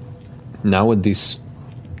 now with this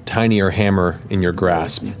tinier hammer in your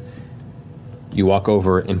grasp, you walk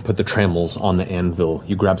over and put the trammels on the anvil.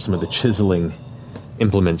 You grab some of the chiseling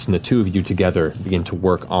implements, and the two of you together begin to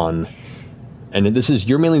work on. And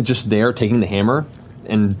you're mainly just there taking the hammer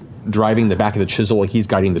and driving the back of the chisel while he's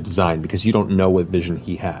guiding the design, because you don't know what vision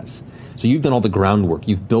he has. So you've done all the groundwork,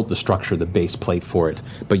 you've built the structure, the base plate for it,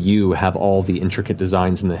 but you have all the intricate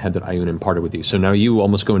designs in the head that Ioun imparted with you. So now you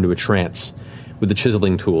almost go into a trance with the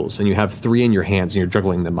chiseling tools, and you have 3 in your hands, and you're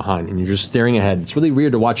juggling them behind, and you're just staring ahead. It's really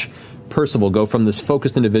weird to watch Percival go from this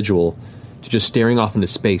focused individual to just staring off into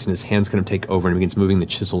space, and his hands kind of take over, and he begins moving the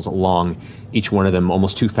chisels along, each one of them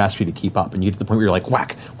almost too fast for you to keep up. And you get to the point where you're like,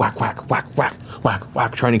 whack, whack, whack, whack, whack, whack,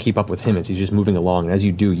 whack, trying to keep up with him as he's just moving along. And as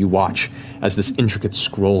you do, you watch as this intricate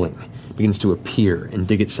scrolling begins to appear and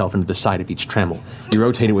dig itself into the side of each trammel. He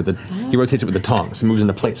rotates it with the tongs, and moves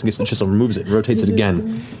into place, and gets the chisel, removes it, and rotates it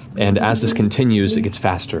again. And as this continues, it gets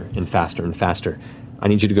faster and faster and faster. I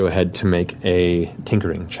need you to go ahead to make a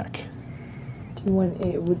tinkering check. Do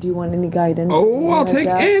you want any guidance? Oh, I'll take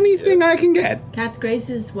anything I can get. Cat's Grace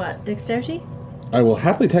is what? Dexterity? I will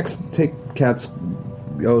happily take Cat's...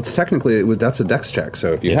 Oh, it's technically... That's a dex check,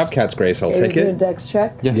 so if you have Cat's Grace, I'll take Is it a it. dex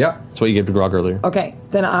check? Yeah. That's what you gave to Grog earlier. Okay,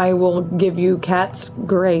 then I will give you Cat's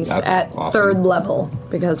Grace That's at awesome. 3rd level,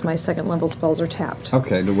 because my 2nd level spells are tapped.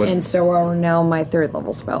 Okay. And so are now my 3rd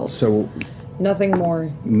level spells. So... Nothing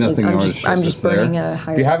more. Nothing more. I'm just burning a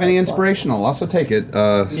higher. If you have any level spell. inspiration, I'll also take it.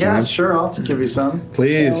 Yeah, Sam. sure. I'll give you some.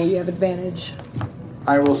 Please. So you have advantage.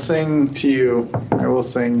 I will sing to you. I will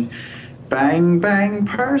sing. Bang, bang,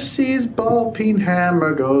 Percy's ball-peen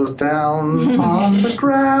hammer goes down on the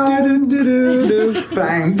ground.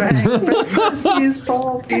 Bang, bang, bang, Percy's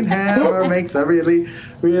ball-peen hammer makes a really,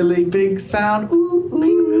 really big sound. Ooh,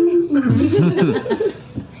 ooh.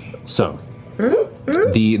 So,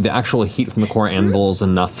 the actual heat from the core anvil is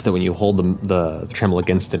enough that when you hold the trammel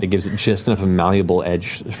against it, it gives it just enough of a malleable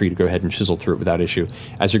edge for you to go ahead and chisel through it without issue.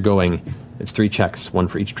 As you're going, it's 3 checks, 1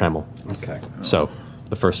 for each trammel. Okay. So,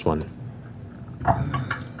 the first one.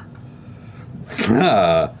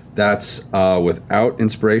 That's without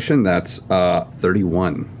inspiration. That's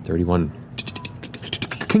 31. 31.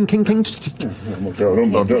 King, king, king.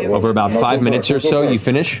 Over about 5 minutes or so, you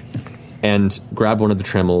finish and grab one of the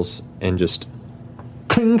trammels and just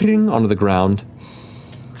cling, cling onto the ground.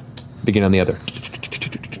 Begin on the other.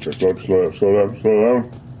 Slow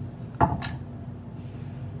down.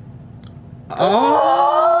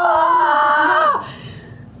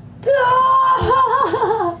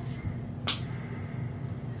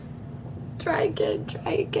 Try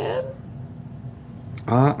again.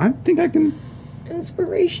 I think I can.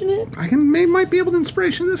 Inspiration it. Might be able to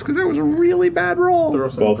inspiration this because that was a really bad roll.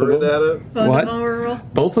 Both of them at it. What? Both of them were roll?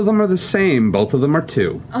 Both of them are the same. Both of them are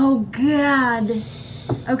 2. Oh, God.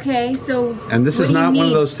 Okay, so... And this what is do you not one of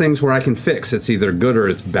need? those things where I can fix. It's either good or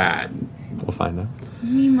it's bad. We'll find out.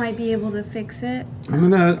 We might be able to fix it. I'm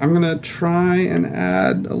gonna try and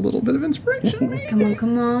add a little bit of inspiration.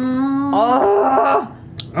 Come on. Oh,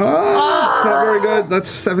 it's not very good. That's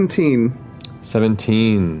 17.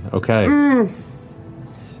 17. Okay.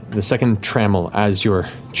 The second trammel, as you're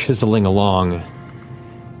chiseling along,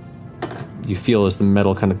 you feel as the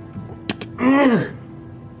metal kind of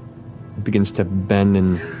begins to bend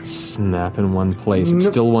and snap in one place. It's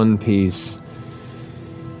still one piece.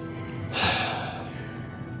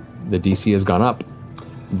 The DC has gone up,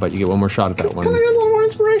 but you get one more shot at that one. Can I get a little more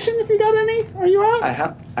inspiration if you got any? Are you out? I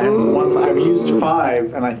have one. I've used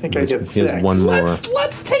 5, and I think I get 6. He has one more.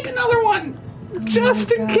 Let's take another one,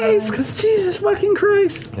 just in case. Because Jesus fucking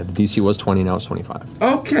Christ. Yeah, the DC was 20, now it's 25.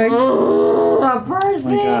 Okay. Oh, Percy! Oh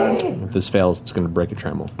my God. If this fails, it's going to break a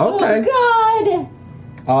trammel. Okay. Oh,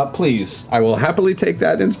 God! Please, I will happily take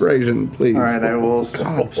that inspiration, please. All right, I will.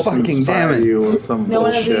 God, fucking damn it! You with some No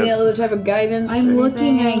one has bullshit. any other type of guidance? I'm or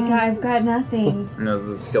looking. anything? I've got nothing. No, this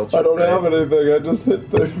is a skill check. I don't have anything. I just hit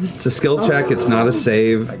things. It's a skill check. It's not a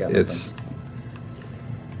save. It's.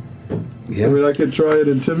 Yeah. I mean, I could try and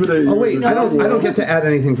intimidate you. Oh wait, I don't get to add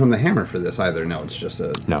anything from the hammer for this either. No, it's just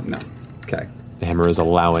a no. Okay. The hammer is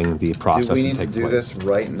allowing the process Do we to need to take do place. this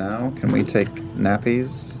right now? Can we take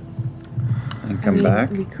nappies and come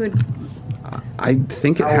back? We could. I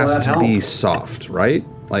think it How will has that to help? be soft, right?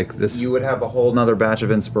 Like this. You would have a whole nother batch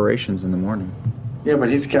of inspirations in the morning. Yeah, but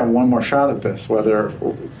he's got one more shot at this. Whether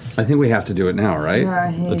I think we have to do it now, right?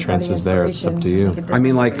 Yeah, The trance is there. It's up to you. I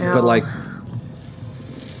mean, like, but like,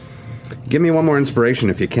 give me one more inspiration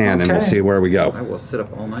if you can, and we'll Okay. see where we go. I will sit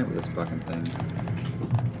up all night with this fucking thing.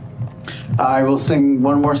 I will sing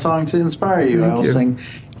one more song to inspire you. Thank I will you. sing.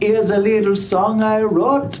 Here's a little song I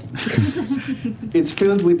wrote. It's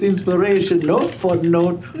filled with inspiration, note for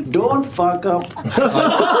note. Don't fuck up,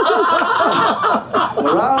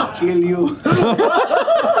 or I'll kill you.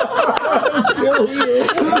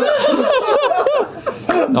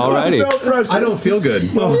 Alrighty. I don't feel good.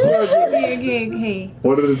 Okay.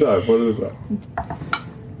 One at a time. One at a time.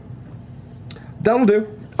 That'll do.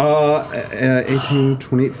 18,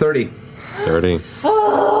 20, 30. 30.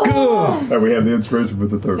 And we have the inspiration for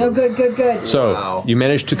the third Oh, one. good. So, you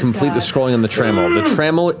managed to complete the scrolling on the trammel. The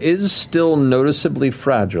trammel is still noticeably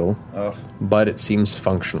fragile, but it seems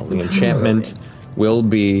functional. The enchantment will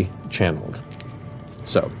be channeled.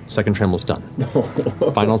 So, second trammel's done.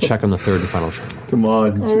 Final check on the third and final trammel. Come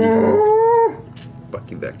on, Jesus. Fuck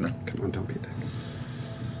you, Vecna. Come on, don't be a dick.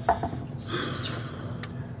 So stressful.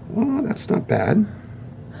 Well, that's not bad.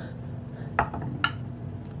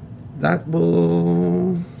 That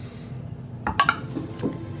will...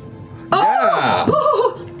 Yeah!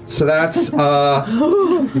 So that's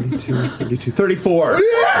 22, 32, 34.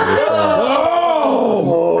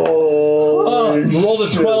 You rolled a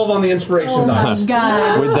 12 on the inspiration dice.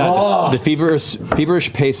 God. With that, the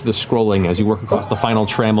feverish pace of the scrolling as you work across the final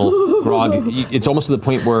trammel, Grog, it's almost to the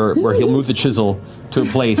point where he'll move the chisel to a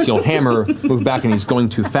place, you'll hammer, move back, and he's going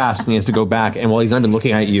too fast, and he has to go back, and while he's not even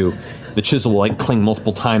looking at you, the chisel will like cling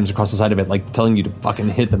multiple times across the side of it, like telling you to fucking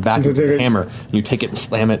hit the back of the hammer. And you take it and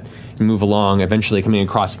slam it and move along, eventually coming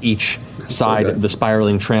across each side of the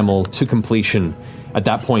spiraling trammel to completion. At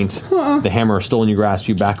that point, the hammer is still in your grasp,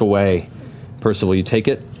 you back away. Percival, you take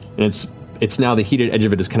it, and it's now the heated edge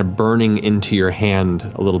of it is kind of burning into your hand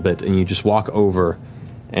a little bit, and you just walk over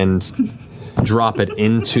and drop it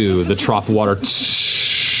into the trough of water.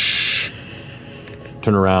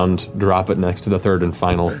 Turn around, drop it next to the third and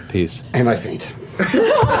final piece. And I faint.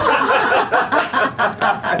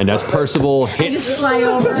 And as Percival hits... just fly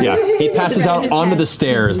over. Yeah, he passes out onto the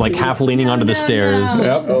stairs, like half leaning onto the stairs.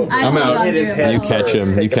 Yep. I'm out. You catch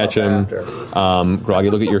him. Grog, you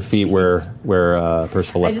look at your feet where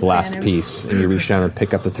Percival left the last piece, and you reach down and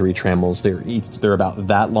pick up the 3 trammels. They're about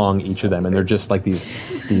that long, each of them, and they're just like these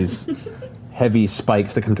heavy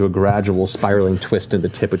spikes that come to a gradual spiraling twist in the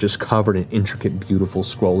tip, which is covered in intricate, beautiful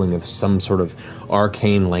scrolling of some sort of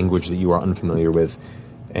arcane language that you are unfamiliar with.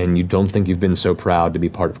 And you don't think you've been so proud to be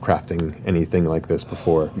part of crafting anything like this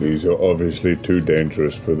before. These are obviously too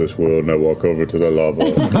dangerous for this world. Now walk over to the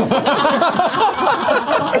lava.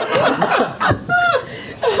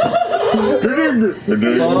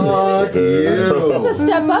 Fuck you. This is a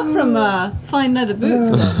step up from Find Leather Boots.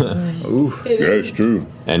 Ooh. Yeah, it's true.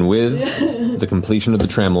 And with the completion of the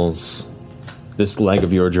trammels, this leg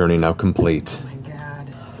of your journey now complete. Oh my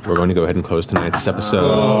God. We're going to go ahead and close tonight's episode.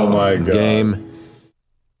 Oh my God. Game.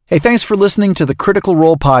 Hey, thanks for listening to the Critical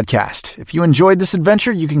Role podcast. If you enjoyed this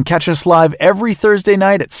adventure, you can catch us live every Thursday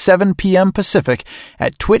night at 7 p.m. Pacific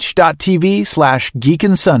at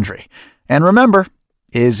twitch.tv/geekandsundry. And remember,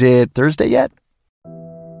 is it Thursday yet?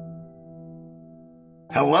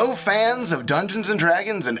 Hello, fans of Dungeons &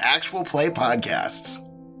 Dragons and actual play podcasts.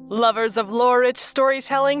 Lovers of lore-rich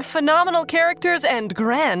storytelling, phenomenal characters, and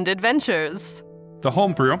grand adventures. The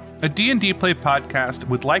Homebrew, a D&D play podcast,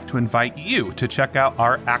 would like to invite you to check out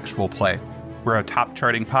our actual play. We're a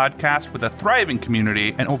top-charting podcast with a thriving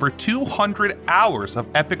community and over 200 hours of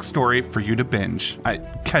epic story for you to binge.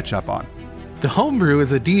 Catch up on. The Homebrew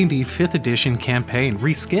is a D&D 5th edition campaign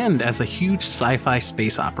reskinned as a huge sci-fi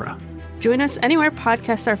space opera. Join us anywhere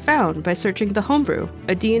podcasts are found by searching The Homebrew,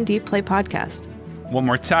 a D&D play podcast. One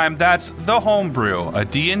more time, that's The Homebrew, a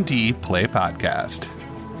D&D play podcast.